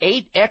contains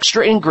 8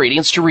 extra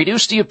ingredients to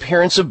reduce the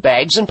appearance of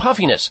bags and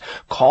puffiness.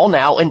 Call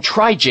now and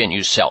try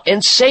Genucell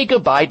and say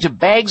goodbye to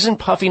bags and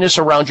puffiness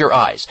around your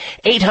eyes.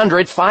 800-543-6596.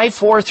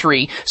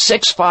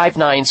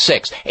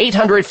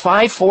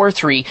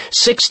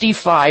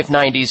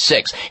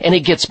 800-543-6596. And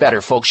it gets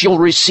better, folks. You'll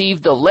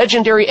receive the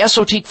legendary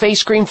Esotique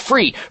face cream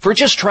free for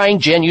just trying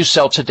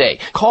Genucell today.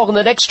 Call in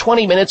the next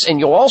 20 minutes and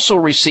you'll also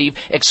receive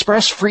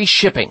express free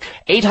shipping.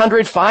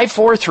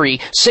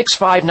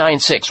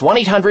 800-543-6596.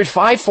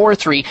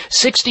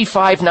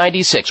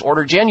 1-800-543-6596.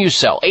 Order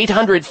Genucell.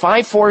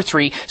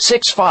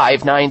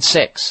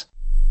 800-543-6596.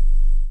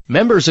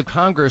 Members of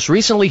Congress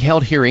recently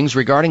held hearings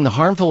regarding the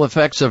harmful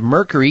effects of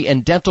mercury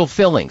in dental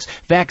fillings,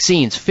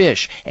 vaccines,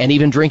 fish, and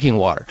even drinking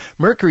water.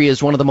 Mercury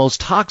is one of the most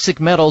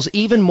toxic metals,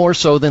 even more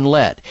so than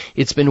lead.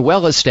 It's been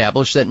well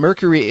established that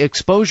mercury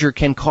exposure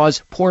can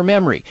cause poor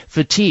memory,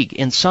 fatigue,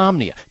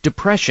 insomnia,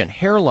 depression,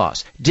 hair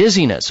loss,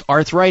 dizziness,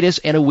 arthritis,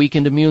 and a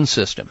weakened immune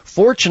system.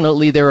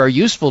 Fortunately, there are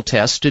useful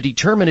tests to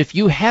determine if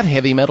you have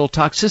heavy metal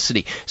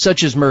toxicity,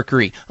 such as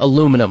mercury,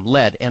 aluminum,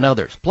 lead, and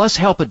others, plus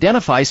help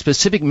identify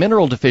specific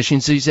mineral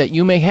deficiencies that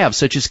you may have,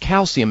 such as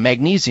calcium,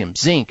 magnesium,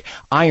 zinc,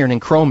 iron,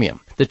 and chromium.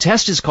 The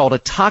test is called a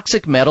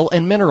toxic metal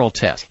and mineral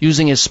test.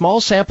 Using a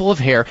small sample of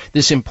hair,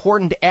 this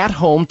important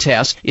at-home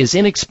test is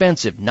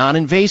inexpensive,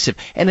 non-invasive,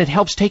 and it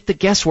helps take the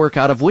guesswork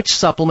out of which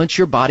supplements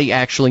your body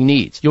actually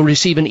needs. You'll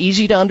receive an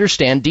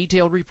easy-to-understand,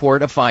 detailed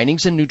report of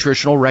findings and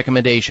nutritional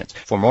recommendations.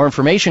 For more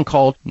information,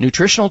 call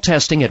nutritional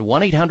testing at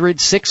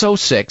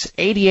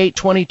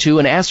 1-800-606-8822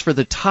 and ask for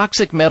the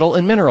toxic metal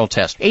and mineral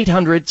test.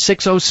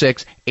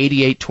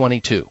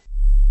 800-606-8822.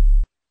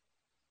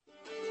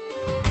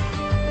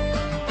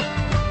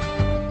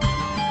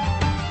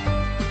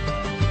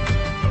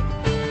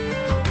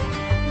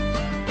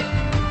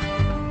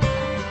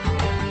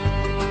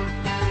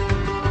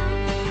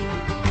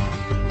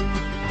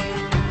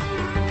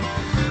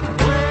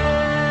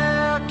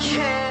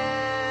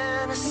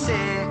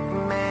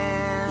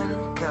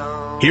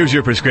 Here's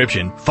your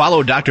prescription.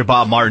 Follow Dr.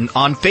 Bob Martin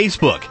on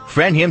Facebook.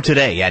 Friend him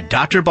today at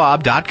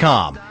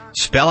drbob.com.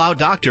 Spell out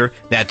doctor,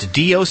 that's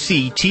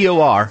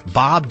D-O-C-T-O-R,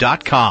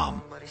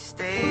 Bob.com.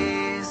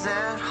 Stays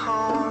at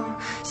home,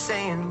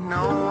 saying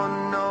no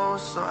one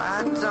knows, so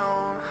I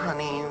don't,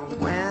 honey,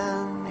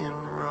 when in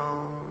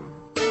Rome.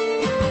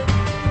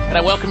 And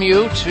I welcome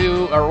you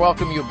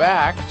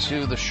back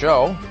to the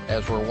show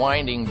as we're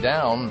winding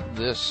down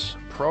this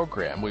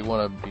program. We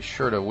want to be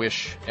sure to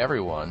wish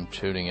everyone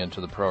tuning into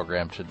the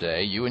program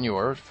today, you and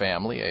your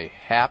family, a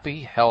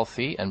happy,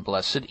 healthy, and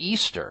blessed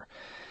Easter.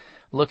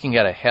 Looking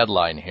at a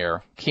headline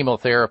here,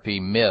 chemotherapy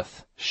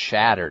myth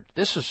shattered.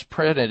 This was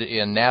printed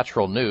in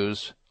Natural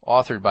News,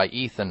 authored by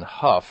Ethan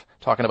Huff,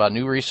 talking about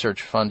new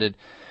research funded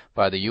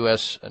by the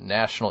U.S.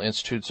 National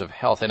Institutes of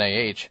Health,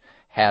 NIH,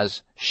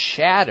 has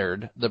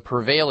shattered the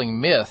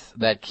prevailing myth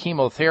that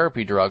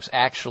chemotherapy drugs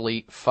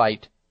actually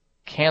fight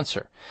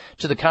cancer.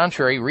 To the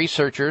contrary,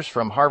 researchers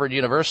from Harvard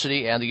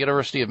University and the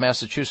University of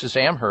Massachusetts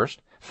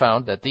Amherst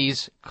found that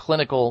these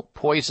clinical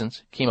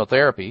poisons,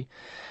 chemotherapy,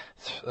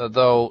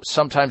 though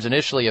sometimes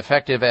initially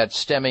effective at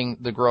stemming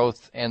the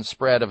growth and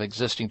spread of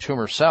existing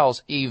tumor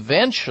cells,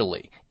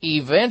 eventually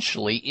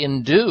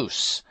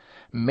induce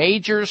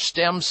major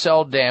stem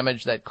cell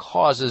damage that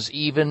causes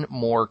even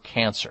more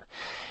cancer.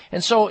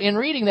 And so in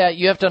reading that,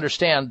 you have to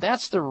understand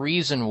that's the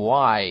reason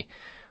why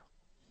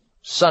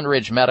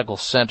Sunridge Medical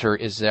Center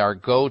is our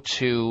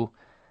go-to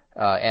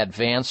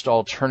advanced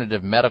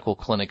alternative medical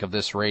clinic of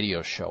this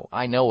radio show.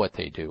 I know what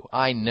they do.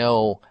 I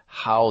know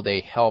how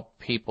they help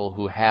people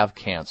who have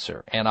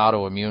cancer and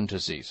autoimmune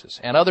diseases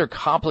and other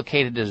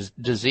complicated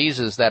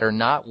diseases that are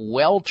not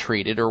well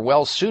treated or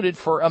well suited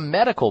for a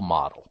medical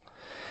model.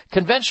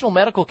 Conventional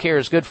medical care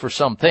is good for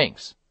some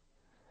things,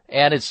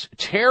 and it's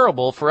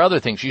terrible for other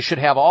things. You should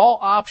have all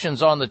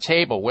options on the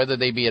table, whether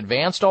they be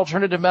advanced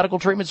alternative medical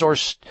treatments or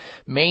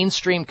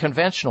mainstream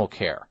conventional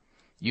care.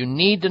 You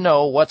need to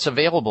know what's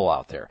available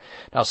out there.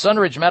 Now,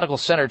 Sunridge Medical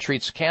Center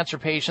treats cancer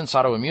patients,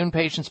 autoimmune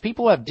patients,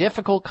 people who have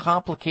difficult,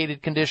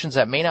 complicated conditions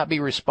that may not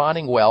be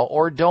responding well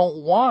or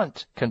don't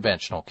want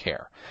conventional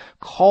care.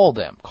 Call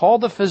them. Call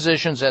the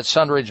physicians at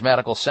Sunridge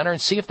Medical Center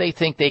and see if they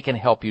think they can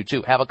help you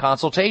too. Have a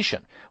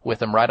consultation with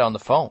them right on the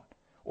phone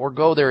or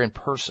go there in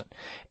person.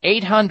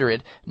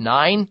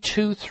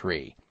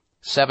 800-923-7404.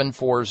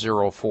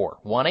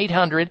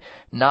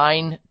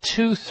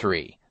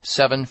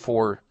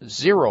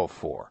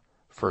 1-800-923-7404.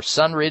 For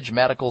Sunridge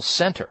Medical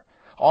Center.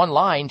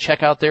 Online,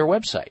 check out their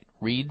website.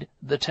 Read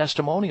the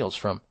testimonials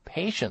from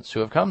patients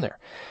who have come there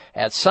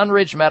at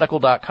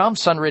sunridgemedical.com,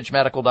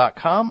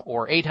 sunridgemedical.com,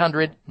 or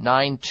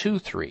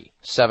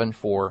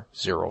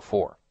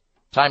 800-923-7404.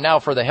 Time now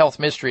for the Health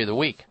Mystery of the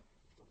Week.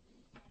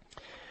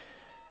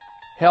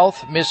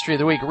 Health Mystery of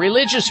the Week.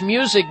 Religious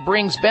music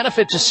brings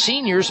benefit to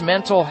seniors'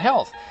 mental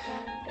health.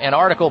 An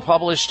article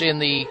published in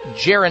the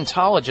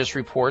Gerontologist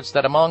reports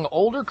that among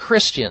older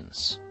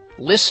Christians,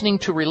 listening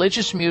to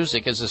religious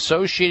music is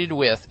associated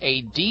with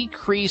a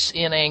decrease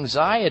in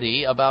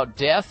anxiety about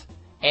death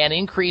and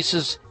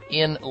increases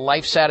in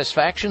life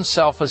satisfaction,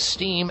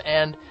 self-esteem,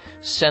 and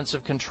sense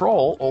of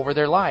control over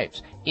their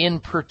lives. In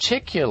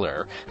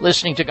particular,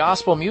 listening to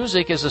gospel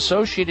music is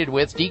associated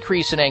with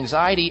decrease in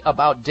anxiety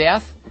about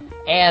death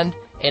and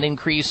an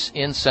increase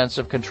in sense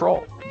of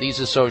control. These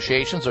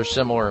associations are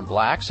similar in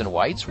blacks and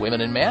whites, women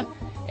and men,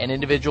 and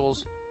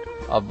individuals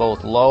of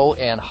both low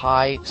and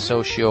high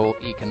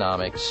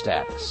socioeconomic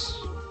status.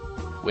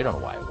 We don't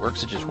know why it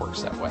works. It just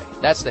works that way.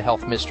 That's the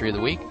Health Mystery of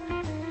the Week.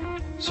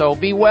 So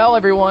be well,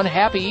 everyone.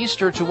 Happy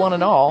Easter to one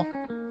and all.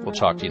 We'll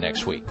talk to you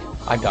next week.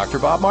 I'm Dr.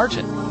 Bob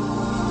Martin.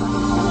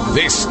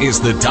 This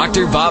is the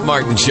Dr. Bob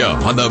Martin Show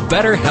on the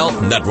Better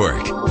Health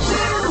Network.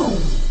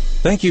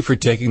 Thank you for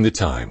taking the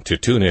time to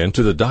tune in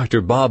to the Dr.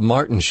 Bob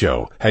Martin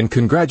Show, and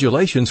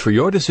congratulations for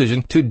your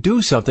decision to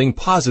do something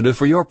positive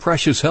for your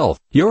precious health.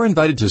 You're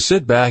invited to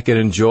sit back and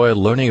enjoy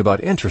learning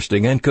about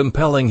interesting and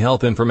compelling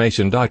health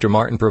information Dr.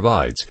 Martin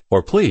provides.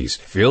 Or please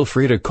feel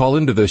free to call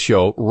into the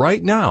show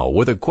right now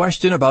with a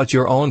question about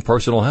your own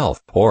personal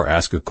health, or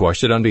ask a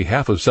question on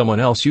behalf of someone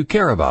else you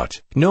care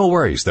about. No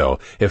worries, though.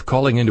 If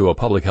calling into a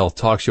public health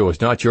talk show is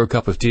not your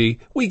cup of tea,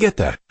 we get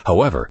that.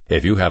 However,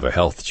 if you have a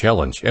health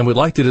challenge and would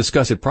like to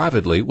discuss it privately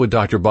with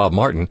Dr. Bob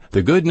Martin,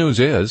 the good news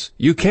is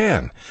you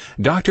can.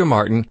 Dr.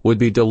 Martin would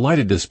be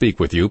delighted to speak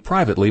with you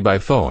privately by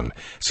phone.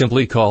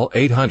 Simply call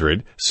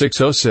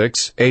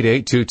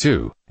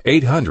 800-606-8822.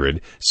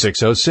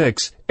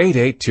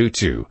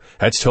 800-606-8822.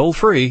 That's toll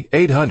free,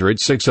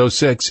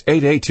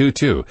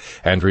 800-606-8822,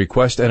 and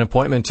request an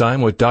appointment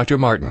time with Dr.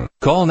 Martin.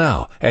 Call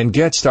now and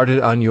get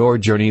started on your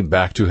journey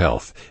back to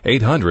health.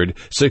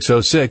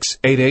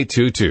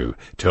 800-606-8822.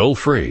 Toll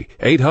free,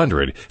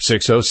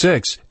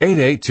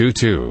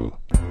 800-606-8822.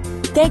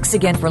 Thanks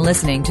again for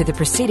listening to the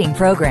preceding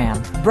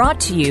program, brought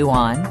to you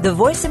on the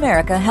Voice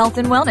America Health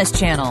and Wellness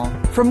Channel.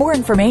 For more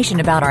information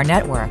about our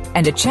network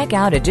and to check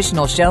out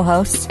additional show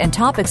hosts and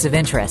topics of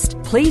interest,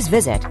 please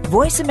visit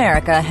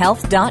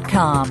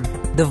voiceamericahealth.com.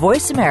 The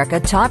Voice America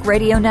Talk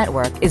Radio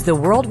Network is the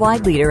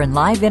worldwide leader in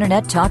live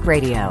Internet talk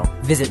radio.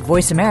 Visit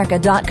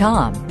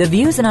voiceamerica.com. The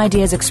views and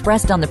ideas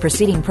expressed on the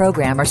preceding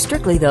program are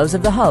strictly those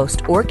of the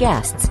host or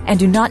guests and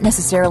do not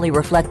necessarily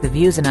reflect the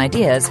views and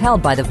ideas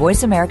held by the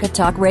Voice America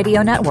Talk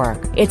Radio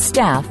Network, its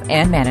staff,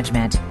 and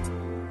management.